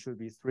pressure should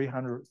be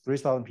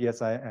 3,000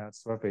 PSI at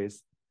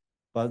surface,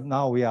 but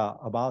now we are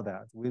about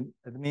that.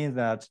 It means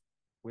that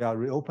we are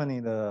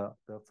reopening the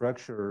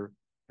fracture,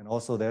 and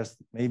also there's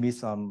maybe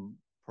some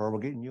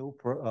new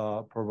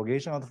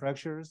propagation of the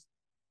fractures.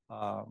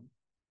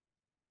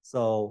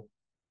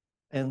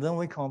 And then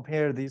we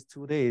compare these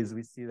 2 days,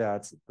 we see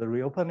that the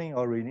reopening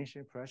or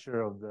reinitiation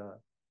pressure of the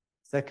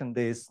second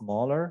day is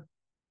smaller.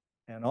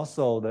 And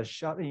also the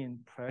shut-in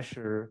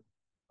pressure,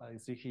 you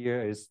see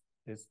here, is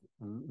a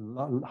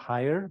lot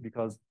higher,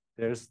 because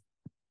there's,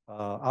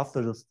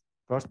 after the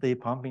first day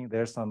pumping,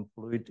 there's some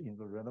fluid in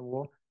the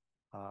reservoir,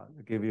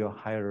 give you a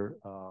higher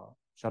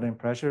shut-in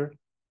pressure.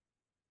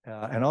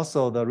 And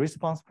also the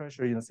response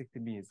pressure in the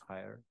 16B is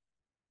higher.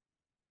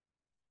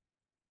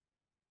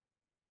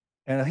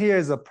 And here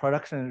is a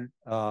production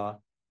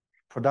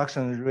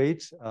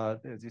rate.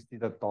 As you see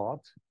the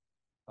dot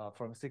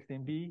from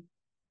 16B.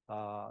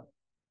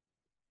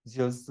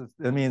 Just,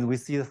 I mean, we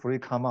see the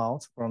fluid come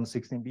out from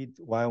 16B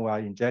while we are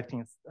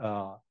injecting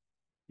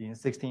in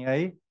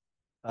 16A.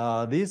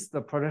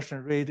 The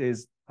production rate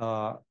is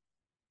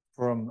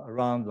from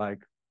around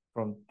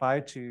from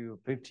 5 to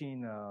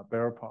 15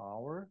 barrel per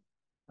hour.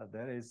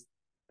 That is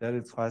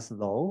quite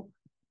low.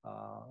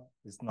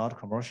 It's not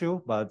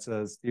commercial, but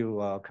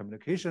still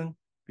communication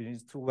between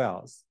 2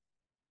 wells.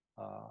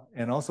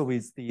 And also we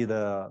see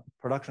the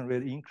production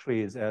rate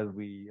increase as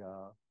we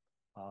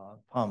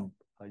pump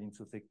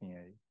into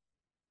 16A.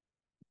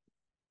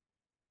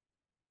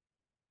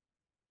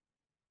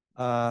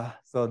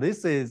 So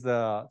this is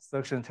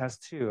suction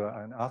test 2,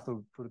 and after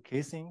we put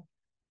casing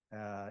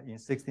in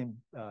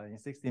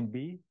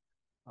 16B.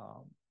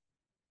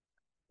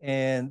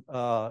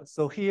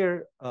 So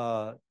here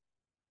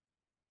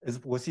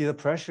we see the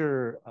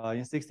pressure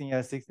in 16A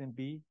and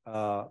 16B.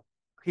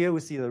 Here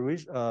we see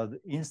the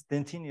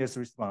instantaneous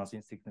response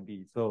in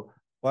 16B. So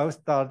while we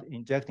start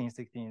injecting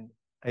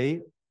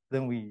 16A,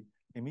 then we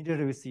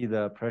immediately see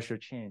the pressure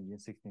change in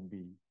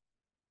 16B.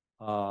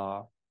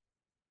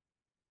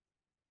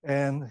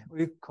 And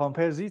we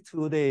compare these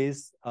 2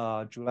 days,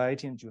 July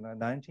 18, July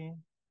 19.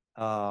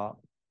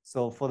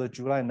 So for the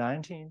July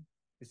 19,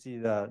 you see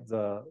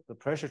the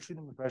pressure,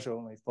 treatment pressure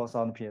only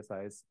 4,000 psi.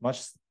 It's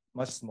much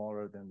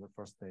smaller than the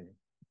first day.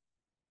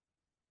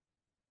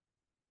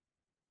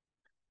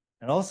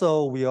 And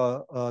also we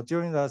are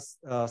during the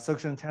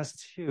suction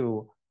test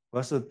 2, we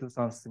also do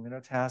some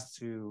similar tests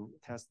to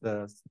test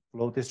the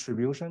flow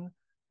distribution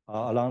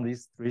along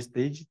these 3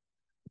 stages.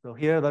 So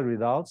here are the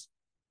results.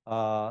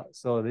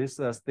 So this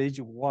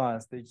stage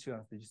 1, stage 2,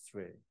 and stage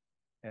 3.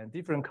 And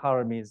different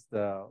color means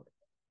because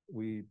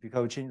we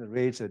change the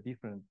rate at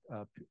different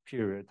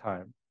period of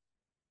time.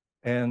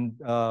 And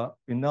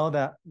we know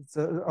that it's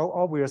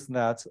obvious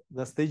that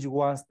the stage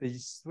 1,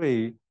 stage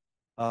 3,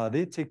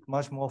 they take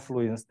much more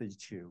fluid than stage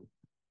 2.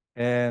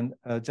 And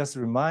just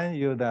remind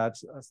you that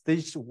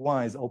stage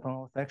 1 is open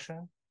hole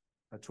section,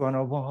 200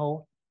 open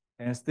hole.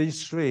 And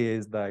stage 3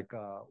 is like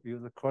we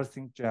use a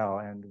crossing gel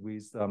and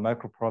with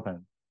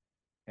micropropane.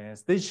 And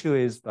stage 2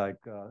 is like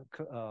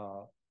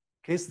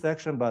case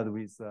section, but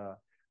with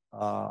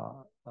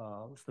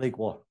slick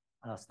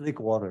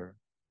water.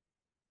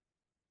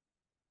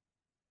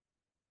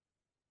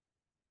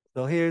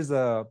 So here's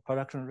the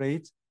production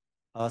rate.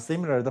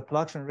 The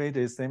production rate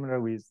is similar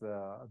with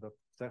the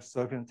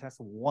circuit test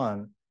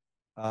 1.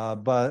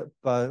 But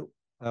I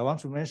want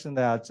to mention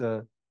that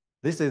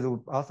this is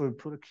after we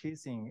put a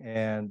casing,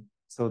 and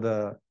so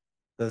the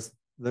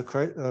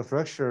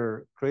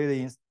fracture created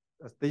in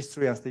stage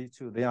 3 and stage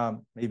 2, they are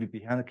maybe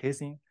behind the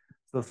casing.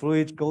 So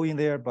fluid go in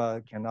there,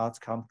 but cannot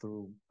come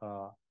through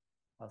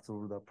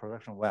through the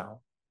production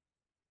well.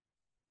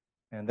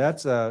 And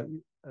that's that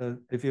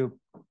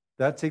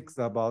takes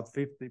about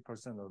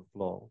 50% of the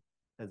flow,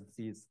 as it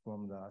sees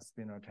from the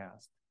spinner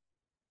test.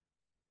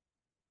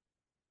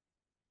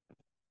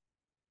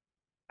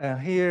 And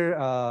here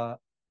I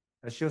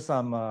show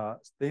some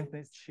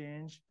stiffness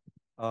change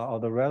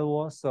of the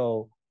reservoir.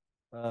 So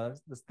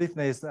the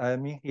stiffness I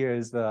mean here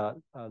is the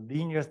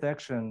linear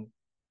section,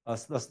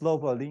 the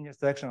slope of linear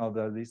section of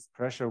this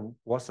pressure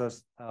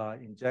versus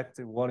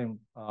injected volume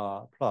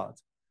plot.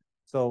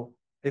 So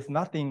if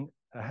nothing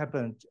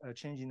happened,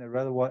 changing the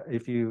reservoir,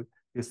 if you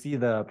see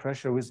the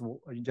pressure with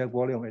inject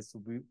volume is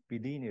be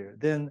linear,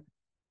 then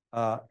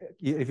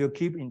if you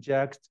keep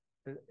inject,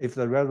 if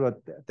the reservoir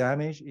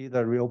damage,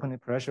 either reopening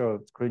pressure or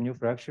create new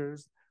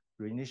fractures,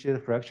 reinitiate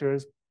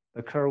fractures,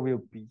 the curve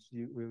will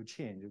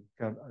change,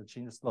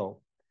 change the slope.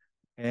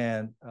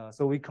 And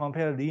so we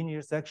compare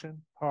linear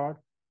section part,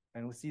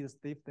 and we see the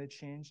stiffness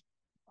change.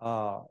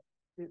 For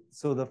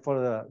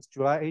the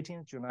July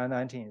 18th, July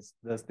 19th,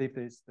 the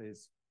stiffness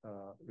is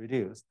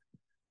reduced.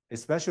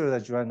 Especially the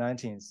July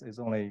 19th is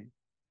only,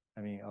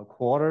 a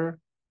quarter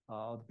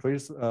of the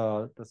previous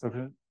the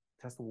circuit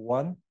test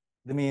 1.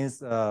 That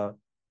means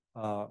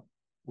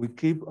we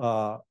keep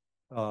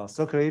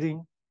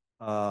circulating.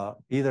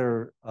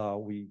 Either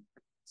we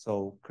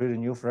create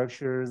new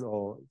fractures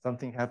or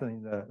something happened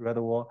in the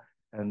reservoir,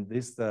 and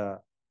this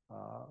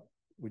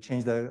we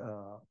change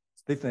the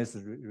stiffness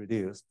is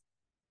reduced.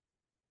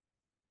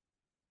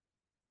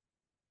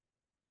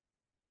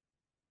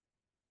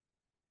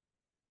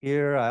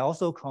 Here I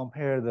also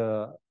compare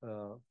the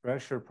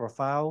pressure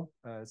profile,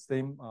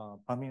 same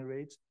pumping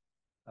rate.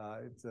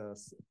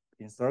 It's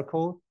in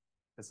circle.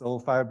 It's all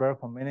 5 barrels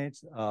per minute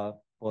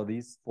for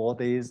these 4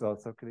 days of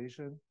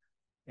circulation.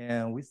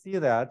 And we see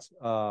that,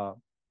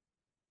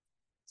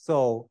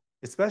 so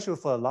especially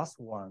for the last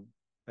one,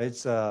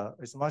 it's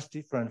much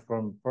different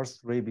from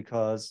first 3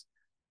 because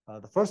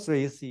the first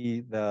 3 you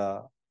see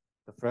the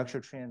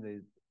fracture trend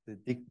is the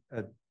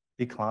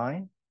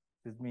decline.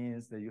 This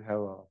means that you have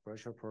a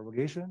pressure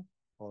propagation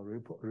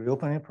or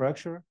reopening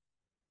pressure.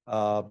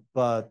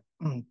 But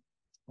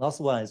last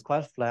one is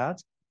quite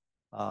flat.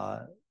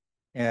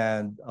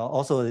 And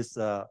also this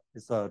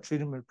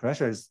treatment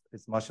pressure is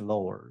much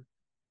lower.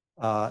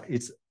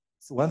 It's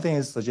one thing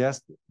is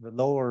suggest the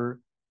lower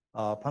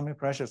pumping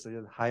pressure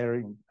suggests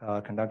higher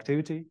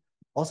conductivity.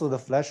 Also the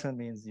flexion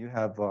means you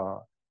have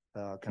a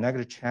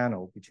connected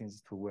channel between the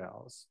 2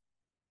 wells.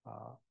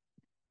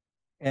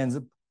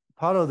 And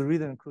part of the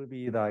reason could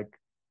be like,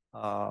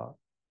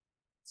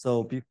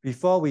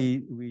 before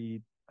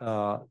we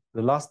the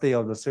last day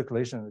of the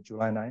circulation,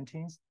 July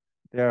 19th,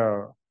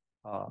 there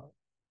are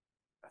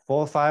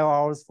 4 or 5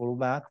 hours flow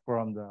back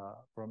from the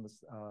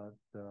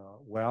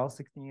well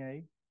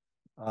 16A.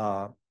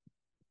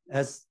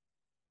 As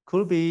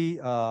could be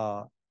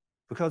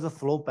because of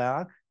flow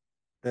back,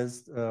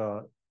 there's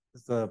the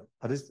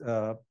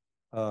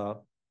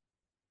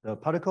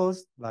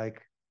particles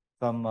like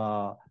some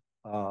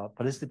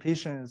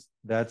participations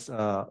that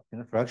in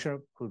the fracture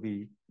could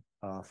be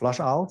flushed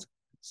out,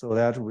 so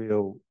that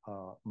will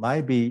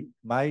might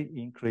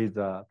increase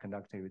the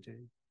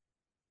conductivity.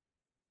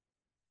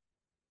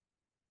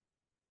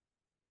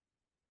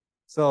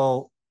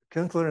 So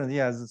conclusion,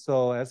 yes.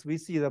 So as we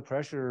see the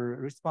pressure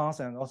response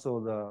and also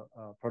the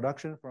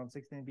production from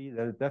 16B,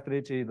 there's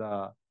definitely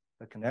the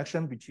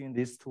connection between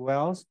these 2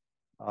 wells.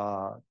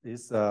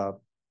 Is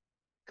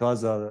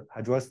because of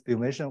hydraulic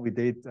stimulation we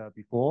did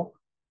before.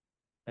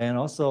 And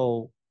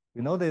also,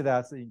 we know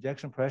that the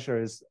injection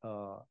pressure is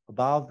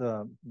above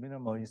the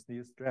minimum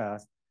induced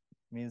stress.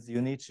 means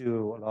you need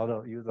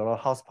to use a lot of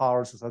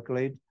horsepower to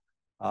circulate.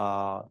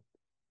 That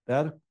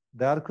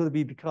could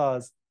be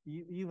because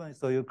even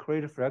so you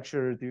create a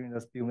fracture during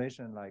the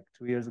stimulation like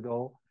 2 years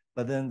ago,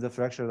 but then the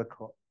fracture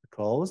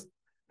closed.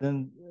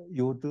 Then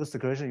you do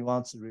circulation, you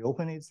want to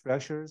reopen its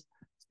fractures,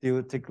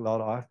 still take a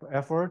lot of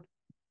effort.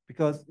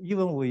 Because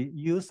even we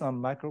use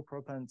some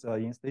micropropellant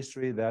in stage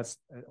 3, that's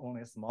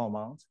only a small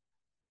amount.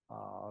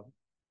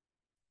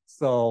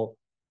 So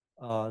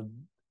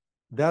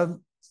that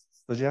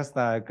suggests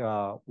like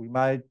we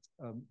might,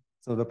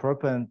 so the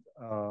propellant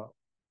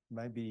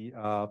might be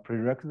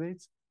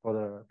prerequisites for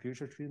the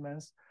future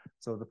treatments.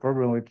 So the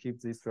problem will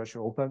keep this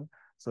fracture open.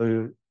 So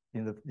you,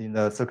 in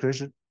the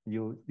circulation,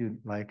 you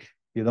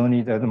don't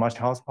need as much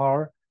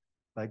horsepower.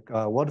 Like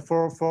what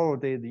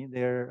Ford did in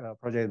their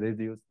project, they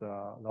used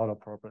a lot of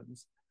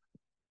propellants.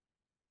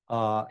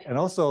 And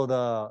also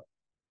the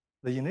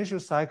initial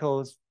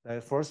cycles,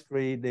 the first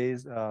 3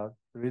 days,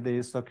 3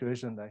 days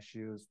circulation that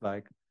shows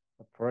like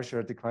a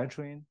pressure decline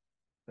trend,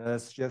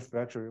 that suggests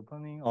fracture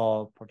opening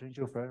or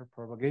potential fracture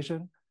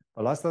propagation.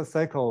 The last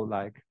cycle,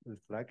 like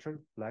flat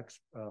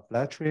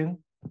trend,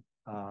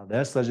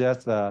 that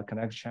suggests a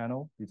connect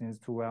channel between these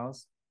 2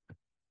 wells.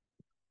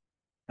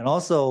 And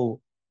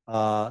also,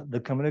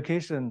 the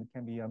communication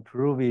can be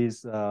improved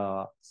with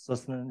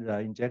sustained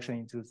injection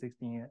into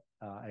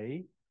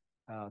 16A,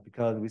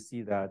 because we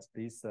see that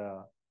this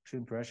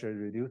trim pressure is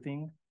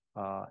reducing,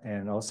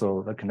 and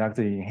also the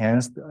conductor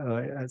enhanced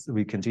as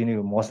we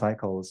continue more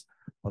cycles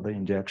of the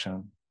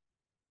injection.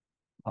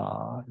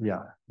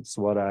 Yeah, that's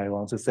what I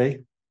want to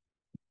say.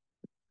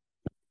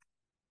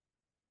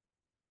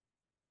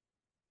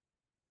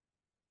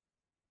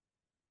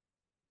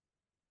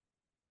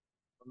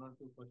 One or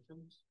two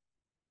questions.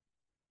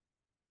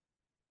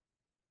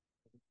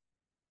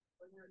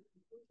 When you're in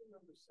conclusion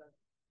number 7.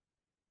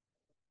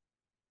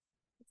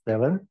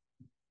 7?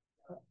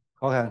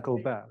 Okay, go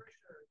back.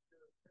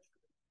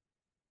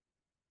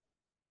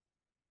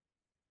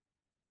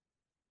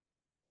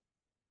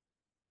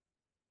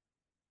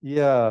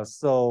 Yeah,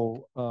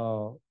 so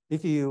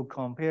if you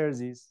compare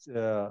this,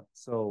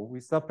 so we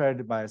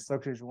separated by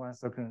circulation 1,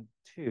 circulation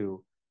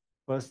 2.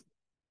 First,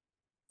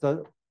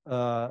 so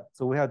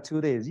we have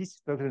 2 days. Each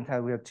circulation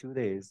time we have 2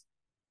 days,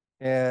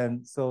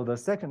 and so the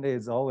second day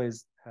is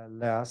always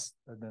less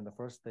than the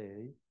first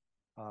day.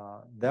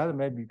 That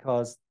may be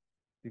because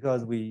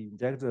we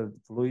injected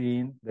fluid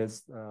in.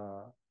 There's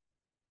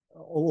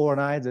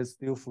overnight there's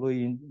still fluid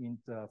in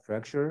the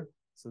fracture,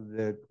 so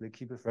they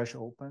keep the fracture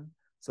open.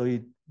 So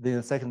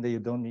the second day you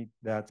don't need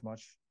that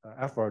much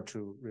effort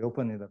to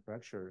reopen the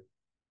fracture.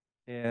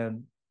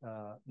 And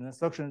in the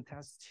suction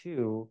test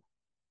 2,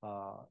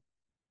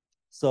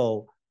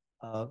 so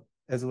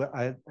as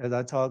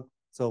I talked,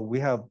 so we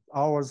have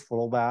hours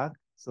flow back,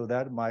 so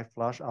that might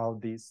flush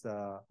out this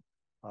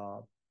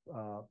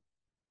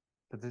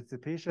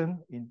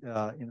participation in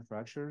the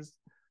fractures.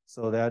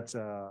 So that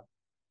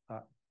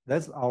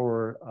that's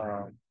our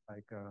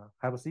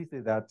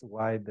hypothesis. That's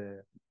why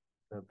the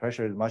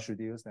pressure is much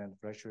reduced and the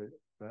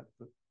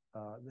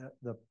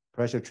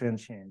pressure trend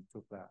change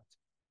to flat.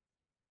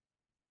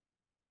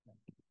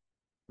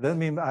 That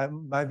means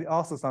might be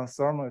also some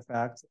thermal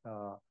effect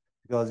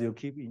because you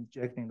keep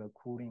injecting the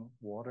cooling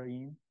water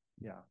in.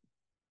 Yeah.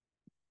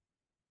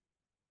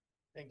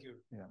 Thank you.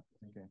 Yeah.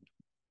 Okay.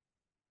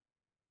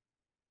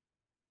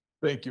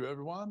 Thank you,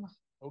 everyone.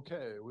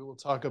 Okay, we will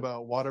talk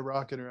about water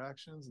rock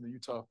interactions in the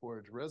Utah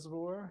Forge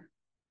Reservoir.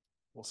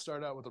 We'll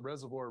start out with the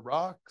reservoir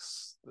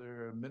rocks.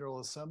 Their mineral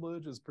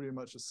assemblage is pretty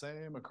much the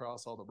same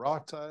across all the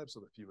rock types,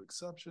 with a few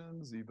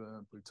exceptions,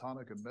 even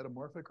plutonic and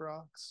metamorphic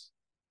rocks.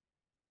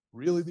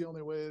 Really, the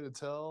only way to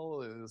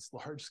tell is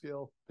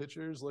large-scale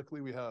pictures.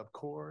 Luckily, we have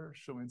core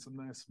showing some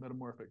nice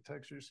metamorphic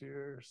textures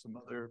here, some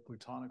other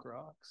plutonic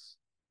rocks.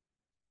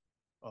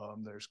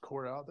 There's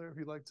core out there if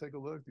you'd like to take a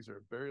look. These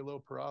are very low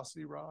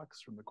porosity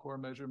rocks. From the core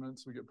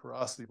measurements, we get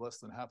porosity less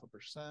than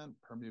 0.5%.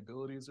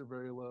 Permeabilities are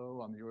very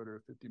low, on the order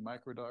of 50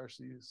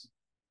 microdarcies.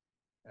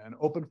 And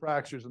open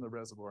fractures in the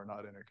reservoir are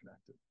not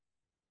interconnected.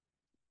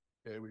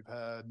 Okay, we've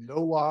had no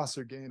loss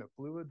or gain of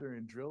fluid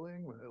during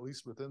drilling, at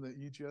least within the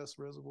EGS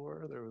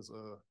reservoir. There was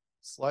a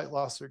slight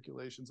loss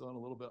circulation zone a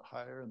little bit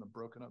higher in the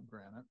broken up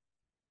granite.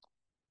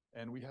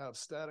 And we have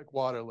static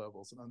water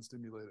levels in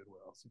unstimulated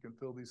wells. You can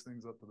fill these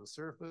things up to the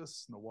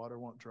surface and the water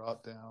won't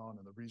drop down,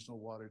 and the regional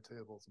water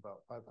table is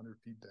about 500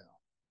 feet down.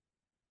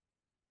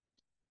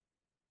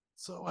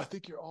 So I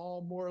think you're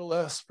all more or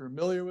less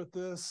familiar with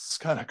this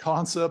kind of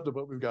concept of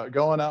what we've got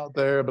going out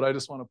there, but I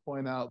just want to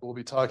point out that we'll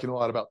be talking a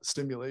lot about the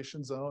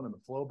stimulation zone and the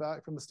flow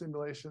back from the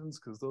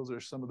stimulations, because those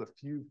are some of the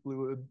few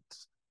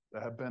fluids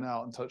that have been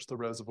out and touched the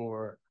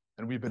reservoir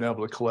and we've been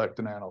able to collect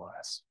and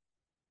analyze.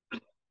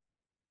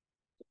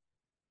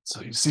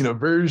 So you've seen a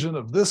version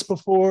of this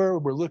before.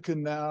 We're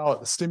looking now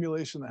at the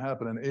stimulation that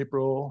happened in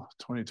April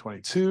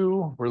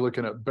 2022. We're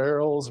looking at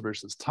barrels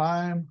versus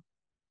time.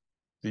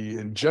 The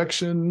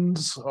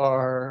injections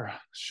are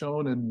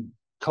shown in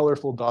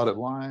colorful dotted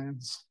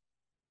lines.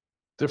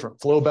 Different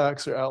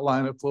flowbacks are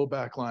outlined at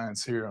flowback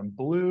lines here in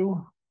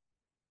blue.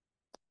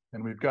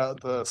 And we've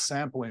got the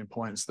sampling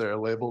points there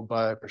labeled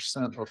by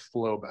percent of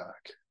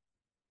flowback.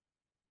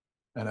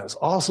 And as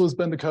also has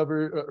been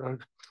covered,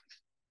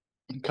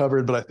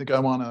 but I think I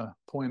want to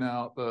point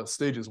out the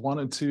stages 1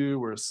 and 2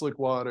 were slick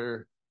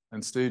water,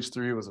 and stage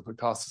 3 was a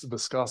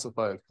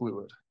viscosified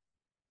fluid.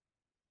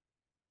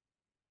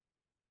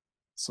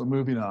 So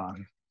moving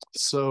on.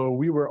 So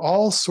we were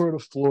all sort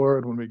of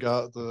floored when we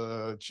got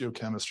the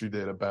geochemistry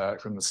data back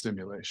from the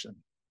stimulation.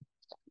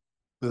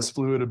 This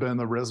fluid had been in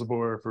the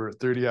reservoir for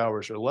 30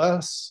 hours or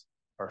less.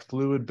 Our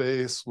fluid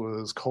base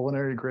was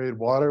culinary grade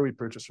water we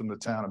purchased from the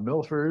town of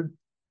Milford,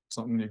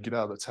 something you'd get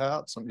out of the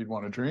tap, something you'd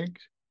want to drink.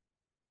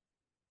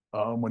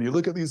 When you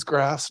look at these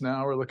graphs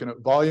now, we're looking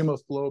at volume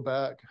of flow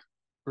back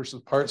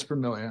versus parts per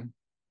million.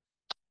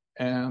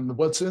 And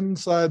what's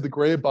inside the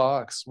gray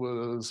box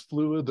was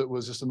fluid that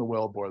was just in the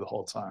well bore the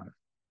whole time.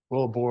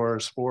 Well bore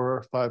is 400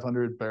 or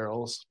 500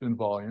 barrels in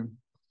volume.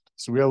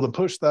 So we were able to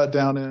push that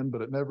down in,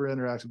 but it never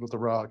interacted with the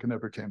rock and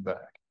never came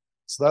back.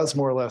 So that's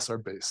more or less our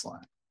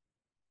baseline.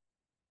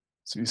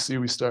 So you see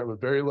we start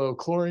with very low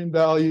chlorine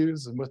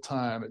values, and with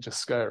time it just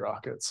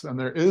skyrockets. And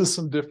there is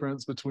some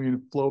difference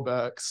between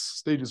flowbacks,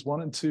 stages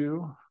 1 and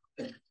 2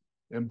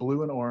 in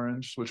blue and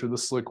orange, which are the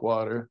slick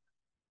water,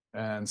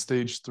 and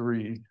stage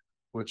 3,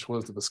 which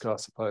was the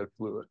viscosified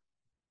fluid.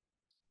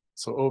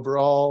 So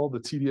overall, the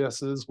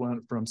TDSs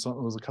went from something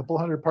that was a couple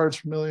hundred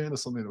parts per million to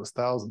something that was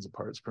thousands of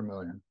parts per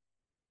million.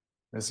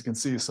 As you can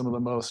see, some of the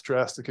most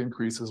drastic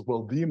increases,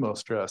 well, the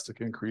most drastic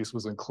increase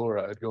was in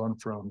chloride, going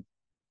from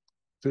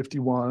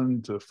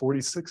 51 to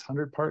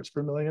 4,600 parts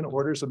per million,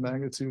 orders of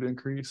magnitude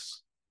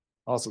increase.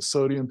 Also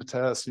sodium,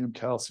 potassium,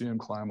 calcium,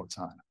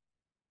 climbotine.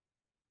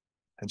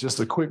 And just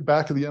a quick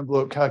back of the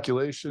envelope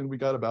calculation, we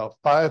got about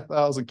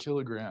 5,000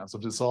 kilograms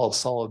of dissolved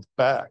solids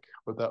back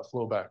with that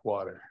flowback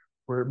water.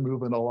 We're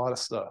moving a lot of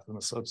stuff in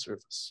the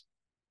subsurface.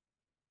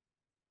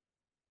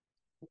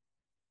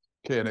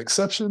 Okay, an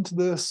exception to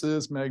this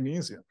is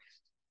magnesium.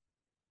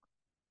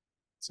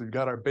 So you've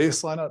got our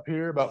baseline up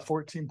here, about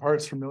 14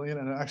 parts per million,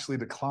 and it actually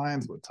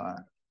declines with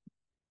time.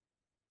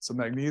 So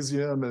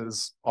magnesium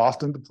is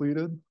often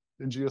depleted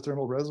in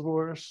geothermal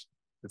reservoirs.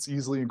 It's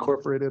easily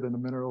incorporated into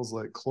minerals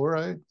like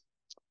chlorite.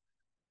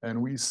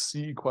 And we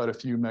see quite a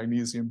few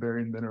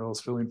magnesium-bearing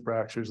minerals filling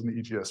fractures in the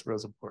EGS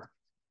reservoir.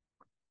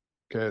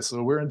 Okay,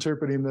 so we're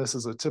interpreting this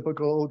as a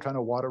typical kind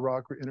of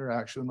water-rock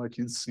interaction like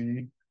you'd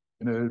see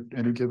in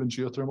any given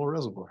geothermal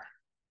reservoir.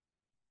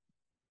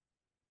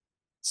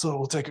 So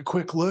we'll take a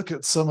quick look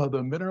at some of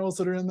the minerals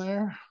that are in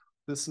there.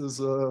 This is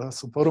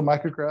some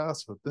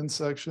photomicrographs of a thin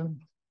section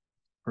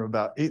from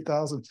about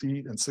 8,000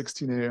 feet and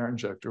 16 AR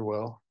injector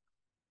well,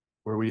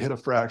 where we hit a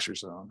fracture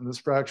zone. And this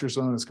fracture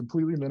zone is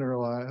completely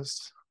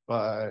mineralized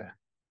by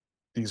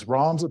these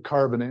rhombs of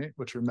carbonate,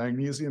 which are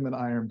magnesium and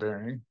iron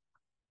bearing,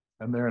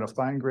 and they're in a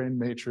fine-grained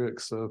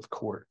matrix of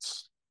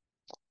quartz.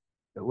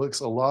 It looks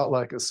a lot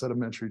like a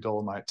sedimentary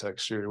dolomite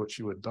texture, which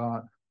you would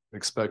not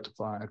expect to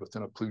find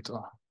within a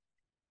pluton.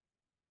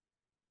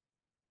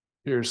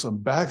 Here's some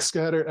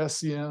backscatter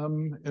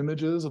SEM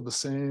images of the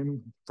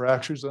same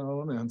fracture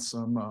zone and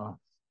some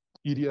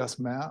EDS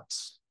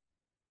maps.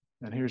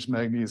 And here's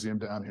magnesium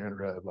down here in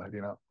red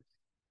lighting up.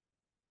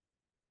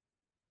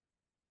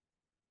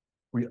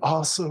 We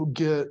also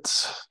get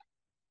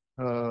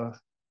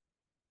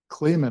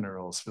clay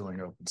minerals filling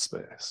open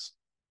space.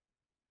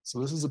 So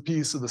this is a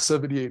piece of the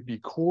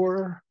 78B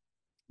core.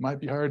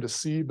 Might be hard to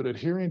see, but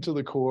adhering to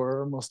the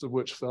core, most of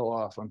which fell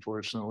off,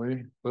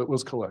 unfortunately, but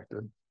was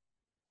collected,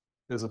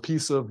 is a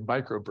piece of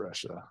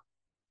microbreccia.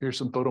 Here's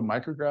some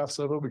photomicrographs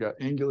of it. We got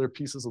angular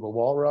pieces of the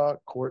wall rock,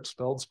 quartz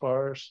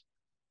feldspars,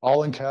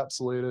 all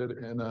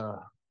encapsulated in a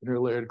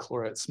interlayered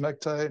chlorite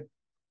smectite.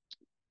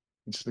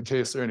 Just in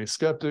case there are any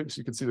skeptics,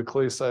 you can see the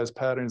clay-sized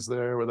patterns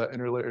there where that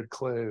interlayered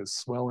clay is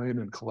swelling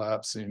and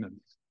collapsing and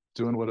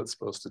doing what it's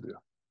supposed to do.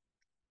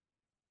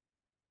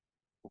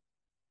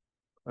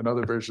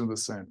 Another version of the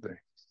same thing.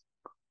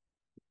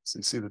 So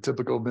you see the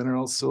typical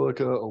minerals,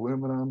 silica,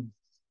 aluminum,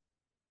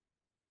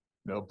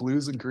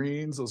 blues and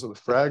greens, those are the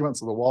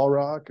fragments of the wall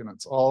rock, and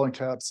it's all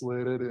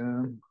encapsulated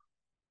in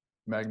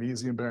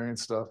magnesium-bearing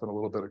stuff and a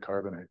little bit of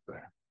carbonate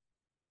there.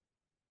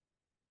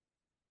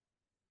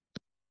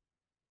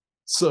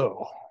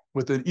 So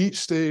within each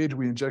stage,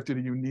 we injected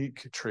a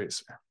unique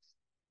tracer.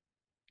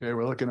 Okay,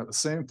 we're looking at the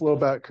same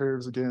flowback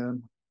curves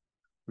again.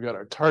 We got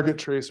our target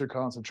tracer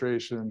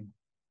concentration,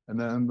 and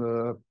then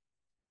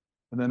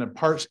in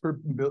parts per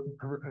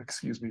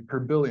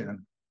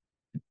billion,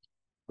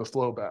 the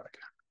flowback.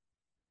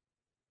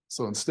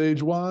 So in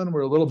stage 1,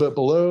 we're a little bit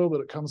below, but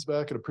it comes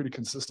back at a pretty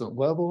consistent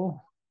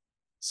level.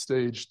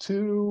 Stage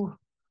 2,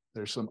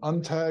 there's some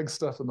untagged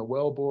stuff in the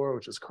wellbore,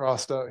 which is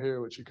crossed out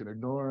here, which you can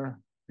ignore.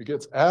 It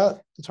gets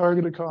at the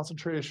targeted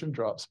concentration,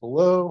 drops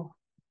below.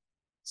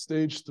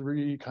 Stage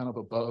 3, kind of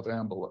above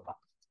and below.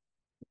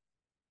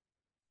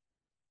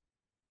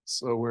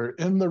 So we're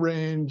in the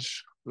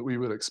range that we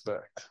would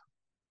expect.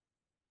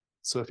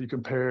 So if you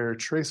compare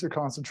tracer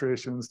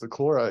concentrations to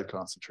chloride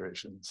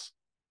concentrations,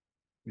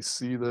 you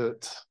see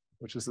that,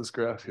 which is this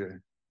graph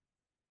here.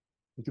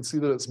 You can see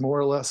that it's more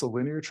or less a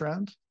linear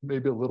trend,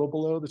 maybe a little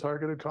below the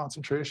targeted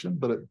concentration,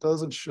 but it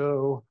doesn't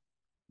show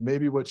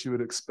maybe what you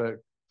would expect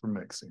from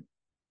mixing.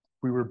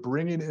 If we were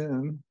bringing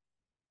in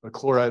a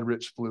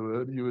chloride-rich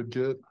fluid, you would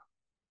get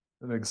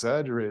an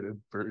exaggerated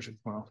version.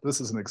 Well, this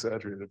is an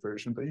exaggerated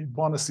version, but you'd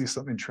want to see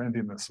something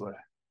trending this way,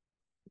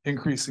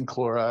 increasing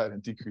chloride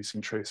and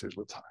decreasing tracers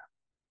with time.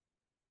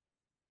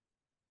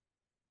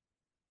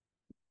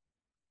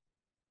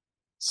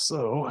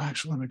 So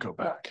actually, let me go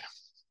back.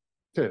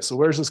 Okay, so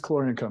where's this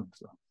chlorine coming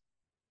from?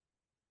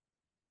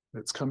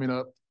 It's coming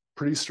up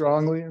pretty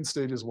strongly in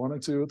stages 1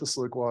 and 2 with the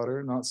slick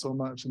water, not so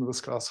much in the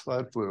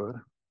viscosified fluid.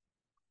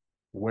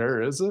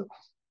 Where is it?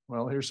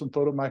 Well, here's some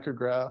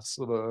photomicrographs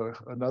of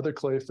another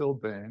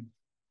clay-filled vein.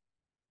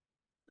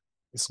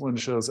 This one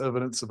shows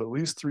evidence of at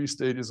least 3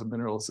 stages of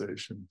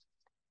mineralization.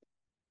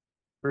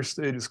 First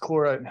stage is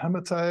chlorite and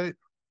hematite,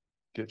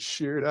 gets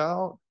sheared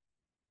out.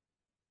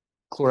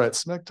 Chlorite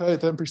smectite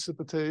then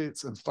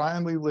precipitates, and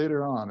finally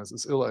later on is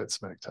this illite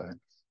smectite.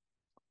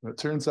 And it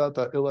turns out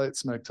that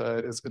illite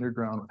smectite is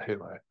interground with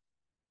halite.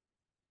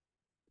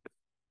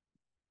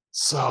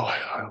 So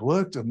I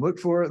looked and looked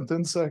for it in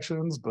thin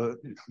sections, but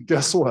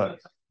guess what?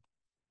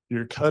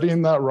 You're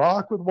cutting that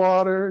rock with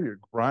water, you're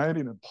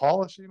grinding and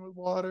polishing with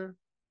water,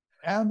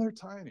 and they're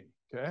tiny,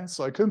 okay?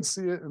 So I couldn't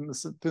see it in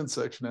the thin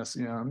section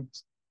SEM.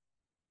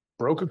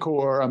 Broke a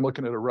core, I'm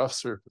looking at a rough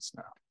surface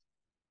now.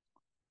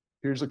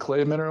 Here's a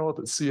clay mineral with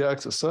its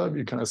C-axis sub.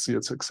 You kind of see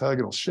its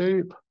hexagonal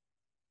shape.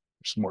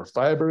 There's some more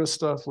fibrous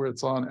stuff where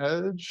it's on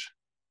edge.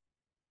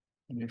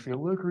 And if you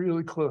look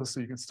really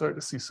closely, you can start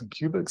to see some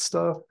cubic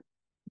stuff.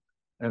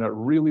 And it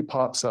really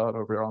pops out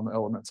over on the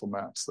elemental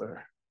maps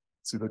there.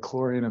 See the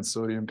chlorine and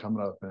sodium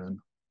coming up in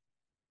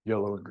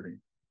yellow and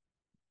green.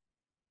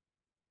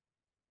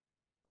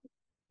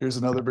 Here's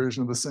another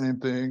version of the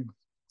same thing.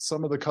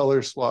 Some of the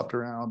colors swapped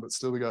around, but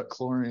still we got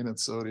chlorine and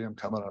sodium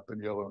coming up in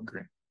yellow and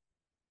green.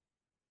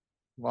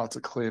 Lots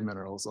of clay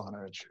minerals on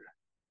edge here.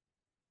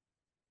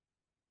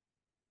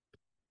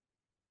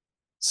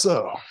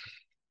 So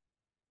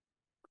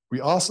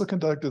we also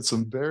conducted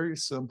some very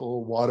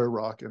simple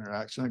water-rock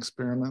interaction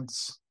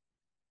experiments.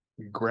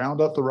 We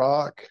ground up the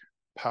rock,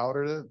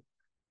 powdered it,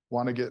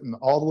 want to get in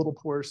all the little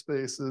pore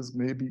spaces,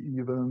 maybe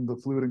even the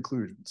fluid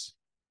inclusions.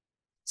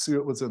 See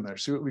what was in there,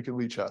 see what we can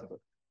leach out of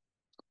it.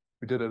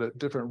 We did it at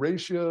different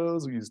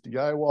ratios. We used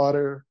DI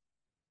water,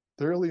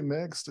 thoroughly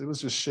mixed. It was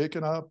just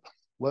shaken up,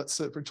 let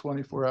sit for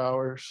 24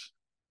 hours,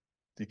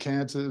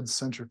 decanted,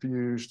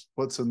 centrifuged.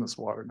 What's in this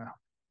water now?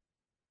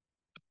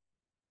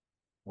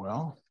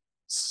 Well,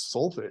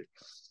 sulfate,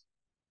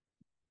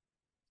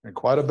 and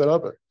quite a bit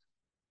of it.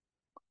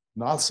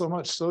 Not so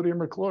much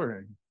sodium or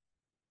chlorine,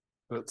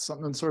 but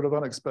something sort of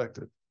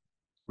unexpected.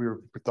 We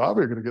thought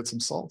we were going to get some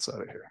salts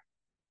out of here.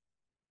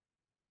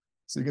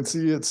 So you can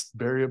see it's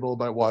variable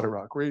by water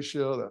rock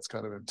ratio. That's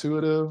kind of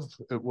intuitive.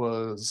 It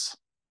was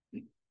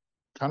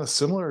kind of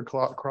similar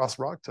across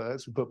rock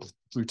types. We put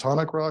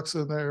plutonic rocks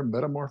in there,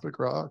 metamorphic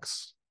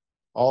rocks.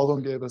 All of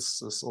them gave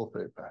us a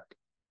sulfate back.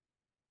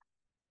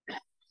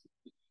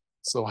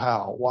 So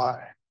how?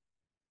 Why?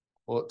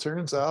 Well, it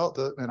turns out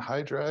that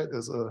anhydrite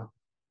is a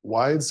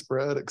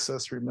widespread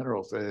accessory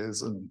mineral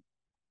phase in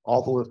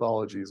all the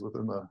lithologies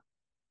within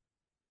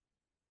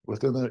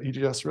the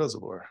EGS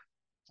reservoir.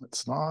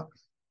 It's not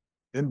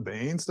in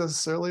veins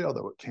necessarily,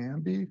 although it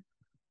can be,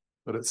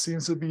 but it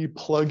seems to be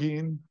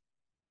plugging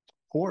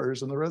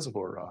pores in the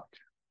reservoir rock.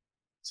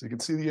 So you can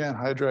see the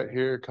anhydrite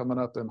here coming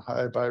up in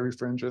high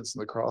birefringence in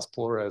the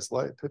cross-polarized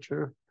light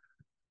picture.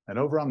 And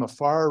over on the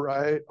far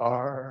right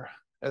are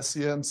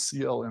SEM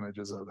CL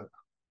images of it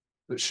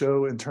that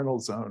show internal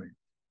zoning.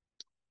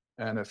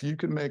 And if you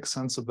can make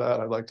sense of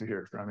that, I'd like to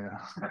hear from you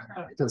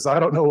because I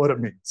don't know what it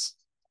means.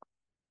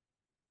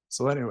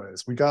 So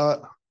anyways, we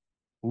got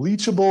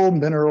leachable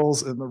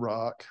minerals in the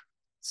rock,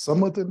 some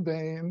within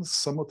veins,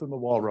 some within the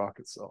wall rock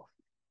itself.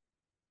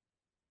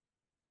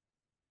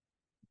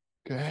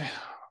 Okay,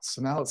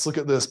 so now let's look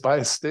at this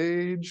by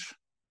stage,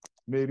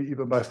 maybe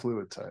even by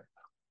fluid type.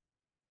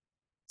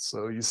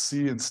 So you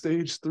see in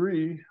stage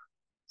 3,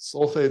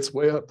 sulfate's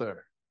way up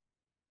there.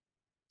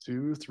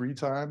 2-3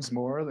 times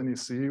more than you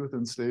see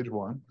within stage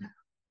 1.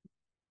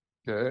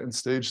 Okay, and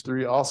stage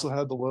 3 also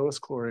had the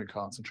lowest chlorine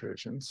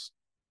concentrations.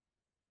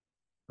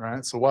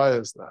 Right, so why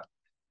is that?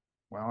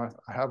 Well,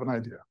 I have an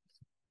idea.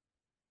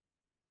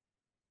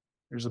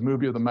 Here's a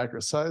movie of the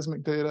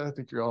microseismic data. I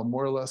think you're all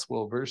more or less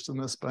well versed in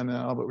this by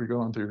now, but we're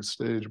going through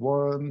stage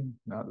 1,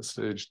 now to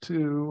stage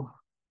 2,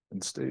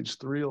 and stage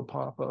 3 will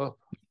pop up.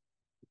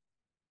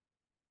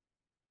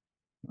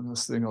 And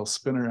this thing will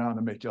spin around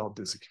and make y'all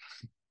dizzy.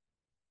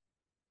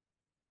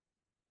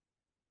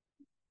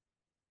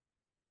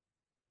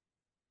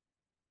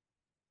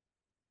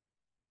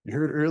 You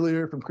heard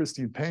earlier from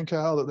Christine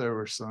Pankow that there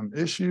were some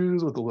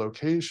issues with the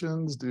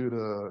locations due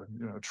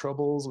to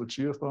troubles with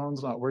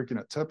geophones not working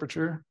at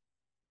temperature.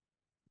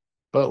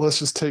 But let's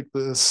just take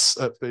this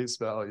at face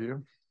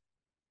value,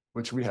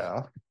 which we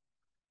have.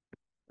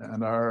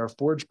 And our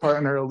forge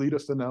partner, Alita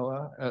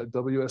Finella at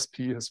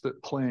WSP, has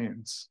fit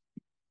planes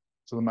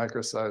to the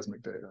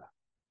microseismic data.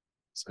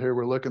 So here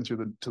we're looking to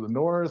the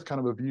north, kind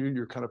of a view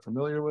you're kind of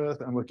familiar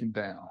with, and looking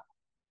down.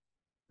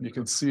 You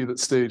can see that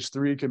stage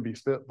 3 can be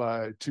fit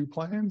by 2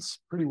 planes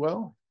pretty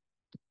well.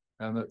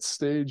 And that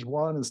stage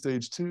 1 and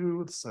stage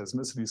 2, the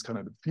seismicity is kind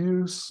of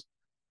diffuse.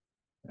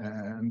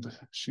 And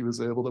she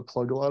was able to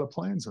plug a lot of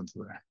planes into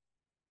there.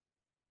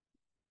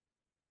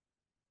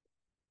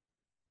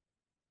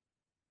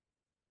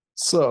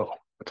 So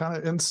kind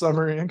of in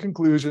summary and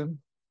conclusion,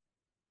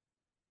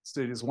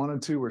 stages 1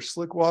 and 2 were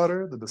slick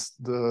water.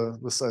 The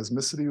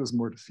seismicity was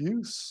more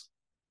diffuse.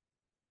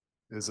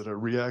 Is it a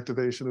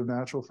reactivation of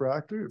natural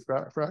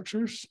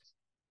fractures?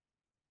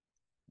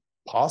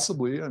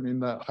 Possibly. I mean,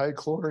 that high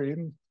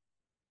chlorine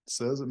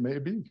says it may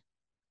be.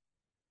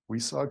 We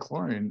saw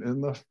chlorine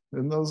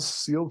in those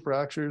sealed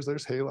fractures.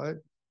 There's halite.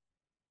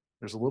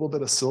 There's a little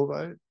bit of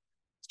sylvite,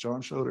 as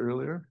John showed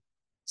earlier.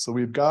 So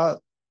we've got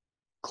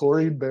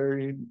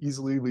chlorine-bearing,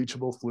 easily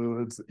leachable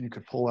fluids that you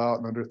could pull out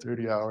in under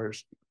 30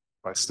 hours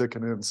by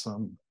sticking in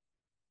some,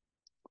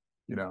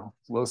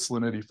 low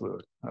salinity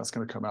fluid. That's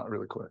going to come out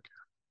really quick.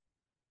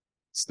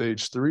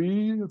 Stage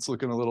 3, it's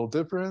looking a little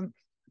different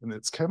in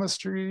its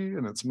chemistry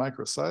and its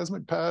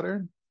microseismic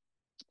pattern.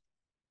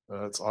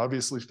 It's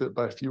obviously fit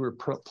by fewer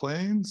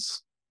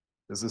planes.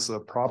 Is this a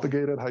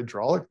propagated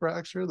hydraulic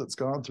fracture that's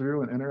gone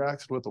through and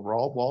interacted with the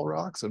raw wall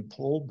rocks and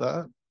pulled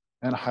that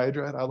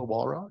anhydrite out of the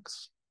wall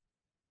rocks?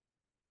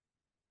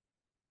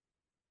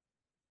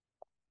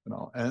 And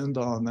I'll end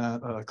on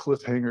that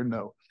cliffhanger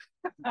note.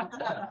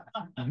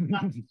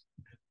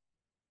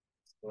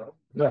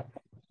 Yeah.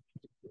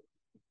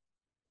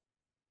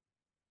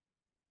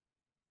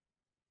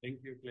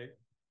 Thank you, Clay.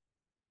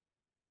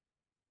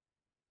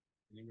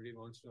 Anybody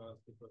wants to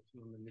ask a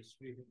question on the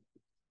mystery?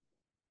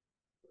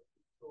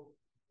 So,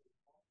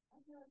 I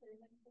don't know if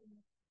there's anything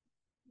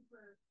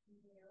super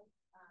new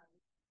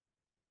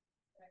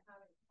that I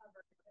haven't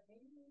covered, but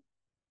maybe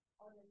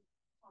I'll just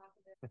talk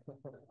a bit.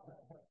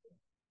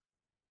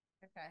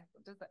 Okay,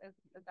 is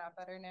that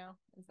better now?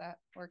 Is that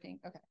working?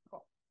 Okay,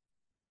 cool.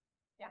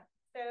 Yeah,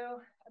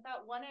 so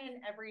about 1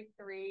 in every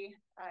 3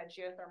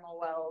 geothermal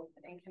wells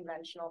in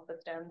conventional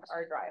systems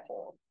are dry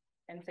holes.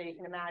 And so you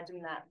can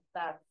imagine that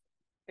that's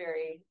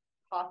very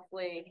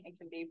costly and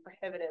can be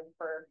prohibitive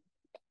for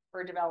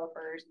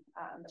developers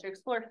to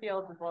explore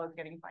fields as well as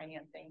getting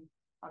financing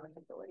on the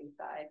facility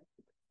side.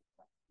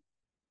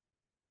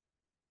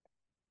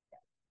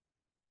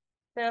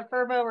 So at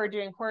Fervo, we're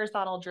doing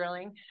horizontal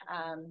drilling,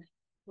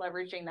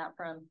 leveraging that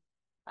from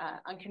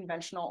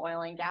unconventional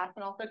oil and gas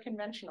and also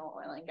conventional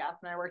oil and gas.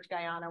 When I worked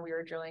Guyana, we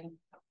were drilling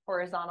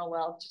horizontal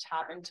wells to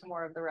tap into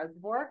more of the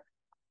reservoir.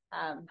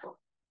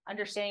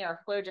 Understanding our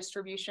flow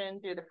distribution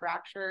through the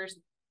fractures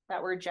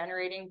that we're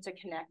generating to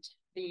connect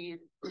these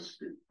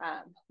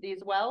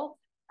wells.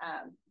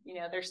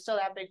 There's still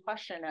that big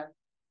question of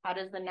how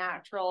does the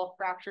natural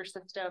fracture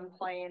system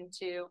play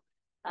into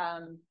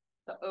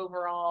the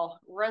overall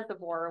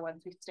reservoir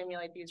once we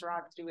stimulate these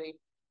rocks? Do we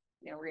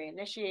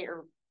reinitiate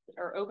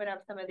or open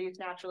up some of these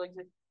natural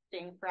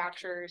existing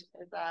fractures?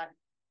 Is that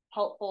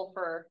helpful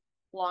for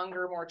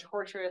longer, more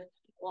tortuous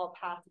well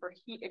paths for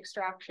heat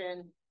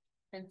extraction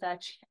and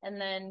such? And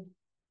then,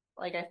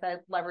 like I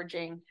said,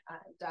 leveraging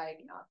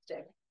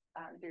diagnostic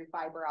through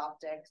fiber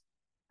optics,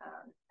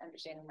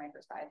 understanding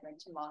microseismic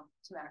to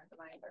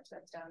maximize our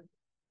system.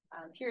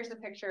 Here's a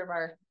picture of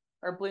our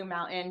Blue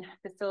Mountain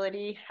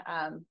facility,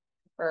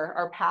 or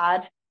our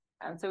pad.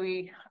 So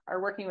we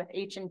are working with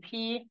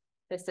H&P.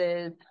 This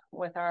is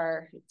with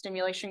our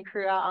stimulation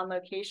crew out on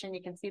location.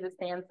 You can see the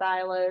sand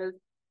silos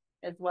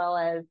as well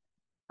as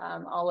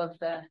all of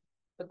the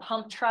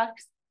pump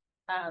trucks.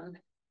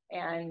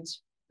 And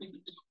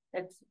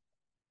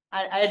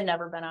I had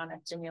never been on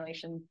a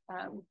stimulation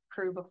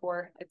crew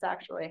before. It's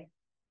actually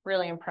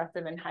really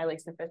impressive and highly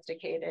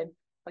sophisticated,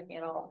 looking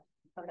at all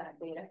of that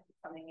data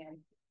coming in.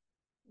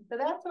 So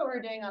that's what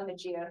we're doing on the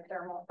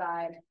geothermal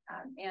side.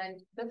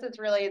 And this is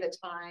really the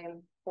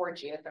time for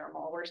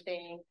geothermal. We're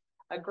seeing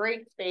a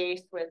great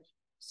space with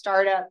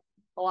startup,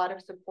 a lot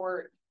of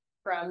support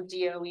from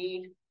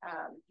DOE,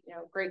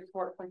 great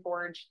support from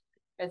Forge,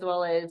 as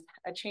well as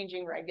a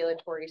changing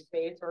regulatory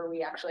space where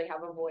we actually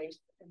have a voice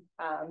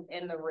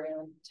in the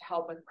room to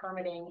help with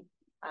permitting,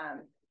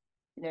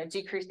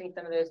 decreasing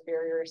some of those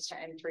barriers to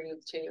entry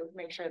to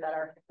make sure that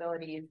our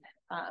facilities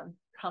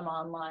come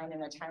online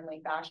in a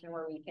timely fashion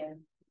where we can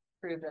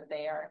prove that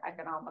they are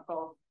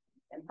economical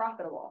and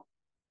profitable.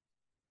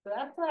 So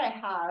that's what I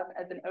have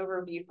as an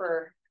overview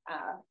for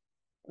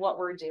what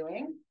we're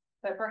doing.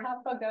 But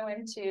perhaps I'll go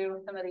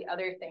into some of the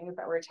other things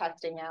that we're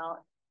testing out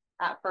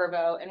at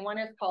Fervo, and one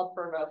is called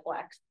Fervo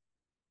Flex.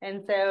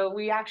 And so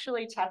we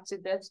actually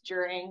tested this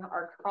during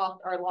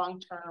our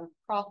long-term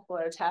cross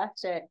flow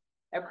test at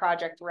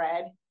Project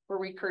Red, where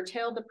we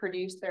curtailed the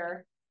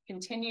producer,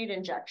 continued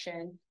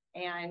injection,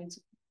 and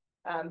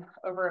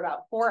over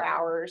about 4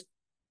 hours.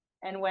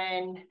 And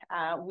when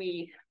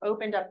we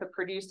opened up the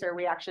producer,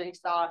 we actually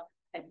saw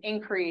an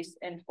increase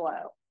in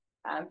flow.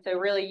 So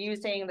really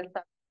using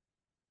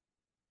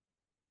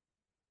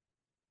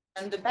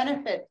and the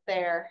benefits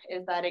there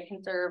is that it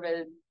can serve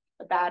as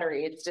a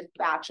battery. It's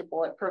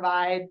dispatchable. It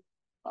provides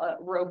a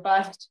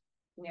robust,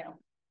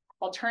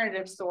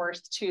 alternative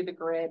source to the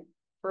grid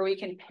where we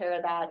can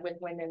pair that with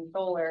wind and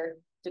solar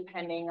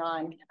depending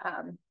on,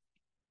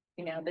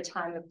 the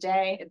time of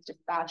day. It's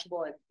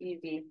dispatchable. It's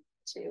easy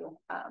to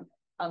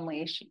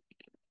unleash.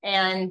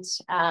 And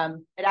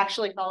it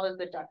actually follows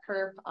the duck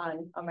curve.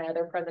 On my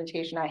other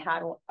presentation, I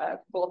had a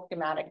full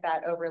schematic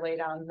that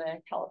overlaid on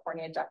the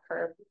California duck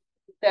curve.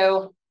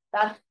 So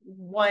that's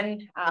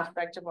one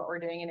aspect of what we're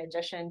doing in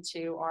addition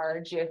to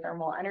our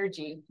geothermal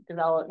energy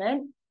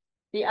development.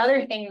 The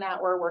other thing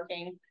that we're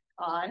working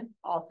on,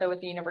 also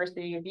with the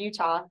University of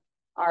Utah,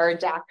 are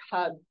DAC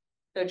hubs,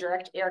 so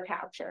direct air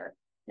capture.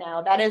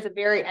 Now, that is a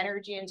very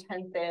energy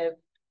intensive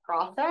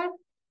process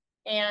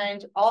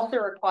and also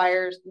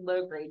requires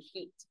low-grade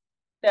heat.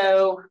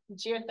 So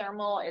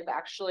geothermal is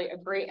actually a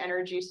great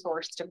energy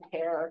source to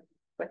pair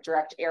with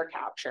direct air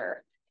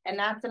capture. And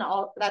that's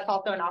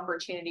also an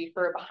opportunity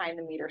for a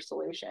behind-the-meter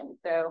solution.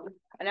 So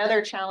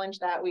another challenge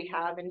that we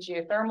have in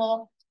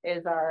geothermal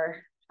is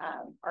our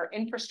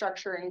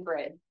infrastructure and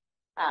grid.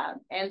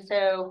 And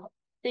so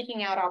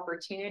seeking out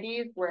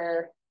opportunities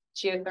where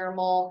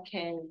geothermal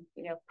can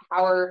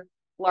power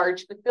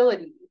large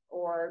facilities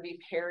or be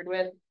paired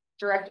with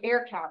direct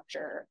air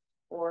capture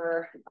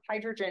or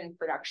hydrogen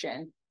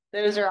production.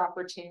 Those are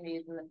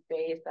opportunities in the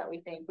space that we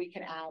think we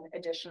can add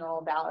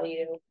additional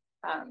value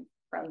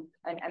from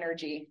an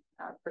energy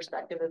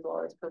perspective, as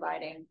well as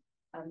providing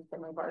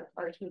some of our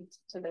heat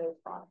to those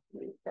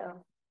processes.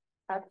 So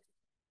that's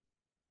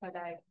what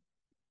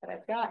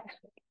I've got.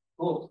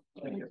 Cool.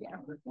 Thank you.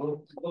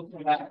 We'll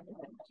come back.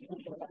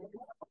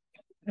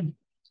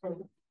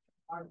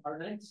 Our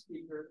next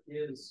speaker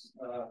is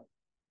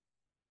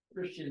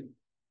Christian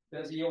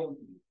Bezzioli.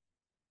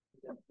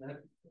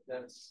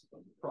 That's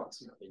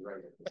approximately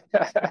right.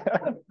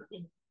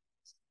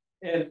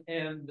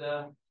 and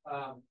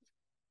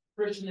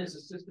Christian is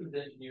a systems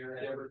engineer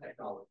at Ever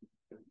Technology.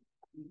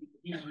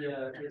 He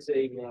is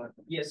a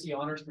BSc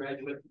honors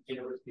graduate from the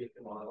University of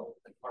Toronto,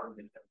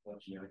 Department of Chemical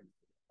Engineering.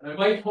 And I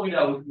might point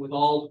out, with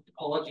all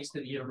apologies to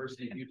the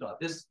University of Utah,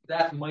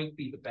 that might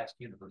be the best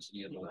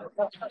university in the world.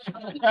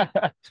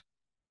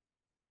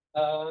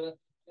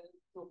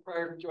 So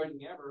prior to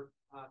joining Ever,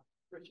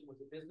 Christian was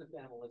a business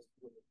analyst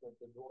with the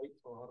Deloitte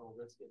Toronto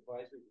Risk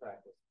Advisory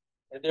Practice,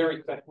 and there he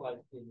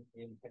specialized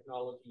in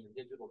technology and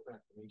digital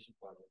transformation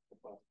projects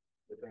across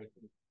the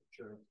banking,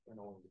 insurance, and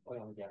oil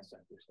and gas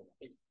sectors.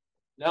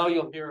 Now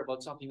you'll hear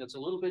about something that's a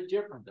little bit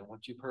different than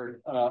what you've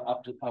heard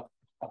up to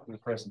the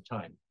present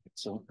time.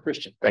 So,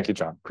 Christian. Thank you,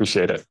 John.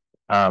 Appreciate it.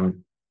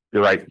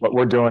 You're right. What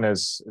we're doing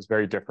is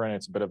very different.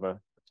 It's a bit of a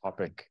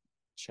topic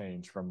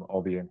change from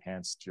all the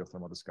enhanced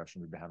geothermal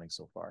discussion we've been having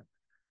so far.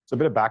 So a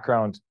bit of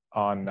background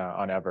on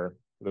Ever,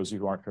 for those of you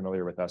who aren't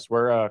familiar with us.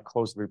 We're a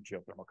closed-loop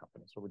geothermal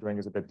company. So what we're doing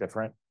is a bit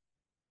different.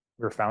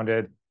 We were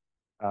founded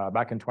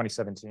back in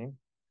 2017,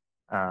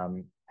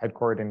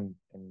 headquartered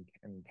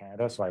in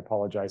Canada. So I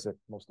apologize if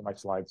most of my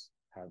slides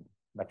have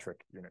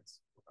metric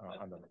units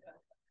on them.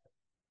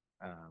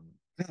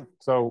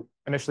 So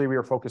initially, we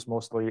were focused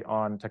mostly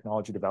on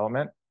technology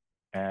development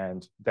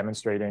and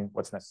demonstrating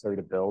what's necessary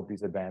to build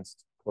these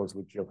advanced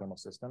closed-loop geothermal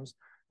systems.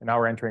 And now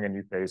we're entering a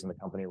new phase in the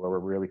company where we're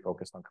really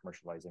focused on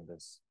commercializing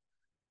this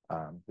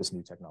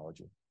new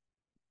technology.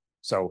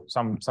 So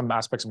some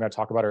aspects I'm going to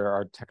talk about are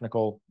our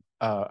technical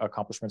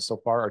accomplishments so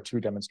far. Our 2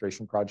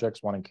 demonstration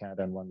projects, one in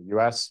Canada and one in the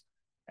US,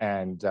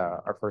 and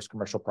our first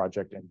commercial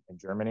project in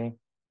Germany,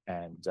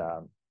 and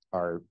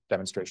our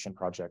demonstration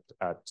project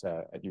at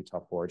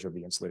Utah Forge of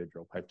the insulated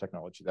drill pipe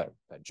technology that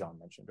John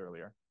mentioned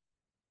earlier.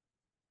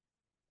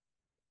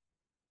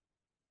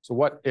 So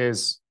what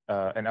is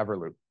an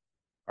Everloop,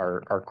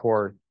 our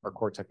core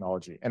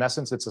technology? In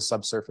essence, it's a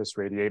subsurface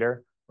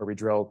radiator where we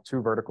drill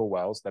 2 vertical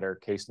wells that are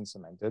cased and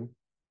cemented,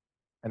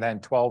 and then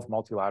 12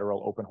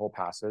 multilateral open hole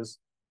passes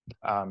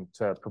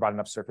to provide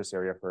enough surface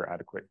area for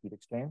adequate heat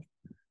exchange.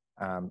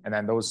 And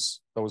then those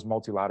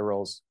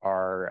multilaterals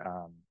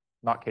are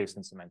not cased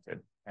and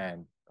cemented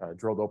and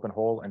drilled open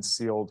hole and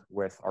sealed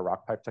with our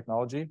rock pipe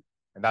technology.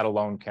 And that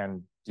alone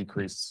can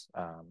decrease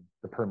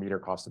the per meter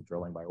cost of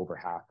drilling by over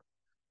half.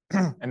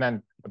 And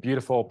then a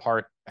beautiful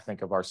part, I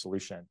think, of our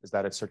solution is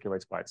that it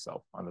circulates by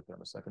itself on the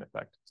thermosiphon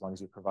effect. As long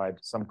as you provide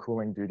some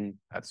cooling duty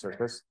at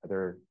surface,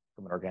 either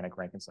from an organic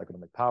Rankine cycle to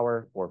make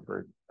power or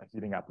for a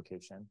heating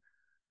application,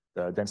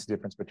 the density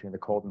difference between the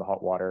cold and the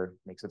hot water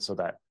makes it so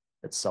that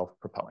it's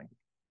self-propelling.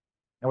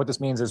 And what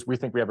this means is we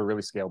think we have a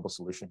really scalable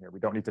solution here. We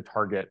don't need to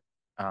target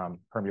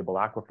permeable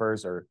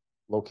aquifers or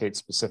locate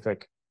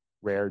specific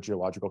rare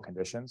geological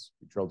conditions.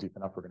 We drill deep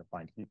enough, we're going to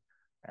find heat.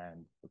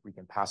 And if we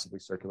can passively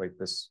circulate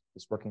this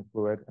working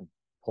fluid and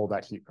pull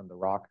that heat from the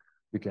rock,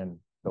 we can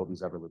build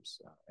these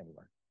Everloops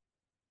anywhere.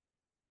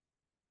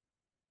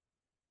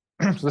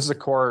 So this is a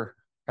core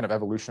kind of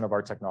evolution of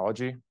our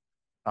technology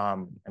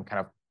and kind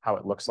of how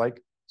it looks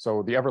like.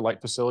 So the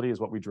Everlight facility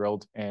is what we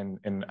drilled in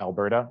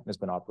Alberta. It's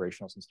been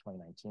operational since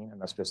 2019, and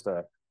that's just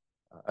a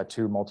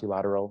 2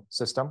 multilateral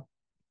system.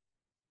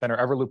 Then our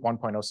Everloop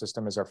 1.0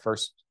 system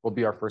will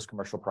be our first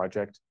commercial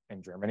project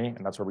in Germany,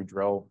 and that's where we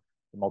drill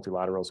the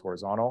multilaterals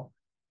horizontal.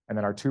 And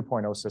then our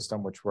 2.0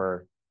 system, which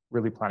we're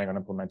really planning on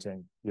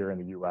implementing here in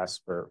the US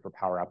for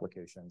power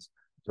applications,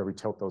 where we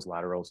tilt those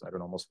laterals at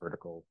an almost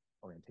vertical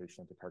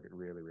orientation to target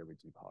really, really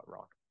deep hot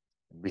rock.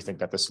 And we think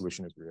that the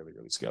solution is really,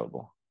 really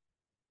scalable.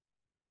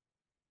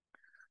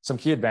 Some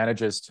key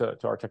advantages to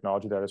our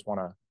technology that I just want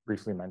to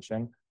briefly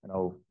mention. I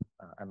know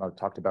Emma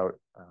talked about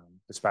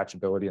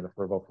dispatchability in the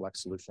Fervo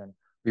Flex solution.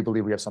 We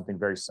believe we have something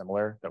very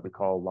similar that we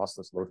call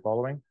lossless load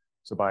following.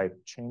 So by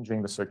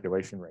changing the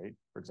circulation rate,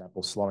 for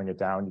example, slowing it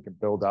down, you can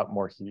build up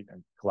more heat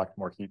and collect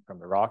more heat from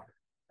the rock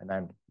and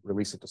then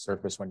release it to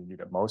surface when you need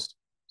it most.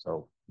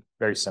 So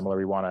very similar.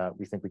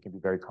 We think we can be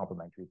very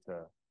complementary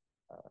to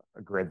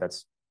a grid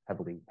that's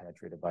heavily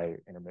penetrated by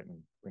intermittent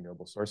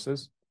renewable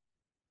sources.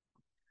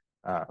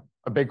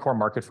 A big core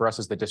market for us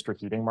is the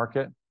district heating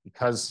market.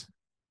 Because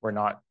we're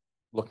not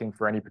looking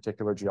for any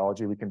particular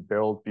geology, we can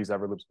build these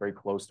Everloops very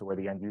close to where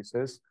the end use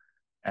is.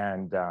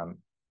 And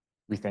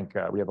we think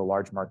we have a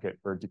large market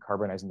for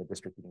decarbonizing the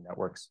district heating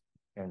networks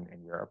in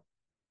Europe.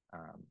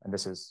 And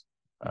this is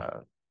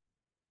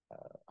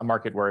a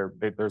market where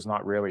there's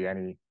not really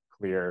any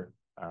clear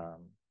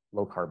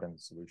low carbon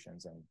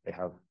solutions, and they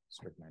have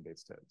strict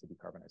mandates to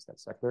decarbonize that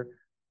sector. And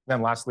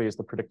then lastly is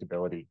the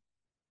predictability.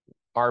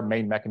 Our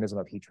main mechanism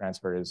of heat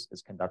transfer is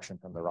conduction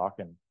from the rock,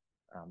 and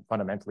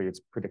fundamentally it's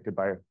predicted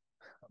by a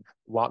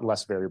lot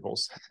less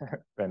variables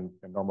than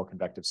normal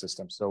convective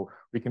systems. So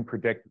we can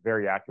predict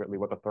very accurately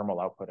what the thermal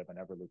output of an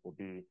Everloop will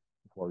be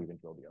before we even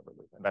drill the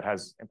Everloop. And that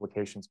has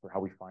implications for how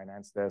we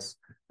finance this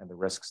and the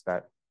risks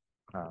that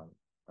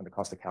and the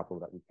cost of capital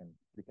that we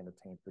can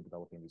obtain for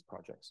developing these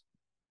projects.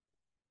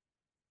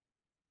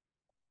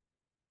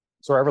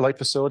 So our Everlight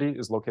facility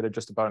is located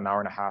just about an hour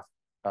and a half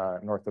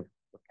north of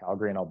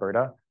Calgary in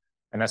Alberta.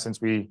 In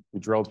essence, we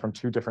drilled from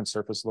 2 different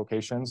surface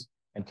locations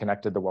and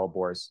connected the well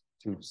bores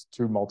to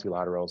 2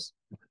 multilaterals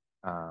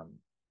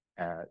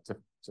to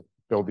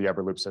build the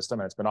Everloop system.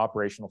 And it's been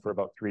operational for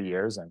about 3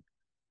 years. And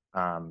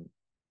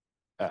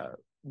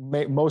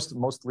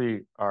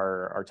mostly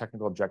our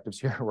technical objectives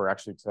here were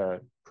actually to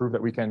prove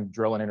that we can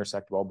drill and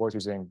intersect well bores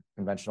using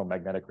conventional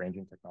magnetic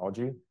ranging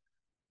technology.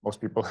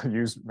 Most people who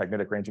use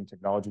magnetic ranging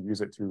technology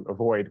use it to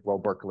avoid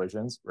wellbore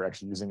collisions. We're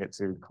actually using it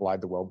to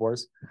collide the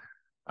wellbores,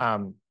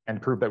 and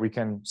prove that we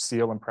can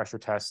seal and pressure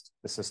test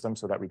the system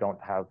so that we don't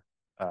have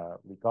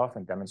leak off,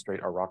 and demonstrate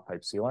our rock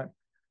pipe sealant.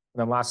 And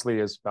then lastly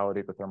is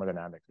validate the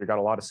thermodynamics. We got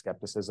a lot of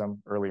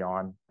skepticism early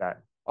on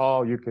that,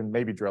 oh, you can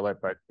maybe drill it,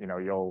 but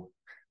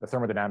the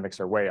thermodynamics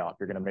are way off.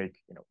 You're going to make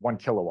 1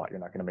 kilowatt. You're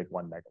not going to make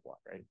 1 megawatt,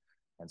 right?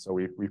 And so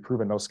we've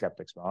proven those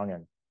skeptics wrong,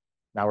 and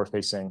now we're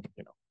facing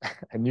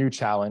a new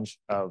challenge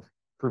of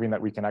proving that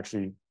we can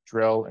actually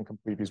drill and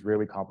complete these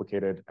really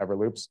complicated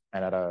Everloops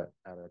and at a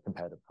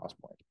competitive cost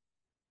point.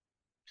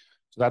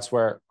 So that's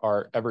where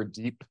our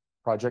EverDeep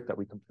project that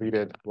we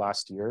completed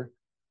last year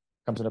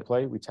comes into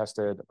play. We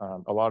tested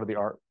a lot of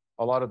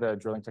the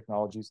drilling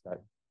technologies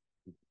that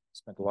we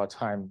spent a lot of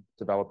time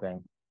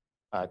developing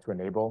to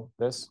enable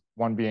this.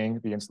 One being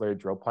the insulated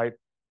drill pipe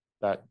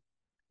that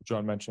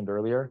John mentioned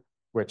earlier,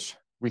 which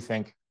we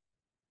think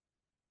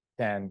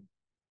can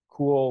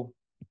cool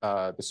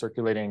the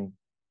circulating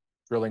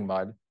drilling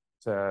mud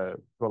to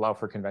allow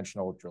for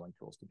conventional drilling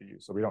tools to be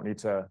used. So we don't need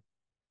to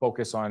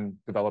focus on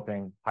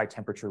developing high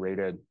temperature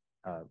rated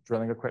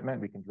drilling equipment.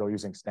 We can drill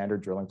using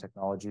standard drilling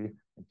technology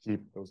and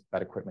keep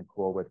that equipment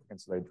cool with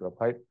insulated drill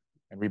pipe.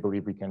 And we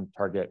believe we can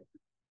target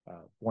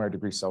 400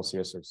 degrees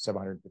Celsius or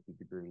 750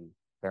 degree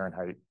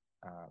Fahrenheit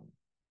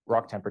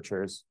rock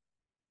temperatures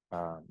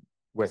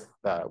with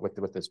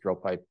this drill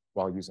pipe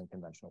while using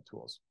conventional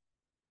tools.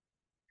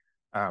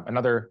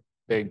 Another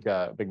big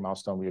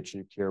milestone we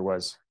achieved here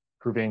was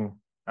proving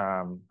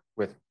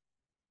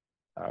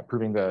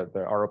proving the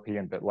ROP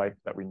and bit life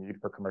that we need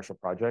for commercial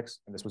projects.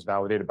 And this was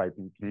validated by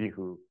BP,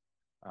 who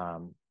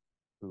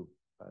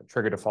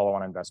triggered a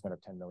follow-on investment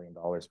of $10 million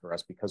for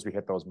us because we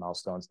hit those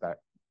milestones that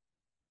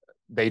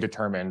they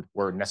determined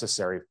were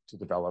necessary to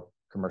develop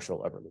commercial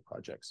Everloop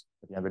projects.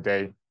 At the end of the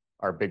day,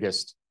 our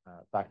biggest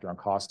factor on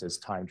cost is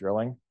time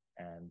drilling,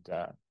 and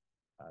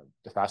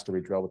the faster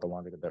we drill with the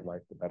longer the bit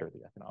life, the better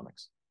the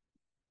economics.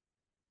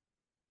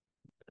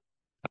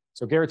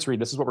 So Garrett's Reed,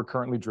 this is what we're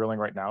currently drilling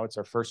right now. It's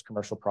our first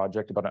commercial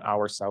project about an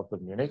hour south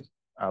of Munich.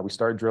 We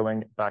started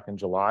drilling back in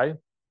July.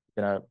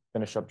 We're going to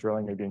finish up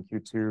drilling maybe in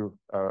Q2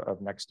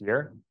 of next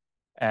year.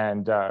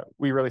 And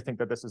we really think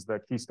that this is the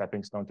key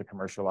stepping stone to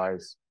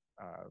commercialize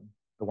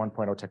the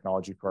 1.0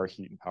 technology for our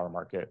heat and power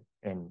market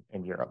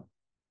in Europe.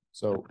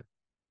 So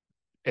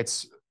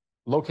it's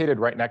located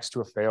right next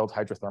to a failed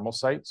hydrothermal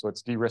site. So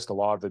it's de-risked a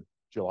lot of the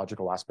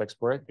geological aspects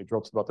for it. They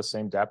drilled to about the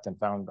same depth and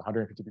found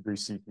 150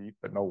 degrees C heat,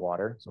 but no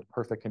water. So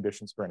perfect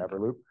conditions for an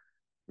Everloop.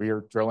 We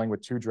are drilling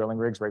with 2 drilling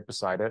rigs right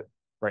beside it.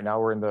 Right now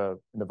we're in the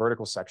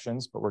vertical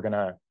sections, but we're going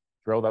to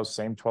drill those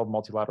same 12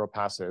 multilateral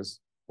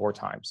passes 4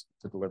 times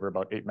to deliver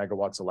about 8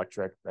 megawatts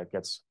electric that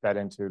gets fed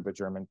into the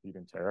German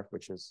feed-in tariff,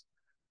 which is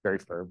very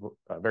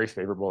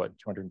favorable at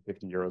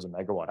 250 euros a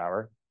megawatt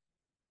hour.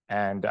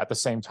 And at the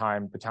same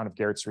time, the town of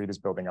Garrett's Reed is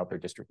building out their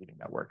district heating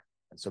network.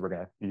 And so we're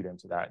going to feed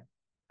into that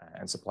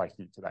and supply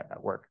heat to that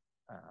network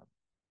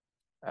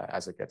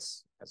as it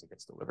gets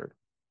delivered.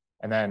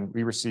 And then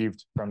we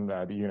received from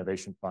the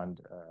Innovation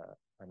Fund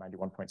a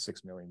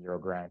 91.6 million euro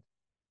grant.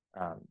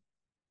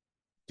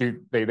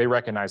 They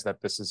recognize that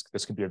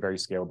this could be a very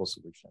scalable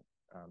solution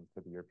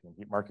for the European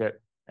heat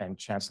market. And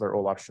Chancellor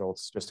Olaf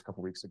Scholz just a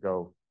couple of weeks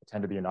ago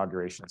attended the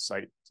inauguration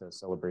site to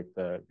celebrate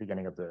the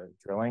beginning of the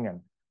drilling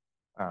and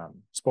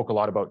spoke a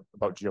lot about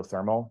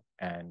geothermal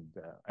and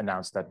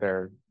announced that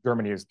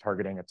Germany is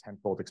targeting a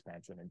 10-fold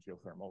expansion in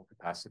geothermal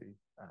capacity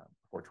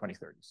before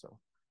 2030. So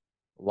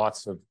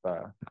lots of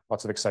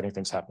exciting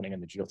things happening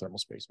in the geothermal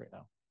space right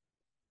now.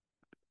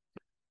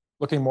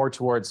 Looking more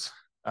towards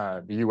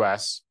the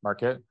US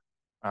market,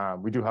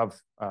 we do have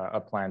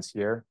plans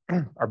here.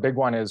 Our big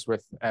one is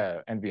with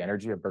NV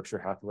Energy, a Berkshire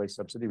Hathaway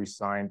subsidy. We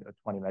signed a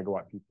 20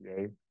 megawatt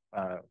PPA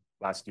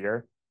last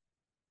year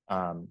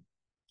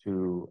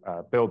to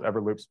build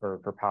Everloops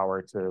for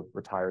power to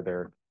retire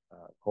their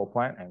coal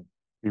plant. And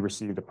we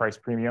received a price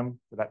premium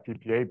for that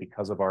PPA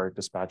because of our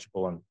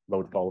dispatchable and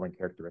load following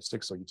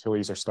characteristics. So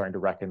utilities are starting to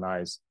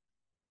recognize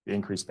the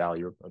increased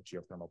value of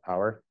geothermal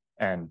power.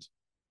 And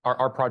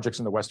our projects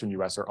in the Western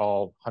US are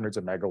all hundreds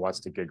of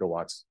megawatts to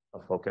gigawatts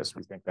of focus.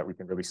 We think that we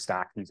can really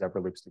stack these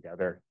Everloops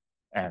together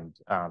and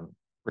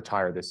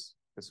retire this,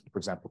 for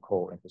example,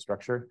 coal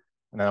infrastructure.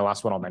 And then the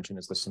last one I'll mention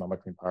is the Sonoma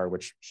Clean Power,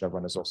 which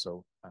Chevron is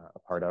also a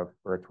part of,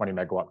 for a 20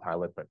 megawatt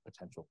pilot, but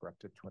potential for up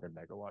to 200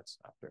 megawatts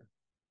after.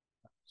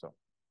 So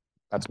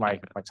that's my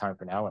time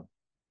for now, and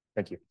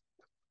thank you.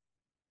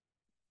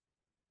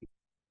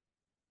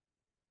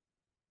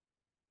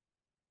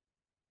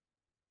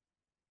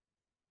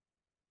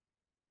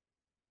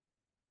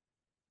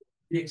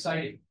 Be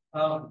exciting.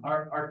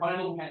 Our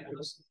final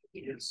panelist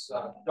is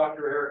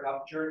Dr. Eric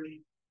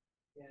Upchurch,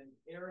 and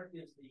Eric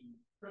is the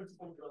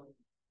principal drilling.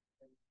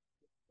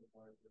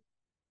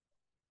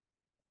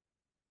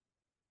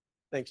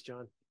 Thanks,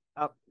 John.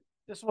 I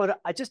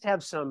just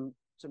have some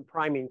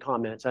priming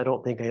comments. I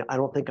don't think I'm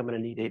going to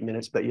need 8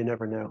 minutes, but you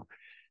never know.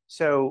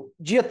 So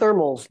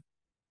geothermals,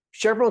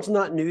 Chevron's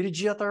not new to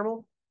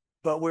geothermal,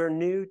 but we're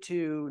new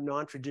to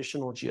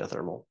non-traditional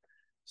geothermal.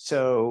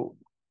 So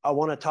I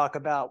want to talk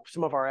about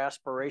some of our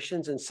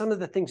aspirations and some of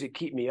the things that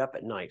keep me up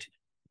at night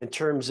in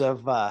terms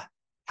of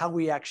how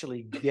we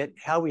actually get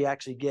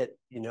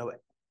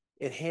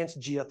enhanced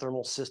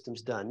geothermal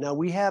systems done. Now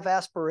we have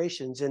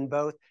aspirations in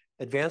both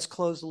advanced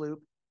closed loop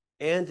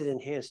and in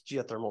enhanced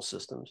geothermal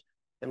systems.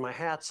 And my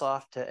hat's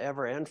off to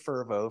Ever and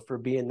Fervo for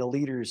being the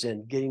leaders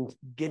in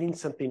getting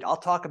something. I'll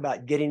talk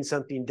about getting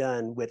something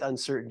done with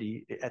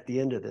uncertainty at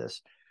the end of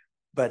this,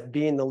 but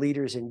being the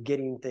leaders in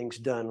getting things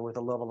done with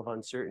a level of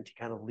uncertainty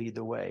kind of lead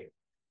the way.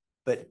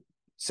 But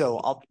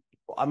so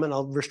I'm going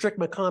to restrict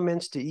my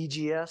comments to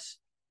EGS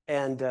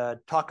and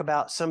talk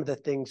about some of the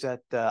things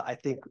that I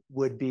think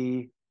would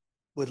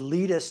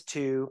lead us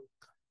to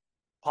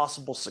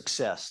possible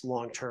success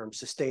long-term,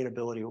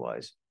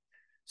 sustainability-wise.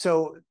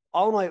 So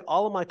all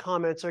of my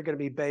comments are going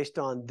to be based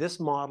on this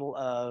model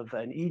of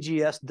an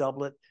EGS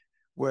doublet,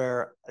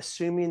 where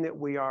assuming that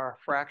we are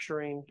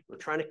fracturing, we're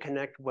trying to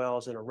connect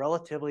wells in a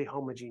relatively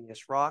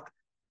homogeneous rock,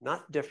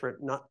 not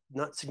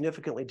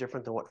significantly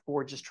different than what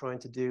Forge is trying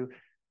to do,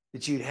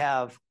 that you'd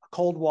have a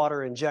cold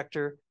water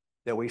injector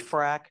that we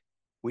frack,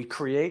 we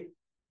create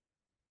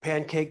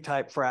pancake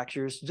type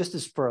fractures, just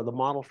as for the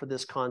model for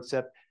this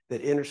concept,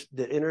 that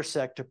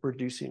intersect a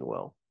producing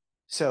well.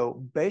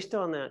 So based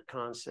on that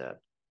concept,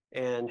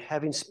 and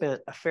having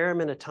spent a fair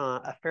amount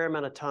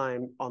of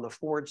time on the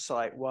Forge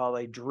site while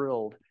they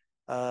drilled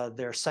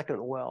their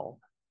second well,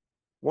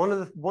 one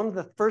of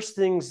the first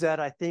things that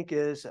I think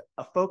is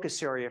a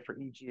focus area for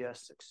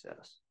EGS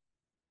success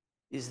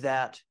is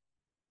that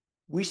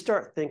we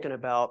start thinking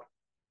about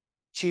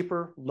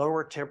cheaper,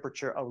 lower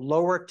temperature,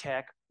 lower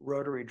tech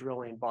rotary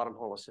drilling bottom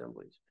hole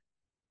assemblies.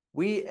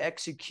 We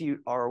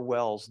execute our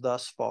wells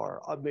thus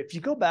far. If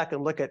you go back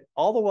and look at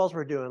all the wells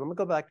we're doing, I'm gonna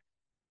go back.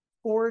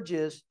 Forge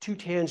is 2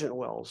 tangent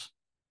wells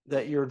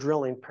that you're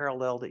drilling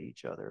parallel to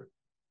each other.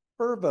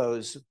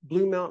 Fervo's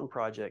Blue Mountain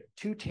project,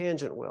 2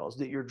 tangent wells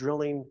that you're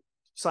drilling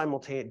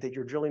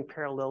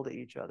parallel to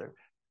each other.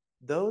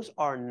 Those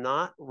are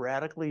not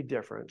radically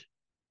different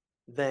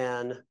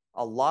than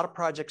a lot of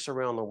projects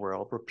around the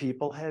world where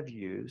people have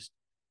used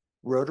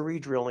rotary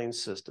drilling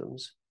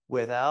systems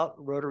without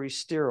rotary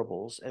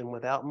steerables and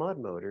without mud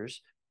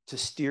motors to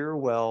steer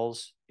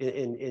wells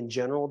in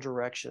general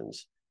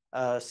directions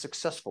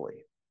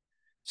successfully.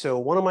 So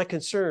one of my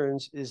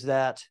concerns is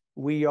that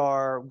we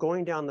are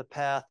going down the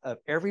path of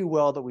every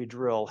well that we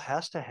drill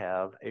has to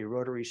have a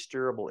rotary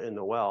steerable in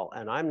the well,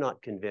 and I'm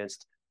not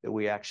convinced that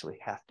we actually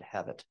have to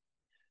have it.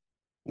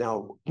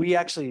 Now, we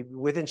actually,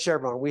 within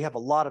Chevron, we have a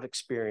lot of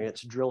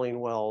experience drilling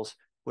wells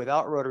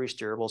without rotary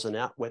steerables and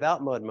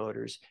without mud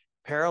motors,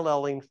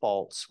 paralleling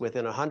faults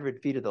within 100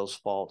 feet of those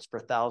faults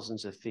for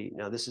thousands of feet.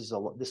 Now, this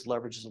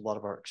leverages a lot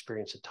of our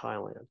experience in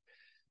Thailand.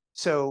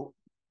 So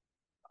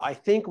I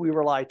think we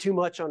rely too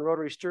much on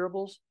rotary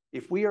steerables.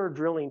 If we are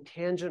drilling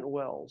tangent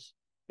wells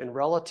in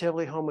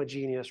relatively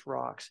homogeneous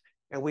rocks.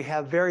 And we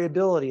have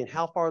variability in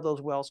how far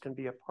those wells can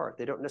be apart.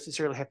 They don't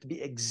necessarily have to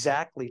be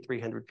exactly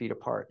 300 feet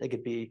apart. They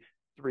could be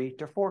 300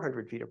 to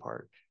 400 feet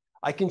apart.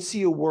 I can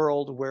see a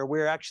world where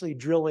we're actually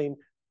drilling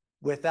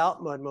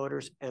without mud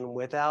motors and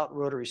without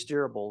rotary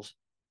steerables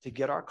to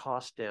get our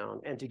costs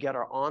down and to get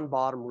our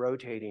on-bottom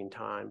rotating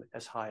time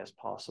as high as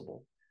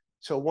possible.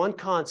 So one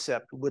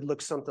concept would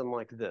look something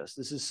like this.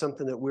 This is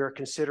something that we're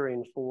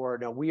considering for,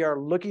 now we are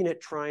looking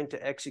at trying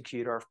to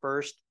execute our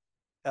first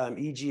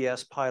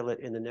EGS pilot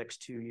in the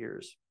next 2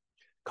 years.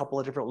 A couple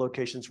of different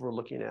locations we're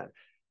looking at.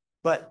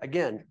 But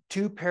again,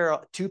 two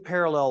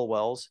parallel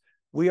wells.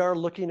 We are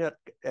looking at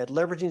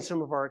leveraging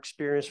some of our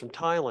experience from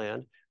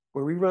Thailand,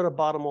 where we run a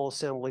bottom hole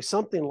assembly,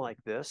 something like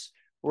this,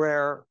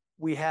 where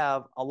we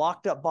have a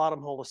locked up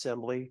bottom hole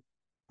assembly,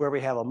 where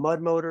we have a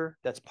mud motor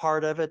that's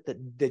part of it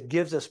that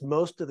gives us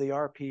most of the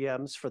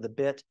RPMs for the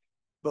bit,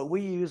 but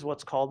we use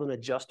what's called an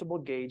adjustable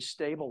gauge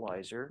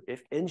stabilizer,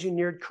 if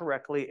engineered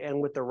correctly and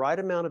with the right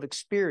amount of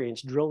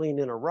experience drilling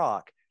in a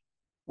rock,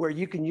 where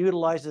you can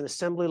utilize an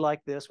assembly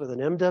like this with an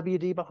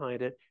MWD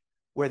behind it,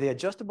 where the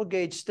adjustable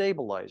gauge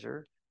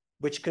stabilizer,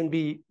 which can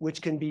be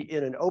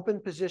in an open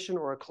position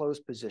or a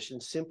closed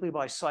position, simply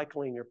by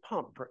cycling your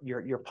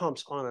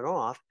pumps on and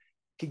off,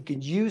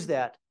 can use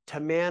that to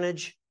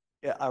manage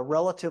a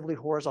relatively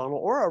horizontal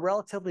or a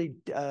relatively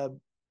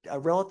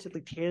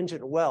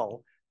tangent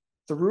well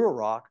through a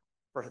rock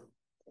for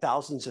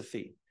thousands of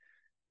feet.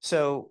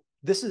 So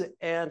this is,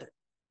 and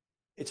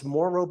it's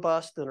more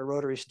robust than a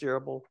rotary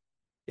steerable.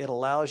 It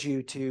allows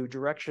you to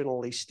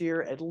directionally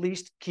steer, at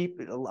least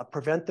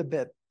prevent the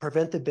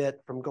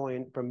bit from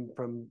going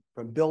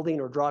from building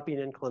or dropping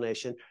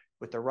inclination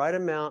with the right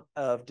amount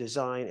of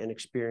design and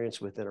experience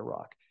within a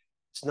rock.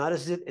 It's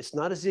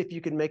not as if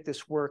you can make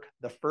this work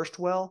the first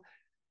well,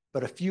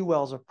 but a few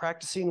wells of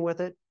practicing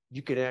with it,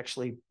 you could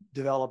actually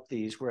develop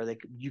these where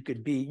you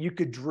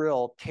could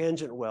drill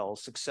tangent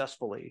wells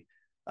successfully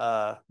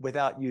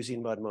without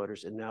using mud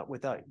motors and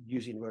without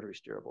using rotary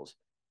steerables.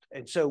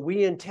 And so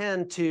we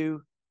intend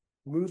to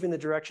move in the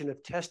direction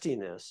of testing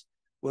this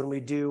when we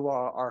do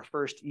our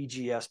first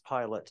EGS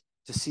pilot,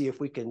 to see if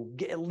we can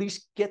at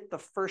least get the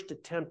first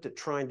attempt at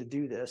trying to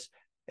do this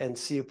and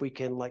see if we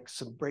can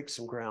break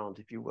some ground,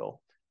 if you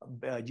will,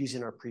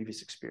 using our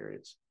previous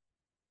experience.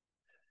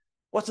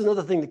 What's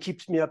another thing that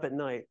keeps me up at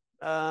night?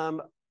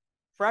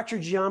 Fracture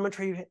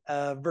geometry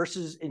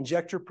versus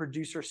injector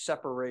producer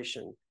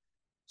separation.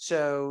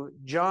 So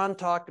John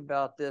talked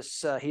about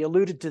this. He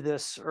alluded to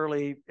this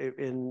early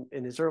in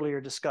his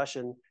earlier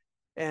discussion,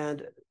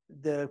 and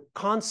the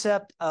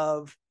concept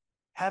of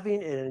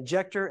having an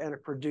injector and a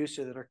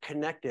producer that are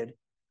connected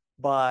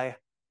by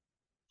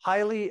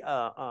highly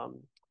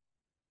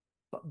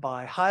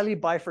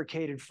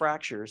bifurcated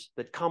fractures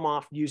that come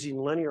off using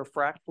linear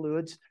frac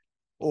fluids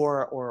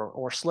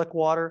or slick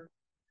water.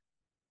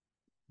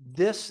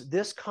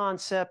 This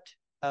concept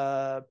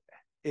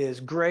is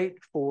great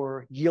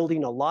for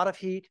yielding a lot of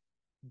heat,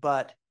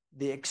 but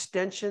the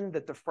extension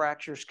that the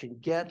fractures can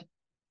get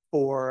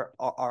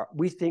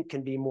we think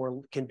can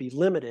be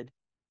limited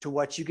to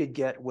what you could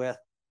get with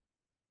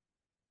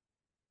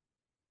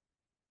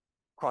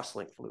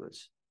cross-link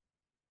fluids.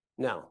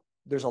 Now,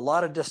 there's a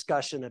lot of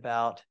discussion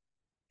about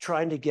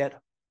trying to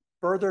get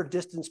further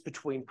distance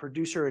between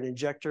producer and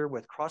injector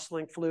with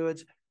cross-link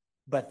fluids,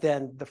 but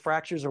then the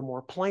fractures are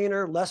more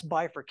planar, less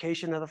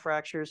bifurcation of the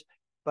fractures,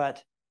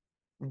 but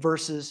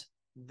versus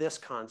this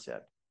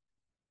concept.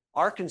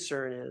 Our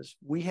concern is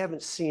we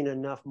haven't seen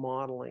enough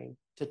modeling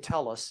to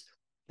tell us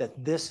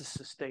that this is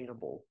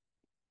sustainable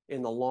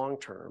in the long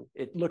term.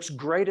 It looks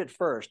great at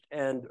first,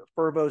 and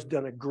Fervo's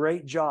done a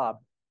great job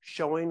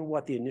showing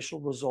what the initial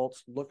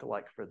results look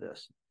like for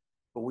this.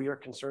 But we are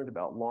concerned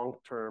about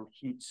long-term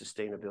heat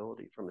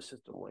sustainability from a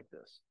system like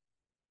this.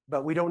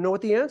 But we don't know what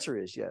the answer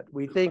is yet.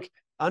 We think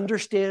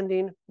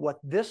understanding what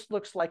this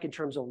looks like in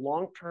terms of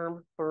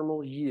long-term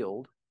thermal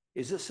yield,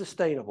 is it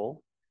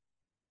sustainable,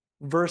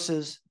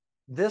 versus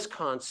this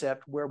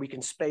concept where we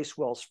can space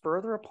wells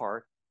further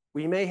apart.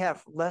 We may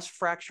have less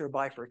fracture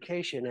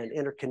bifurcation and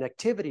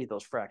interconnectivity of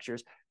those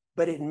fractures,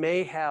 but it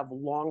may have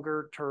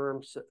longer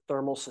term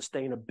thermal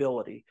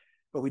sustainability.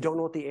 But we don't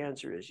know what the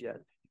answer is yet.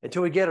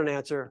 Until we get an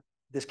answer,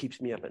 this keeps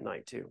me up at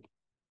night too.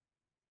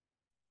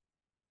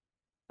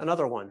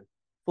 Another one,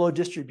 flow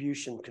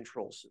distribution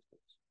control systems.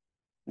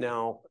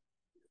 Now,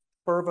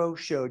 Fervo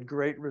showed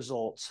great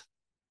results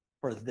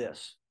for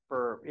this,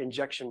 for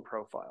injection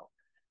profile.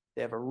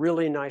 They have a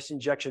really nice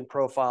injection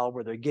profile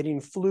where they're getting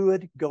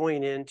fluid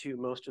going into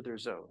most of their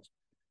zones.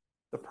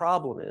 The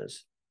problem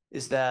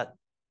is that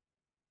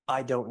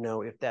I don't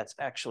know if that's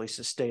actually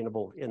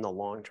sustainable in the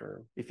long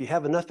term. If you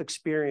have enough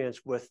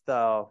experience with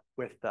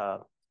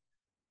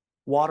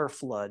water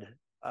flood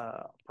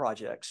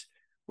projects,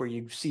 where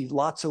you see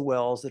lots of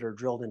wells that are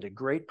drilled into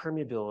great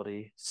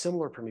permeability,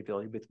 similar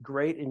permeability with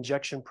great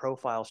injection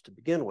profiles to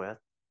begin with,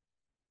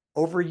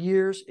 over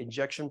years,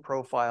 injection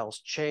profiles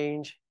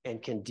change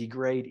and can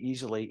degrade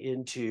easily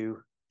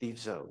into these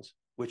zones,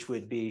 which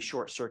would be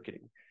short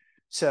circuiting.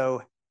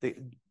 So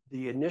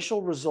the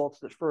initial results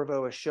that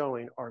Fervo is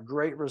showing are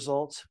great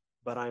results,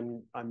 but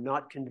I'm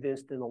not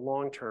convinced in the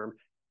long term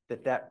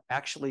that that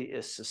actually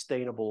is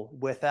sustainable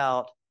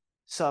without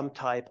some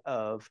type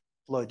of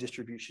flow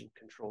distribution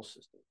control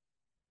system.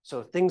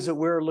 So things that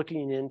we're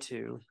looking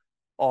into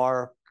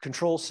are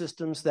control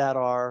systems that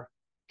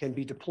can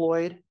be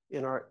deployed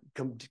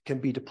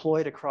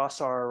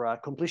across our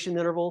completion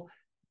interval,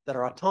 that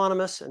are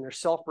autonomous and they're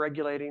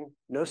self-regulating,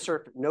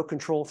 no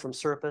control from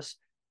surface,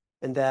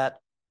 and that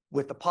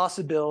with the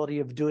possibility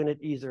of doing it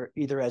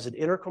either as an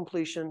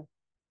intercompletion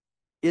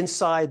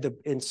inside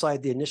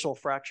the initial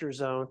fracture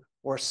zone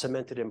or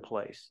cemented in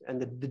place. And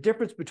the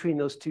difference between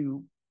those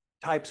two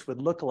types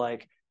would look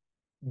like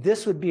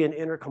this would be an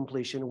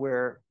intercompletion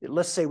where,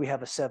 let's say we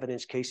have a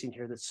 7-inch casing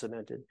here that's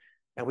cemented,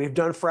 and we've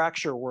done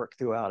fracture work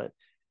throughout it,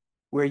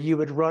 where you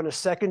would run a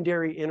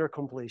secondary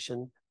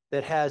intercompletion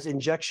that has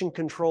injection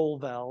control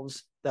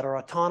valves that are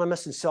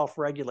autonomous and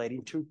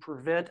self-regulating to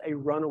prevent a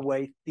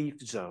runaway thief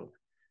zone.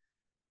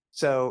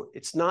 So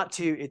it's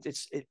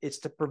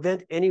to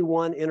prevent any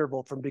one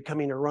interval from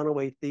becoming a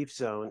runaway thief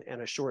zone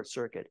and a short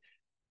circuit.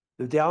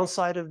 The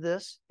downside of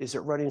this is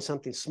that running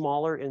something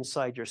smaller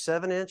inside your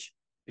 7-inch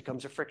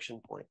becomes a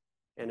friction point,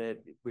 and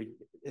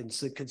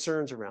some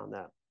concerns around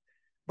that.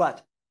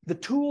 But the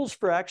tools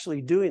for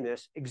actually doing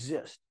this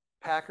exist.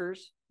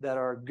 Packers that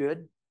are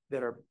good,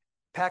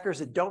 packers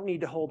that don't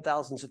need to hold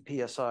thousands of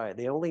PSI.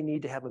 They only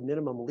need to have a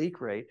minimum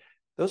leak rate.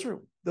 Those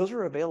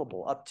are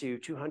available up to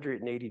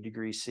 280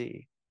 degrees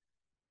C.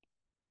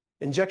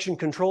 Injection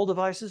control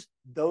devices,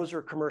 those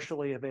are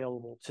commercially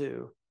available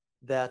too,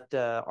 that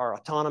are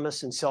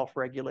autonomous and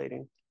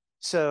self-regulating.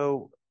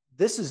 So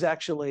this is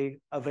actually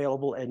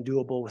available and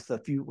doable with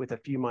a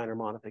few minor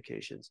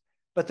modifications.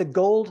 But the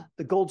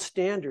gold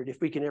standard, if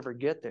we can ever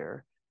get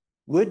there,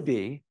 would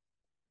be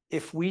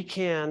if we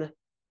can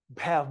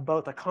have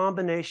both a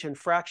combination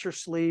fracture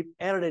sleeve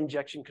and an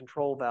injection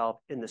control valve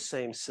in the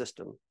same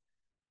system,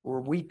 where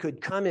we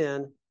could come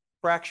in,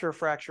 fracture,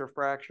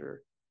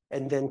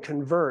 and then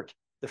convert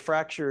the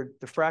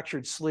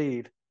fractured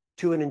sleeve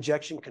to an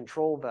injection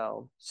control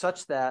valve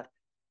such that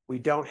we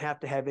don't have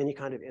to have any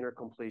kind of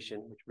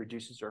intercompletion, which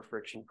reduces our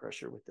friction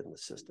pressure within the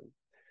system.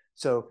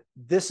 So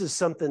this is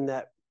something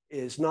that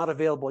is not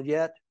available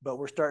yet, but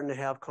we're starting to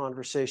have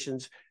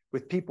conversations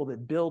with people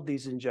that build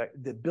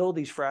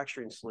these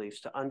fracturing sleeves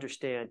to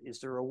understand, is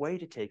there a way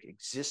to take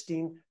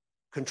existing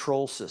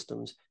control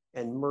systems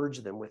and merge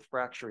them with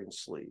fracturing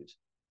sleeves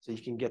so you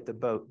can get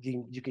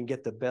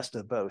the best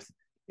of both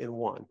in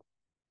one.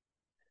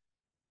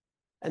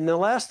 And the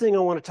last thing I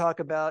want to talk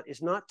about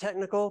is not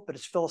technical, but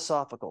it's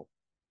philosophical.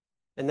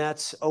 And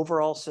that's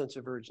overall sense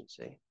of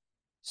urgency.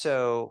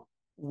 So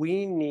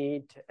we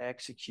need to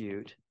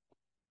execute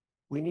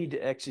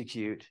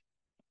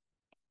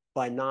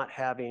by not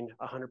having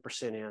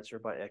 100% answer,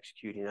 by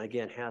executing.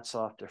 Again, hats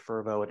off to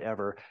Fervo and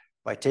Ever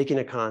by taking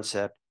a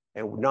concept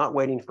and not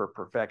waiting for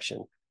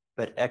perfection,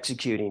 but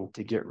executing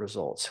to get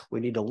results. We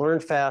need to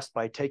learn fast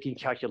by taking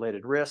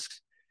calculated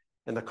risks.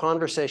 And the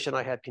conversation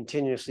I have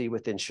continuously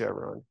within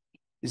Chevron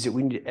is that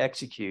we need to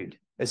execute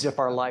as if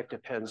our life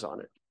depends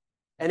on it.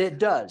 And it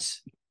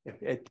does.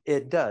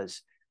 It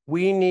does.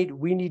 We need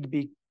to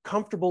be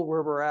comfortable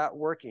where we're at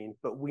working,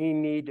 but we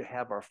need to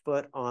have our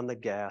foot on the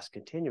gas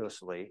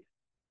continuously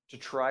to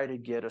try to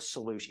get a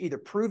solution. Either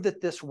prove that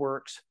this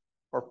works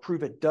or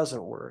prove it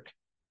doesn't work,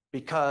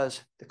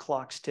 because the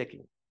clock's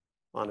ticking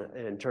on it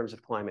in terms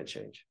of climate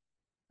change.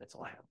 That's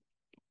all I have.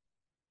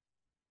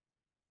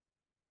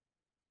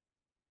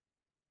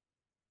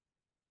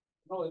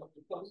 Oh,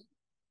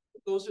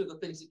 those are the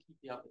things that keep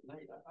you up at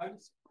night. I'm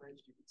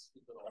surprised you can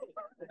sleep at all.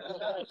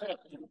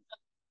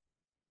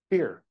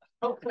 Fear.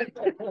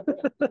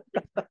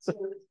 So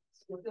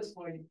at this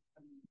point,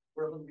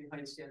 we're a little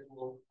behind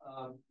schedule,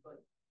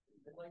 but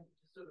I'd like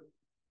to sort of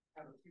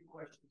have a few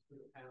questions for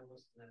the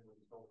panelists, and then we'll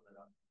just open it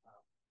up.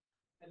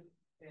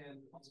 And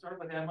I'll start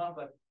with Emma,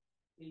 but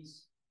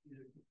please,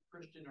 either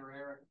Christian or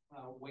Eric,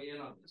 weigh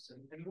in on this.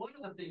 And one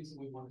of the things that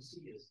we want to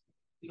see is,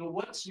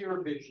 what's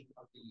your vision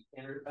of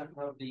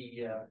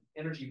the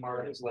energy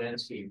markets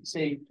landscape,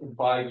 say in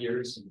 5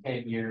 years and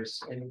 10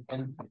 years?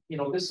 And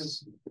this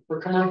is,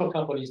 for commercial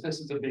companies, this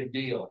is a big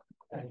deal.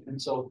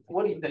 And so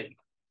what do you think?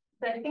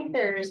 I think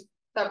there's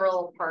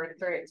several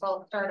parts, right? So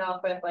I'll start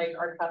off with like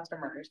our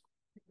customers.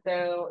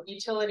 So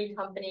utility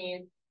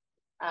companies,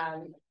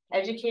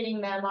 educating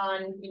them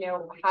on,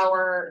 how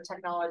our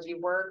technology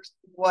works,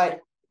 what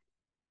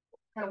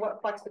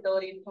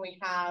flexibilities can we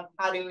have?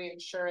 How do we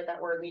ensure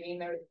that we're meeting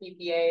those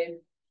PPAs?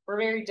 We're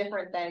very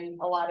different than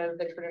a lot of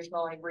the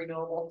traditional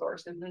renewable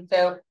sources. And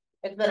so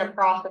it's been a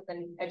process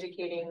in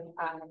educating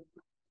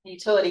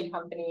utility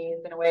companies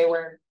in a way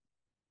where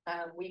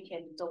we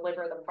can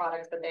deliver the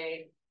products that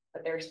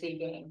they're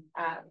seeking.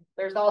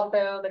 There's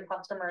also the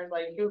customers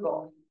like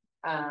Google,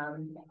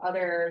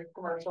 other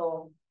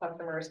commercial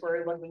customers who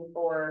are looking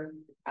for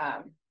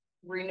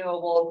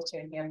renewables to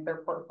enhance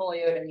their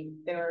portfolio to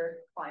meet their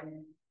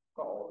climate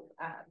goals.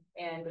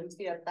 And we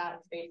see that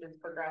space is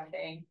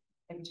progressing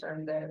in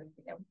terms of,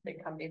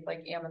 big companies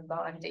like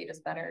Amazon, data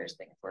centers,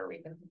 things where we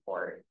can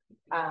support.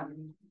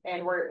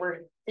 And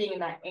we're seeing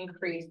that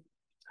increased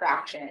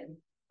traction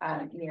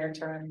near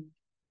term.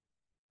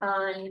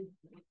 On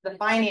the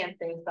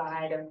financing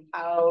side of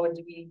how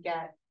do we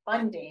get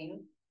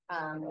funding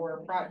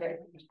or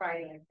project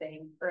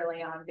financing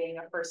early on being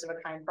a first of a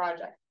kind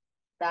project,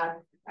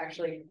 that's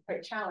actually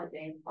quite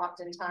challenging.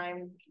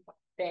 Oftentimes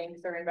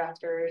banks or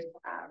investors,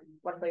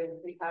 luckily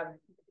we have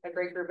a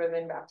great group of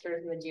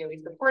investors in the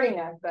DOE supporting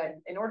us, but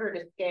in order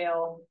to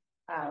scale,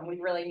 we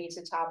really need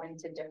to tap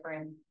into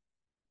different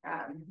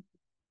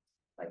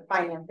like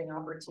financing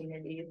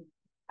opportunities.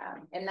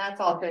 And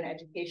that's also an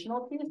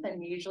educational piece,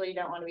 and you usually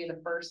don't want to be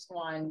the first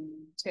one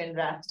to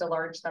invest a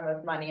large sum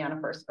of money on a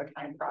first of a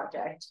kind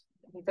project.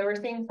 And so we're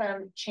seeing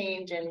some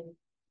change in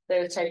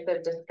those types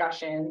of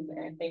discussions, and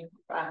I think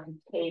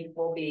CADE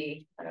will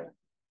be kind of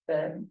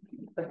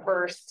the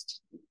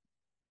first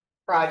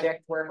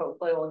project where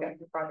hopefully we'll get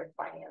some project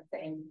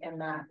financing, and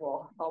that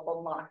will help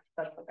unlock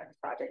subsequent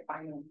project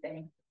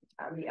financing.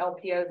 The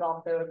LPO is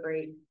also a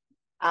great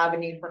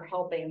avenue for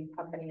helping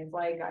companies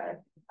like us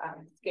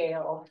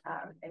scale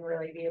and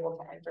really be able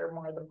to enter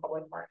more of the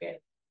public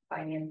market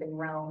financing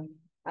realm.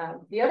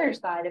 The other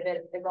side of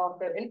it is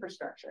also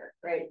infrastructure,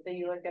 right? So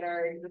you look at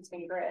our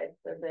existing grid,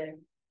 so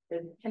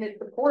can it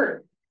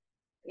support,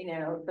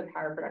 the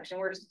power production?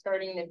 We're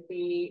starting to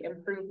see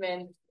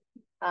improvements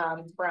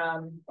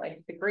from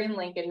like the Green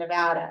Link in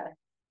Nevada,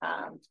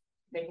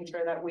 making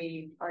sure that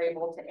we are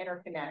able to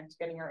interconnect,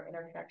 getting our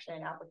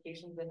interconnection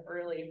applications in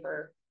early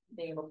for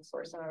being able to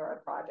source some of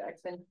our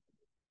projects. And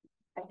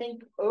I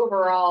think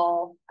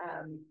overall,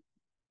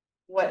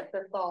 what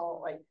this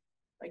all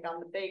like on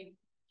the big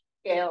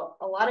scale,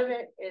 a lot of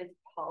it is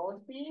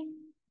policy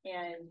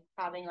and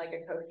having like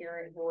a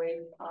coherent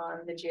voice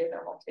on the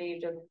geothermal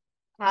stage of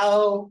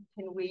how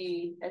can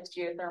we as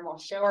geothermal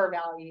show our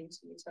value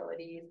to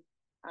utilities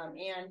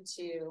and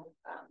to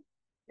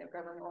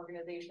government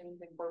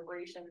organizations and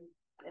corporations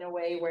in a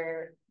way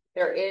where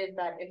there is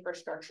that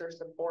infrastructure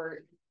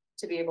support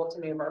to be able to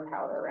move our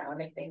power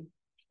around. I think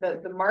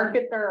the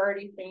markets are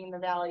already seeing the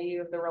value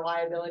of the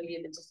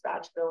reliability, the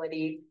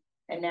dispatchability,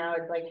 and now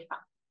it's like,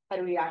 how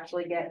do we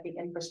actually get the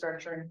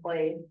infrastructure in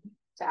place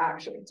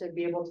to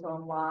be able to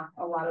unlock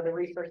a lot of the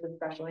resources,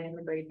 especially in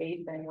the Great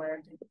Basin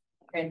where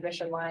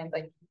transmission lines,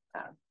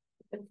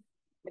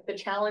 it's a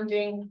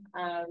challenging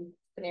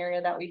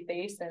scenario that we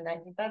face, and I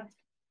think that's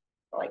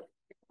like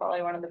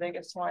probably one of the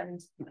biggest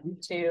ones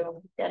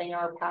to getting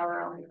our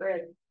power on the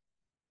grid.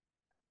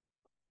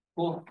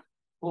 Cool.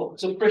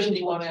 So Christian, do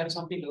you want to add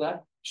something to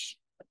that?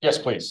 Yes,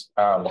 please.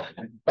 A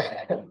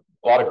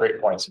lot of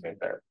great points you made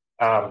there.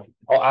 I'll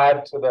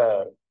add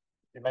to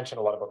you mentioned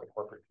a lot about the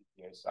corporate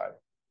PPA side,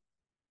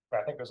 but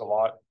I think there's a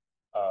lot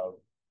of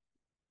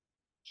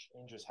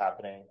changes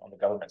happening on the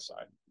government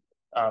side.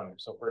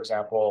 So for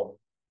example,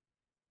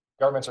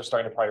 governments are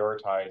starting to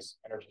prioritize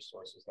energy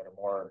sources that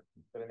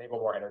enable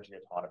more energy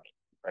autonomy,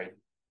 right?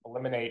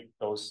 Eliminate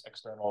those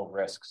external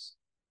risks.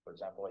 For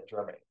example, like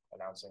Germany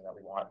announcing that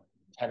we want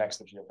 10x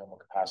the geothermal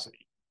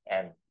capacity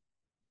and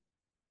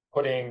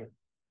putting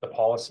the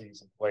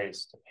policies in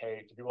place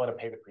to be willing to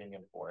pay the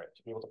premium for it,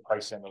 to be able to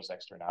price in those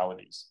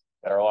externalities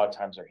that a lot of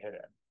times are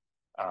hidden,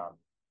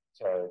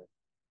 to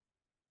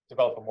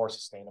develop a more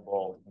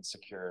sustainable and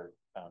secure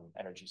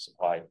energy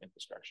supply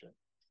infrastructure.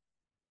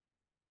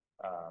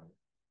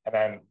 And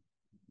then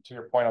to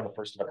your point on the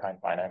first of a kind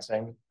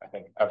financing, I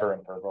think Ever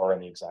and Fervo are in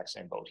the exact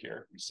same boat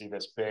here. We see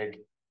there's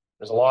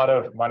a lot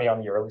of money on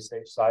the early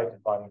stage side to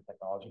fund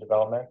technology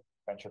development.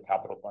 Venture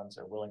capital funds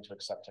are willing to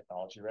accept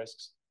technology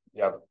risks.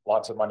 You have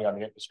lots of money on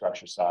the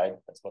infrastructure side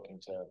that's looking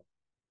to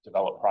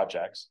develop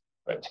projects,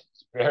 but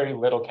very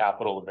little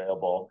capital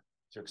available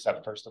to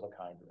accept first of a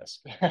kind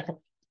risk.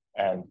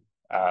 And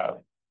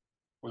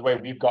the way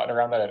we've gotten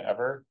around that at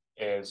Ever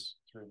is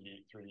through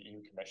the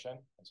EU Commission.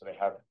 And so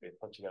they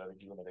put together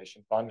the EU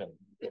Innovation Fund and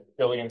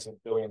billions and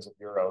billions of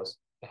euros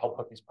to help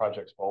put these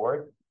projects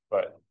forward.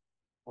 But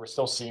we're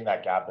still seeing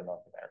that gap in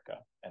North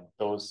America, and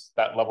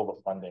that level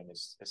of funding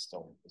is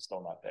still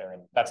not there.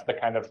 And that's the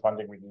kind of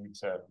funding we need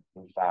to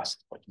move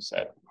fast, like you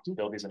said, to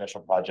build these initial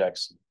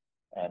projects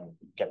and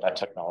get that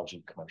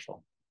technology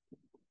commercial.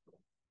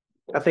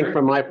 I think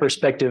from my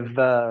perspective,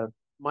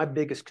 my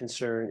biggest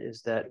concern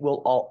is that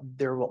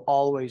there will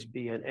always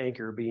be an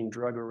anchor being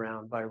drug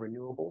around by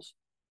renewables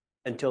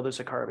until there's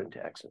a carbon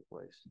tax in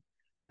place.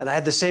 And I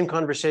had the same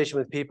conversation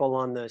with people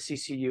on the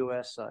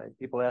CCUS side.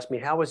 People asked me,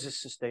 how is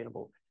this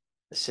sustainable?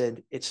 I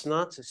said, it's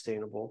not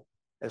sustainable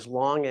as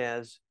long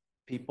as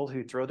people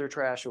who throw their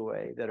trash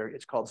away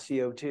it's called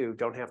CO2,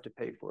 don't have to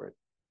pay for it.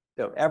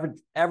 So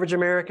average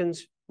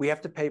Americans, we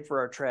have to pay for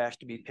our trash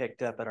to be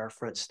picked up at our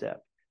front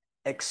step,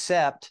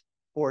 except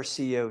for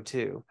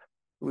CO2.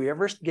 We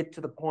ever get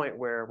to the point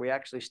where we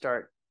actually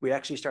start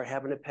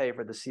having to pay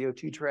for the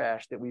CO2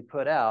 trash that we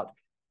put out,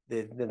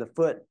 then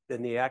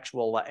the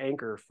actual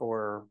anchor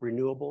for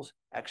renewables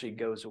actually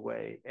goes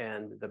away,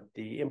 and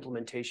the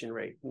implementation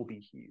rate will be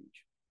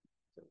huge.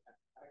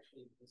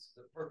 Actually, this is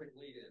a perfect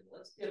lead in.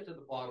 Let's get to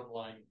the bottom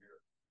line here.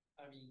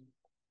 I mean,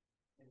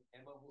 and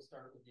Emma, we'll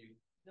start with you.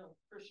 No,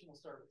 Christian, we'll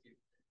start with you.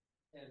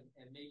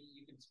 And maybe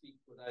you can speak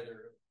with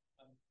either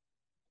a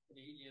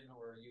Canadian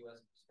or a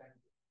US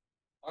perspective.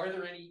 Are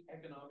there any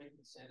economic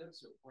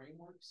incentives or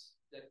frameworks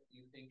that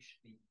you think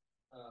should be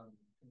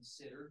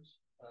considered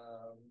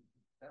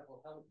that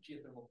will help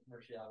geothermal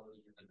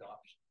commerciality and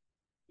adoption?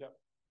 Yep.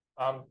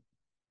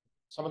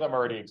 Some of them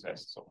already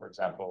exist. So, for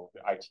example,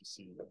 the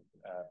ITC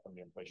from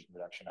the Inflation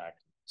Reduction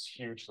Act is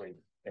hugely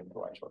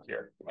influential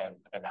here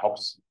and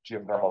helps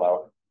geothermal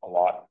out a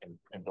lot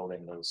in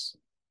building those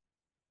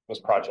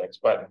projects.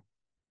 But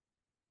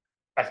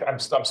I'm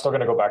still going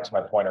to go back to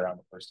my point around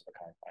the first of a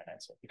kind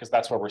financing, because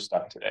that's where we're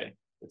stuck today.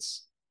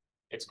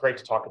 It's great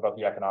to talk about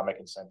the economic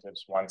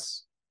incentives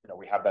once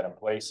we have that in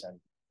place, and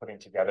putting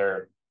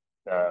together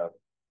the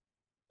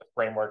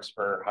frameworks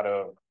for how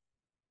to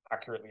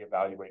accurately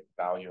evaluate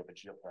the value of a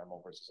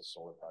geothermal versus a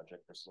solar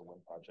project versus a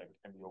wind project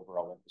and the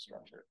overall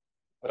infrastructure.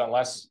 But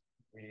unless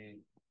we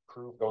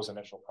prove those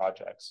initial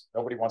projects,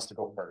 nobody wants to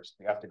go first.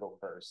 We have to go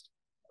first.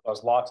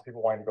 There's lots of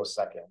people wanting to go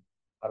second.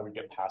 How do we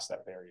get past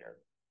that barrier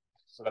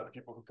so that the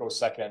people who go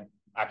second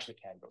actually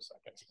can go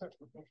second?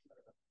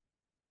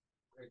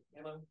 Great.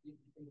 Emma, you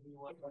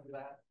want to do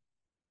that?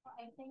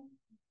 I think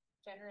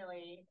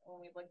generally when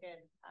we look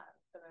at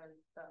some of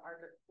the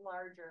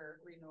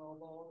larger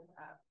renewables,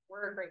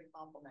 we're a great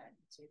complement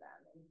to them.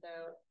 And so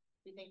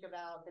if you think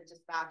about the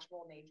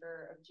dispatchable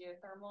nature of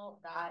geothermal,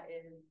 that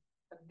is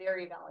a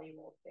very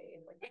valuable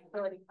space. Like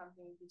utility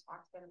companies, we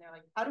talk to them and they're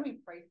like, how do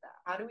we price that?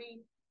 How do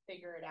we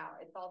figure it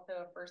out? It's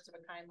also a first of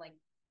a kind, like,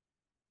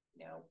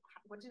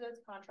 what do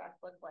those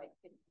contracts look like?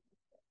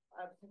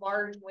 A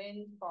large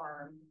wind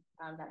farm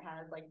that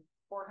has like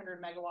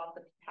 400 megawatts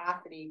of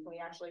capacity, can we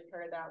actually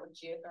pair that with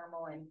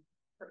geothermal and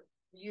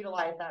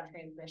utilize that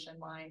transmission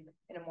line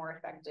in a more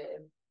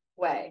effective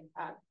way?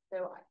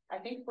 So I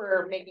think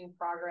we're making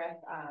progress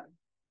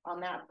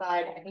on that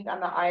side. I think on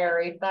the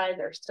IRA side,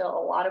 there's still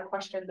a lot of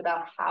questions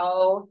about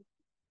how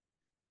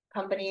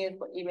companies,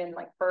 even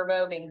like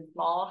Fervo being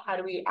small, how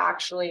do we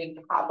actually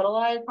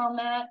capitalize on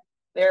that?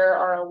 There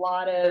are a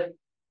lot of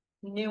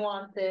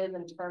nuances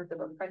in terms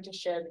of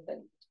apprenticeships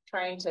and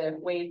trying to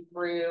wade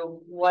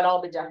through what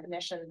all the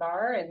definitions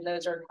are, and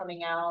those are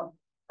coming out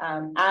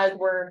as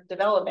we're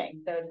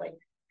developing. So it's like,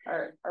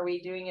 are we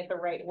doing it the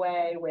right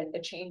way with the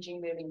changing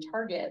moving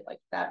target?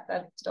 Like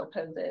that still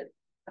poses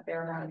a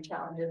fair amount of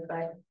challenges,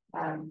 but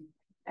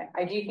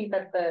I do think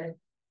that the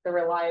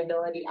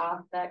reliability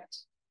aspect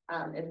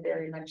is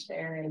very much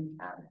there, and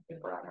I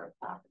think we're on our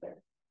path to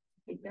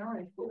keep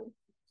going.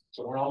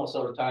 So we're almost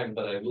out of time,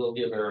 but I will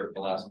give Eric the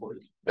last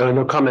word.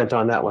 No comment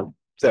on that one.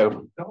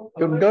 So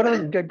go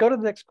to the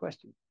next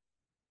question.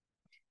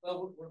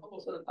 Well, we're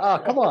almost out of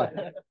time. Come on.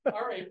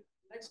 All right,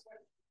 next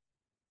question.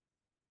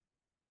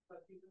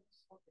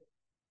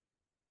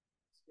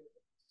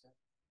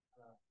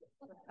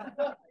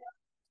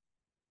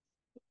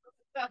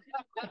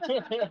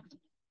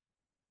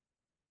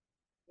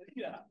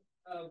 Yeah.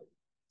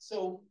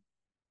 So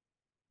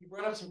you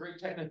brought up some great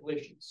technical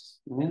issues,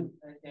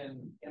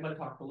 and Emma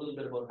talked a little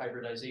bit about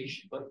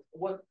hybridization. But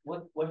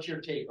what's your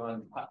take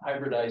on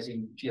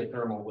hybridizing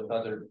geothermal with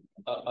other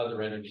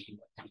energy?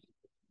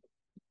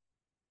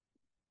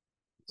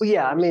 Well,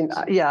 yeah, I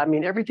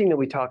mean, everything that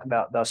we talk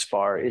about thus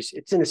far it's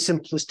in a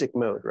simplistic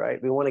mode,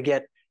 right? We want to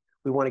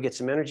get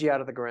some energy out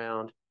of the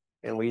ground,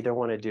 and we either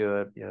want to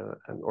do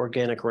an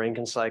organic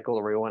Rankine cycle,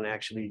 or we want to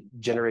actually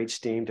generate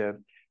steam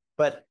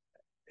but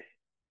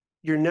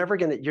you're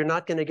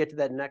not going to get to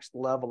that next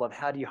level of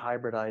how do you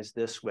hybridize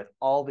this with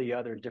all the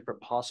other different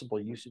possible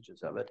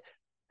usages of it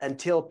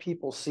until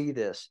people see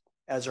this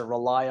as a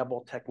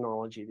reliable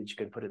technology that you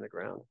can put in the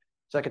ground.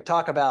 So I could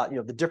talk about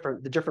the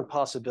different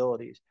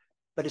possibilities,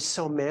 but it's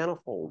so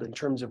manifold in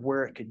terms of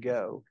where it could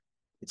go.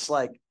 It's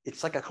like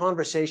a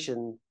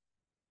conversation.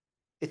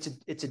 It's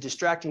a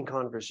distracting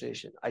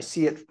conversation. I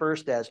see it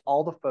first as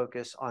all the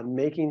focus on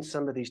making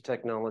some of these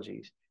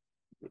technologies,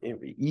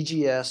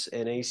 EGS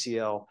and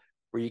ACL,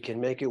 where you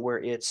can make it where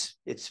it's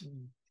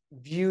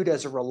viewed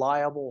as a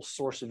reliable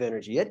source of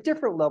energy at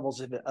different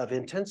levels of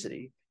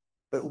intensity.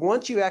 But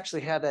once you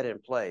actually have that in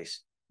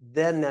place,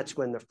 then that's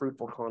when the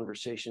fruitful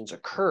conversations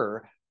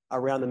occur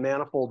around the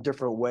manifold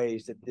different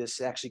ways that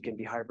this actually can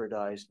be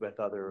hybridized with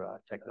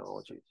other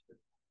technologies.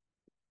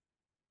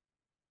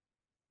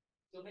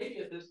 So maybe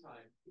at this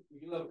time, we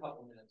do have a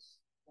couple minutes.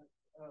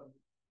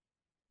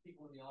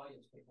 People in the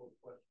audience may pose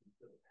questions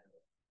to the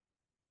panel.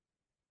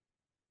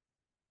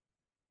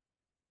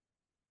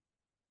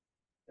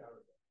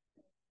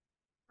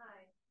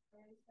 Hi,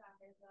 my name is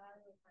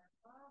Shahrazad with my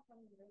mom from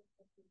the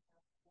University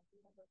of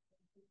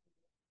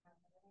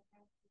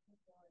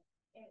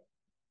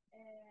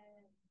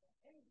and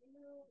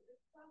you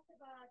talked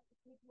about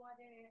deep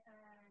water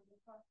and the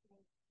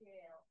costing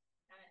scale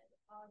and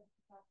all the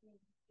costing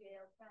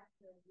scale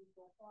factors you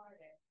go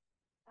farther.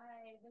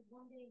 I was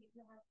wondering if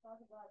you have thought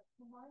about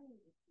combining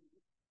the two,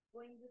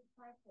 going with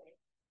cyclic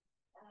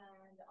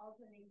and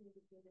alternating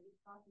between the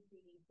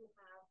viscosity to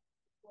have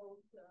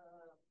both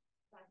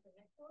cycle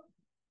network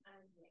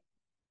and mix.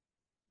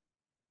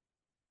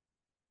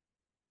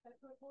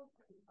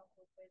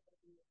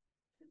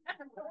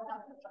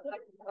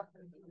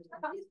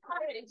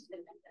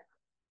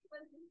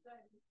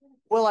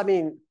 Well, I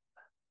mean,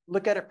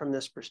 look at it from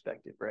this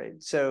perspective,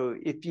 right? So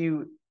if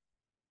you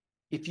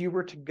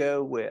were to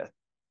go with,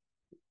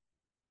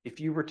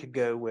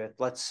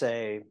 let's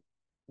say,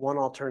 one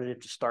alternative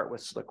to start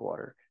with slick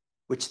water,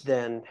 which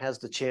then has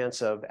the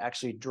chance of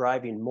actually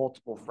driving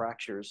multiple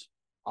fractures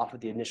off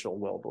of the initial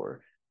wellbore.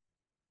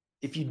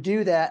 If you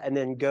do that and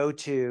then go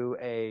to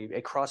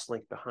a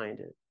crosslink behind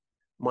it,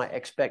 my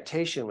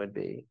expectation would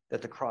be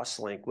that the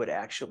crosslink would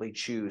actually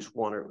choose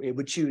one, or it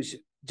would choose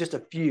just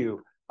a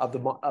few of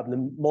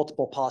the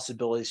multiple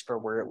possibilities for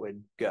where it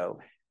would go,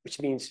 which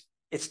means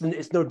it's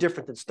no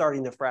different than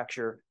starting the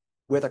fracture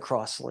with a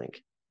crosslink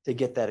to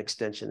get that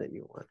extension that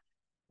you want.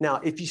 Now,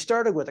 if you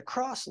started with a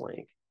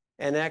crosslink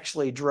and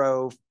actually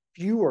drove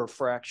fewer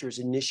fractures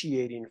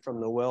initiating from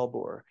the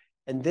wellbore,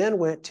 and then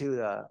went to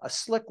a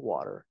slick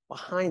water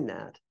behind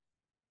that,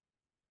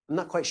 I'm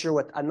not quite sure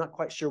what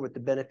the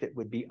benefit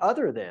would be,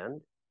 other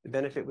than the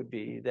benefit would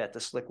be that the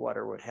slick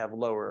water would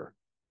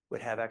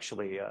have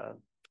actually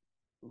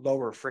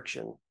lower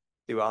friction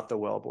throughout the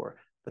wellbore.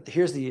 But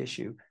here's the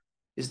issue,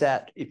 is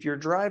that if you're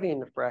driving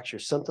the fracture,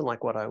 something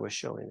like what I was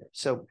showing it.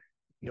 So,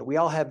 you know, we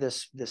all have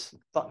this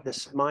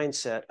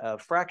mindset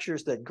of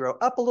fractures that grow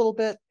up a little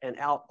bit and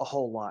out a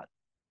whole lot.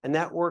 And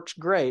that works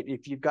great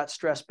if you've got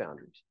stress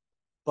boundaries.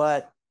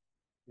 But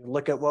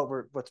look at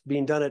what's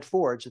being done at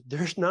Forge.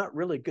 There's not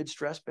really good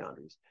stress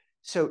boundaries.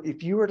 So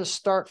if you were to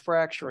start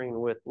fracturing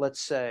with,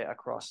 let's say, a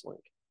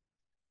crosslink,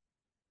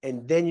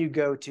 and then you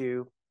go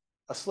to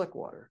a slick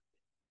water,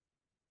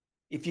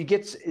 if you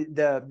get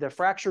the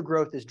fracture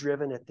growth is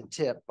driven at the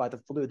tip by the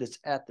fluid that's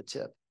at the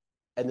tip,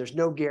 and there's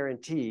no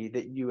guarantee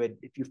that you would,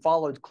 if you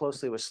followed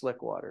closely with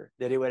slick water,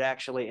 that it would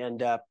actually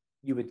end up,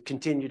 you would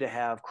continue to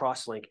have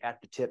crosslink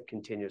at the tip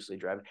continuously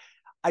driving.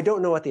 I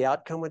don't know what the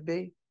outcome would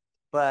be,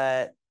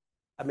 but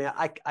I mean,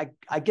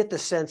 I get the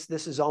sense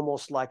this is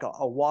almost like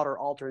a water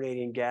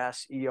alternating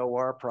gas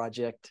EOR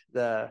project,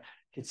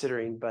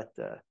 considering, but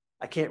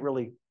I can't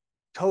really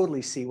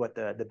totally see what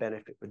the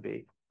benefit would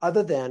be,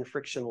 other than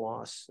friction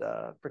loss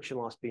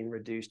being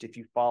reduced if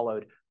you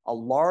followed a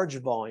large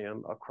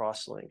volume of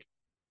crosslink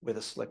with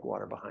a slick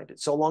water behind it,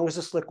 so long as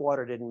the slick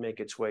water didn't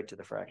make its way to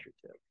the fracture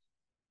tip.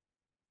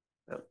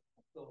 Yep.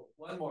 So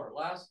one more,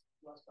 last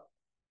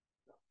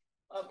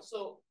topic.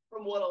 So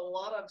from what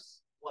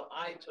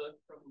I took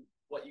from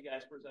what you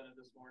guys presented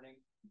this morning,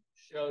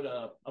 showed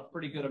a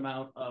pretty good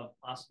amount of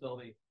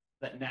possibility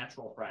that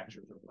natural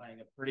fractures are playing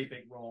a pretty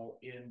big role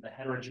in the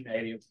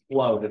heterogeneity of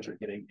flow that you're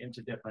getting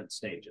into different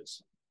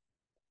stages.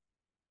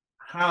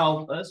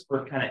 How, as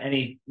for kind of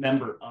any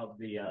member of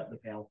the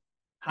panel,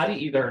 how do you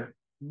either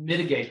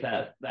mitigate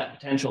that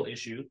potential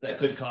issue that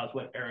could cause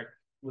what Eric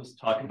was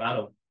talking about,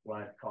 of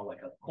what I call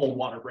like a cold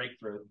water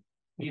breakthrough,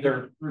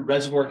 either through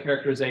reservoir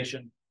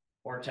characterization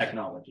or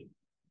technology?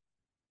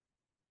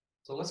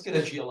 So let's get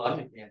a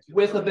geologic answer.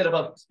 With a bit of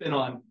a spin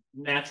on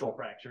natural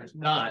fractures,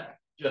 not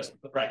just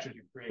the fractures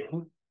you create.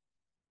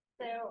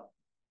 So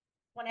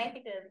when I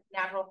think of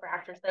natural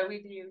fractures, so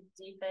we do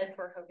DFIS,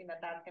 we're hoping that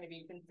that's going to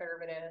be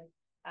conservative.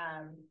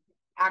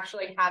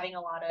 Actually having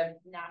a lot of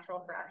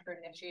natural fracture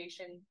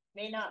initiation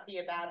may not be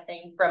a bad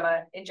thing from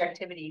an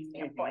injectivity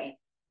standpoint.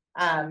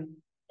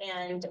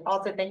 And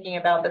also thinking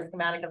about the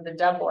schematic of the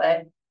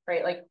doublet,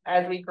 right? Like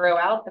as we grow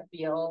out the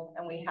field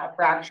and we have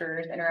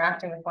fractures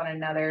interacting with one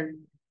another,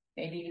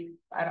 maybe,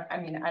 I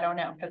don't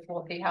know, because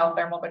we'll see how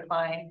thermal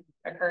decline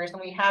occurs, and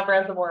we have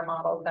reservoir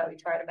models that we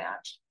try to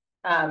match.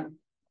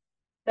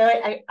 So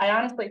I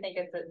honestly think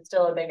it's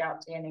still a big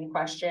outstanding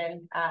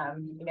question.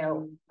 You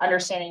know,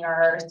 understanding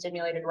our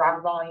stimulated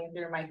rock volume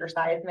through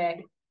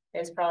microseismic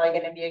is probably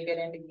going to be a good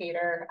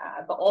indicator.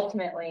 But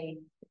ultimately,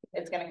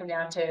 it's going to come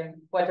down to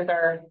when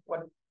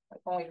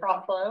we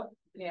cross flow,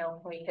 you know,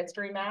 can we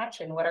history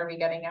match, and what are we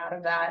getting out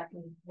of that,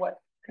 and what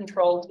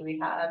controls do we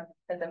have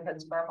as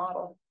inputs for our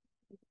model?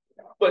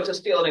 But to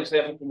steal an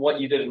example from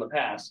what you did in the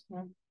past,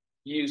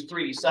 you use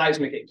 3D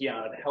seismic at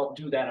Guyana to help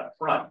do that up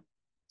front.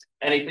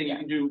 Anything you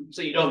can do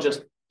so you don't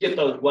just get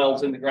those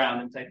wells in the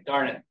ground and say,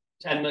 darn it,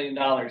 $10 million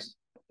down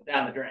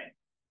the drain.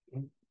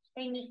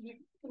 And you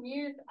can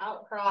use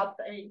outcrops.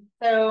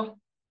 So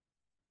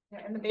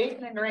in the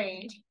basin and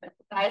range,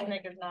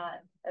 seismic is not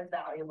as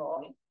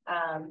valuable.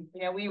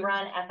 You know, we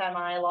run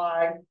FMI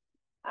logs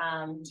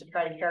to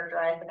try to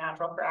characterize the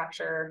natural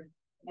fracture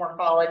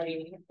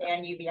morphology,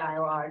 and UBI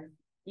logs.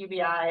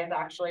 UBI is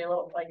actually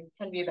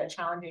can be a bit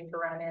challenging to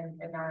run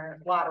in our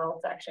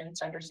lateral sections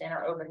to understand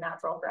our open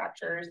natural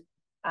fractures.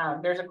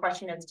 There's a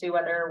question as to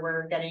whether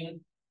we're getting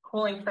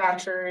cooling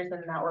fractures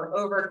and that we're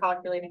over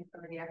calculating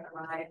some of the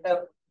FMI.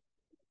 So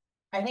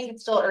I think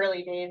it's still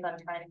early days on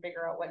trying to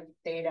figure out what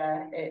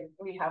data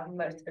we have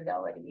most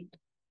fidelity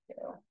to.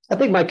 I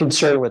think my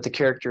concern with the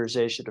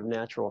characterization of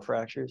natural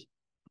fractures,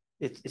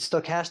 it's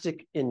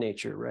stochastic in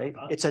nature, right?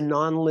 It's a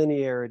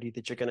non-linearity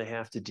that you're going to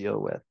have to deal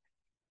with.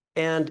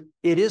 And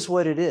it is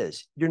what it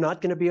is. You're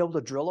not going to be able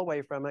to drill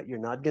away from it. You're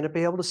not going to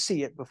be able to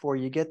see it before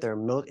you get there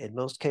in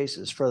most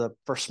cases for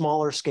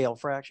smaller scale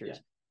fractures.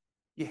 Yeah.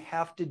 You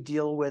have to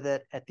deal with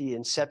it at the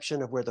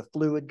inception of where the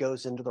fluid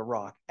goes into the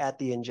rock at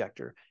the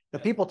injector. Now,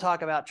 people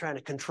talk about trying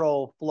to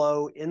control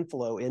flow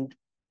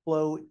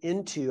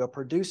into a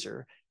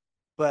producer,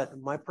 but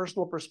my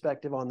personal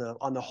perspective on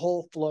the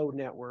whole flow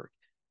network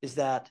is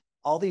that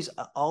all these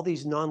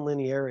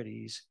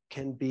nonlinearities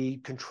can be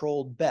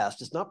controlled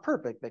best. It's not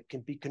perfect, but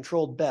can be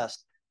controlled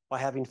best by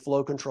having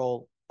flow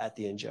control at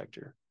the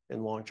injector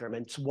in long term.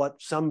 And it's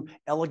some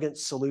elegant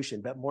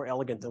solution, but more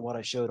elegant than what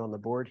I showed on the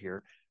board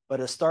here, but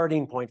a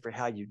starting point for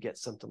how you get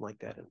something like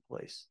that in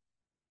place.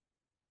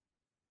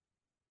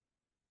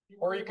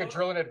 Or you could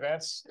drill an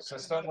advanced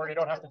system where you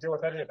don't have to deal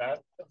with any of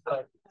that.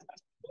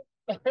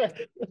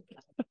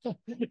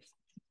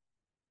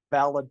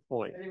 Valid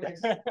point.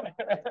 Anyways, I'd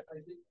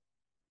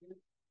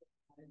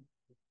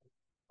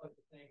like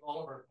to thank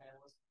all of our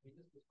panelists. I mean,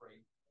 this was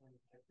great, and I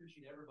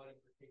appreciate everybody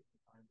for taking the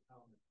time to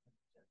come.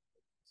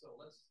 So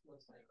let's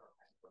thank our panelists.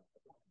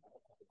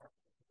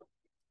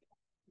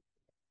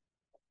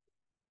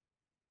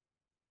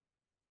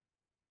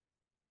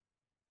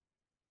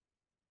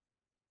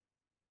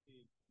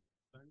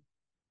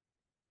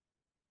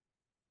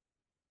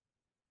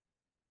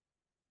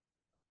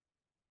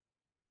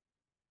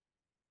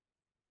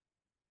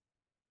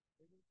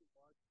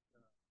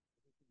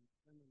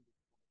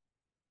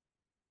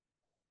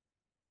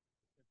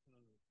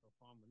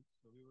 Performance.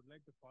 So we would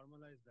like to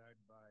formalize that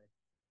by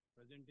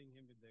presenting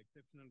him with the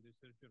Exceptional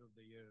Researcher of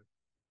the Year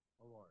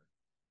award.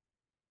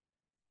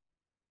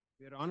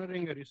 We are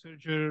honoring a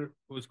researcher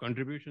whose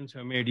contributions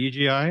have made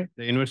EGI,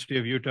 the University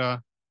of Utah,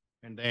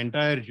 and the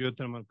entire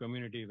geothermal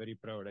community very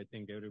proud. I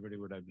think everybody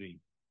would agree.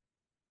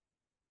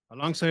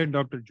 Alongside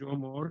Dr. Joe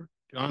Moore,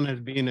 John has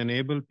been an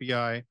able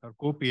PI or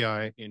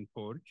co-PI in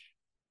Forge.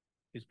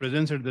 His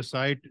presence at the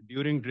site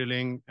during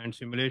drilling and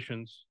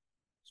stimulation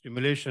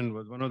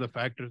was one of the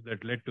factors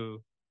that led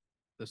to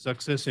the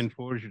success in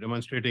Forge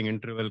demonstrating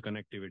interval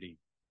connectivity.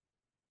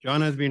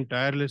 John has been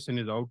tireless in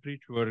his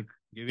outreach work,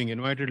 giving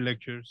invited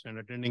lectures and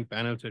attending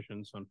panel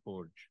sessions on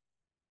Forge.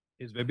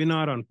 His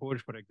webinar on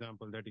Forge, for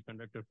example, that he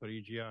conducted for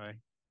EGI,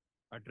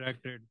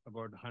 attracted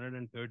about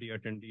 130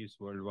 attendees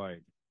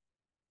worldwide.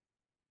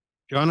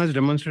 John has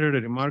demonstrated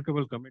a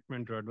remarkable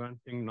commitment to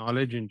advancing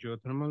knowledge in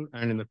geothermal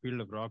and in the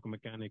field of rock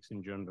mechanics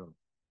in general.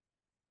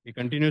 He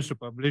continues to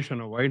publish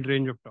on a wide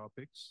range of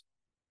topics.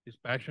 His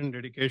passion,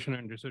 dedication,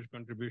 and research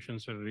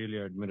contributions are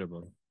really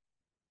admirable.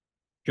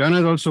 John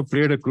has also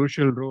played a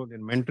crucial role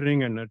in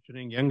mentoring and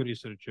nurturing young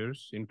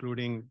researchers,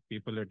 including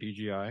people at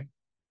EGI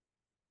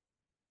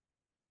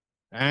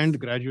and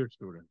graduate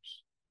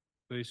students.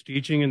 So he's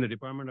teaching in the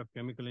Department of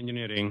Chemical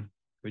Engineering,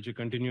 which he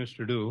continues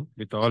to do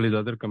with all his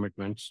other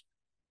commitments,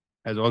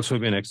 has also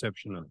been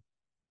exceptional.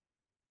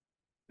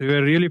 So we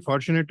are really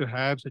fortunate to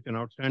have such an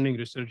outstanding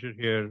researcher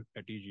here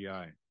at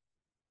EGI.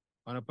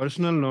 On a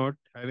personal note,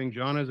 having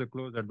John as a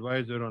close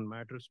advisor on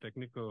matters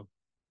technical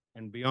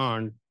and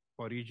beyond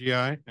for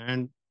EGI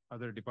and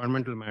other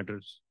departmental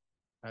matters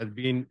has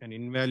been an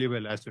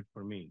invaluable asset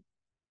for me.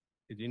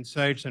 His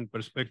insights and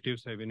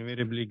perspectives have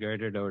invariably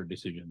guided our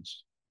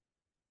decisions.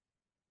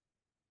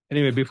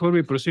 Anyway, before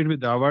we proceed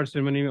with the award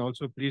ceremony,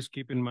 also please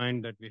keep in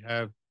mind that we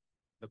have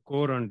the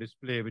core on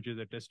display, which is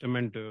a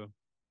testament to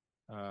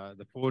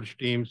the Forge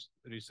team's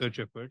research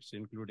efforts,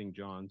 including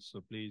John's.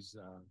 So please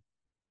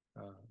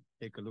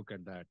take a look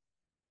at that.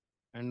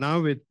 And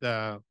now with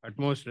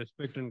utmost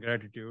respect and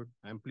gratitude,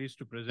 I'm pleased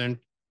to present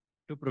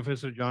to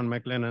Professor John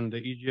McLennan the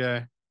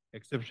EGI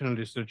Exceptional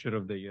Researcher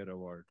of the Year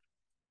Award.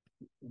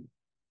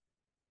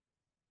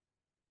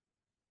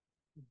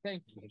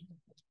 Thank you.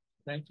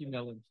 Thank you,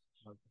 Millen.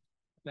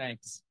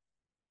 Thanks.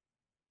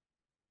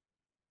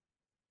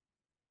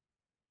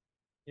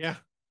 Yeah,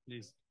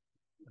 please.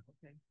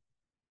 Okay.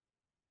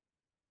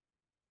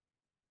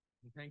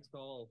 And thanks to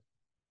all.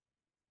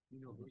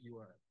 You know who you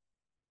are.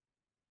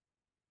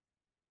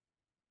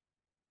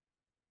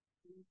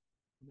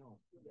 No.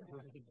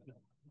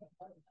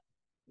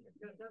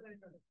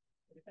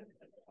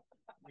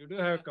 You do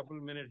have a couple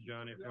of minutes,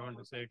 John, if you want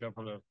to say a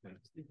couple of things.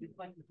 I'd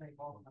like to thank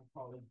all of my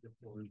colleagues at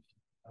Forge.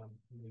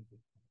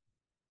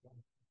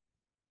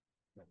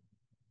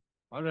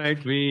 All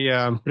right, we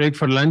break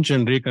for lunch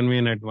and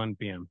reconvene at 1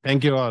 p.m.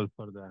 Thank you all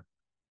for that.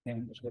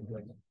 And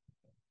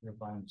you're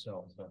by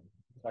himself. So,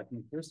 Dr.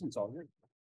 McPherson's all good.